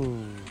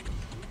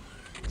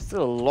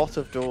 Still a lot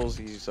of doors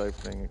he's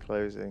opening and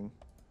closing,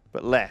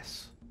 but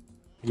less.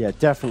 Yeah,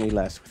 definitely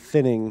less.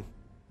 Thinning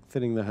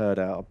the herd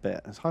out a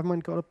bit. Has Hive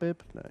Mind got a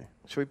bib? No.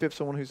 Should we bib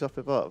someone who's up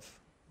above?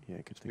 Yeah,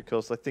 good thing.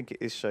 Because I think it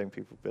is showing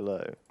people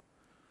below.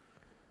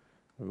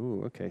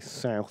 Ooh, okay.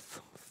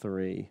 South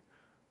 3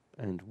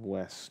 and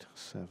west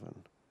 7.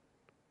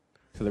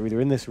 So they're either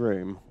in this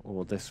room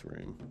or this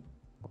room.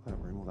 Or that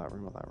room, or that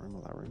room, or that room,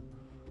 or that room.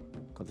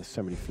 God, there's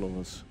so many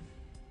floors.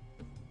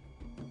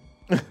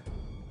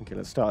 Okay,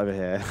 let's start over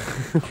here.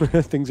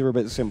 Things are a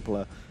bit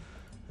simpler.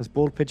 Has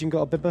Bald Pigeon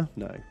got a bibber?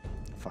 No.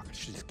 Fuck, I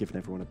should just given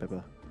everyone a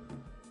bibber.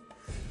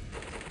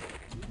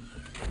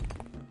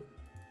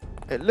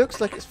 It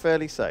looks like it's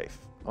fairly safe,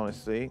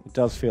 honestly. It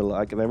does feel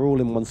like they're all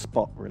in one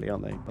spot, really,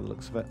 aren't they, by the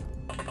looks of it?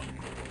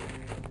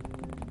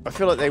 I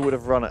feel like they would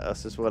have run at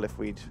us as well if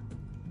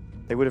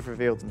they would have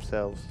revealed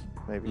themselves,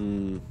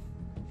 maybe.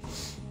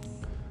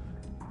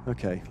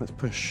 Okay, let's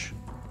push.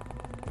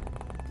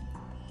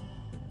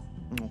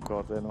 Oh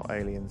god, they're not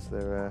aliens,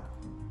 they're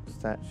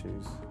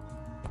statues.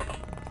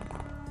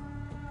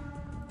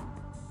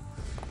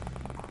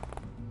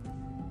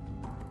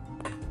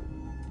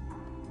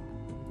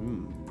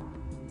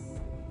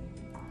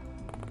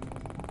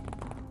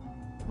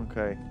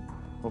 Okay,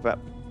 what about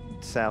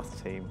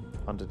south team,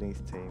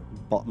 underneath team?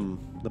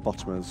 The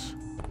bottomers.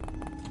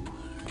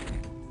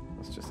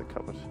 That's just a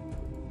cupboard.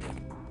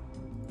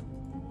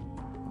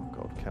 Oh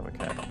god,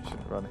 Chemical,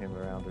 shouldn't run him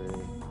around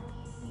really.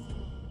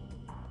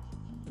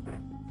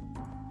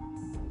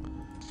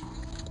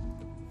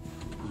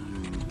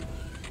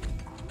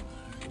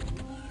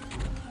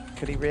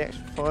 Can he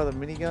reaction fire the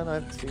minigun? I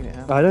haven't seen it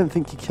happen. I don't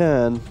think you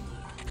can.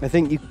 I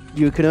think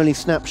you can only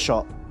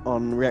snapshot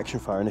on reaction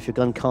fire, and if your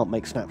gun can't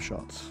make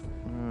snapshots,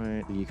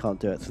 Right. you can't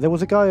do it. So there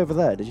was a guy over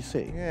there, did you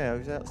see? Yeah, he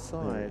was There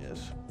outside. he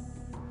is.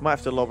 Might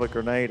have to lob a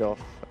grenade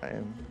off at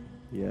him.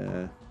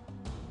 Yeah.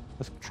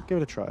 Let's give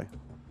it a try.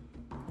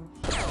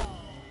 Ah,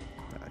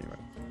 you're right.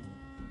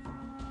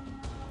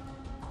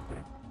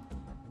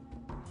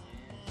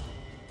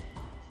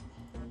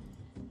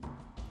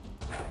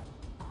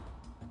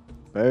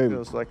 Boom.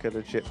 Feels like a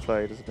legit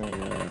play, doesn't it?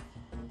 Yeah.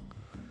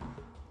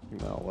 I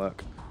think that'll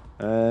work.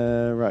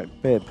 Right,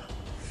 bib.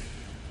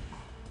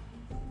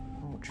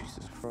 Oh,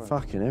 Jesus Christ.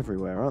 Fucking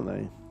everywhere, aren't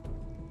they?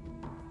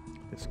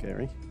 Bit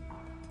scary.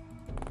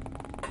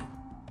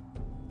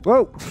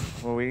 Whoa!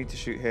 Well, we need to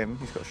shoot him.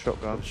 He's got a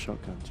shotgun. Got a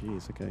shotgun,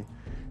 jeez, okay.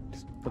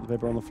 Just put the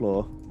bibber on the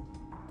floor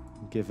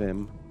and give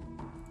him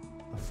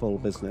a full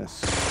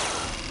business.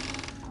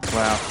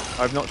 Wow.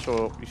 I'm not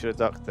sure you should have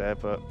ducked there,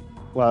 but...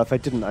 Well, if I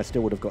didn't, I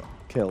still would have got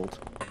killed.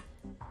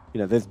 You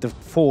know, there's the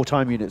 4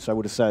 time units I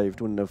would have saved,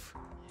 wouldn't have...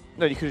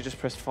 No, you could have just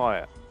pressed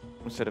fire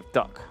instead of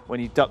duck. When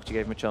you ducked, you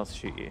gave him a chance to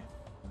shoot you.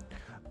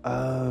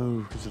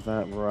 Oh, because of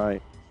that,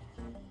 right.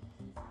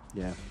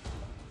 Yeah.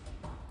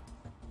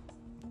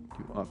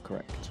 You are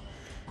correct.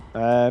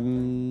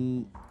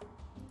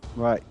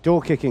 Right,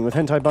 door kicking with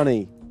Hentai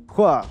Bunny.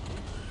 Qua.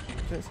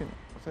 I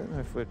don't know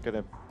if we're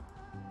going to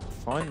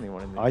find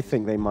anyone in there. I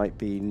think they might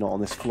be not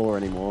on this floor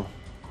anymore.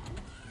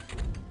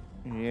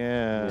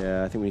 Yeah.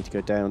 Yeah, I think we need to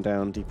go down,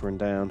 down, deeper and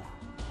down.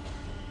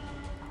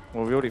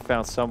 Well, we already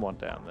found someone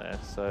down there,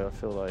 so I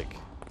feel like...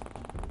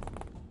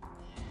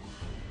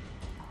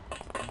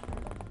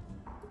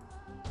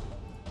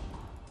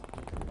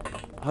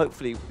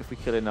 Hopefully, if we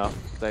kill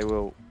enough, they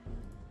will...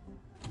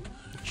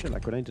 Shit,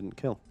 that grenade didn't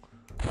kill.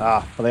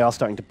 Ah, But they are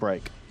starting to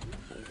break.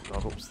 oh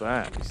God, what was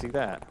that? You see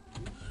that?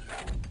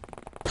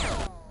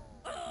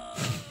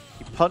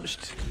 He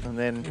punched and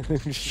then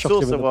Shot saw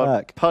him in the someone,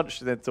 back.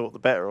 punched and then thought the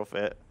better of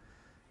it.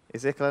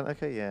 Is it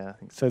okay? Yeah, I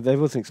think so. So there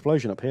was an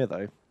explosion up here,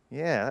 though.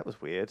 Yeah, that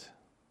was weird.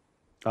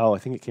 Oh, I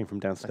think it came from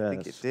downstairs. I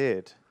think it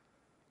did.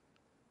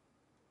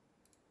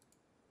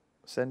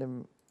 Send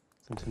him...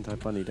 Send Hentai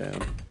Bunny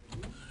down.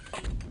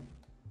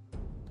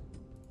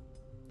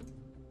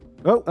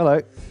 Oh, hello.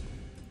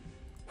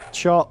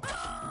 Chop.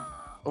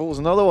 Oh, there's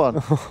another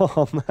one.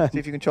 Oh, man. See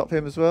if you can chop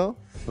him as well.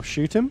 Or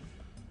shoot him.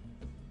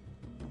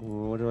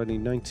 Oh, what do I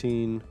need?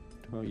 19.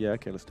 Oh, yeah,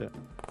 okay, let's do it.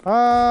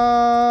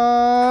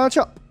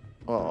 Chop.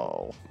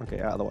 Oh. Okay,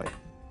 out of the way.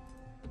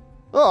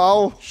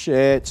 Oh.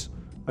 Shit.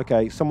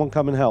 Okay, someone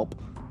come and help.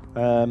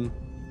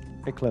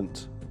 Hey,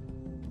 Clint.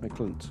 Hey,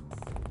 Clint.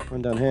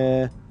 Run down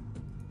here.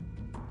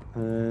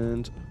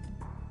 And...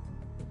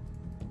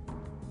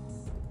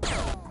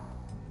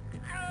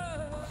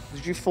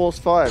 Did you force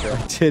fire there?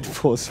 I did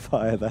force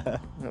fire there.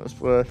 That was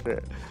worth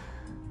it.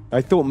 I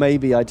thought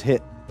maybe I'd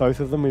hit both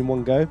of them in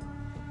one go.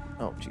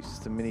 Oh, Jesus,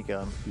 the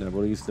minigun. No,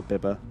 we'll use the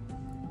bibber.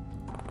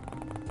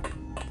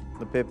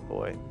 The bib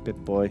boy.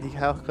 Bib boy.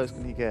 How close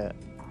can he get?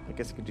 I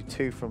guess he can do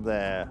 2 from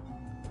there,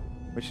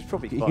 which is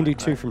probably You fine, can do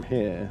 2 right? from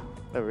here.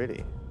 Oh,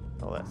 really?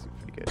 Oh, that seems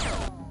pretty good.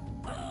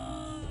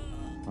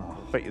 Oh.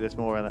 I bet you there's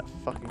more around that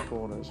fucking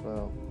corner as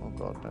well. Oh,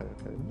 God, no.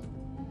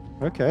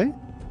 Okay. Okay.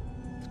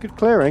 It's good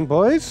clearing,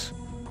 boys.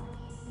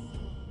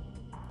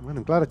 Man,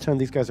 I'm glad I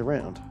turned these guys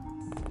around.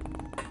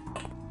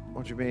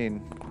 What do you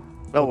mean?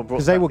 Oh, well,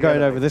 because they were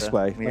going over this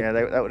way. Yeah,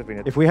 Like, that would have been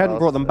a if we hadn't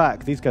brought them disaster.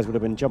 back, these guys would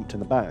have been jumped in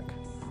the back.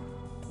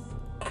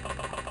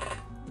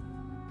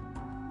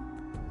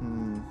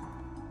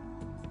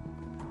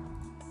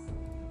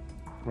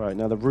 Right,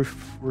 now the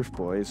roof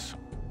boys.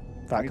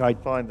 That We guy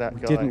can find that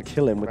guy. didn't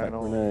kill him with that ran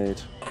on.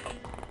 grenade.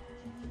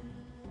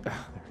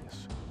 Ah, there he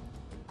is.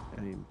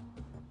 Aim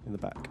in the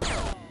back.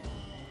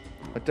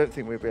 I don't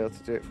think we'll be able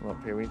to do it from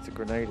up here. We need to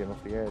grenade him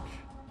off the edge.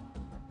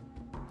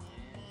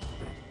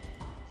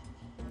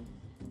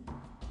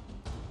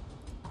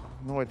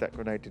 I'm annoyed that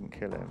grenade didn't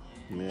kill him.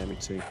 Yeah, me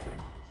too.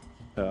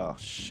 Oh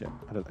shit!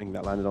 I don't think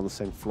that landed on the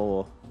same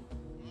floor.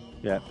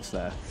 Yeah, it's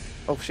there.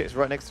 Oh shit, it's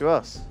right next to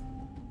us.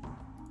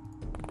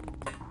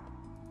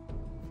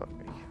 Fuck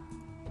me.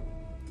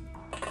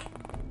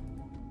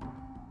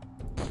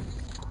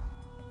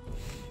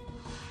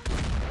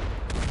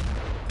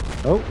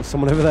 Oh, there's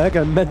someone over there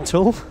going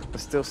mental.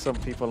 There's still some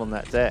people on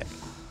that deck.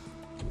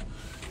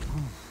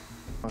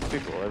 There's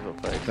people all over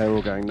the place. They're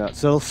all going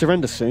nuts. They'll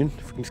surrender soon.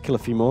 If we can just kill a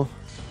few more.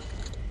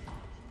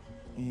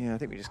 Yeah, I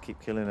think we just keep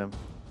killing them.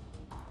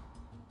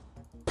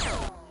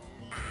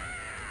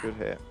 Good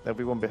hit. There'll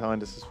be one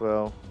behind us as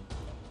well,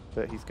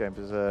 but he's going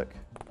berserk.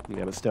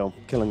 Yeah, but still,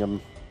 killing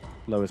them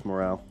lowers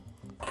morale.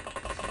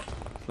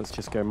 Let's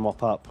just go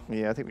mop up.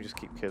 Yeah, I think we just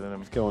keep killing them.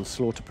 Let's go on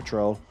slaughter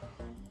patrol.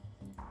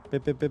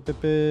 Bip, bip, bip,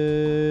 bip,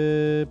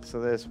 bip. So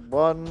there's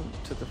one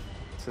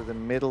to the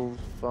middle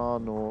far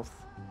north,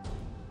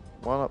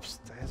 one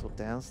upstairs or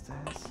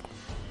downstairs.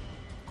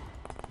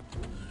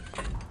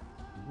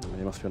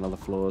 There must be on other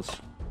floors.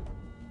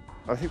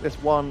 I think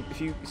there's one.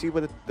 If you see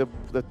where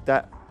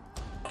that.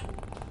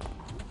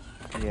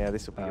 Yeah,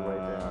 this will be your way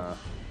down.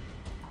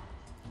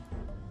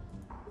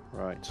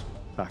 Right,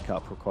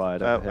 backup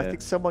required I over here.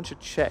 think someone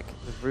should check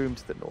the room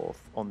to the north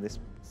on this.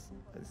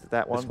 Is it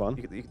that one? This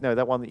one? No,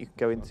 that one that you can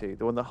go into.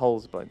 The one that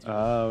holes blown through.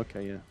 Oh,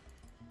 okay, yeah.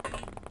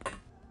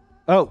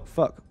 Oh,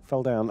 fuck.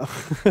 Fell down.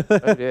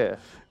 Oh dear.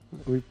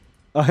 I'm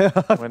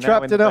We're now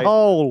trapped in in the a base.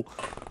 hole.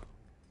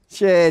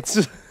 Shit.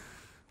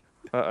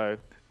 Uh-oh.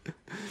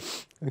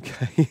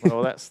 Okay.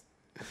 Well, that's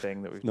the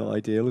thing that we've Not done.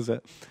 ideal, is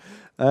it?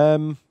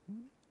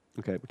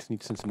 Okay, we just need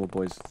to send some more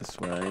boys this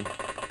way.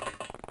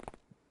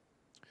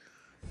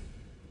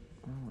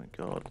 Oh my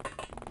god.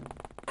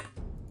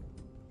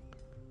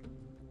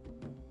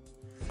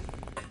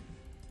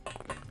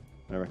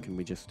 I reckon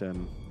we just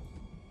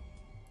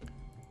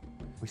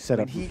we set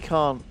I up. mean, he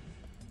can't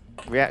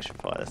reaction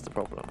fire, that's the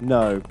problem.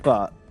 No,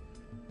 but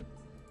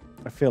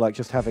I feel like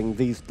just having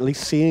these, at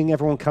least seeing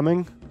everyone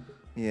coming.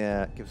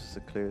 Yeah, it gives us a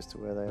clue as to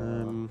where they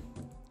are.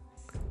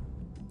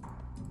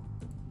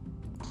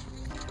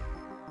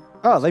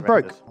 Oh, they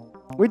broke.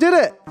 We did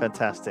it!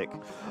 Fantastic.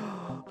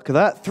 Look at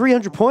that,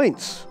 300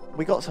 points.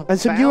 We got some And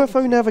some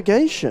UFO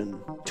navigation.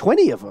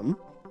 20 of them?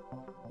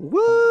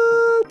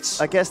 What?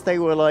 I guess they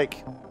were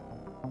like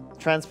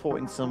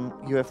transporting some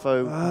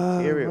UFO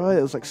material. Right,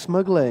 it was like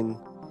smuggling.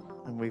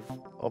 And we've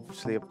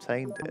obviously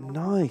obtained it.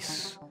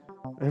 Nice.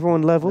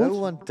 Everyone leveled? No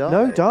one died.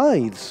 No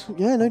dies.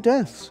 Yeah, no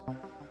deaths.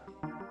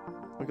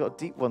 We got a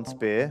deep one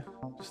spear,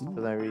 just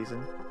for no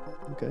reason.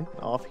 Okay. An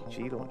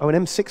RPG launcher. Oh, an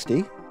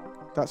M60.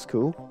 That's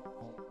cool.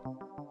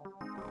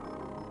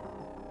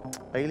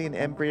 Alien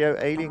embryo,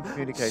 alien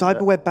communicator.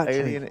 Cyberweb battery.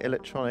 Alien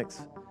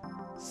electronics.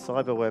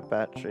 Cyberweb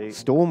battery.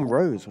 Storm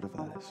Rose, whatever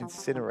that is.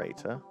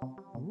 Incinerator.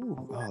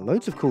 Ooh,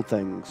 loads of cool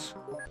things.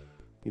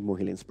 Need more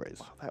helium sprays.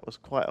 Oh, that was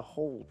quite a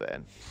haul,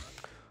 Ben.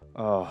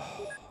 Oh,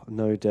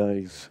 no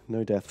days.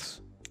 No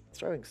deaths.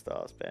 Throwing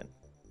stars, Ben.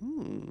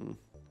 Hmm.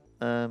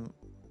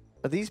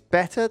 Are these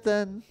better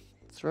than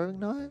throwing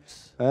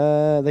knives?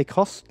 They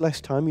cost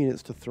less time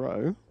units to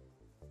throw.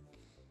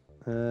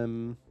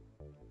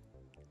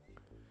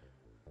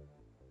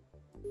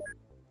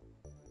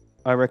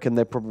 I reckon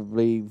they're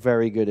probably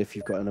very good if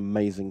you've got an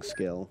amazing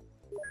skill.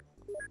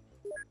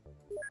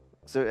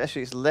 So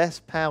actually it's less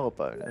power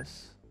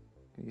bonus.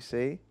 Can you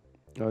see?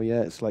 Oh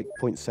yeah, it's like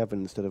 0.7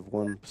 instead of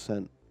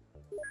 1%.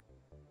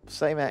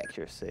 Same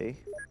accuracy.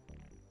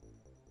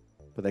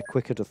 But they're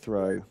quicker to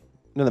throw.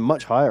 No, they're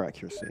much higher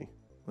accuracy.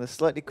 They're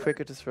slightly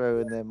quicker to throw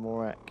and they're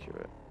more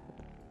accurate.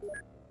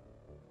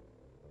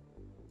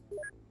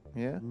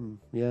 Yeah?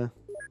 Yeah.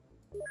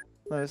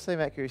 No, the same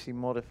accuracy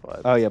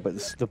modifier. Oh yeah, but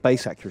the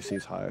base accuracy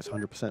is higher. It's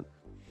 100%.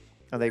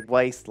 And they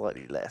weigh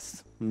slightly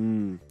less.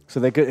 So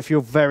they're good if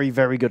you're very,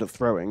 very good at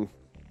throwing.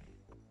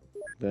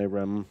 They're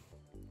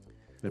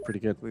pretty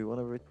good. Do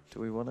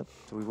we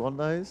want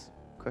those?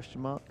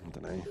 Question mark. I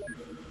don't know.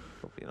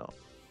 Probably not.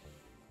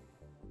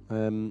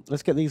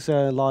 Let's get these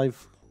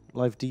live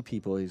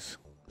DP boys.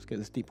 Let's get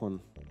this deep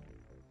one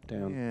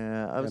down.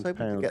 Yeah, I was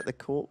hoping to get the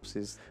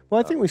corpses.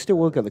 Well, I think we still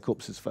will get the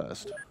corpses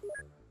first.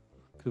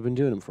 Because we've been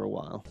doing them for a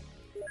while.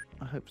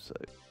 I hope so.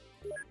 Do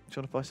you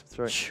want to buy some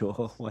throwing?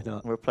 Sure, why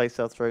not? And replace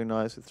our throwing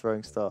knives with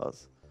throwing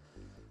stars.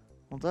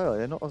 Although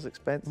they're not as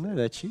expensive. No,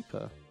 they're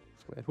cheaper.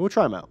 It's weird. We'll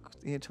try them out.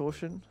 The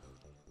torsion?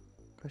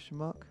 Question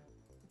mark.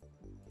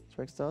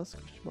 Throwing stars?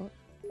 Question mark.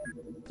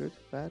 Good,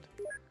 bad.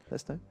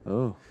 Let us know.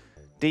 Oh.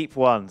 Deep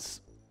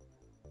ones.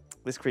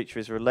 This creature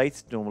is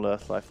related to normal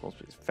Earth life forms,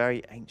 but it's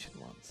very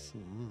ancient ones.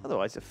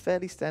 Otherwise, a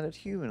fairly standard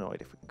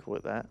humanoid, if we can call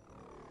it that,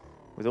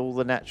 with all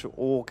the natural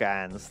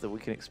organs that we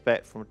can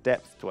expect from a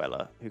depth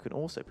dweller who can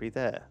also breathe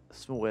air. A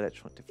small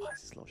electronic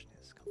device is lodged in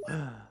his skull.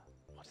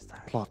 What is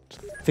that? Plot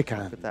thicker.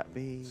 What could that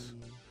be?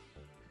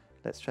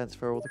 Let's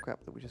transfer all the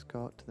crap that we just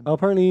got to the... Oh,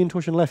 apparently Ian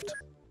Torsion left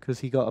because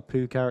he got a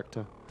poo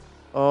character.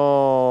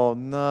 Oh,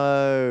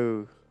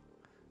 no.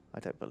 I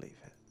don't believe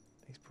it.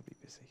 He's probably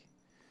busy.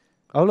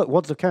 Oh, look,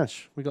 wads of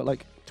cash. We got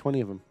like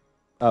 20 of them.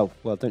 Oh,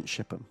 well, don't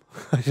ship them.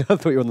 I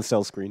thought you were on the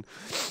sell screen.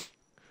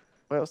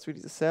 What else do we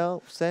need to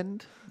sell?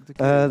 Send?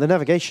 The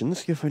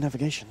navigations. UFO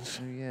navigations.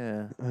 Oh,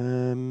 yeah.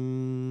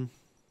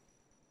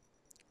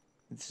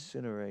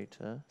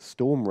 Incinerator.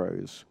 Storm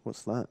Rose.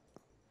 What's that?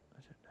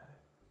 I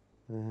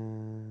don't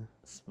know.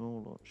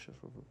 Small launcher,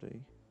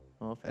 probably.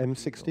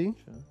 M60?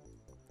 Launcher.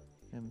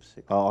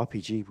 M60. Oh,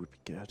 RPG would be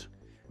good.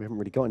 We haven't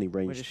really got any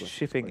range. We're just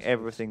shipping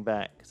everything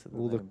back to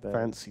all the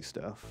fancy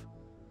stuff.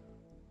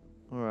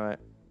 All right.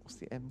 What's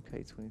the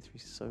MK23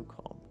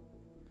 SOCOM?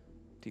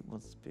 Deep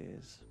one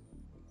spears.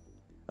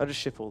 I'll just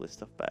ship all this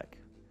stuff back.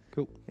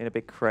 Cool. In a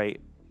big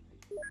crate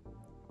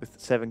with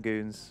 7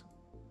 goons.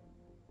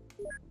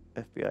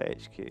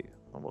 FBI HQ.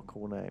 Oh, what a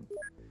cool name.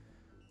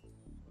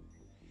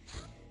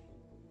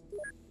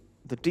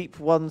 The Deep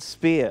One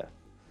Spear.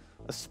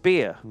 A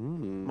spear,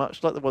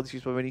 much like the ones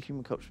used by many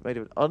human cultures, made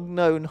of an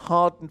unknown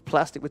hardened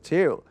plastic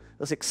material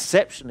that's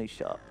exceptionally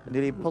sharp and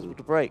nearly impossible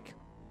to break.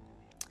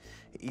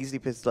 It easily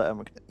pisses light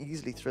and can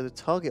easily throw the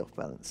target off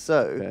balance. So,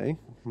 okay,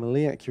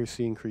 melee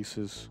accuracy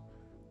increases.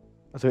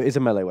 So it is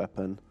a melee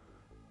weapon.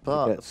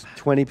 But it gets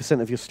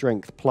 20% of your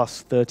strength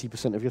plus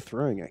 30% of your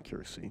throwing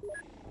accuracy.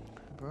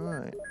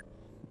 Right.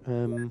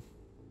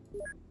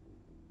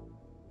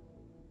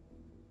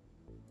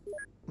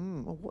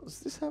 What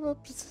does this have?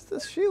 Does the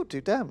shield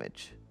do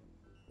damage?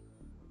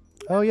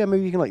 Oh yeah,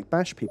 maybe you can like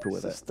bash people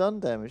with it. Stun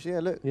damage.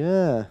 Yeah, look.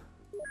 Yeah.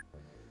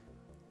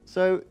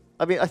 So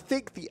I mean, I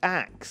think the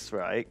axe,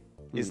 right,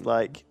 is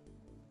like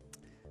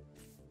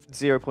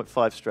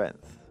 0.5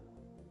 strength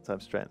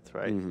times strength,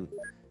 right?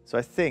 So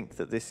I think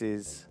that this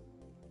is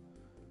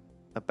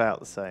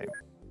about the same.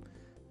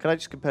 Can I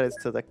just compare this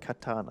to the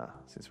katana,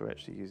 since we're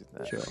actually using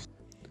that? Sure.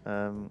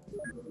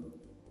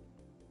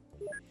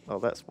 Oh,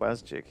 that's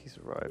Wazjik. He's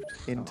arrived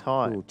in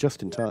time. Ooh,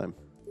 just in time.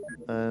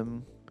 How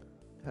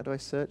do I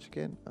search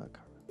again? Oh, I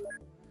can't remember.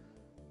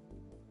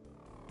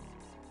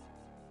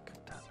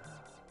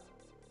 Katana.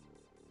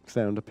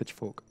 Sound a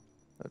pitchfork.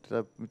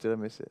 Oh, did I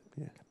miss it?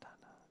 Yeah.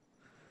 Katana.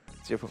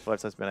 0.5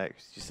 times main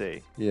accuracy, you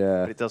see.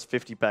 Yeah. But it does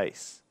 50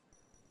 base.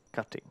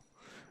 Cutting.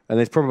 And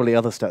there's probably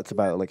other stats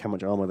about like how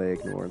much armor they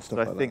ignore and stuff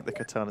like that. I think the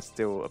katana's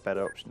still a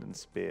better option than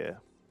spear,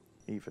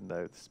 even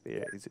though the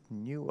spear is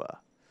newer.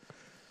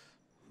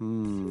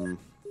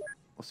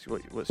 What's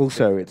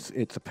also,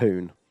 it's a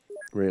poon,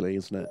 really,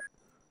 isn't it?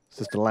 It's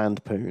just a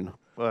land poon.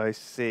 I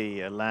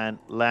see. A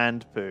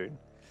land boon.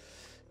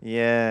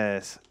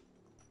 Yes.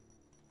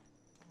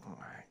 All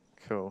right.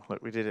 Cool.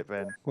 Look, we did it,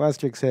 Ben.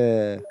 Wastric's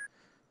here.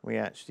 We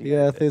actually. The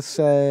Earth is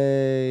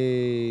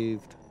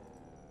saved.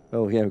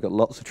 Oh yeah, we've got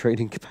lots of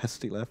trading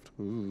capacity left.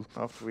 Ooh.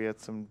 After we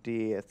had some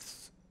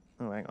deaths.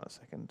 Oh, hang on a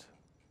second.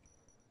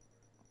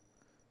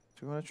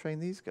 Do we want to train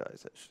these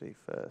guys actually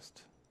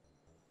first?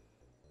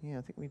 Yeah,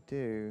 I think we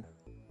do.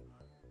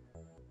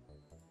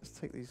 Let's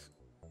take these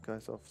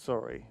guys off.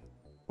 Sorry.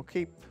 We'll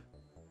keep.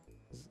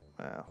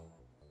 Wow.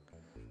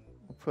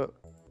 We'll put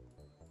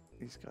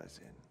these guys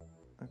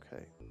in.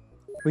 Okay.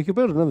 We could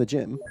build another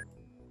gym.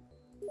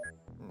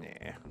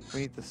 Yeah.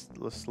 We need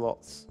the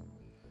slots.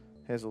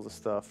 Here's all the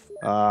stuff.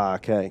 Ah,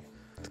 okay.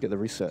 Let's get the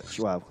research.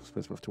 Wow, I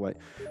suppose we'll have to wait.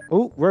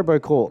 Oh,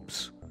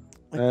 RoboCorps.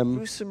 A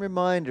gruesome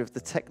reminder of the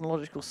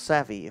technological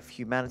savvy of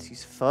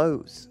humanity's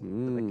foes.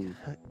 The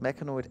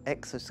mechanoid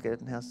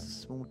exoskeleton has a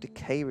small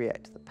decay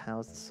reactor that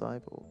powers the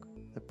cyborg.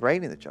 The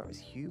brain in the jar is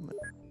human.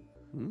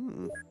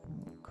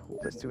 Cool.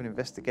 Let's do an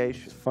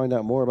investigation. Let's find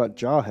out more about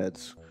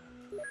jarheads.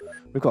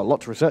 We've got a lot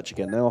to research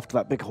again now after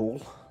that big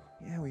haul.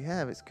 Yeah, we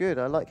have. It's good.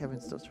 I like having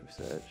stuff to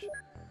research.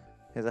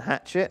 Here's a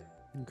hatchet.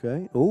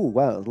 Okay. Oh,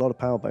 wow. There's a lot of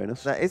power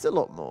bonus. That is a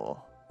lot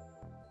more.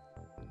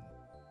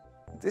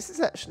 This is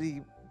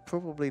actually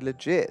probably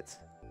legit.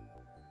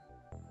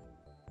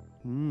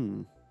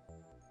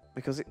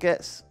 Because it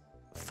gets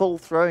full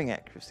throwing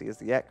accuracy as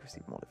the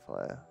accuracy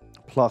modifier.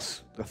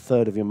 Plus a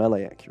third of your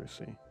melee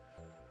accuracy.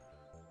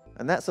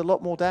 And that's a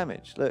lot more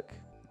damage. Look.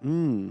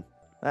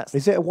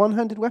 Is it a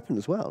one-handed weapon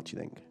as well, do you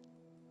think?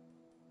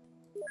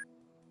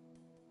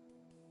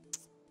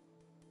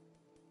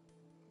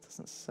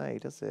 Doesn't say,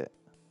 does it?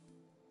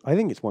 I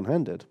think it's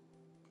one-handed,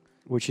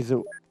 which is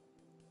a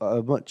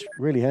much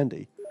really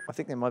handy. I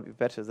think they might be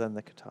better than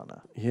the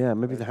katana. Yeah,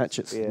 maybe the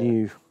hatchet's the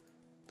new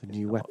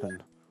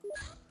weapon.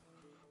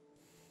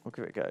 We'll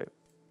give it a go.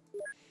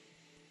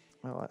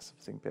 Oh, that's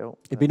something built.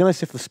 It'd be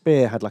nice if the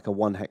spear had like a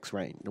 1 hex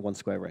range, a 1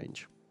 square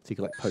range, so you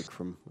could like poke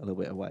from a little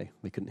bit away.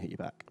 They couldn't hit you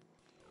back.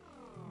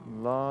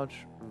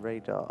 Large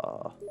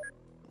radar. All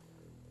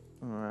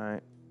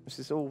right, this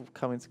is all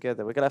coming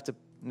together. We're gonna have to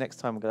next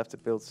time. We're gonna have to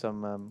build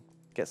some,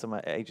 get some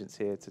agents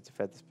here to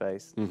defend this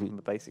base from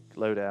the basic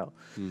loadout.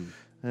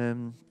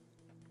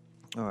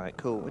 All right,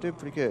 cool. We're doing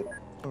pretty good.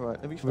 All right,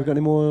 let me. Have we got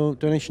any more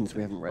donations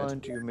we haven't read?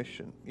 Find you a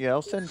mission. Yeah,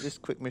 I'll send this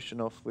quick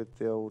mission off with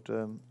the old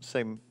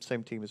same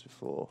team as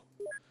before,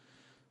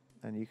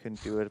 and you can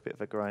do a bit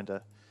of a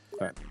grinder. All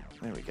right.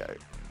 There we go.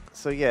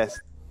 So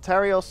yes,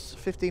 Tarios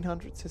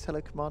 1500 says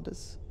hello,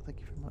 commanders. Thank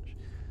you very much.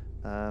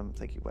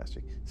 Thank you,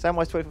 Westry.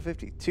 Samwise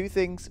 2450. 2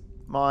 things.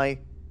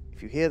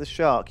 If you hear the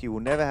shark, you will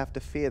never have to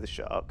fear the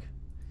shark.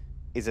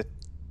 Is a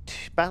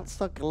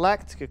Battlestar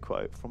Galactica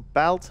quote from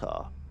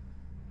Baltar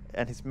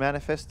and his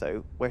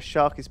manifesto, where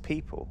shark is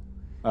people.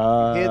 You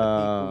hear the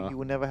people, you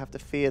will never have to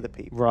fear the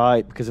people.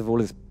 Right, because of all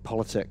his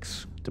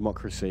politics,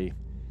 democracy.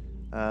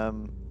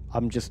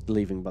 I'm just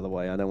leaving, by the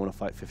way. I don't want to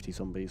fight 50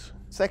 zombies.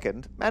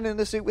 Second, man in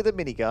a suit with a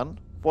minigun.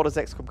 What does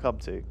XCOM come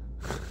to?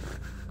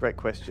 Great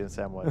question,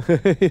 Samwise.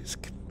 It's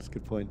a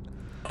good point.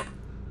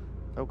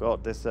 Oh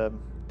God, there's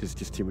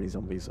just too many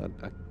zombies. Do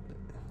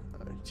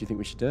you think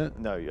we should do it?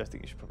 No, I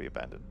think you should probably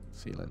abandon.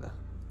 See you later.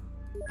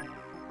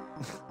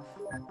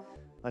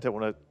 I don't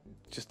want to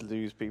just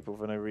lose people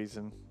for no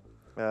reason.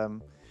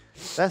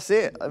 That's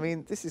it. I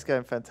mean, this is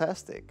going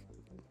fantastic.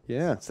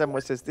 Yeah.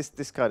 Samwise says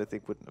this kind of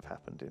thing wouldn't have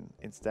happened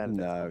in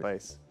standard no,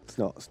 base. It's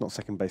not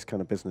second base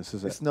kind of business,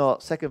 is it? It's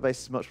not. Second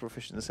base is much more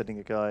efficient than sending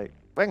a guy.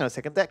 Hang on a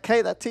second.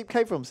 That team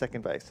came from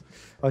second base.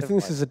 I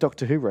think this is a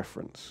Doctor Who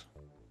reference.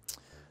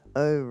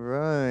 Oh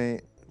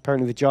right.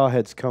 Apparently, the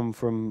Jarheads come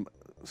from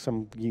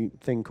some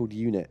thing called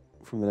UNIT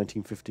from the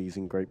 1950s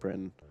in Great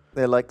Britain.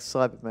 They're like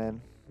Cybermen.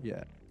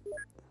 Yeah.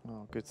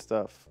 Oh, good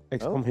stuff.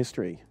 XCOM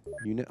history.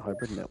 UNIT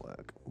hybrid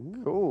network.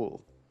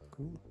 Ooh.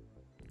 Cool.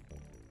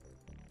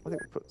 I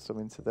think we put some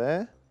into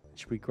there.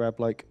 Should we grab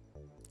like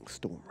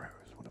Storm Rose,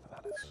 whatever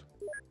that is?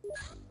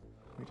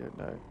 We don't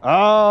know.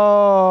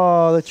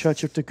 Oh, the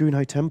Church of Dagoon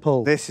High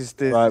Temple. This is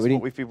what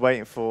we've been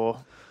waiting for.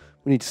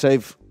 We need to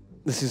save.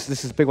 This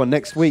is a big one.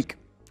 Next week,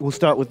 we'll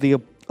start with the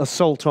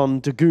assault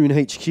on Dagoon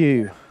HQ.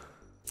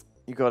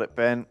 You got it,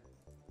 Ben.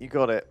 You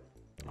got it.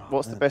 Oh,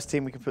 What's the best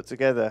team we can put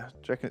together? Do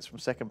you reckon it's from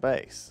second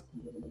base?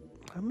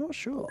 I'm not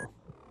sure.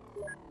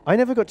 I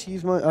never got to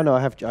use my... Oh, no, I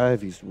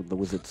have used the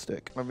wizard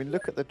stick. I mean,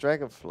 look at the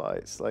dragonfly.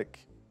 It's like,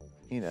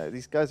 you know,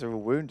 these guys are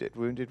all wounded.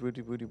 Wounded.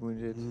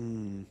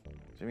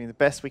 I mean, the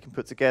best we can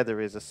put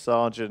together is a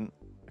sergeant,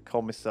 a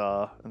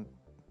commissar, and,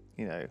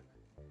 you know,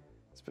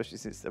 especially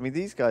since... I mean,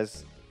 these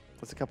guys...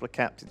 There's a couple of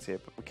captains here,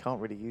 but we can't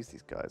really use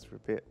these guys. We're a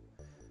bit...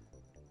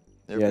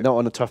 Yeah, not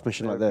on a tough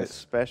mission like this.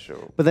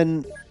 Special. But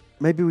then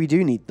maybe we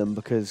do need them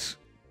because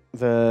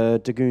the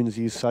Dagoons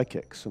use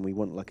psychics and we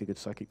want like a good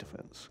psychic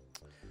defense.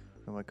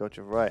 Oh my God,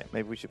 you're right.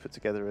 Maybe we should put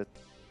together a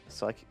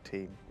psychic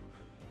team.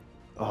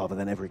 Oh, but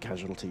then every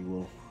casualty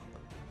will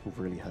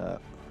really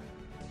hurt.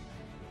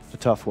 It's a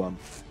tough one.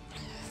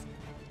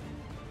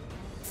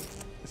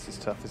 This is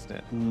tough, isn't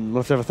it? We'll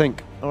have to have a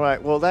think. All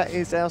right. Well, that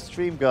is our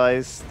stream,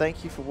 guys.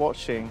 Thank you for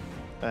watching.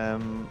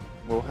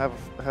 We'll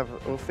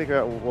we'll figure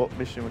out what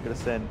mission we're going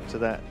to send to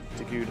that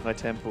Dagunai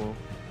temple,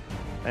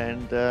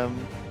 and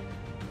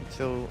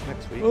until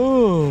next week.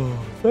 Oh,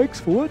 thanks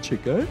for watching,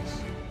 guys.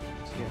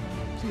 See ya.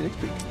 See you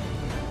next week.